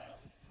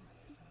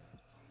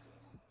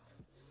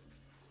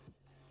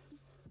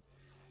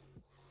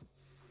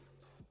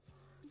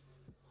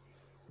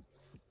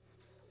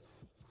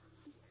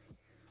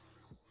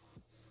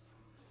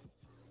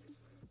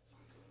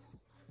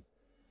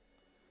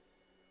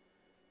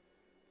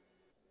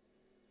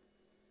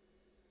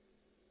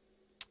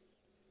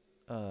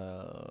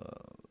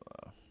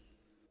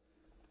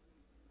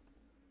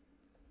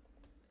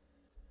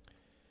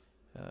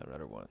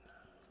 Router 1.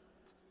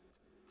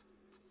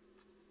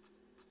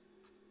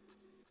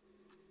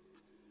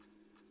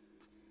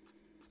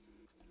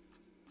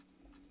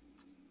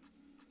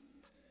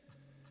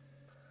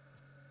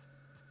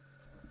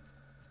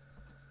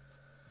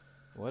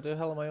 What the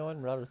hell am I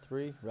on? Router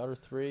 3? Router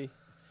 3.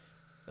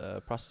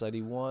 Process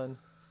ID 1.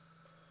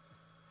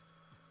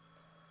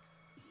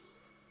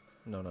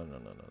 No,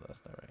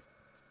 that's not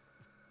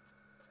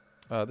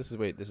right. This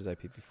is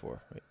IPv4.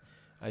 Wait.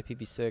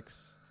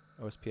 IPv6,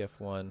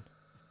 OSPF1.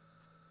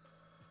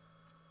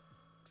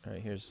 All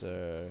right, here's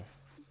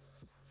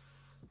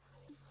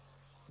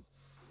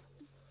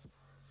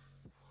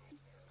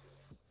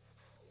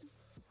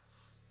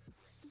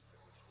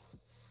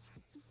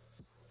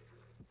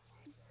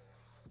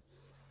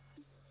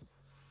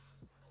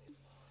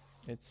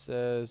it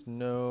says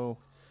no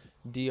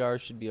DR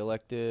should be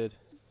elected.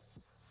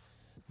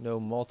 No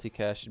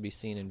multicast should be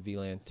seen in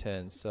VLAN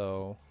 10.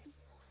 So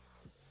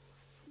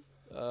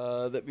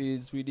that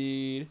means we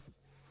need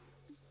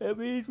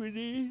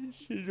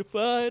to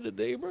define a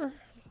neighbor.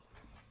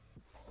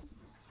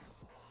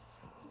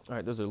 All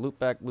right, those are loop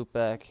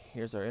back.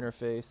 Here's our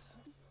interface.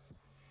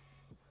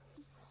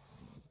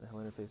 The hell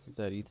interface is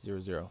that?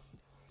 ETH00.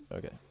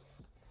 Okay.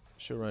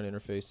 Show run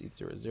interface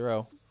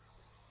ETH00.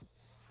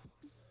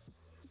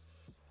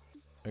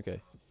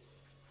 Okay.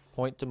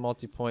 Point to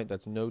multi-point.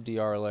 That's no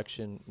DR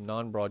election.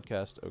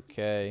 Non-broadcast.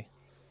 Okay.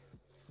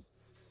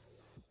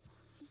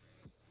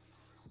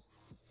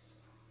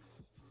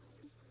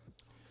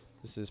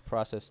 This is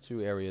process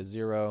 2 area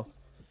 0.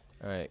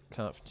 All right.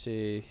 Conf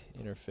T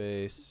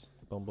interface.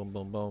 Boom, boom,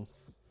 boom, boom.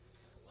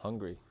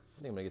 Hungry.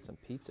 I think I'm gonna get some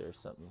pizza or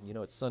something. You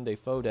know, it's Sunday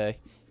pho day.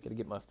 Gotta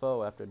get my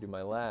pho after I do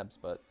my labs,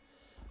 but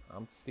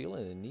I'm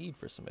feeling the need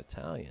for some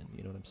Italian.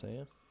 You know what I'm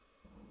saying?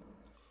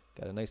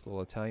 Got a nice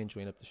little Italian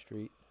joint up the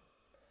street.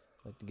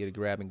 Like to get a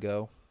grab and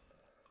go.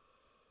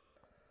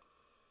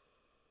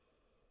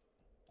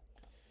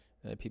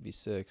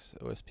 IPv6,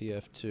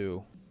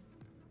 OSPF2.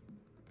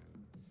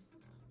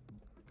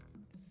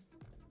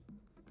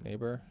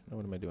 Neighbor? No,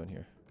 what am I doing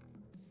here?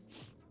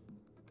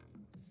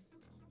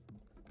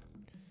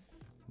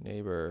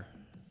 Neighbor.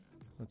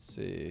 Let's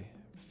see.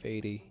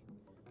 Fady.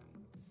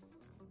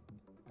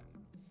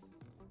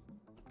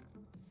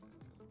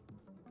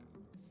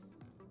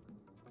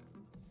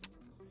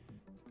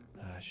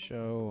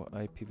 Show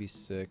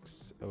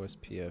IPv6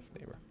 OSPF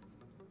neighbor.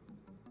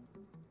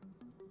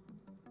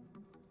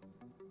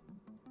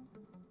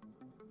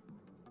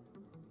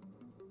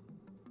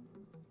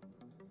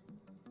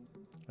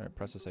 All right,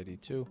 process ID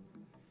 2.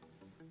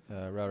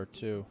 Router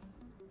 2.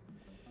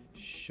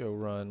 Show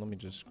run. Let me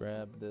just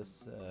grab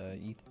this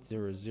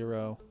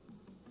ETH00.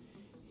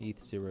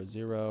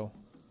 ETH00.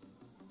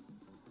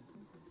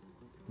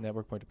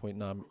 Network point-to-point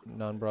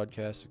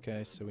non-broadcast.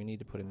 Okay, so we need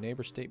to put a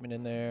neighbor statement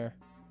in there.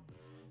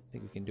 I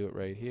think we can do it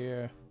right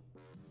here.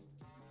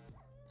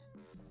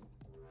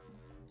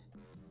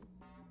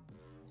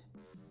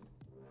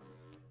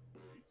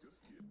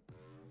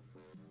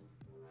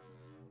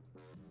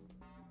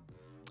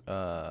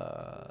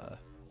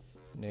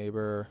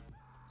 Neighbor.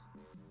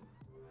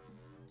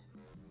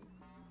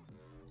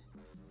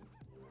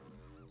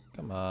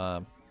 Come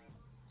on.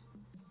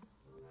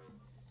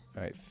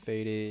 All right,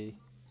 Fady.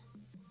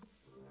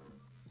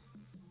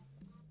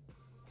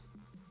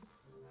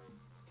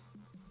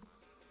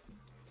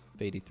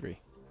 Fady3.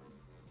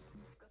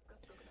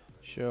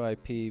 Show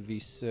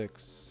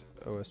IPv6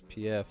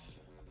 OSPF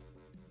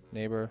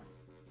neighbor.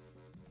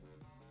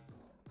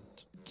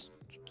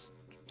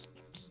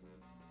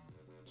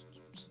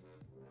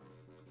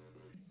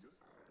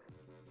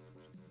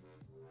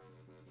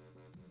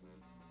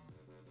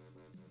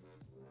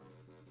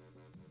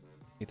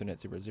 Ethernet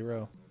 00.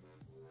 All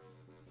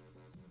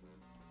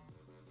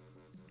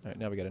right,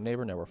 now we got a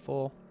neighbor. Now we're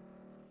full.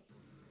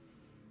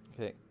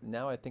 Okay,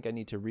 now I think I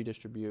need to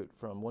redistribute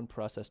from one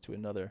process to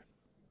another.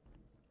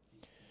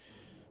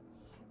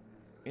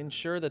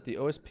 Ensure that the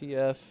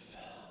OSPF,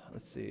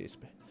 let's see,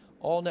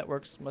 all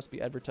networks must be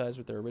advertised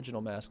with their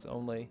original masks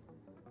only.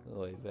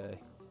 Oy vey.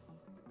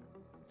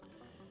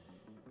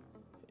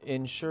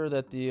 Ensure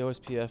that the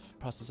OSPF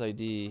process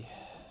ID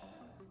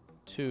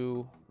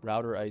 2,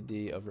 router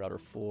ID of router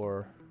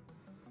 4.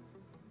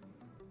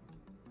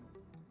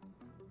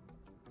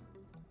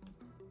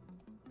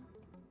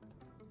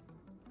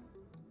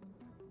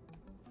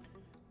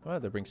 Oh,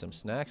 they'll bring some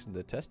snacks into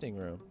the testing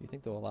room. You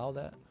think they'll allow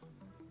that?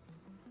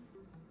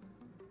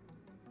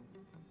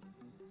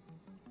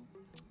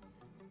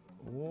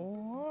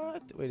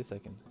 What? Wait a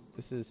second.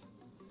 This is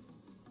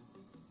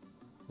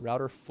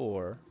router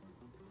 4.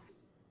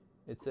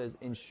 It says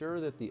ensure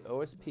that the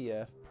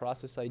OSPF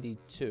process ID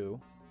 2.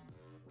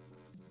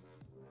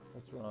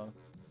 That's wrong.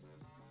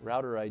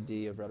 Router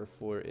ID of router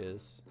 4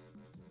 is.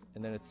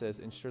 And then it says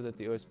ensure that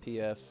the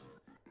OSPF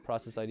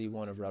process ID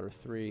 1 of router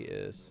 3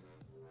 is.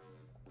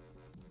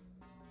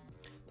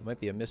 There might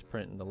be a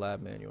misprint in the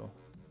lab manual.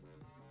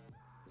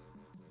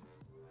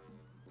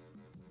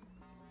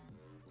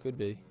 Could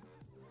be.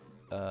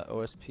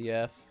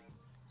 OSPF,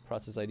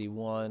 process ID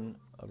 1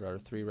 of router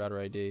 3, router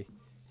ID.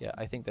 Yeah,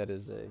 I think that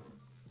is a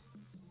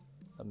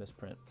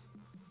misprint.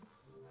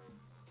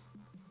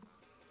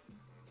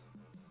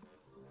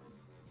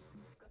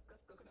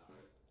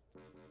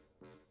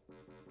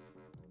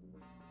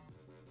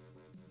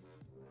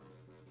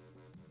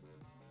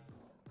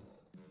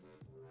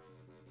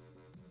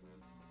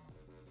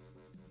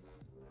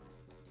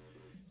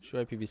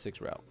 Show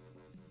IPv6 route.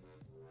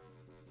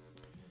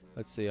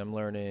 Let's see, I'm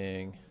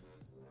learning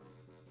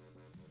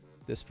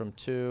this from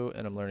 2,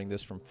 and I'm learning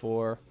this from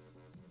 4.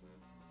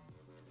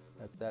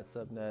 That's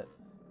that subnet.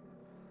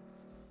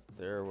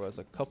 There was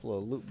a couple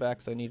of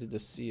loopbacks I needed to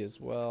see as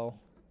well.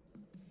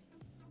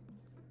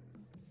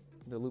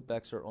 The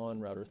loopbacks are on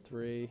router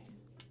 3.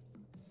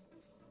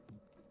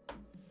 So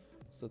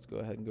let's go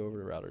ahead and go over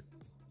to router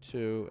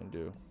 2 and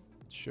do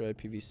show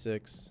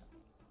IPv6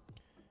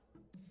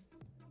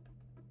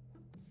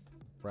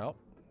 route.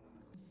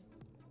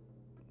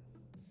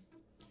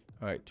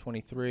 All right,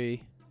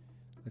 23.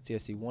 Let's see, I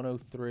see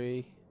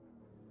 103.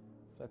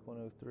 FEC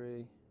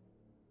 103.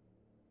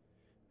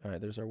 All right,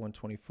 there's our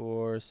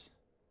 124s.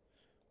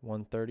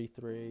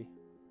 133.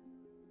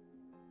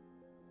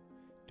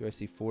 Do I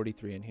see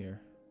 43 in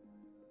here?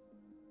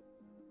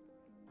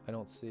 I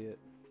don't see it.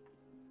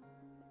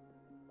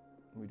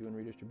 Are we doing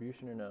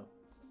redistribution or no?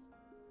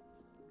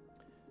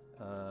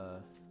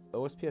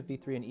 OSPF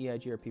v3 and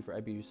EIGRP for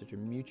IP usage are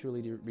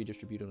mutually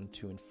redistributed on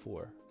 2 and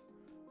 4.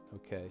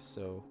 Okay,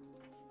 so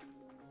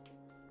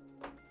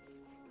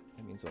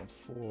that means on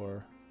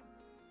 4.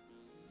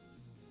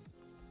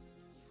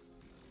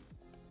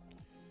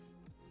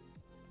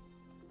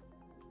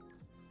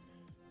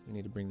 We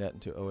need to bring that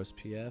into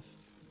OSPF.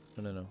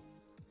 No.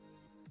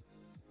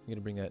 We need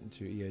to bring that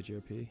into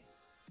EIGRP.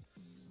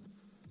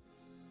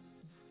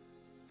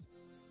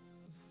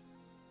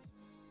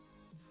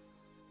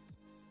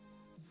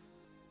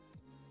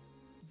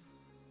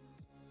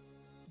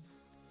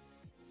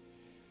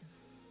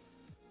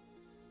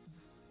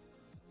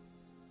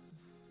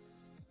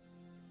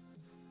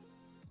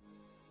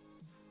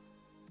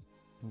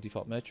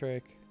 Default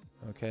metric.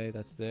 Okay,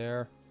 that's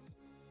there.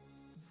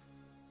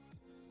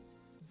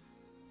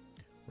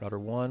 Router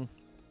 1.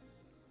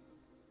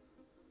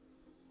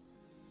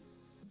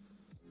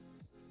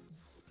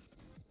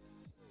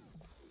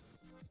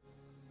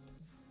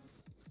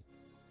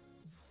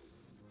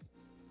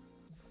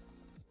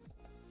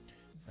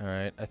 All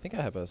right, I think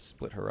I have a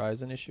split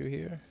horizon issue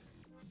here.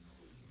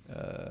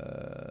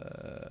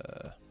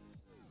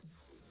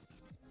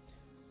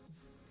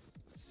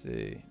 Let's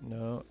see.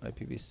 No,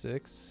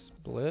 IPv6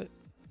 split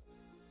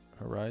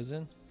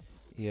horizon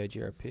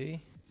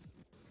EIGRP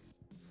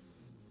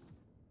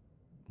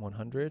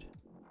 100.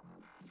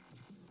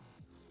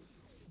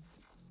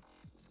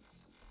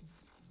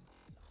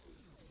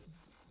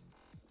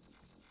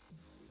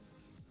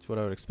 So what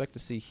I would expect to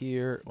see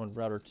here on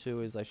router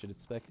 2 is I should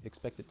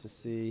expect it to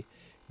see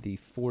the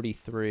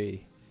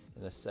 43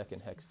 in the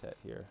second hextet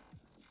here.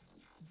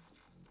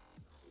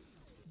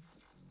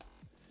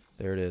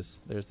 There it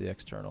is. There's the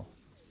external.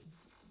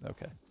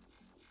 Okay.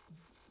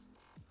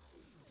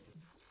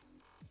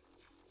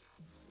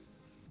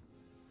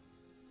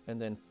 And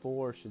then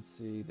 4 should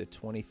see the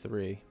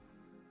 23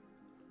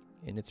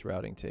 in its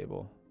routing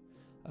table.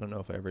 I don't know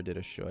if I ever did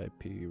a show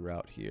IP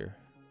route here.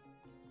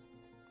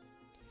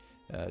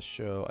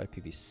 Show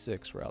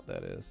IPv6 route,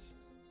 that is.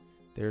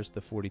 There's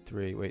the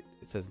 43. Wait,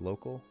 it says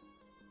local?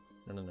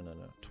 No.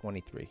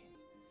 23.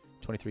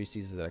 23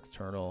 sees the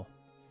external.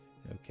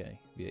 Okay,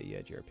 via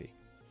EIGRP.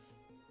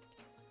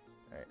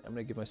 All right, I'm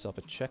going to give myself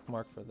a check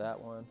mark for that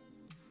one.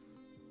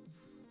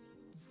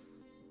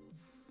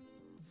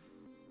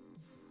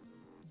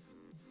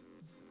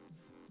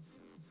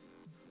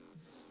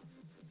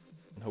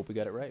 And hope we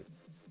got it right.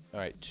 All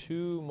right,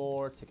 2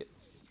 more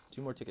tickets.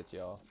 2 more tickets,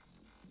 y'all.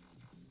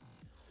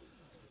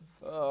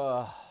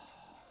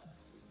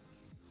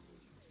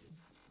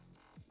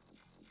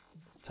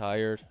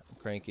 Tired, I'm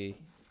cranky.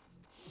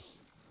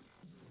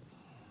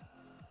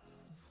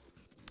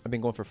 I've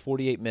been going for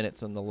 48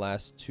 minutes on the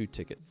last 2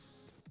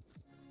 tickets.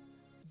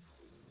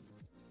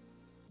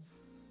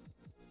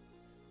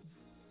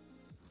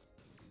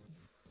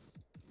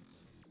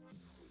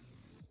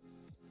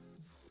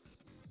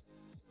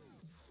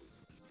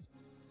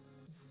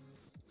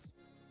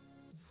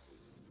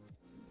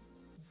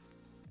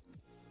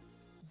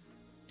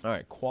 All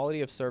right,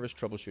 quality of service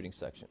troubleshooting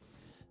section.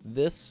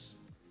 This,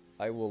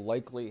 I will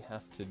likely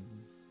have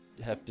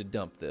to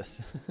dump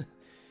this.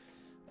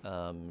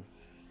 Oh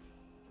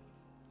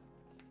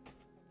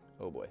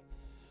boy.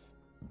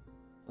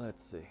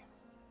 Let's see.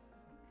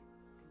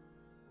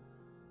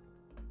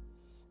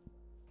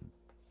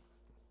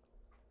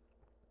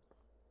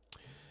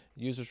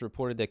 Users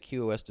reported that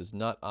QoS does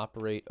not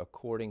operate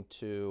according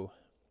to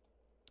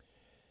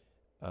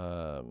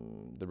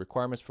the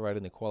requirements provided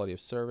in the quality of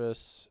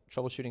service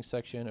troubleshooting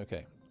section.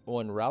 Okay.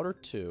 On router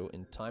 2,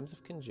 in times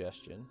of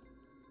congestion,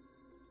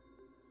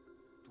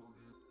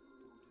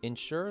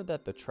 ensure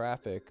that the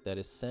traffic that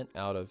is sent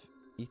out of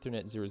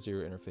Ethernet 00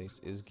 interface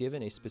is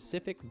given a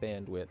specific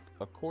bandwidth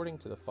according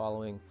to the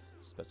following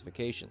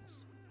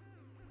specifications.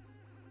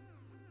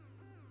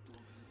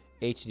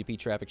 HTTP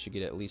traffic should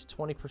get at least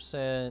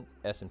 20%,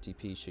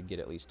 SMTP should get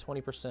at least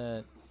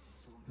 20%,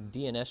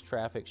 DNS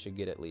traffic should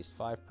get at least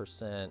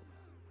 5%,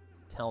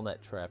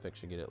 Telnet traffic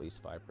should get at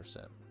least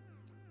 5%.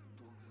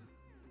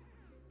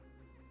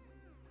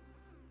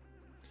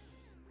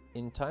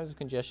 In times of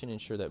congestion,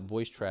 ensure that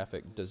voice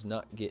traffic does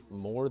not get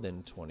more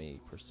than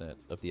 20%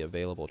 of the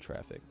available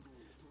traffic.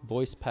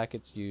 Voice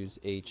packets use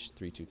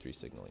H323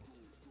 signaling.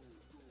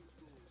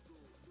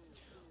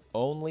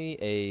 only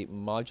a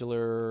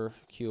modular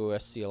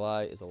QoS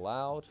CLI is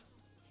allowed.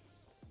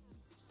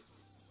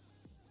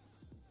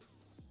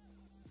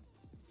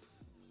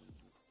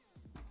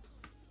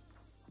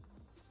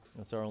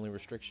 That's our only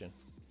restriction.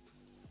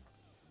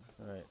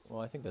 All right.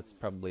 Well, I think that's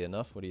probably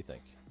enough. What do you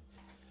think?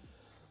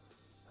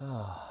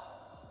 All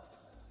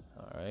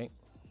right.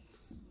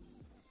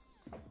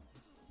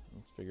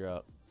 Let's figure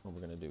out what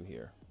we're going to do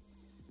here.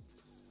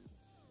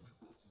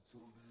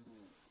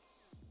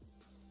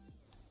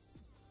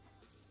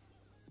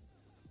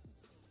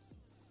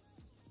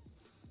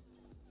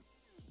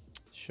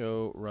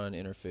 Show run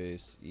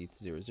interface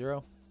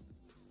ETH00.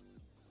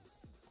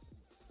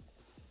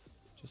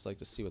 Just like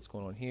to see what's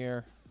going on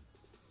here.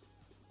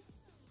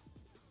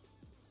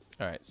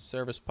 All right,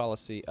 service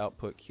policy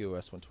output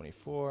QoS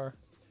 124.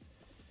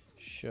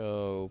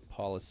 Show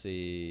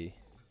policy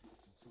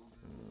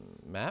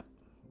map.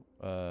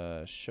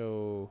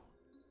 Show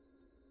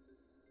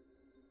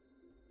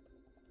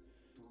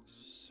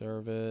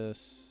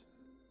service.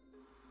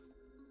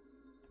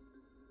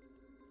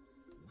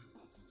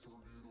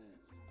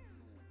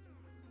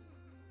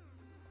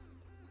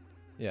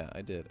 Yeah,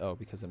 I did. Oh,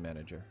 because of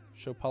manager.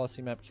 Show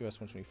policy map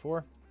QoS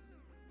 124.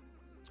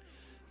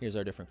 Here's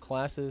our different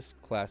classes.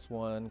 Class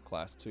 1,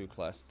 Class 2,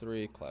 Class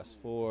 3, Class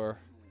 4.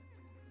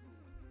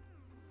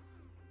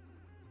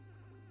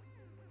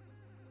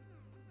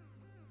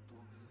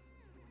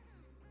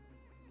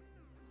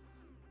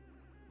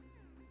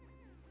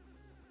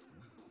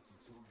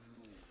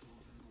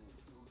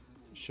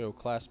 Show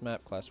class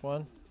map, Class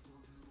 1.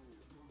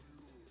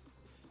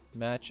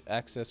 Match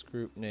access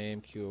group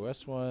name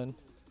QoS1.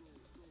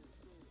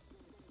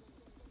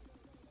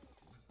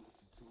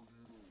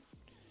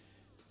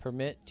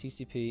 Permit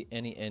TCP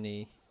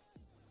any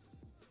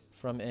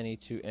from any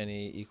to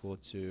any equal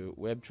to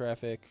web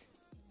traffic.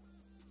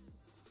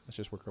 Let's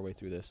just work our way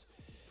through this.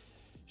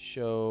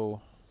 Show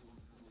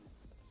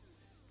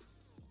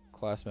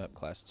class map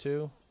class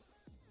 2.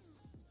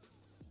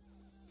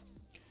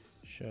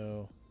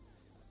 Show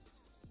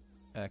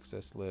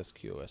access list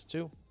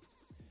QoS2.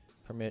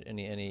 Permit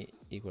any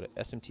equal to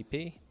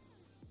SMTP.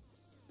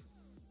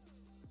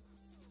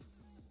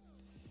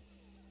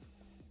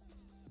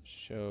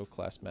 Show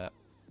class map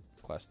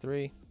class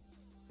 3.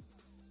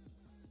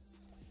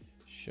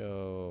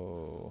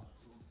 Show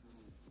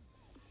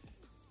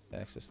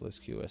access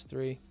list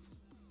QoS3.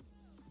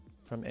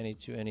 From any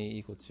to any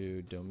equal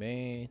to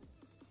domain.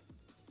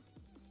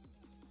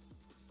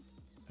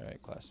 All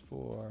right, class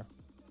 4.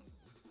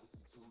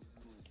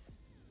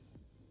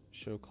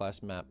 Show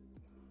class map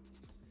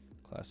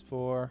class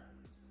 4.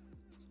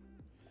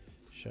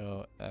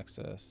 Show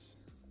access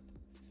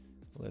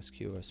list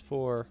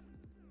QoS4.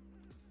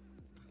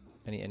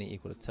 Any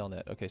equal to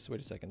telnet. Okay, so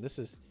wait a second. This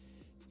is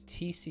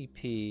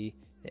TCP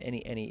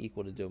any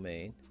equal to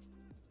domain.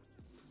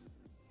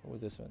 What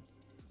was this one?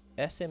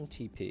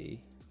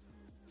 SMTP.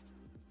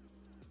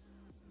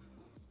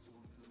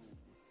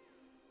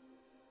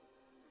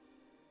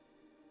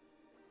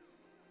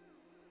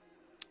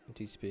 And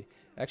TCP.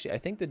 Actually, I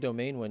think the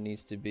domain one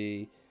needs to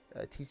be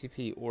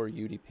TCP or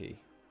UDP.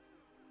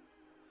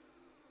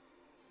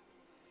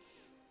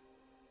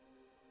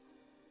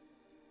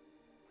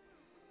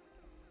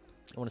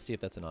 I want to see if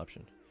that's an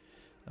option.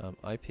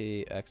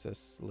 IP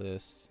access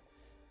list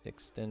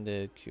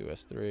extended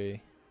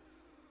QoS3.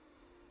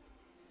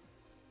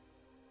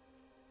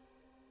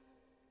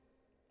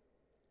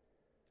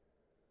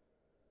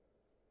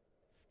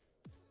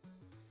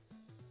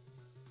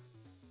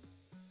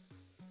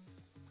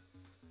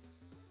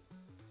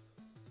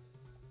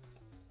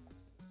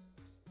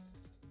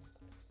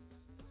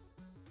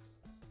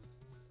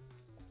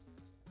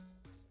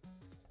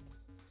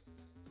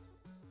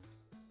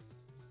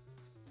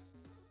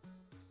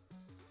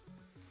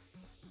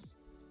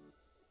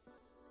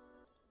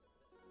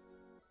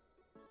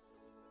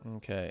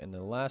 Okay, and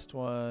the last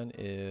one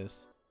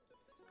is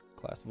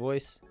class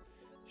voice.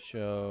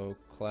 Show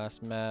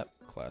class map,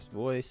 class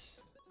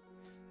voice,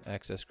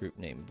 access group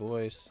name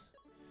voice,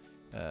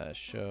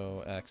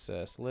 show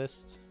access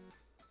list,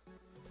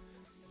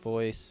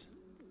 voice.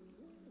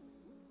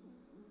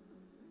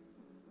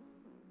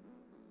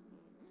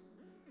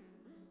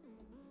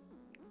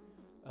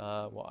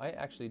 Well, I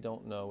actually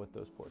don't know what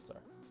those ports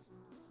are.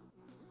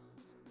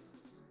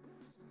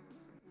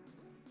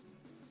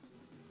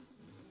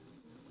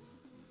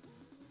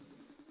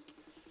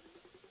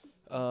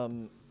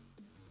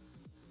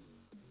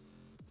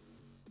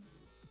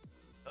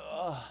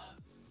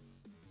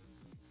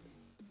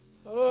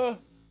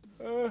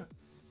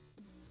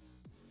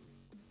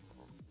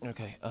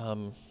 Okay,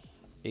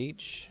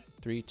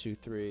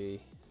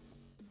 H323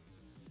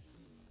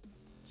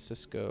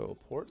 Cisco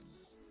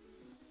ports.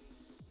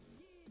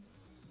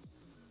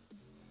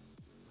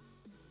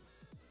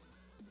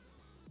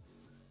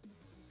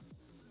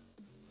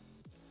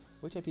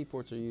 Which IP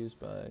ports are used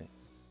by?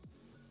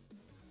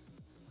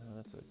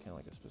 That's kind of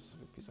like a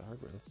specific piece of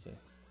hardware. Let's see.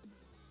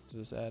 Does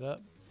this add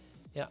up?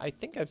 Yeah, I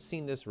think I've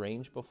seen this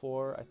range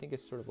before. I think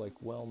it's sort of like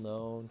well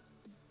known.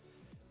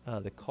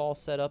 The call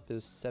setup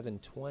is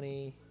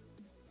 720.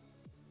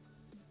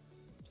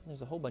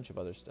 There's a whole bunch of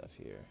other stuff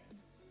here.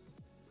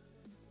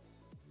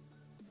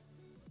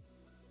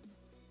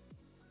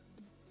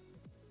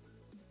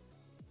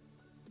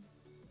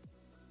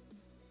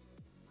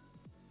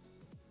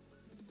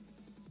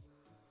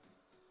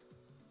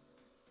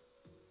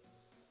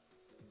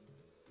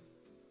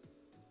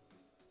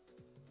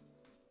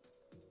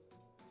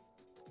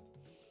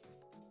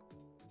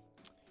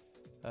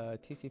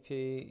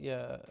 TCP,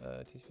 yeah,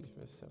 TCP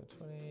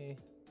 720,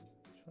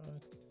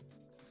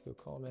 Cisco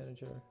call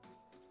manager.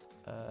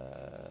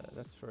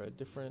 That's for a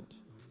different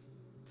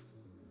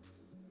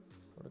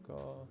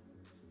protocol,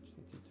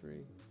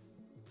 HTTP3.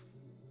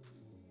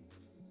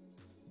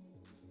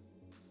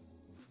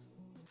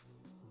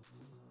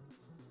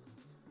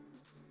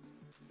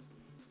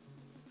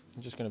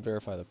 I'm just going to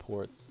verify the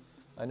ports.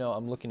 I know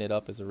I'm looking it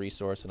up as a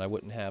resource, and I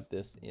wouldn't have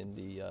this in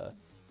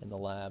the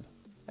lab.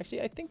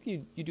 Actually, I think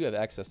you do have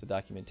access to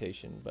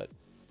documentation, but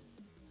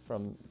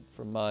from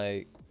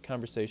my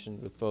conversation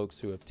with folks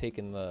who have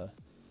taken the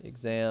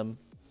exam,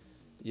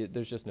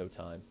 there's just no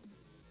time.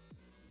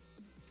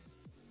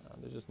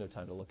 There's just no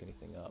time to look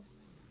anything up.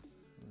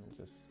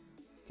 Just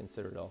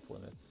consider it off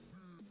limits,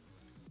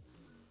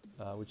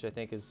 which I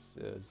think is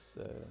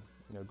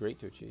great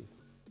to achieve.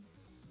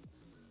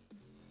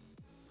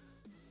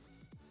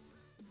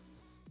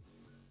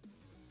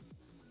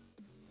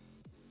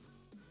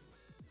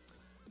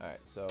 All right,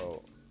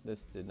 so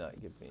this did not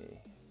give me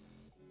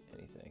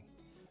anything.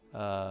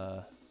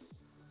 I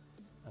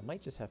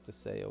might just have to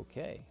say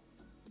okay.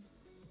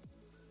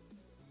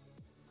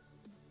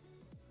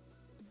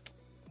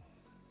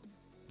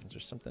 Is there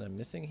something I'm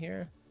missing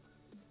here?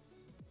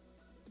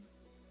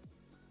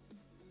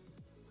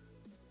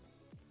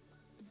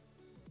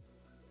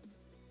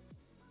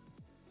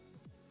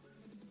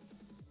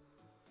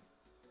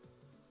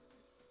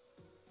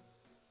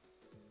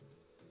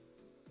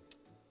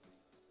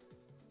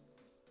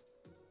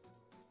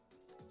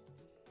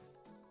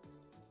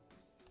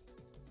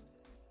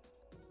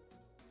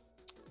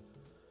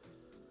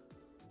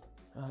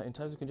 In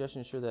times of congestion,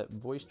 ensure that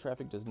voice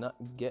traffic does not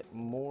get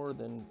more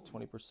than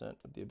 20%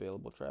 of the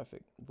available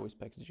traffic. Voice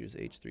packets use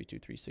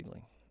H323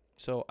 signaling.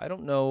 So I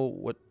don't know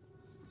what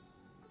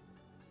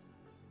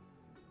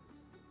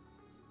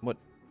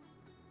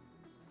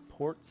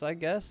ports, I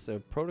guess, or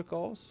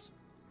protocols.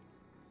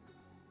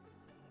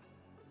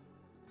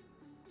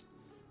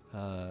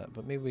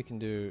 But maybe we can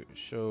do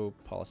show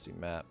policy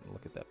map and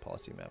look at that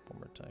policy map one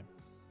more time,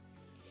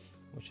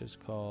 which is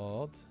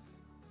called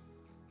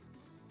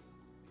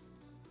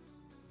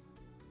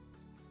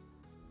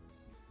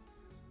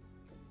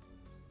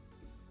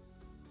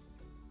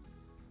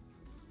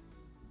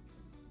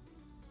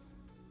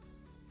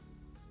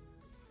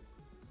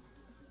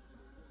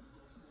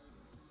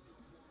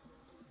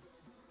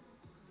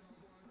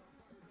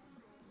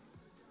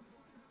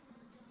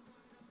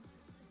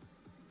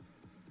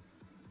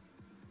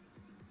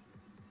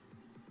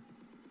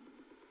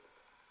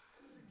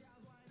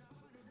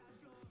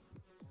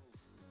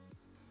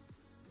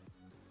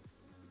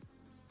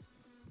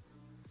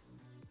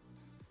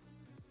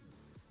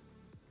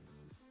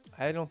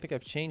I don't think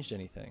I've changed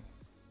anything.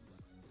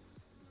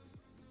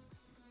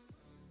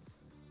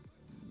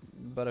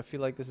 But I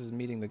feel like this is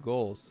meeting the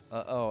goals.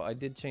 Oh, I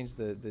did change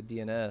the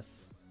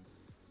DNS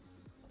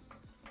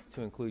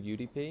to include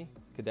UDP.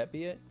 Could that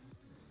be it?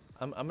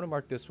 I'm gonna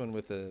mark this one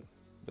with a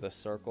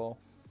circle,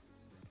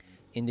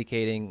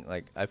 indicating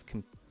like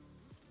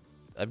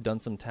I've done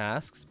some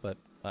tasks, but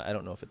I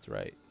don't know if it's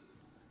right.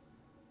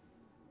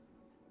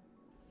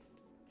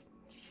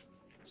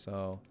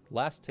 So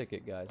last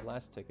ticket, guys.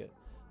 Last ticket.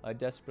 I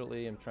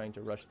desperately am trying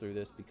to rush through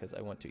this because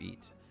I want to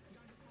eat.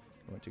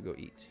 I want to go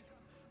eat.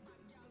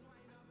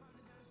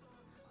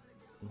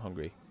 I'm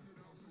hungry.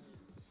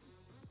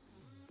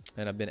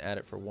 And I've been at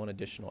it for 1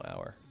 additional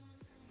hour.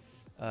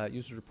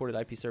 Users reported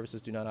IP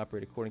services do not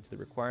operate according to the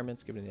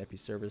requirements given the IP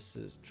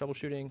services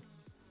troubleshooting.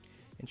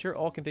 Ensure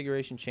all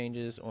configuration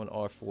changes on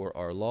R4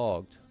 are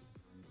logged.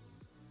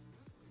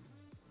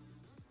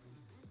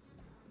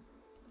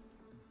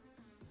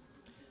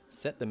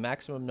 Set the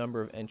maximum number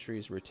of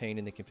entries retained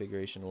in the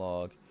configuration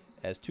log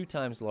as 2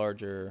 times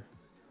larger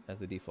as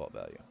the default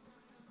value.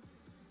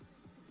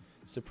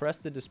 Suppress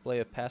the display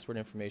of password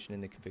information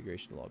in the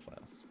configuration log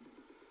files.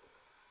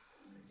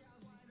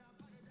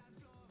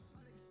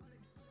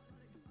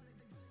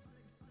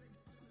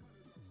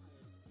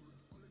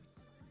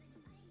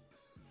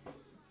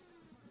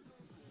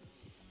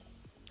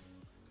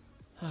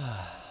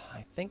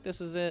 I think this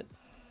is it.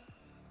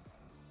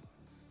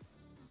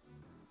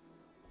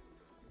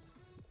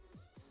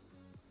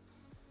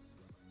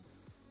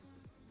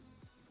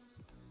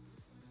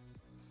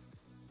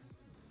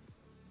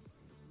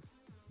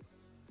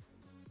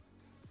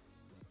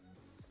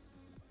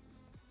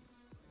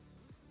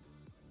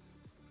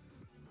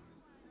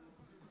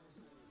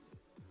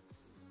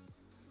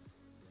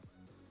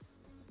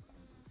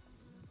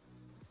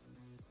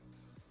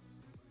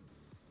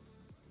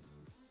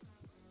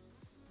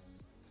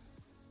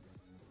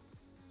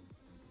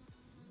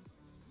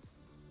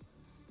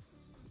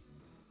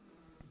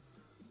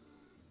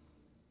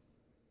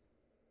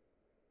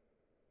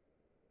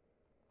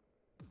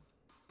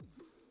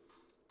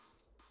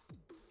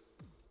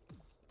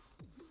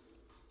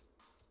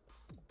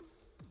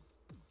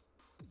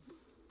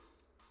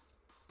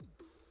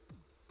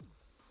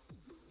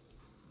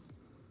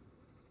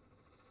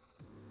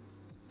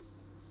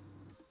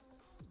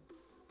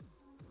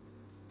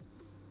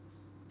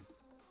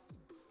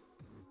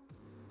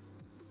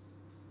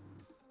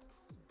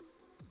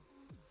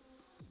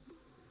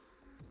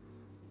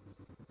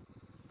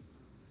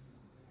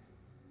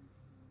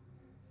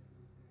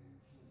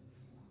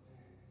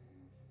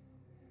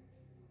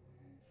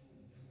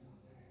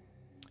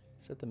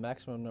 Set the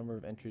maximum number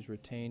of entries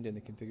retained in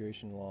the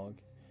configuration log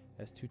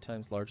as 2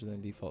 times larger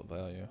than default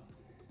value.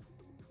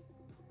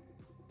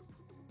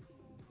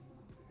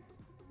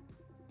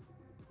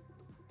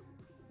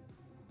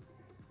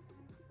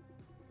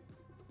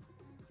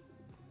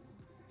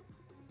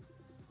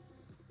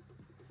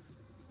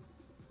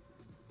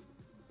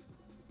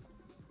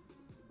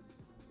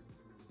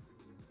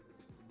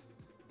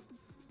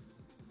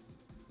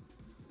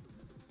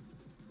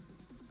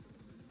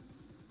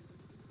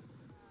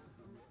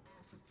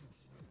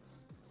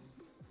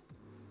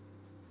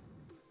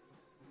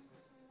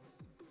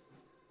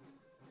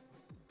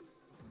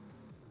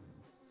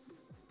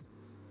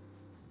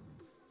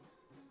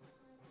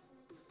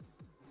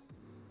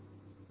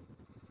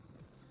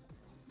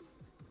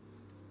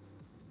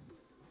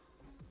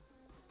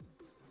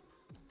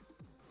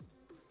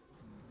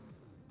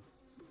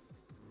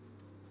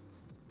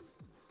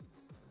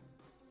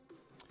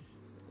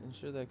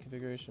 Ensure that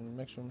configuration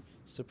maximum.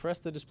 Suppress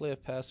the display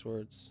of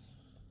passwords.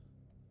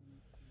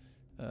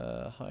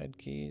 Hide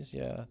keys.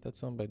 Yeah,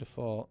 that's on by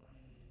default.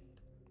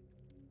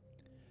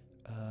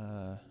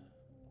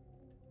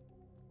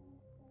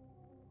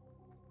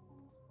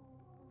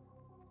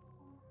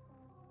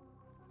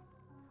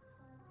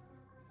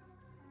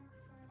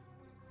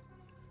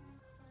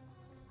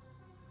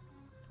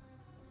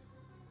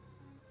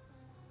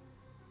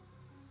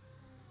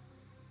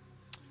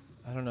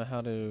 I don't know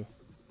how to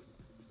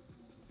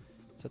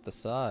set the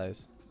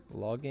size.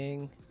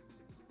 Logging.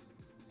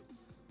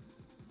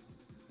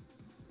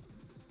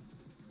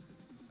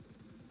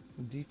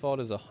 Default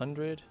is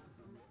 100.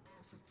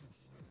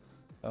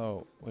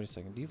 Oh, wait a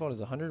second. Default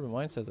is 100, but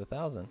mine says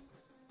 1,000.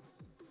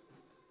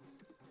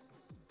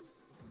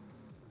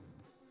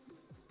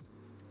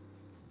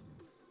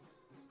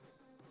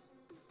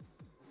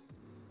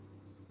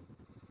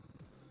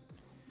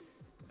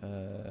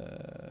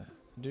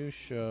 Do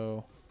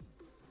show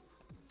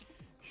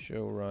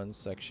run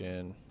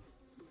section.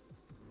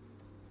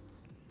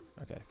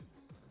 Okay. It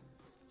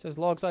says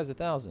log size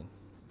 1,000.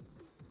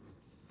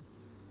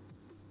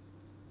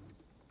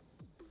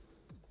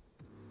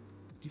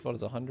 Default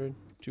is 100,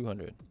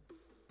 200.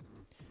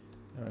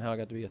 I don't know how I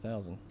got to be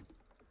 1,000.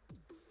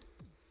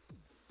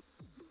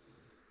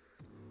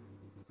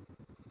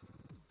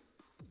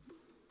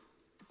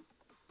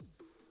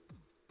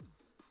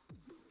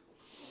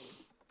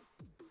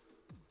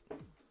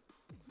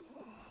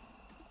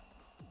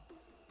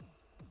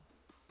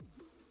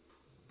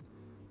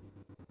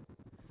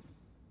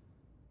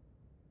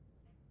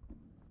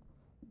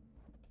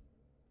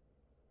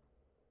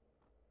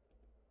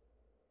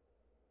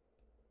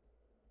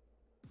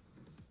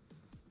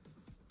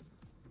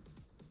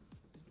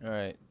 All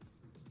right.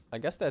 I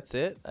guess that's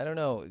it. I don't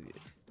know.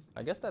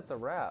 I guess that's a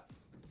wrap.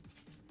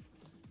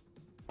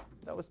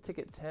 That was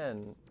ticket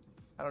 10.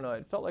 I don't know.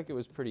 It felt like it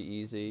was pretty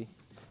easy,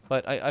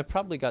 but I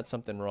probably got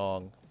something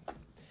wrong.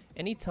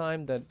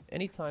 Anytime that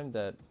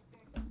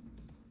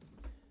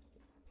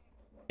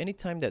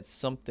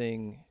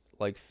something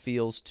like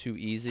feels too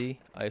easy,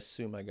 I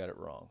assume I got it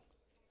wrong.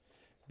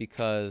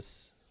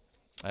 Because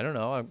I don't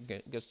know. I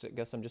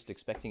guess I'm just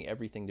expecting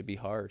everything to be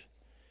hard.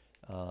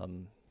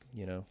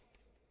 You know.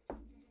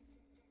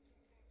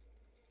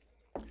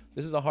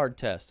 This is a hard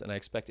test, and I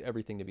expect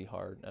everything to be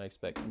hard, and I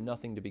expect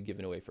nothing to be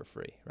given away for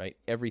free, right?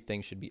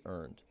 Everything should be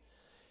earned.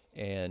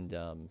 And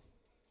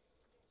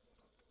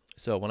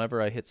so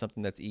whenever I hit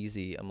something that's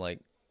easy, I'm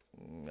like,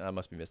 I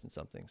must be missing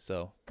something.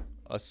 So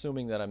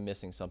assuming that I'm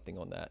missing something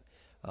on that,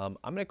 I'm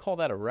going to call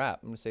that a wrap.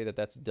 I'm going to say that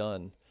that's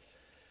done.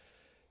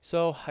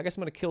 So I guess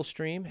I'm going to kill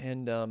stream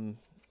and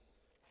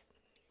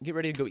get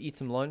ready to go eat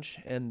some lunch,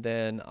 and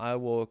then I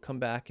will come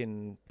back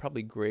and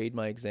probably grade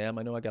my exam.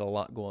 I know I got a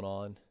lot going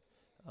on.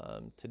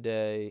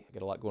 Today, I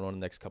got a lot going on in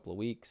the next couple of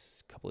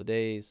weeks, couple of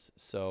days.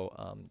 So,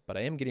 but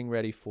I am getting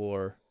ready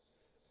for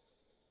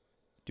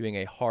doing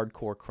a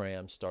hardcore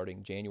cram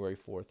starting January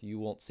 4th. You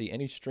won't see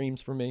any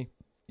streams from me.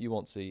 You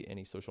won't see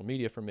any social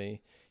media from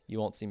me. You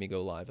won't see me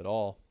go live at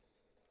all.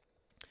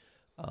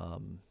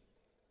 And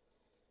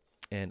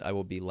I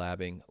will be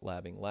labbing,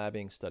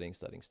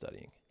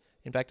 studying.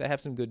 In fact, I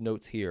have some good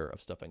notes here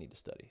of stuff I need to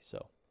study.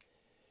 So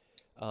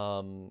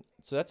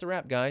that's a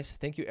wrap, guys.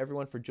 Thank you,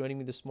 everyone, for joining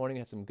me this morning. I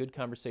had some good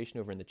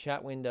conversation over in the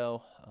chat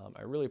window.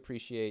 I really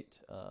appreciate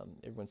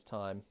everyone's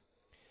time.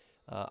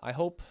 I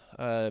hope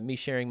me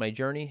sharing my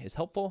journey is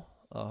helpful.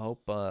 I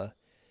hope,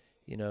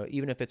 you know,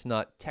 even if it's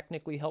not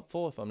technically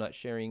helpful, if I'm not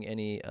sharing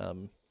any,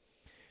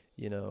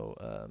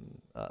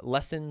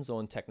 lessons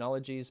on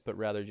technologies, but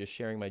rather just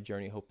sharing my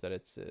journey, hope that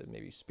it's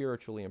maybe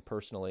spiritually and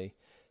personally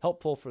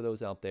helpful for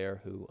those out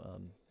there who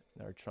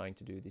are trying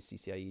to do the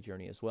CCIE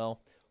journey as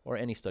well, or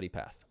any study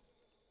path.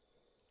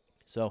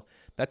 So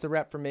that's a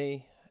wrap for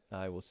me.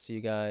 I will see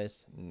you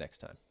guys next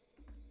time.